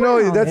background. And you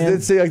know,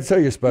 that's I can tell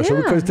you're special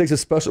because it takes a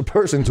special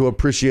person to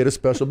appreciate a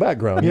special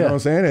background. You know what I'm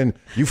saying? And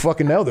you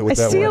fucking nailed it with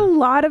I that see a one.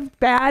 lot of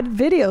bad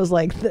videos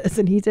like this,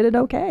 and he did it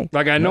okay.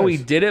 Like I know he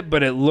did it,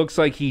 but it looks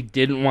like he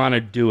didn't want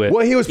to do it.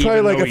 Well, he was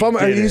probably like, if I'm,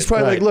 he's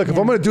probably like, look, if I'm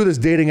Yeah. going to do this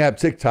dating app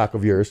TikTok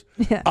of yours,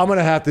 I'm going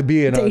to have to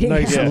be in a Dating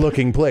nice app.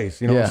 looking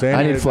place. You know what I'm saying?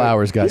 I need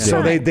flowers, guys.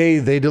 So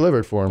they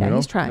delivered for him. Yeah, you know,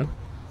 he's trying.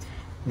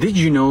 Did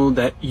you know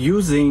that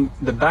using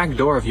the back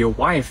door of your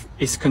wife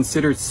is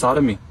considered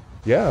sodomy?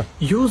 Yeah.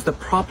 Use the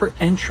proper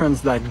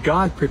entrance that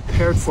God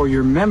prepared for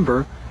your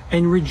member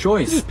and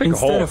rejoice pick a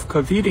instead hole. of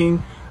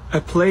coveting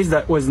a place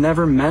that was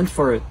never meant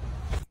for it.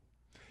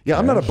 Yeah,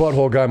 I'm not a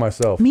butthole guy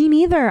myself. Me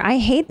neither. I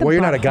hate the Well,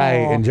 you're not a guy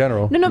butthole. in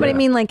general. No, but I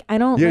mean, like, I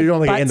don't. Yeah, like you don't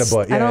like butts. in the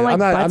butt. Yeah, I don't like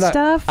I'm butt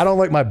stuff. I don't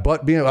like my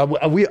butt being. I've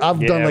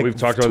done like we've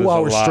talked about 2 this a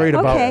hours lot. straight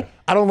about. Okay.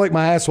 I don't like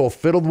my asshole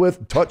fiddled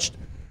with, touched,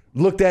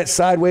 looked at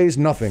sideways,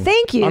 nothing.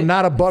 Thank you. I'm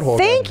not a butthole.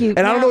 Thank guy. you.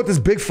 And I don't know what this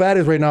big fat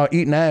is right now,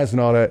 eating ass and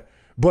all that.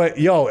 But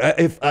yo,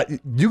 if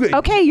you could,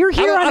 Okay, you're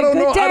here on a good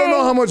I don't day.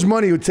 know how much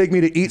money it would take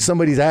me to eat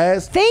somebody's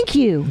ass. Thank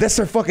you. That's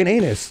their fucking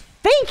anus.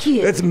 Thank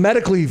you. It's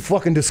medically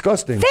fucking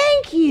disgusting.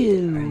 Thank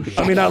you.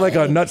 I mean, not like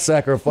a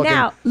nutsack or a fucking.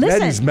 Now, listen.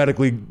 That is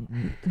medically.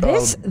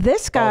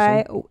 This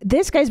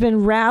guy's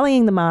been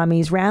rallying the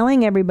mommies,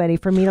 rallying everybody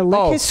for me to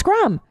lick his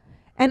scrum,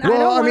 and I don't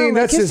want to lick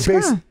that's his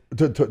his scrum.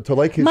 to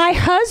like his. My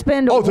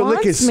husband Oh, to lick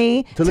wants his-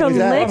 me to to lick his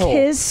lick asshole.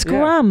 his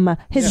scrum,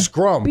 his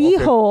Scrum, okay.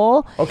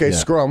 beehole, Okay,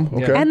 scrum.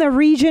 Okay. and the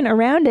region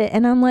around it.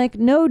 And I'm like,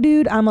 no,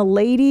 dude, I'm a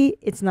lady.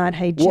 It's not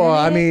hygienic. Well,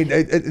 I mean,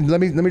 let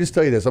me just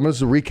tell you this. I'm going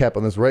to recap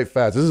on this right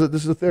fast. This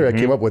is a theory I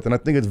came up with, and I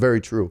think it's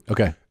very true.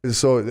 Okay.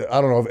 So I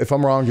don't know if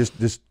I'm wrong.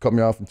 Just cut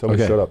me off and tell me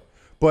to shut up.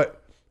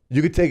 But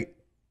you could take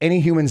any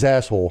human's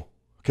asshole.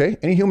 Okay,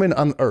 any human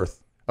on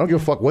Earth. I don't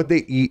give a fuck what they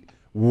eat,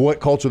 what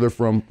culture they're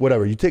from,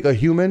 whatever. You take a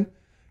human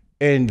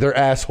and their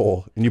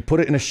asshole, and you put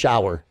it in a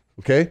shower.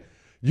 Okay.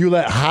 You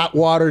let hot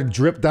water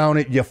drip down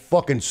it. You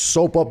fucking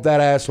soap up that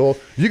asshole.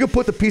 You can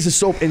put the piece of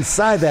soap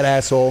inside that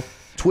asshole.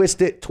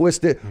 Twist it,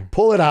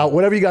 pull it out,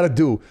 whatever you got to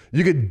do.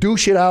 You could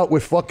douche it out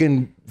with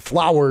fucking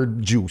flower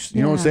juice.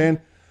 You know what I'm saying?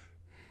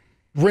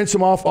 Rinse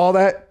him off, all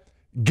that.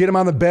 Get him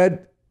on the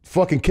bed.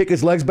 Fucking kick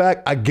his legs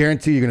back. I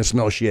guarantee you're going to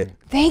smell shit.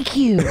 Thank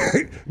you.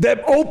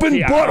 That open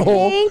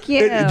butthole. Thank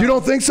you. You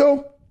don't think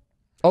so?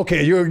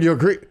 Okay, you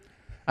agree.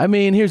 I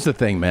mean, here's the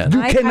thing, man.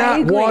 You I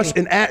cannot agree. wash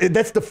an ass.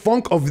 That's the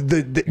funk of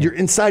your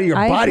inside of your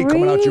I body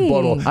coming out your agree.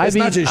 butthole. It's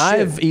not just shit.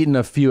 I've eaten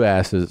a few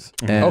asses.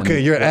 And Okay,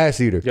 you're an ass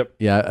eater. Yep.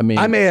 Yeah, I mean,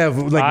 I may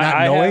have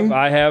not knowing.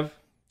 I have.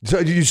 So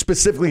you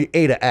specifically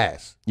ate an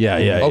ass. Yeah.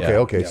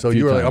 Okay. Yeah, So a few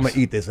you were like, times. I'm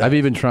gonna eat this. I've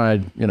even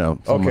tried,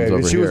 someone's Okay,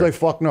 over she was here. like,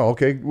 "Fuck no."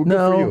 Okay, well, good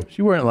no, for you.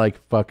 she weren't like,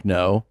 fuck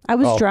no. I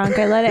was Oh. drunk.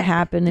 I let it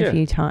happen Yeah. a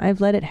few times.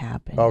 I've let it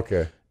happen.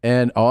 Okay.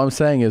 And all I'm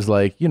saying is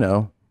like,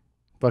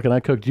 fucking I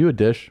cooked you a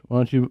dish. Why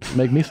don't you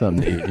make me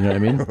something to eat? You know what I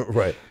mean?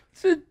 Right.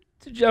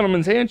 It's a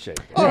gentleman's handshake.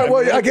 All right.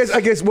 Well, I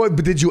guess. What?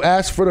 But did you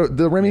ask for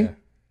the Remy?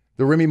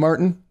 The Remy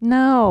Martin?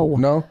 No.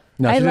 No.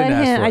 No, I she didn't let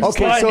ask him. for I it. just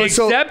Okay, let,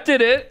 so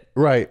Accepted it.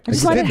 right.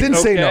 just let it- Didn't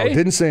say no. Okay.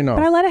 Didn't say no.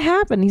 but I let it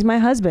happen. He's my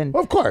husband.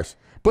 Of course.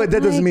 But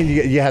that doesn't mean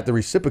you have to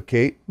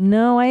reciprocate.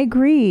 No, I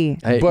agree.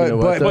 Hey, But you know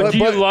what, though? But do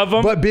you love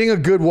him? But being a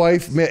good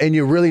wife and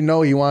you really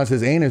know he wants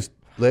his anus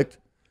licked,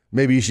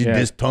 maybe you should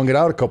just tongue it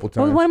out a couple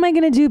times. Well, what am I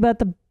going to do about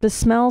the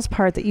smells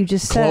part that you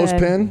just said?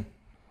 Clothespin.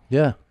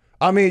 Yeah.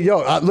 I mean, yo,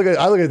 I look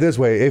at it this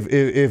way.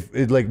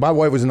 If like my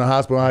wife was in the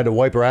hospital and I had to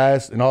wipe her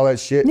ass and all that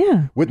shit,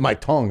 with my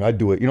tongue, I'd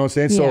do it. You know what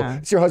I'm saying? Yeah. So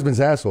it's your husband's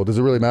asshole. Does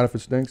it really matter if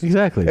it stinks?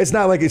 Exactly. It's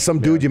not like it's some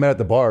dude you met at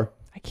the bar.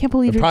 I can't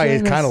believe It you're probably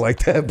doing is kind of this. like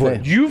that,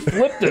 but You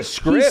flipped the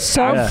script. He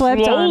so I'm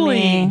flipped on slowly.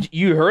 me.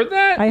 You heard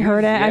that? I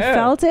heard it. I Yeah.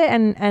 felt it,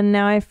 and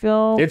now I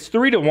feel. It's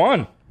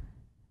 3-1.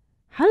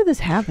 How did this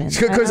happen?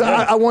 because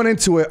I went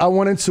into it.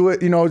 Not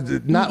You liking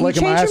my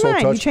changed your asshole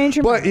mind. You touch. changed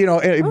your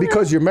But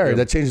because you're married,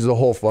 that changes the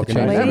whole fucking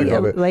Lady- dynamic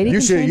of it. lady You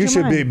can should change you her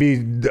should mind.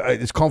 be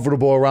as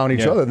comfortable around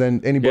each other than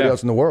anybody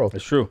else in the world.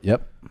 That's true.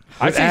 Yep.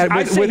 With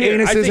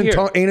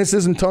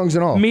anuses and tongues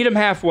and all. Meet him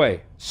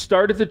halfway.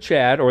 Start at the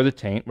Chad or the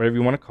taint, whatever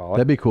you want to call it.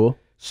 That'd be cool.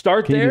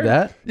 Start Can there. you do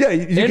that? Yeah,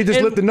 you can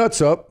just lift the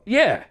nuts up.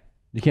 Yeah.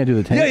 You can't do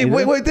the taint. Yeah,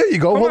 either? wait, there you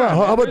go. Hold on.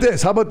 How about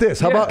this? How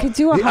about Could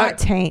do a Yeah, hot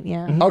taint,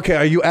 yeah. Okay,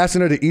 are you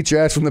asking her to eat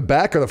your ass from the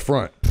back or the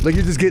front? Like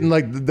you're just getting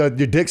like your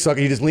dick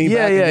sucking, you just lean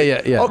back.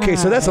 Yeah. Okay,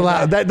 so that's a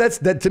lot.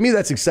 That to me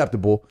that's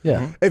acceptable.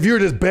 Yeah. If you were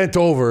just bent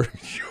over,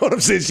 you know what I'm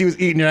saying? She was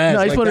eating your ass.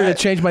 No, I just like wanted that.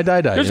 to change my dye.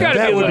 There's gotta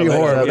That be a would be little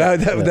bit, horrible. yeah.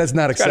 That's not There's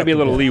got to acceptable. be a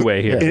little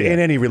leeway here. in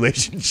any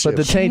relationship. But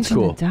the taint's Changing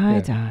cool.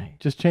 the dye.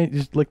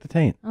 Just lick the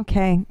taint.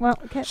 Okay. Well,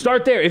 okay.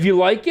 Start there. If you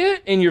like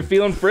it and you're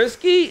feeling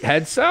frisky,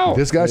 head south.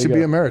 This guy should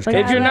be a marriage Like,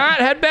 couple. If you're not,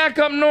 head back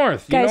up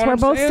north. You Guys, know what we're I'm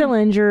both saying? still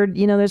injured.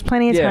 There's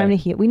plenty of Yeah. time to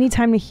heal. We need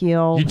time to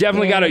heal. You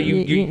definitely got to.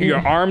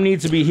 Your arm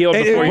needs to be healed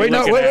before you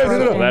look at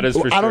asshole. That is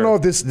for sure. I don't know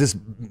if this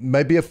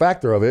might be a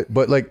factor of it,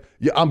 but like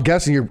I'm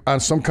guessing you're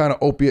on some kind of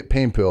opiate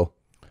pain pill.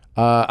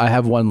 I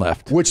have one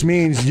left. Which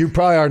means you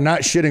probably are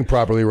not shitting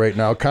properly right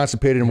now,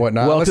 constipated and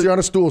whatnot, unless you're on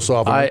a stool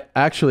softener.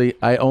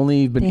 I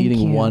only been Thank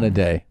eating you. one a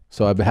day.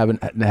 So I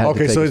haven't had to Okay,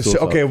 take so the stools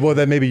okay. off. Well,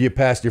 then maybe you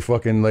passed your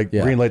fucking like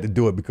Yeah. green light to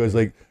do it because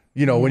like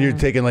you know when you're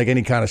taking like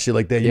any kind of shit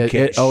like that, you Yeah,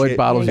 can't. it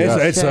bottles you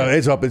up.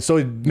 It's up. And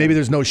so maybe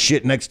there's no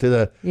shit next to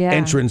the Yeah.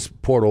 entrance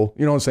portal.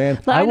 You know what I'm saying?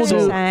 But I will know what you're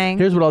do. saying.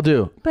 Here's what I'll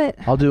do. But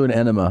I'll do an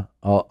enema.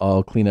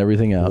 I'll clean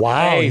everything out.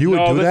 Wow, Hey, you would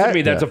no, do listen that? to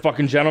me. That's Yeah. a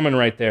fucking gentleman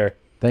right there.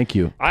 Thank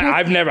you.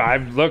 I've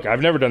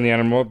never done the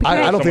animal.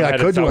 I don't think I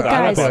could do it.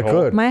 I don't think I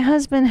could. My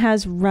husband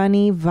has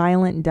runny,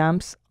 violent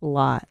dumps a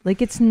lot.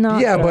 Like it's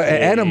not. Yeah, good. but an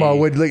enema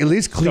would like at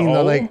least clean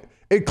the like.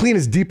 It clean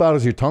as deep out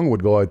as your tongue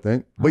would go, I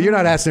think. But you're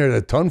not asking her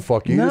to tongue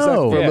fuck you. You just ask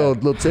No. for Yeah. a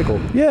little tickle.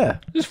 Yeah.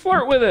 Just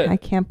flirt with it. I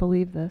can't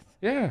believe this.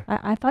 Yeah.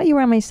 I thought you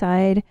were on my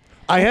side.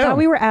 I am. thought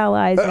we were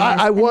allies. in this.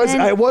 I And was.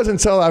 then- I was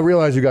until I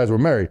realized you guys were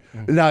married.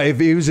 Now,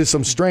 if it was just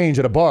some strange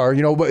at a bar,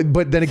 you know,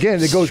 but then again,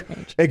 it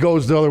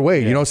goes the other way.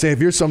 You know what I'm saying?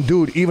 If you're some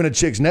dude, even a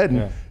chick's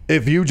netting,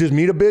 if you just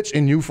meet a bitch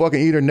and you fucking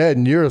eat her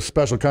netting, you're a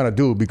special kind of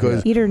dude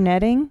because Eat her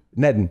netting.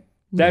 netting.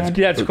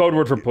 That's code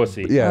word for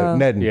pussy. Yeah,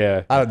 netting.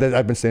 Yeah. I've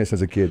been saying it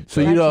since a kid.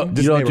 So you don't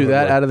do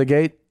that out of the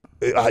gate?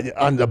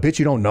 On a bitch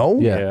you don't know?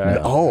 Yeah.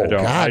 Oh I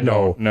don't. God,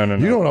 no. No.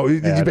 You don't know.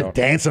 You've been don't.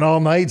 dancing all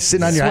night,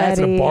 sitting on your ass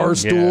in a bar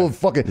Sweaty. stool, Yeah.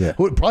 fucking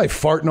probably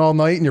farting all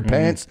night in your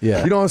pants.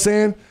 Yeah. You know what I'm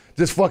saying?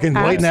 Just fucking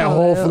lighting that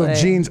hole full of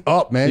Absolutely. jeans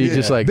up, man. So you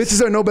just like-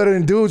 bitches are no better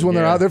than dudes when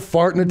they're out there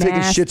farting and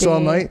taking shits all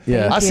Nasty. night.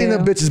 Yeah. I seen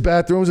them you. bitches'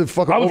 bathrooms and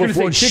fucking I was gonna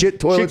overflowing say shit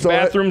toilets. chick all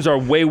that. bathrooms are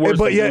way worse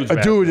But than yeah, dudes'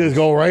 a dude just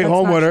go right That's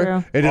home not with her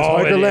true. and just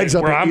hike her legs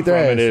up where and I'm eat their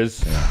from, ass. it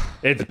is.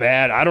 It's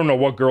bad. I don't know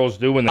what girls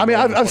do when they. I mean,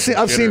 go to I've seen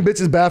fucking shitter.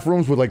 bitches'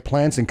 bathrooms with like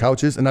plants and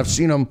couches, and I've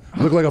seen them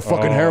look like a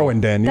fucking heroin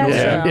den. You know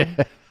That's what I'm saying?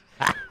 true.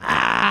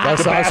 I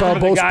saw bathroom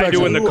of the both guy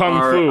doing spectrums. the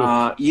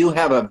kung fu. You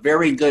have a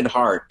very good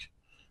heart,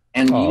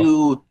 and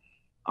you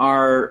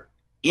are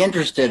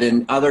interested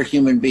in other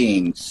human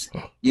beings.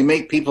 You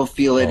make people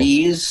feel at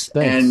ease,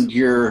 Thanks. and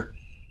you're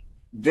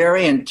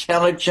very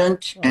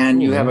intelligent,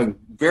 and you have a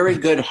very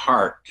good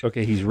heart.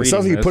 Okay, he's It reading.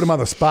 sounds like you this. put him on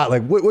the spot.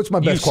 Like, what's my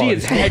You best see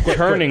qualities? his head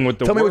turning with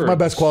the Tell me what my words.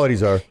 best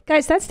qualities are.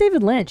 Guys, that's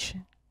David Lynch.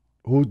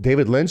 Who?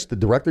 David Lynch, the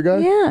director guy?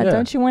 Yeah,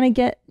 don't you want to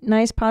get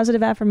nice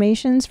positive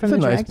affirmations from It's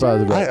the a nice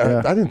director?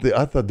 positive. I didn't.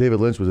 I thought David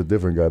Lynch was a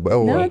different guy. But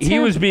No, it's He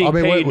him. was being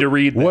paid to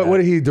read that. What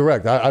did he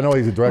direct? I know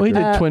he's a director.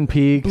 Well, he did Twin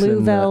Peaks, Blue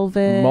and,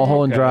 Velvet,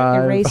 Mulholland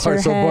Drive. Eraserhead. All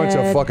right, so a bunch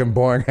of fucking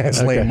boring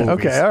ass lame movies.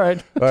 Okay, all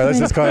right. All right, let's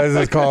just call it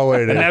what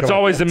it is. And that's Come on.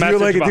 always the Do you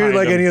message like, do you behind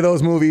like them. any of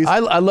those movies? I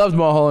loved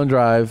Mulholland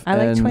Drive. I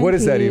like and Twin What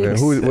is that even?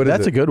 Peaks. What is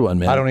That's it? a good one,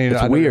 man. I don't even.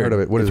 It's I've never weird. heard of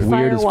it. What is It's it?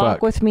 weird Fire as Walk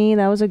fuck. with Me.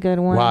 That was a good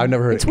one. Wow, I've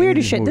never heard It's any weird of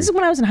as these shit. This movies. is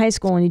when I was in high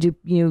school and you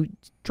do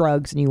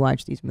drugs and you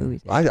watch these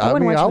movies. I wouldn't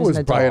mean, watch I them as was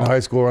an probably in adult. high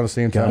school around the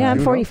same time. Yeah, I'm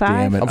You know?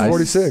 45. Damn it. I'm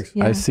 46.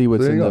 Yeah. I see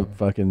what's There in you the go.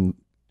 fucking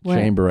What?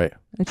 chamber right.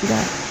 What you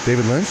got?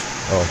 David Lynch?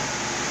 Oh.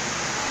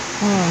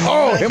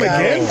 I him got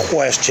again? a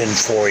question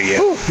for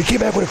you. Ooh, he came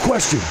back with a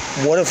question.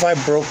 What if I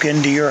broke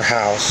into your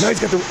house, Now he's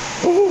got the.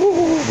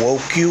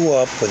 woke you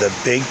up with a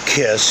big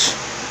kiss,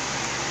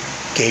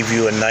 gave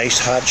you a nice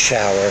hot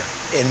shower,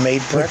 and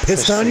made breakfast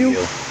pissed on for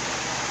you?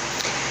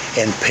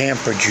 and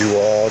pampered you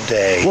all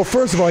day? Well,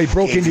 first of all, he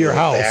broke Gave into your you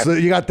a house. bath- So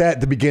you got that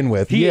to begin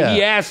with. He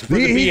asked for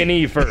the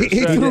B&E first.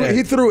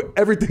 He threw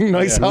everything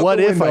nice out What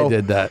the if I window.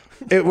 did that?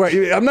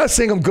 Right, I'm not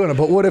saying I'm gonna,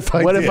 but what if I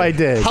did? What if I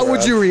did? How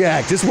would you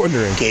react? Just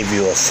wondering. Gave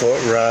you a foot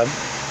rub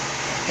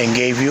and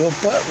gave you a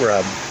butt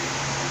rub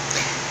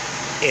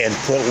and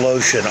put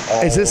lotion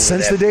all Is this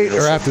over since that the date or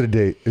beautiful- after the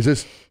date? Is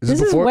this This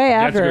is before? way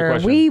That's a good after.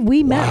 question.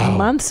 We met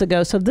months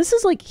ago, so this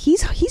is like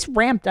he's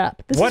ramped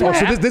up. This What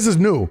is why So this is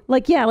new.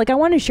 like I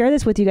want to share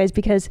this with you guys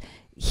because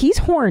he's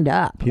horned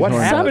up. What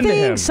happened to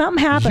him?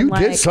 Something happened. You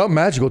like, did something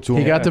magical to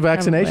him. He got the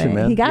vaccination,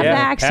 man. He got Yeah,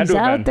 vaxxed. had He's to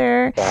have out been.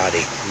 there. Body,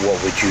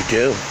 what would you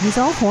do? He's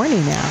all horny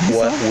now. He's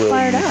What all will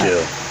fired you up.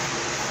 do?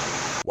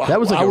 That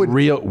was like I a would-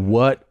 real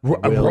what will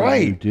you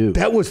Right. do?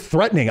 That was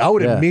threatening. I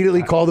would Yeah.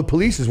 immediately call the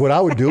police is what I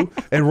would do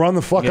and run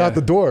the fuck out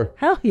the door.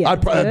 Hell yeah,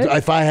 I'd probably, dude.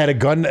 if I had a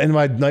gun in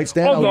my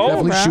nightstand, I would no,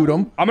 definitely bro. shoot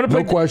him. I'm gonna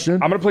play, no question.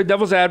 I'm gonna play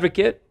devil's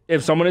advocate.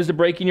 If someone is to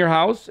break in your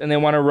house and they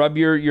want to rub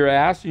your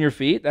ass and your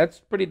feet, that's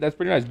pretty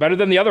nice. Better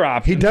than the other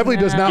option. He definitely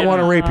does not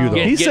want to rape you, though.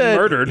 Get- He getting said,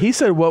 murdered. He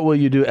said, "What will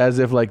you do?" As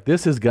if like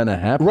this is gonna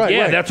happen. Right,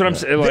 Yeah, right. that's what I'm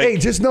saying. Like, Hey,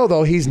 just know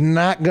though, he's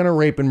not gonna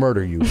rape and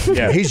murder you.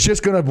 Yeah. He's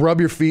just gonna rub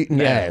your feet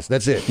and ass.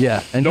 That's it. Yeah,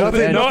 and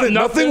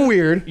Nothing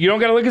weird. You don't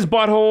gotta lick his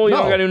butthole. You No.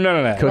 don't gotta do none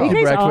of that. Cook Are you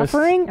you guys breakfast.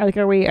 offering? Like,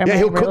 are we? Yeah,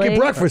 he'll cook you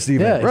breakfast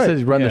even. Yeah, he right. says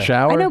he'd run the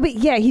shower. I know, but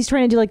yeah, he's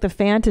trying to do like the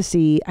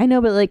fantasy. I know,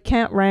 but like,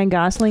 can't Ryan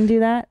Gosling do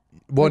that?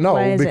 Well, Like, no,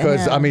 why is it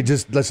because him? I mean,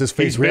 just let's just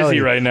face He's busy reality.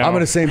 right now. I'm in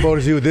the same boat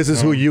as you. This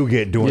is who you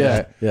get doing Yeah,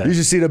 that. yeah. You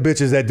should see the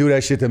bitches that do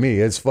that shit to me.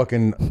 It's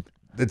fucking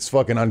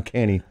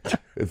uncanny,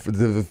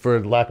 for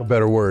lack of a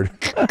better word.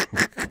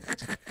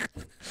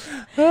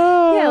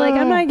 Yeah, like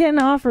I'm not getting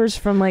offers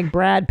from like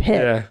Brad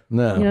Pitt. Yeah.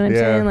 No. You know what I'm Yeah.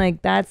 saying?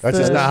 Like that's That's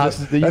just not how. you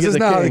that's get just the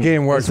not how the king.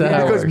 game works. That's not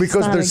how it Because works. because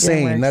It's not they're how the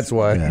game sane. works. That's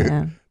why.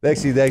 Yeah. They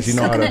actually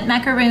know how Coconut to.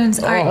 macaroons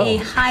are a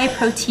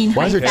high-protein,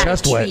 Why is her high-fat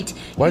chest wet? treat.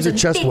 Why is her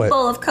Use chest a big wet?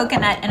 bowl of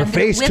coconut and Her I'm gonna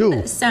face, whip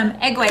too. some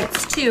egg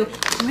whites too.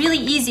 Really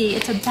easy.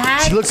 It's a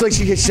bag. She looks like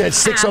she had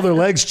 6 other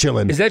legs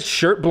chilling. Is that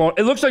shirt blown?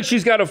 It looks like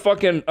she's got a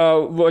fucking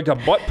like a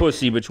butt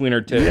pussy between her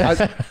tits.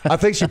 I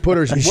think she put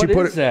her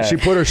she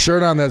put her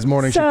shirt on this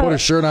morning. So- she put her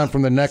shirt on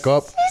from the neck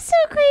up. She's so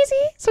crazy.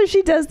 So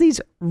she does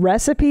these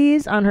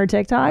recipes on her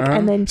TikTok,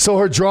 and then So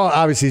her draw,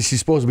 obviously, she's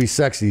supposed to be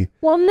sexy.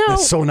 well, no,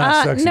 That's so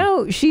not sexy.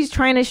 No, she's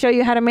trying to show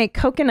you how to make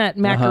coconut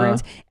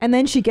macaroons, and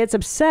then she gets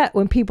upset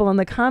when people in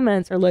the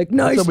comments are like,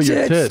 "Nice up with your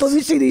tits. tits?" Let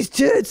me see these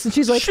tits," and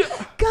she's like,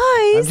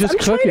 "Guys, just I'm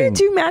trying cooking."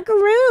 to do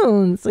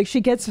macaroons." Like she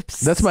gets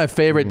upset. That's my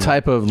favorite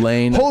type of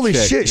lane. Holy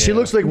chick. shit, she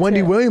looks like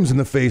Wendy Williams in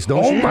the face,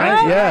 don't she? my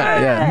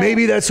God.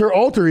 Maybe that's her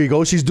alter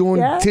ego. She's doing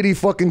Yeah. titty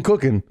fucking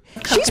cooking.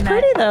 She's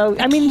pretty though.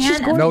 I mean, she's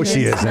gorgeous. No,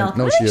 she isn't.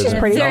 No, she She's isn't.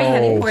 pretty. Very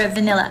heavy No. pour of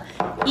vanilla.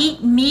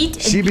 Eat meat.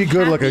 and She'd be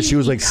good looking if she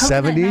was like coconut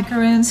 70.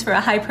 Macaroons for a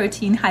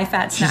high-protein,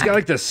 high-fat snack. She's got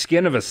like the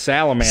skin of a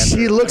salamander.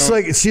 She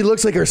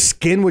looks like her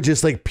skin would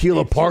just like peel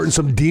apart and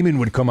some demon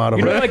would come out of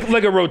You her. know,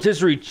 like a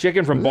rotisserie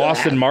chicken from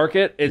Boston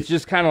Market. It's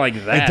just kind of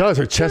like that. It does.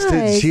 Her chest.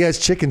 She has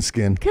chicken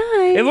skin.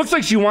 Guys. It looks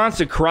like she wants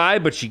to cry,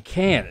 but she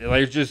can't.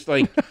 Like it's just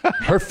like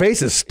Her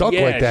face is stuck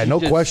Yeah, like that. she No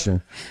just-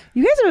 question.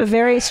 You guys have a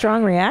very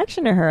strong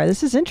reaction to her.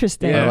 This is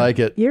interesting. Yeah. I like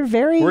it. You're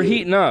very. we're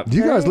heating up. Do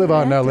you guys live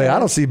out in LA? I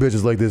don't see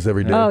bitches like this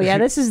every day. Oh yeah,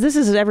 this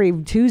is every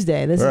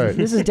Tuesday. This Right. is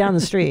this is down the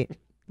street.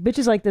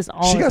 Bitches like this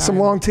all She the got some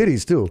time. long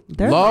titties too.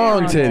 They're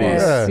Long long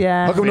titties.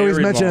 Yeah. How come nobody's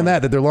Very mentioning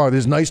long. that they're long?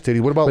 There's nice titties.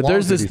 What about But long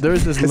there's titties?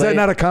 this Is that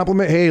not a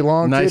compliment? Hey,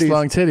 long nice titties.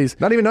 long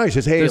titties. Not even nice.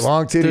 Just hey, There's-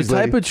 long titties. There's the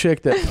type lady. of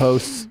chick that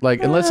posts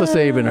like, and let's just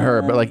say even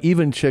her, but like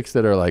even chicks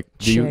that are like,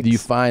 do you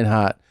Chicks. find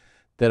hot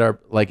that are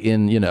like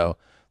in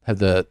have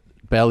the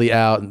belly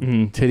out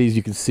and titties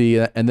you can see,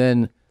 and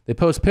then they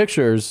post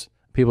pictures.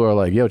 People are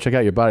like, yo, check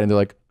out your body, and they're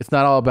like, it's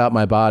not all about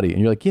my body, and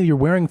you're like, yeah, you're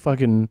wearing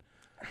fucking.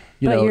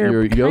 But you're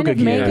your kind yoga of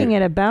gear. making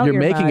it about You're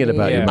your making it body.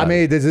 about your Yeah. I body.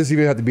 mean, does this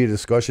even have to be a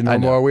discussion I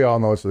no know. more? We all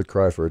know it's a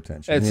cry for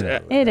attention. It's, you know.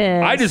 It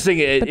is. I just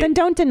think it. But then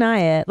don't deny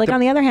it. Like on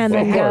the other hand,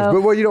 Of then course, go.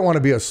 but well, you don't want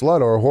to be a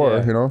slut or a whore,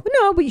 Yeah. you know.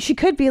 No, but she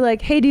could be like,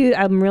 "Hey, dude,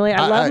 I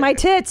love my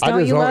tits.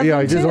 Don't you love them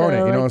I just too?" own it. You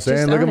know what I'm Like, saying?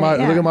 just Look at own my it,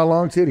 yeah. look at my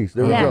long titties.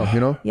 There Yeah. we go. You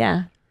know.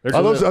 Yeah.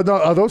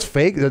 Are those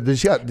fake? Does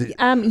she have, Yes.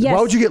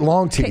 Why would you get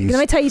long titties? Let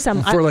me tell you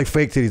something. For like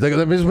fake titties. Like,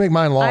 let me just make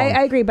mine long.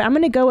 I agree, but I'm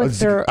going to go with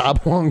their.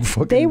 Oblong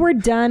fucking. They were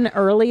done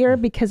earlier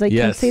because I can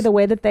Yes. see the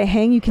way that they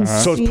hang. You can see.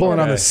 So it's pulling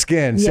on the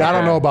skin. See, I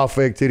don't know about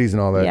fake titties and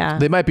all that. Yeah.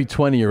 They might be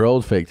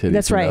 20-year-old fake titties.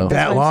 That's you right. know? That's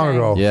That what I'm long saying.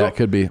 ago. Yeah, it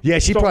could be. Yeah,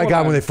 she So probably hold got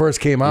on. when they first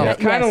came out.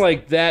 It's kind of Yes.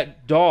 like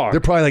that dog. They're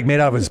probably like made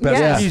out of asbestos.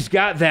 Yeah. She's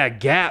got that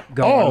gap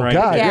going. Oh, right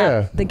God. there.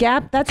 yeah. The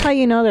gap. That's how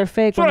you know they're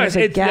fake. When there's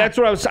a gap. That's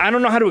what I was. I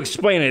don't know how to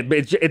explain it, but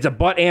it's a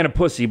butt and a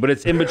pussy, but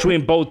it's in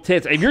between both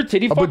tits. If you're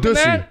titty fucking badoosie.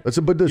 that, That's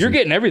a badoosie. you're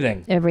getting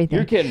everything. Everything.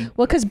 You're kidding.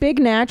 Well, because big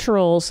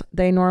naturals,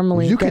 they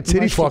normally You get could titty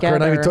mushed fuck her and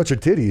not even together. touch her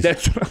titties.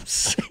 That's what I'm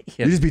saying.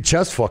 You just be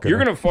chest fucking. You're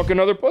her. gonna fuck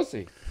another pussy.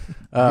 You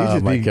Oh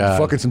just my be god.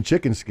 fucking some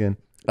chicken skin.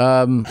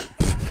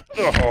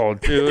 Oh,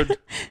 dude.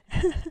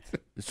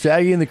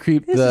 Shaggy and the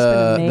Creep, This has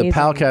the been amazing.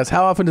 Palcast.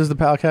 How often does the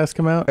Palcast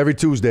come out? Every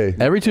Tuesday.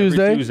 Every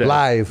Tuesday? Tuesday.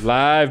 Live.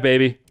 Live,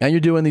 baby. And you're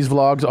doing these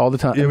vlogs all the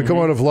time. Yeah, we come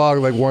on a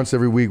vlog like once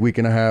every week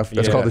and a half.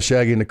 That's Yeah. called the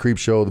Shaggy and the Creep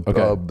Show. The,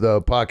 Okay.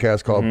 the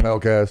podcast called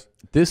Palcast.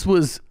 This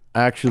was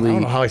I actually.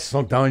 don't know how I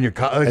sunk down in your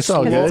car. It's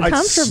all good. It's I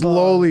comfortable.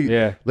 slowly.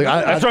 Yeah. Like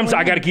That's what I'm saying.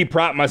 I got to keep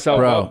propping myself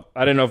Bro. up.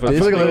 I didn't know if it I was.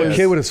 feel like a little was-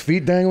 kid with his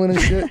feet dangling and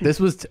shit. This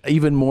was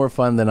even more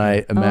fun than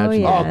I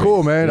imagined. yeah. Oh,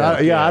 cool, man.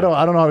 Yeah. I don't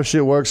know how this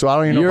shit works, so I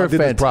don't even know You're if I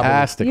did this properly.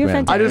 fantastic, You're man.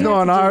 fantastic. I just know You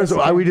on have to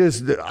do ours,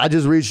 this again. I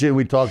just read shit and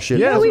we talk shit.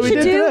 Yeah, You know that's what what we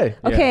we should did do?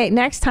 today. Okay,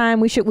 next time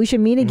we should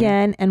meet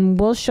again, and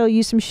we'll show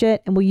you some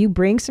shit. And will you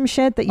bring some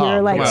shit that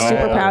you're like come on.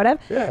 super proud of?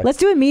 Yeah. Let's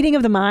do a meeting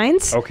of the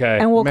minds. Okay.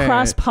 And we'll Man,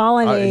 cross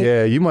pollinate.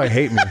 yeah, you might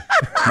hate me.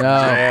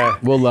 No,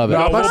 we'll love it.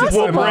 No,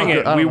 We'll bring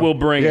it. I We don't know. will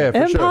bring Yeah, it.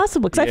 for sure.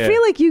 Impossible, because Yeah. I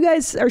feel like you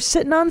guys are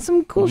sitting on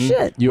some cool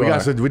shit. You We are.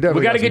 got some- we definitely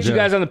We got to some get you gems.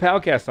 guys on the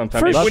Palcast sometime.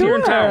 For Maybe when you're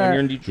in town, when sure. you're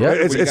in Detroit. Yeah,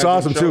 when it's you guys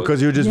awesome do too shows.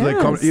 because you're just like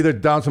come Yes. either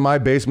down to my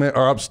basement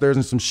or upstairs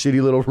in some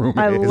shitty little room.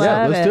 I love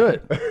Yeah, let's it. do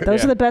it.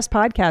 Those are the best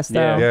podcasts,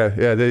 though.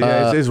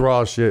 Yeah. It's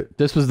raw shit.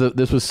 This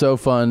was so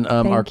fun.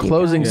 Our Thank you,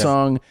 closing guys.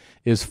 song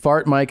is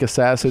 "Fart Mike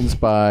Assassins"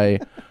 by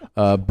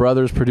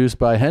Brothers, produced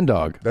by Hen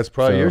Dog. That's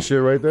probably your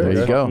shit right there. There you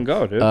Yeah. go. Fucking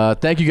go,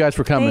 dude. Thank you guys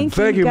for coming.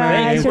 Thank you, man.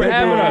 guys. Thank you for You're the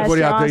having us. best.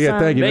 Everybody out there, yeah, Awesome.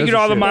 thank you. Thank you to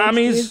all the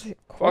mommies.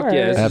 Of Fuck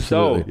yeah. This is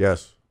Absolutely. dope.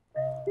 Yes.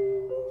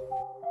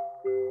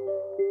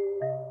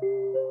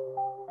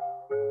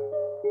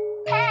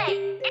 Hey,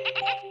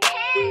 it's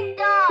Hen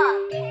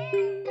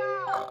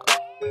Dog.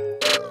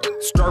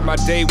 Start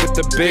my day with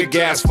the big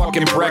ass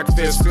fucking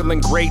breakfast.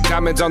 Feeling great,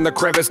 diamonds on the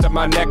crevice of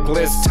my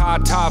necklace.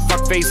 Ta-ta,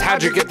 fuckface,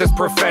 how'd you get this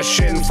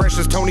profession? Fresh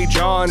as Tony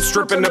John,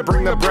 stripping to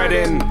bring the bread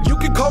in. You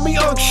can call me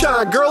Unk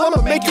Shine, girl,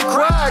 I'ma make you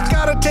cry.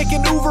 Gotta take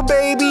an Uber,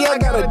 baby, I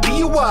got a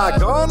DUI.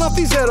 Gone off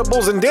these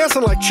edibles and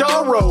dancing like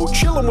Charo.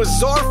 Chilling with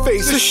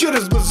Czarface, this shit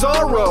is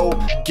bizarro.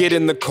 Get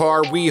in the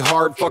car, we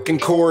hard fucking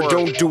core.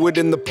 Don't do it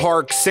in the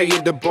park, say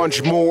it a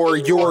bunch more.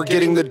 You're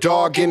getting the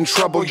dog in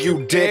trouble,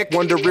 you dick.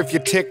 Wonder if you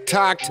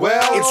TikToked?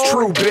 Well, it's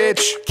true,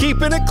 bitch.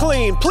 Keeping it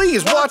clean,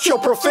 please watch your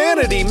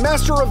profanity.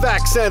 Master of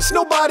accents,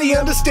 nobody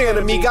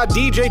understanding me. Got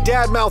DJ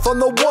Dadmouth on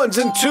the ones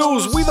and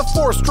twos. We the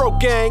 4-stroke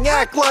gang,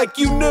 act like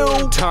you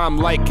knew. Tom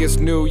Likas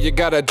knew you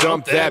gotta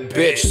dump that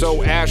bitch.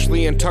 So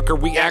Ashley and Tucker,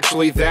 we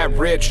actually that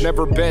rich.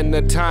 Never been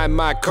a time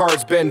my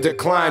card's been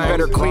declined.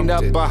 Better clean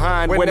up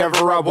behind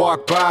whenever I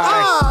walk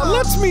by.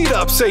 Let's meet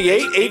up, say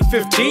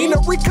 8:15. A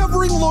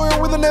recovering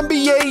lawyer with an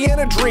MBA and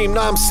a dream.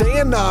 Nah, I'm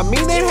saying, nah, I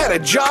mean, ain't had a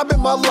job in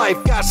my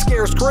life. Got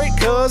scared straight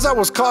cause I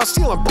was caught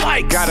stealing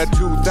bikes. Got a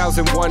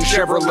 2001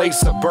 Chevrolet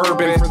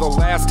Suburban. For the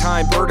last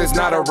time, Bert is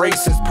not a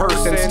racist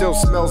person. Still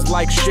smells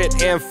like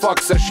shit and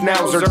fucks a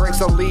schnauzer.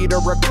 Drinks a liter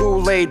of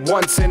Kool-Aid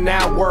once an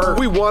hour.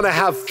 We wanna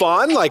have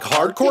fun, like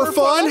hardcore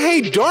fun?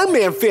 Hey,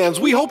 Darnman fans,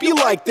 we hope you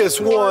like this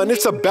one.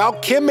 It's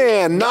about Kim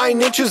Ann,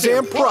 9 inches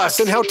and Pruss,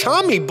 and how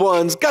Tommy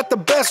Buns got the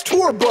best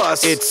tour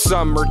bus. It's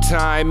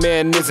summertime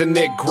and isn't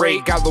it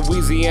great? Got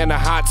Louisiana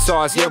hot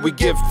sauce, yeah, we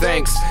give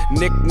thanks.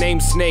 Nickname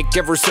Snake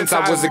ever since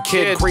I was a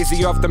kid.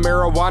 Crazy off the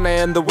marijuana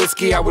and the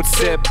whiskey I would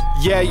sip.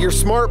 Yeah, you're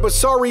smart, but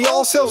sorry,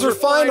 all sales are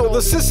final. The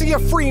sissy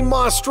of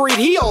Fremont Street,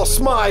 he all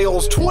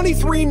smiles.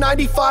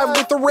 $23.95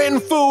 with the rent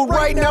and food.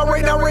 Right now,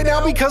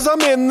 because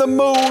I'm in the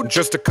mood.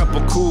 Just a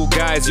couple cool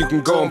guys, you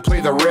can go and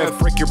play the riff.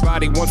 Break your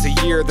body once a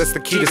year, that's the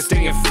key to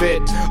staying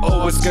fit.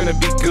 Oh, it's gonna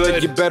be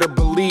good, you better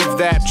believe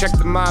that. Check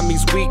the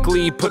Mommies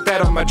Weekly, put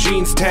that on my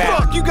jeans tag.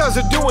 Fuck, you guys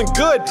are doing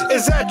good.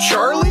 Is that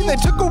Charlie? They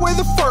took away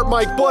the fart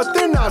mic, but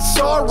they're not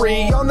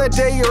sorry. On that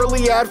day,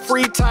 early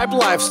ad-free type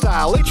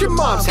lifestyle. It's your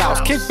mom's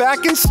house, kick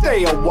back and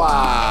stay a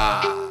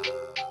while.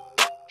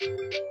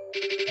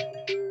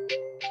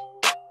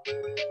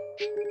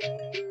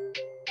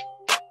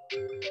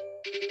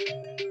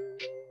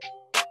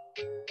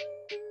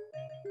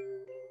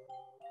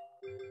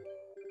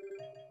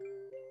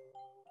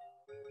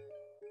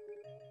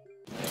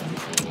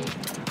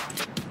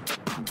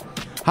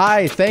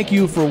 Hi, thank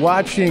you for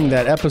watching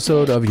that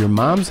episode of Your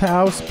Mom's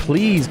House.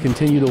 Please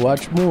continue to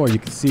watch more. You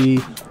can see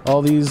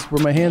all these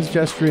where my hand's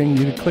gesturing.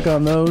 You can click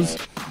on those.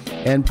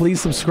 And please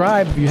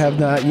subscribe if you have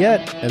not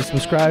yet. And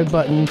subscribe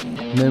button,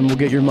 and then we'll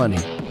get your money.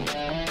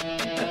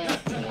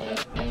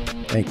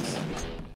 Thanks.